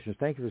adjudications.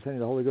 Thank you for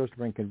sending the Holy Ghost to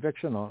bring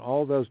conviction on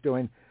all those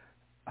doing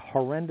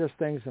horrendous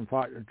things,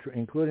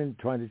 including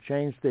trying to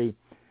change the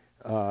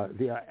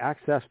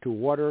access to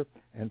water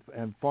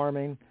and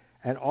farming,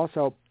 and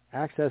also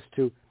access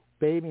to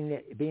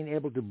being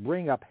able to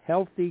bring up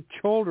healthy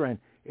children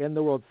in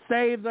the world.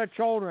 Save the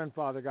children,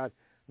 Father God,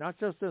 not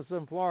just as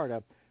in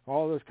Florida,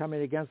 all those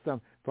coming against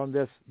them from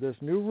this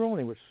new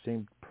ruling, which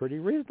seemed pretty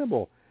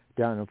reasonable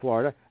down in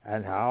Florida,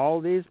 and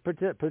how these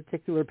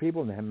particular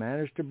people have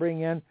managed to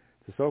bring in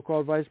the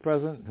so-called vice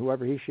president,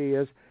 whoever she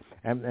is,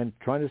 and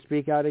trying to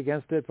speak out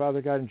against it,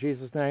 Father God, in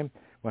Jesus' name,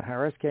 when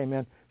Harris came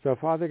in. So,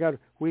 Father God,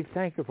 we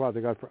thank you,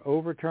 Father God, for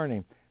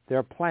overturning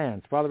their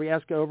plans. Father, we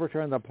ask you to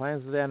overturn the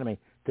plans of the enemy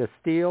to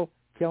steal,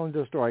 kill, and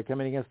destroy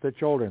coming against the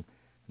children,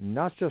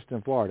 not just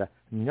in Florida,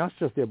 not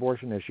just the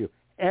abortion issue,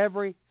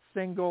 every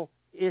single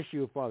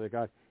issue, Father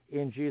God,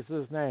 in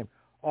Jesus' name.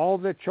 All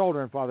the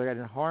children, Father God,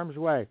 in harm's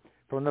way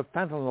from the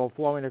fentanyl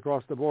flowing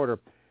across the border,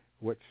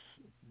 which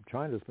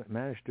China's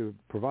managed to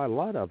provide a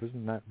lot of.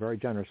 Isn't that very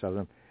generous of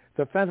them?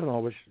 The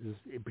fentanyl, which is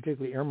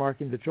particularly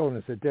earmarking the children,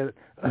 as it did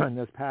in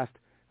this past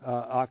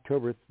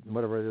October,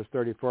 whatever it is,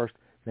 31st,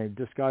 they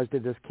disguised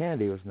it as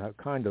candy. It was not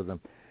kind of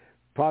them.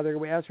 Father,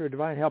 we ask for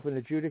divine help in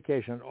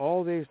adjudication,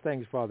 all these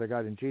things, Father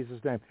God, in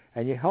Jesus' name.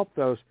 And you help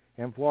those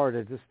in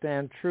Florida to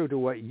stand true to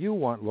what you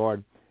want,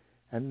 Lord.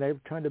 And they're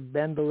trying to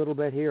bend a little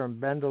bit here and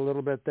bend a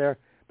little bit there.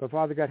 But,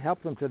 Father God,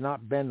 help them to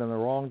not bend in the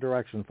wrong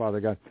direction, Father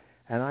God.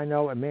 And I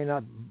know it may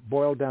not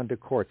boil down to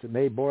courts. It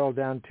may boil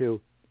down to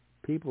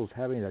people's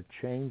having a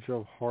change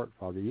of heart,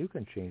 Father. You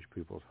can change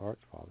people's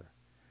hearts, Father.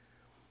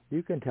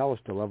 You can tell us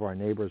to love our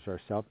neighbors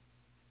ourselves,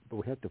 but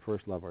we have to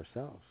first love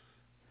ourselves.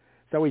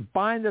 So we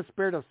bind the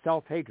spirit of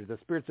self-hatred, the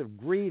spirits of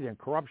greed and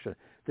corruption,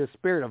 the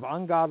spirit of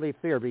ungodly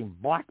fear, being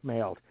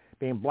blackmailed.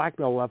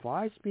 Well, if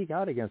I speak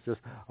out against this,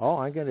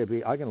 I'm going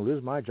to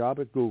lose my job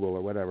at Google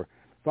or whatever.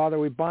 Father,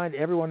 we bind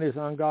every one of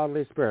these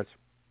ungodly spirits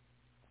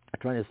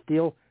trying to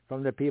steal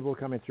from the people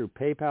coming through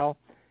PayPal.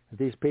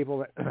 These people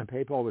that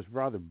PayPal was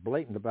rather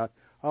blatant about,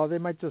 they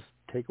might just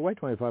take away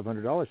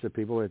 $2,500 to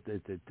people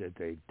that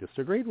they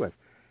disagreed with.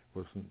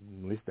 At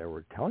least they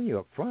were telling you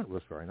up front. It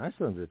was very nice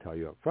of them to tell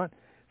you up front.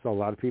 So a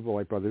lot of people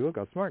like Brother Luke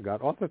got smart,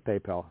 got off of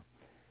PayPal.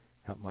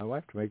 Helped my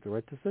wife to make the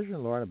right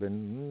decision, Lord.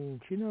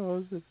 She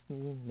knows.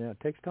 It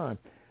takes time.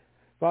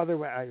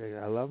 Father,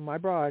 I love my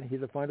bride.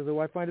 He's a finder of the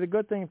wife, finder the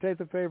good thing, and take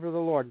the favor of the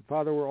Lord.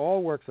 Father, we're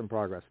all works in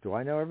progress. Do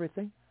I know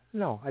everything?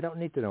 No, I don't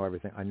need to know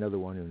everything. I know the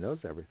one who knows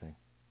everything.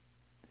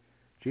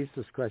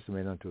 Jesus Christ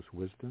made unto us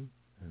wisdom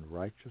and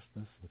righteousness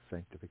and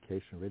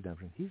sanctification and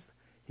redemption.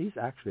 He's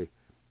actually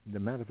the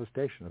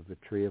manifestation of the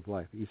tree of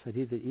life. He said,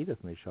 he that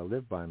eateth me shall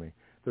live by me.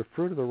 The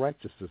fruit of the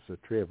righteous is the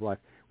tree of life.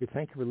 We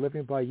thank you for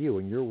living by you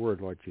and your word,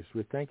 Lord Jesus.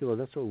 We thank you, Lord.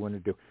 That's what we want to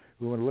do.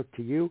 We want to look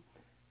to you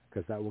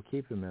because that will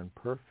keep him in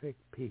perfect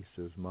peace.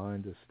 His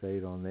mind is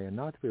stayed on thee. And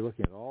not to be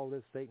looking at all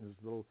this Satan's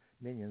little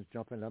minions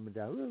jumping up and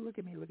down. Ooh, look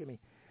at me, look at me.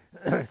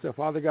 So,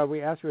 Father God,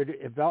 we ask for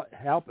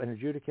help and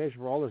adjudication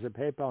for all those at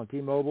PayPal and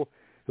T-Mobile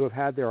who have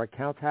had their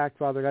accounts hacked,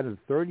 Father God, and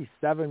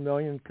 37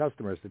 million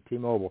customers at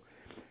T-Mobile.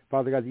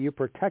 Father God, that you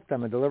protect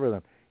them and deliver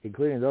them,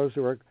 including those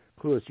who are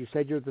clueless. You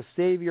said you're the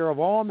Savior of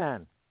all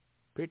men,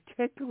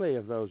 particularly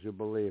of those who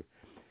believe.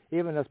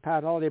 Even as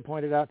Pat Holliday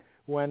pointed out,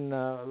 when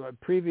a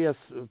previous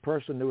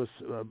person who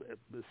was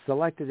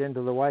selected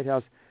into the White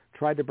House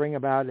tried to bring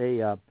about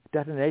a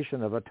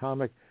detonation of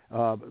atomic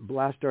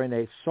blast during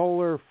a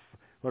solar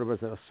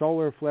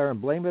flare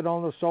and blame it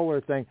on the solar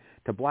thing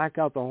to black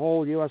out the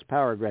whole U.S.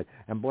 power grid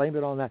and blame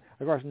it on that.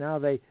 Of course, now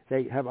they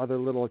have other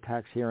little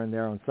attacks here and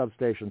there on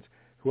substations.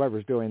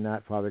 whoever's doing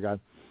that, Father God.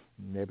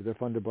 Maybe they're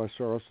funded by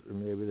Soros, or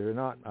maybe they're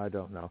not. I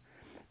don't know.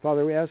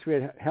 Father, we ask you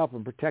to help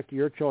and protect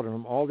your children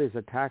from all these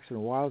attacks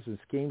and wiles and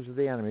schemes of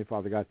the enemy,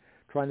 Father God,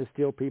 trying to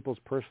steal people's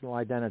personal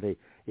identity.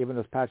 Even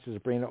as Pastor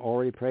Sabrina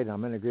already prayed, and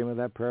I'm in agreement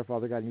with that prayer,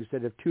 Father God. And you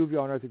said, if two of you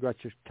on earth agree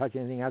to touch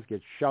anything else,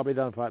 it shall be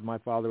done by my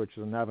Father which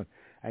is in heaven.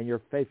 And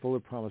you're faithful to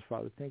promise,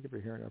 Father. Thank you for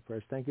hearing our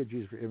prayers. Thank you,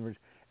 Jesus, for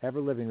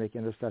ever living, make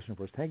intercession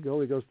for us. Thank you,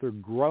 Holy Ghost, for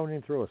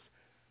groaning through us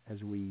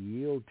as we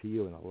yield to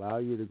you and allow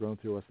you to groan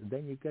through us. And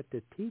then you get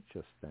to teach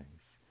us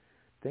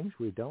things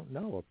we don't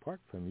know apart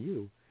from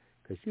you,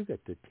 because you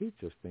get to teach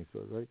us things.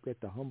 So we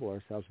get to humble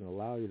ourselves and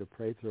allow you to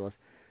pray through us.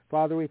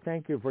 Father, we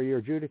thank you for your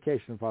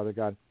adjudication, Father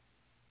God,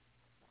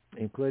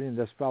 including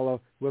this fellow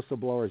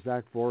whistleblower,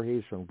 Zach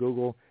Voorhees from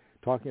Google,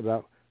 talking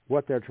about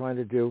what they're trying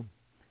to do.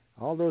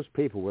 All those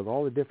people with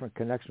all the different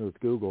connections with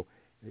Google,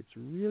 it's a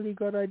really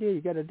good idea.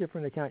 You get a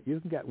different account. You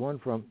can get one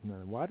from,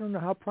 well, I don't know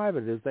how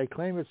private it is. They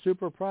claim it's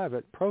super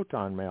private,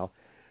 Proton Mail,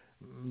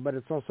 but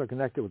it's also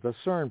connected with the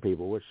CERN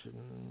people, which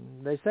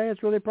they say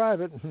it's really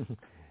private.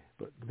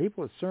 But the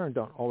people at CERN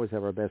don't always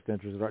have our best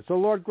interests at heart. So,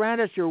 Lord,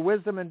 grant us your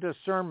wisdom and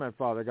discernment,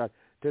 Father God,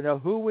 to know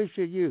who we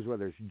should use,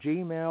 whether it's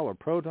Gmail or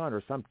Proton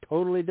or some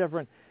totally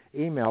different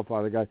email,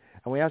 Father God.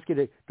 And we ask you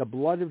to, the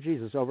blood of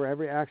Jesus over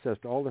every access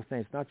to all the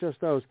things, not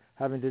just those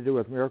having to do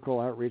with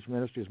Miracle Outreach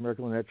Ministries,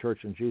 Miracle Net Church,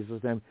 in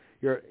Jesus' name,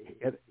 your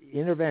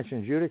intervention,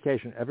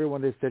 adjudication, every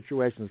one of these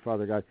situations,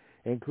 Father God,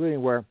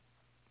 including where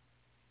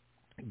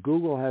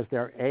Google has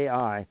their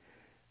AI.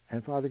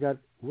 And, Father God,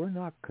 we're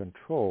not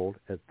controlled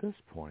at this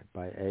point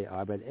by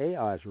AI, but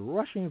AI is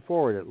rushing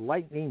forward at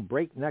lightning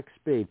breakneck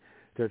speed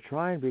to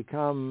try and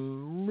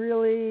become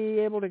really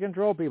able to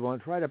control people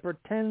and try to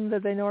pretend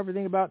that they know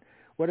everything about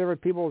whatever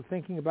people are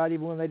thinking about,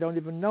 even when they don't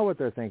even know what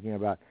they're thinking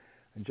about.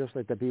 And just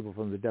like the people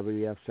from the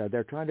WEF said,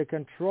 they're trying to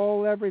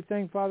control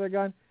everything, Father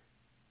God.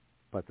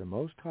 But the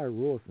Most High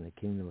rules in the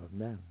kingdom of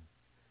men.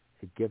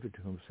 He gives it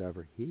to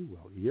whomsoever he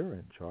will. You're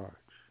in charge.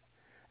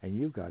 And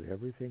you've got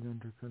everything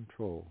under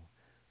control.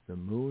 The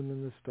moon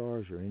and the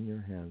stars are in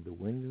your hand. The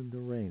wind and the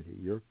rain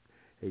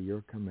at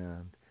your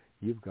command.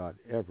 You've got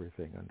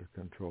everything under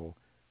control,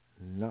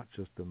 not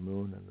just the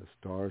moon and the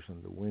stars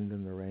and the wind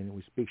and the rain. And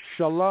we speak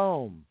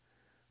shalom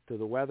to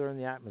the weather and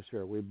the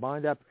atmosphere. We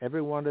bind up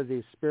every one of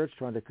these spirits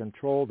trying to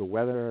control the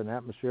weather and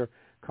atmosphere,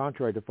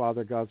 contrary to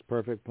Father God's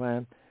perfect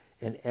plan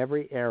in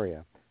every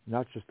area,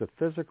 not just the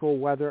physical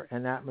weather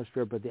and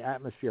atmosphere, but the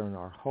atmosphere in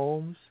our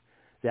homes,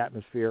 the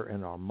atmosphere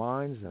in our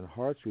minds and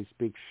hearts. We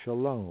speak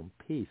shalom,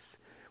 peace.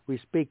 We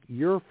speak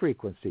your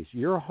frequencies,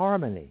 your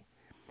harmony.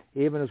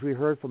 Even as we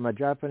heard from a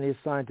Japanese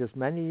scientist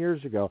many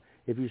years ago,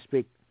 if you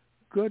speak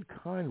good,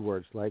 kind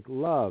words like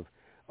love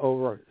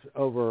over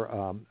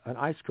an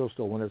ice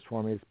crystal when it's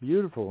forming, it's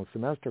beautiful and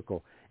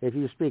symmetrical. If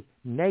you speak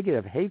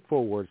negative,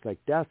 hateful words like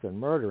death and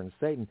murder and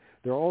Satan,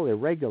 they're all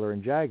irregular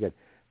and jagged.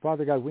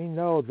 Father God, we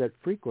know that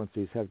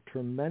frequencies have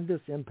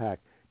tremendous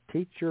impact.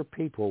 Teach your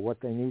people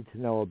what they need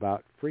to know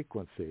about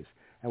frequencies.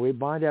 And we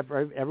bind up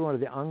every one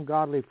of the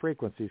ungodly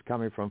frequencies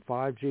coming from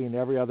 5G and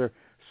every other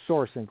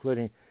source,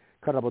 including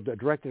cuttable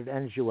directed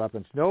energy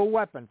weapons. No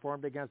weapon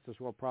formed against us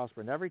will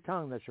prosper, and every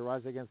tongue that shall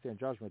rise against thee in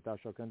judgment thou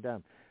shalt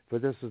condemn. For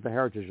this is the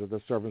heritage of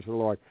the servants of the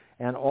Lord.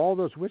 And all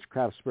those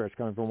witchcraft spirits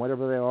coming from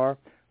whatever they are,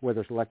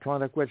 whether it's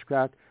electronic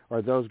witchcraft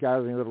or those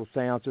gathering little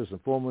seances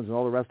and full moons and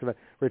all the rest of it,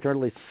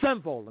 returnally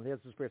sevenfold. And the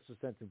spirits are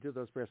sent to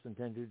those spirits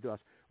intend to do us.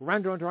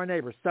 Render unto our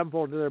neighbors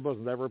sevenfold to their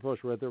bosoms, every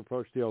reproach with their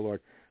reproach to you, O Lord.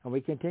 And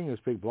we continue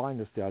to speak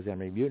blindness to our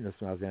enemy, muteness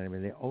to our enemy,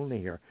 and they only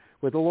hear.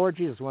 What the Lord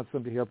Jesus wants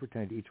them to hear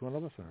pertain to each one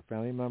of us and our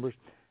family members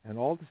and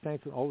all the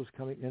saints and all those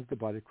coming into the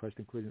body of Christ,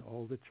 including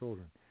all the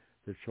children.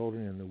 The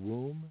children in the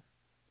womb,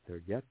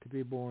 they're yet to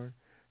be born.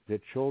 The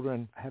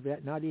children have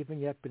not even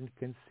yet been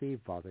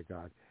conceived, Father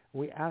God.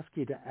 We ask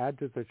you to add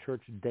to the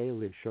church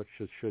daily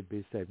should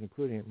be saved,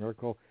 including at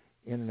Miracle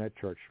Internet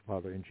Church,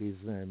 Father, in Jesus'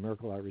 name,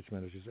 Miracle Outreach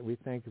Ministries. And we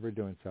thank you for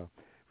doing so.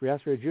 We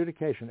ask for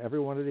adjudication, every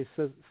one of these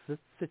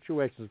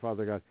situations,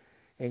 Father God,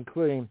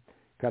 including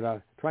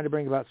trying to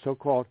bring about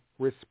so-called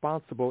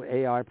responsible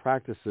AI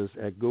practices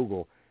at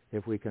Google.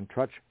 If we can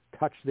touch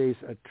these,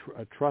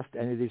 trust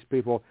any of these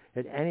people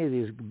at any of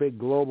these big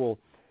global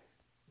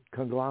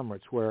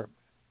conglomerates where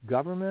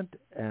government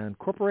and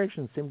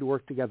corporations seem to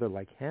work together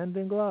like hand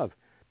in glove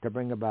to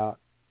bring about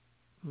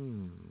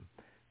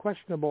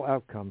questionable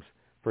outcomes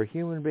for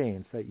human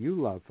beings that you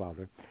love,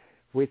 Father.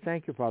 We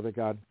thank you, Father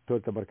God,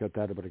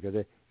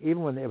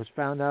 even when it was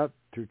found out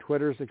through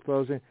Twitter's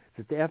exposing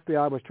that the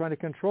FBI was trying to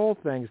control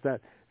things that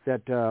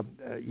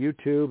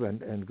YouTube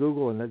and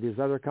Google and these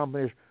other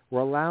companies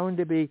were allowing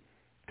to be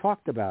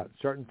talked about.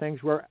 Certain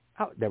things were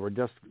out. They were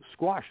just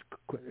squashed,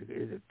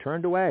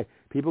 turned away.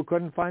 People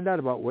couldn't find out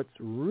about what's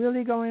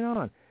really going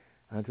on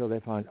until they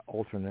find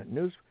alternate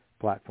news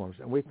platforms.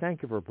 And we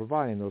thank you for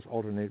providing those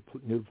alternate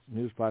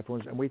news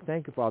platforms. And we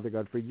thank you, Father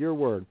God, for your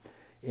word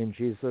in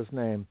Jesus'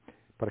 name.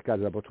 And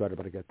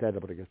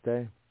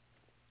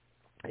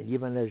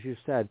even as you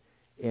said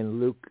in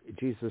Luke,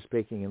 Jesus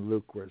speaking in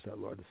Luke, where's that,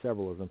 Lord?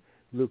 Several of them.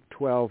 Luke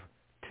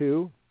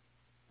 12:2,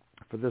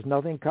 For there's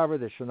nothing covered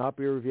that shall not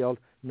be revealed,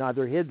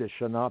 neither hid that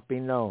shall not be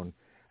known.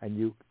 And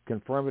you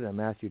confirm it in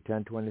Matthew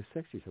 10:26.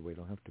 You said we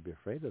don't have to be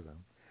afraid of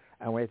them.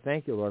 And we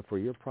thank you, Lord, for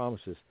your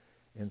promises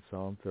in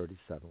Psalm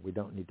 37. We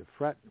don't need to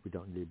fret. We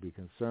don't need to be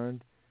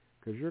concerned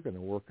because you're going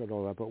to work it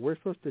all out. But we're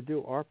supposed to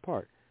do our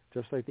part,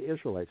 just like the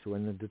Israelites who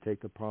went in to take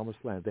the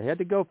promised land. They had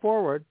to go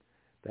forward.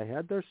 They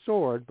had their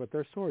sword, but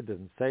their sword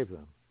didn't save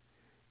them.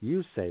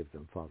 You saved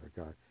them, Father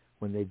God,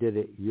 when they did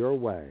it your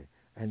way.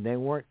 And they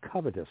weren't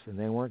covetous, and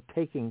they weren't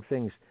taking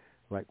things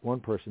like one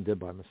person did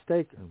by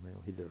mistake, and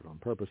he did it on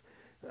purpose,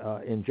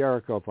 in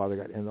Jericho, Father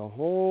God. And the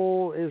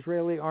whole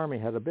Israeli army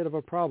had a bit of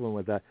a problem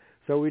with that.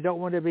 So we don't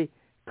want to be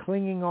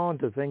clinging on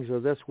to things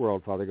of this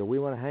world, Father God. We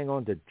want to hang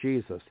on to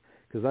Jesus,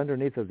 because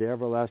underneath of the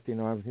everlasting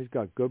arms, he's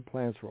got good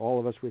plans for all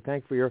of us. We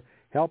thank for your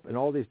help in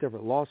all these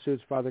different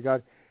lawsuits, Father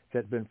God, that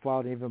have been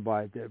filed even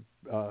by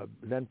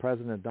then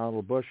President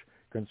Donald Bush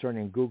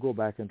concerning Google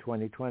back in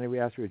 2020. We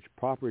ask for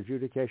proper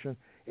adjudication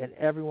in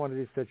every one of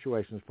these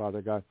situations,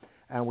 Father God,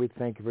 and we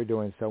thank you for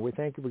doing so. We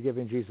thank you for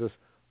giving Jesus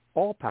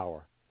all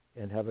power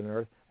in heaven and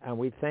earth, and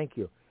we thank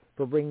you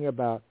for bringing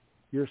about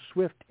your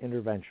swift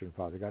intervention,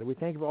 Father God. We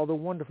thank you for all the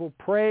wonderful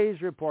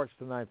praise reports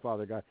tonight,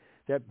 Father God,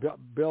 that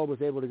Bill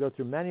was able to go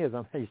through many of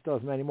them. He still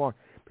has many more,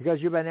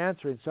 because you've been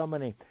answering so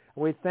many.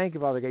 And we thank you,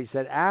 Father God. You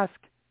said, ask,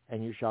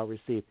 and you shall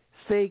receive.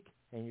 Seek,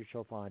 and you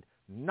shall find.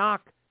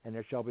 Knock, and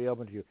it shall be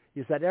open to you.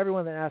 You said,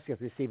 everyone that asketh,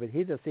 receive it.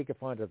 He that seeketh,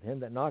 findeth. Him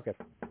that knocketh,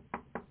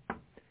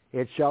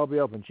 it shall be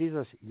open.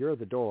 Jesus, you're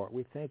the door.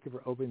 We thank you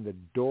for opening the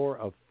door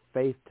of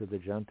faith to the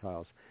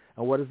Gentiles.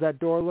 And what does that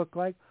door look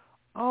like?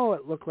 Oh,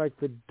 it looked like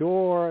the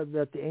door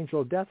that the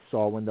angel of death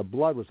saw when the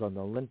blood was on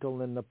the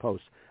lintel and the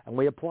posts. And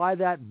we apply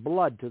that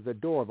blood to the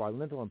door of our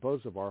lintel and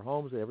posts of our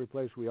homes, at every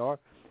place we are,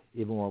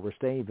 even where we're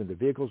staying, even the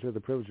vehicles we have the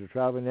privilege of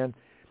traveling in.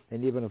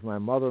 And even if my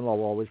mother-in-law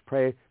will always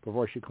pray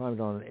before she climbed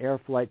on an air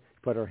flight,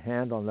 put her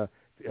hand on the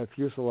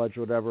fuselage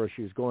or whatever as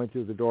she's going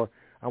through the door.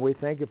 And we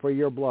thank you for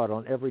your blood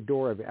on every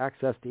door, every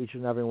access to each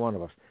and every one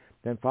of us.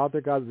 Then,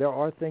 Father God, there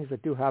are things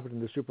that do happen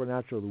in the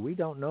supernatural that we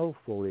don't know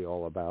fully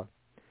all about.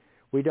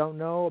 We don't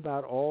know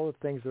about all the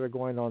things that are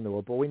going on in the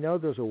world, but we know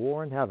there's a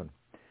war in heaven.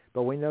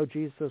 But we know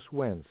Jesus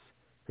wins,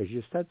 because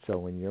you said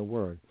so in your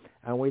word.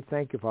 And we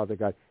thank you, Father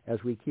God,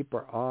 as we keep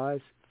our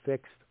eyes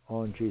fixed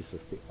on Jesus,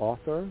 the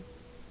author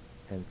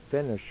and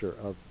finisher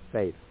of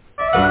faith.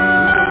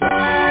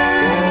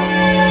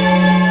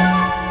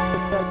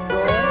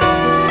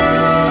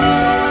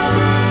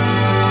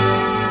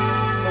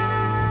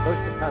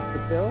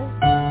 Pastor Bill?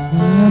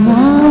 When I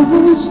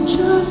was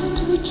just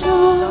a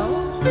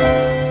child,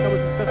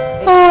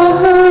 I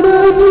heard a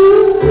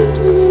beautiful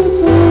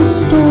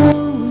story.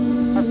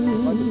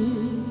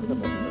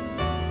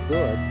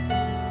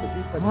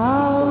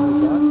 How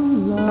you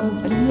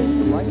loved me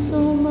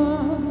so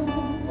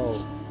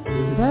much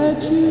that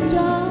you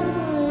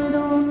died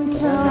on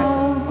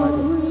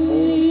Calvary.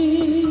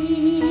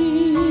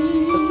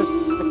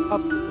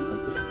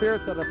 The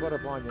Spirit that I put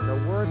upon you, the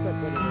words I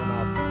put in your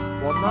mouth,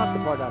 will not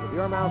depart out of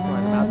your mouth, nor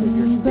out of the mouth of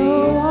your seed,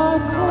 nor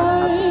out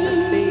of your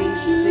seed,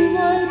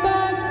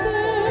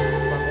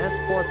 from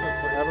henceforth and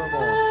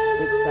forevermore.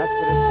 That's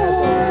what it says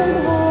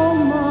over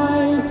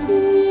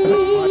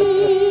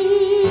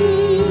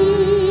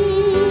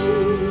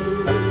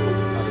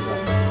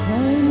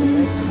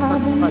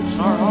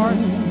our hearts,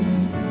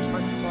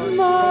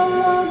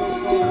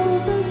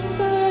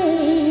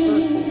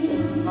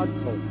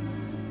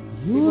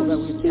 people that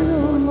we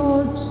still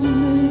Lord to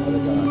me.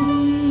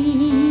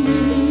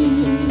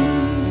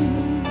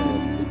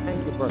 Thank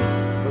you for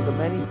the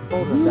many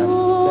children that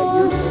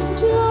you're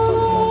still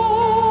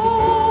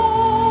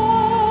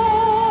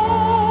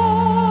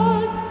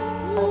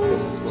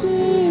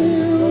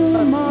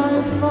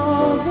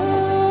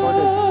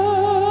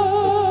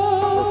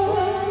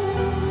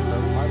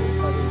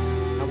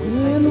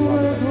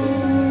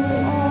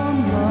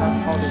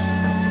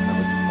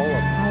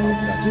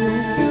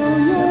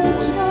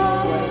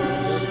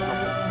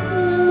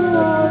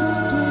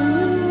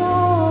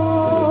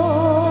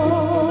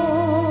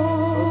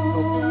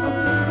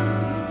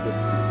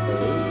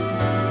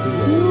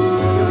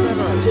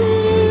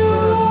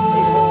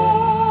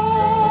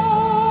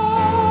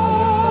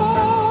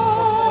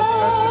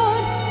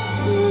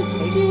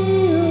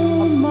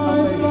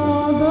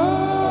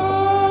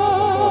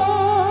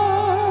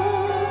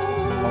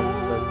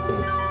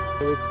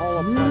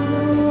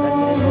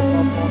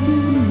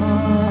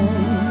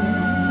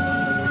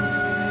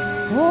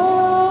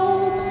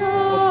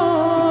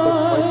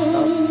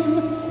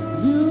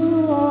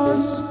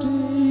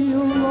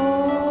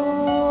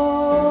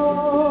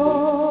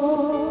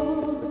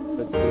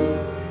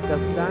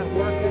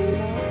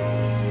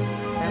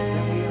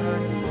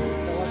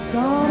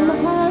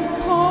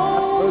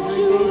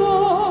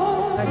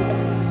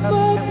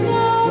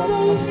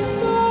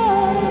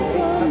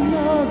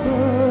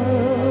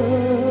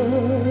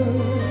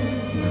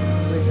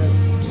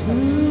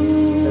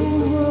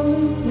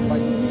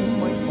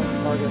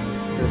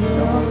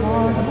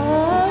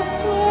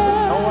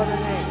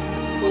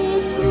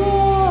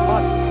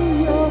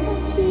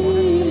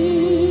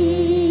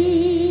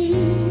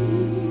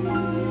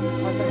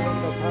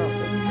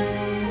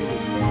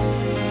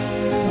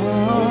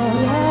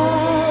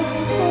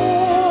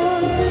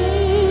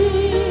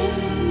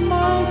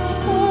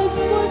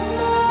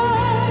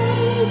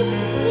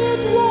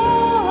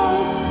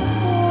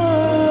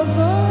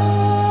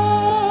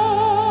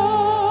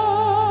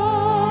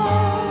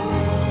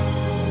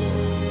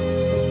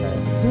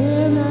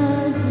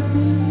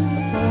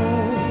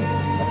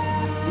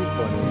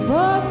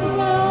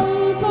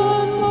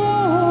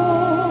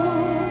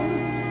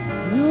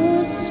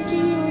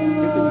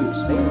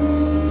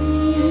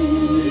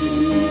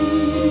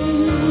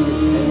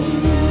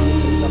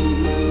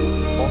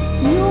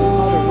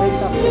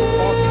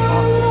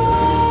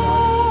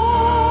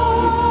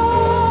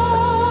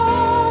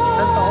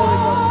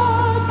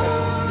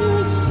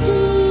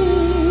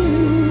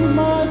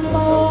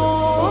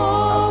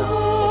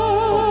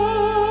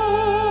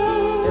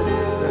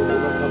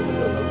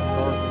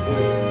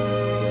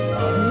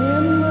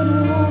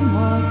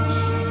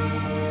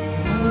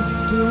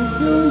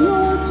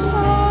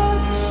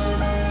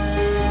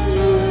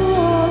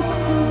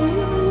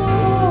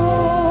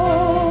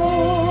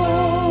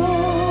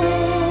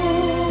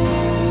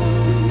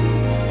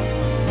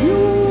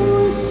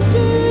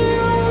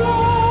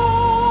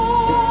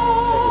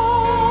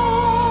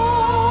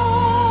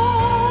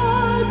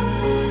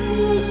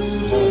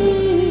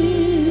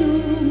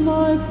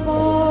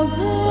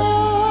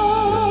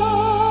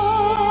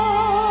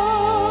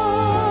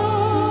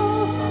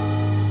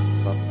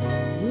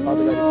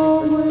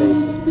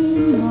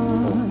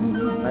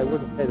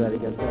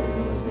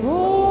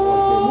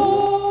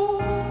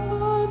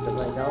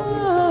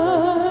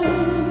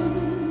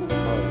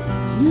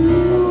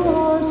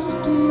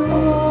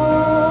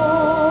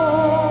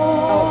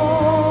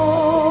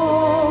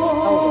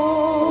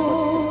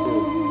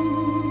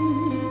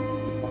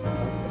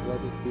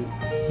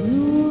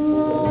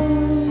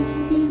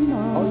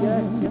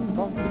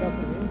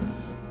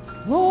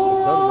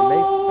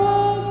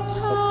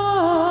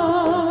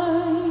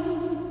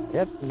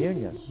have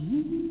communion.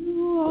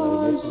 You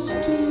are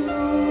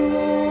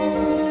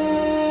still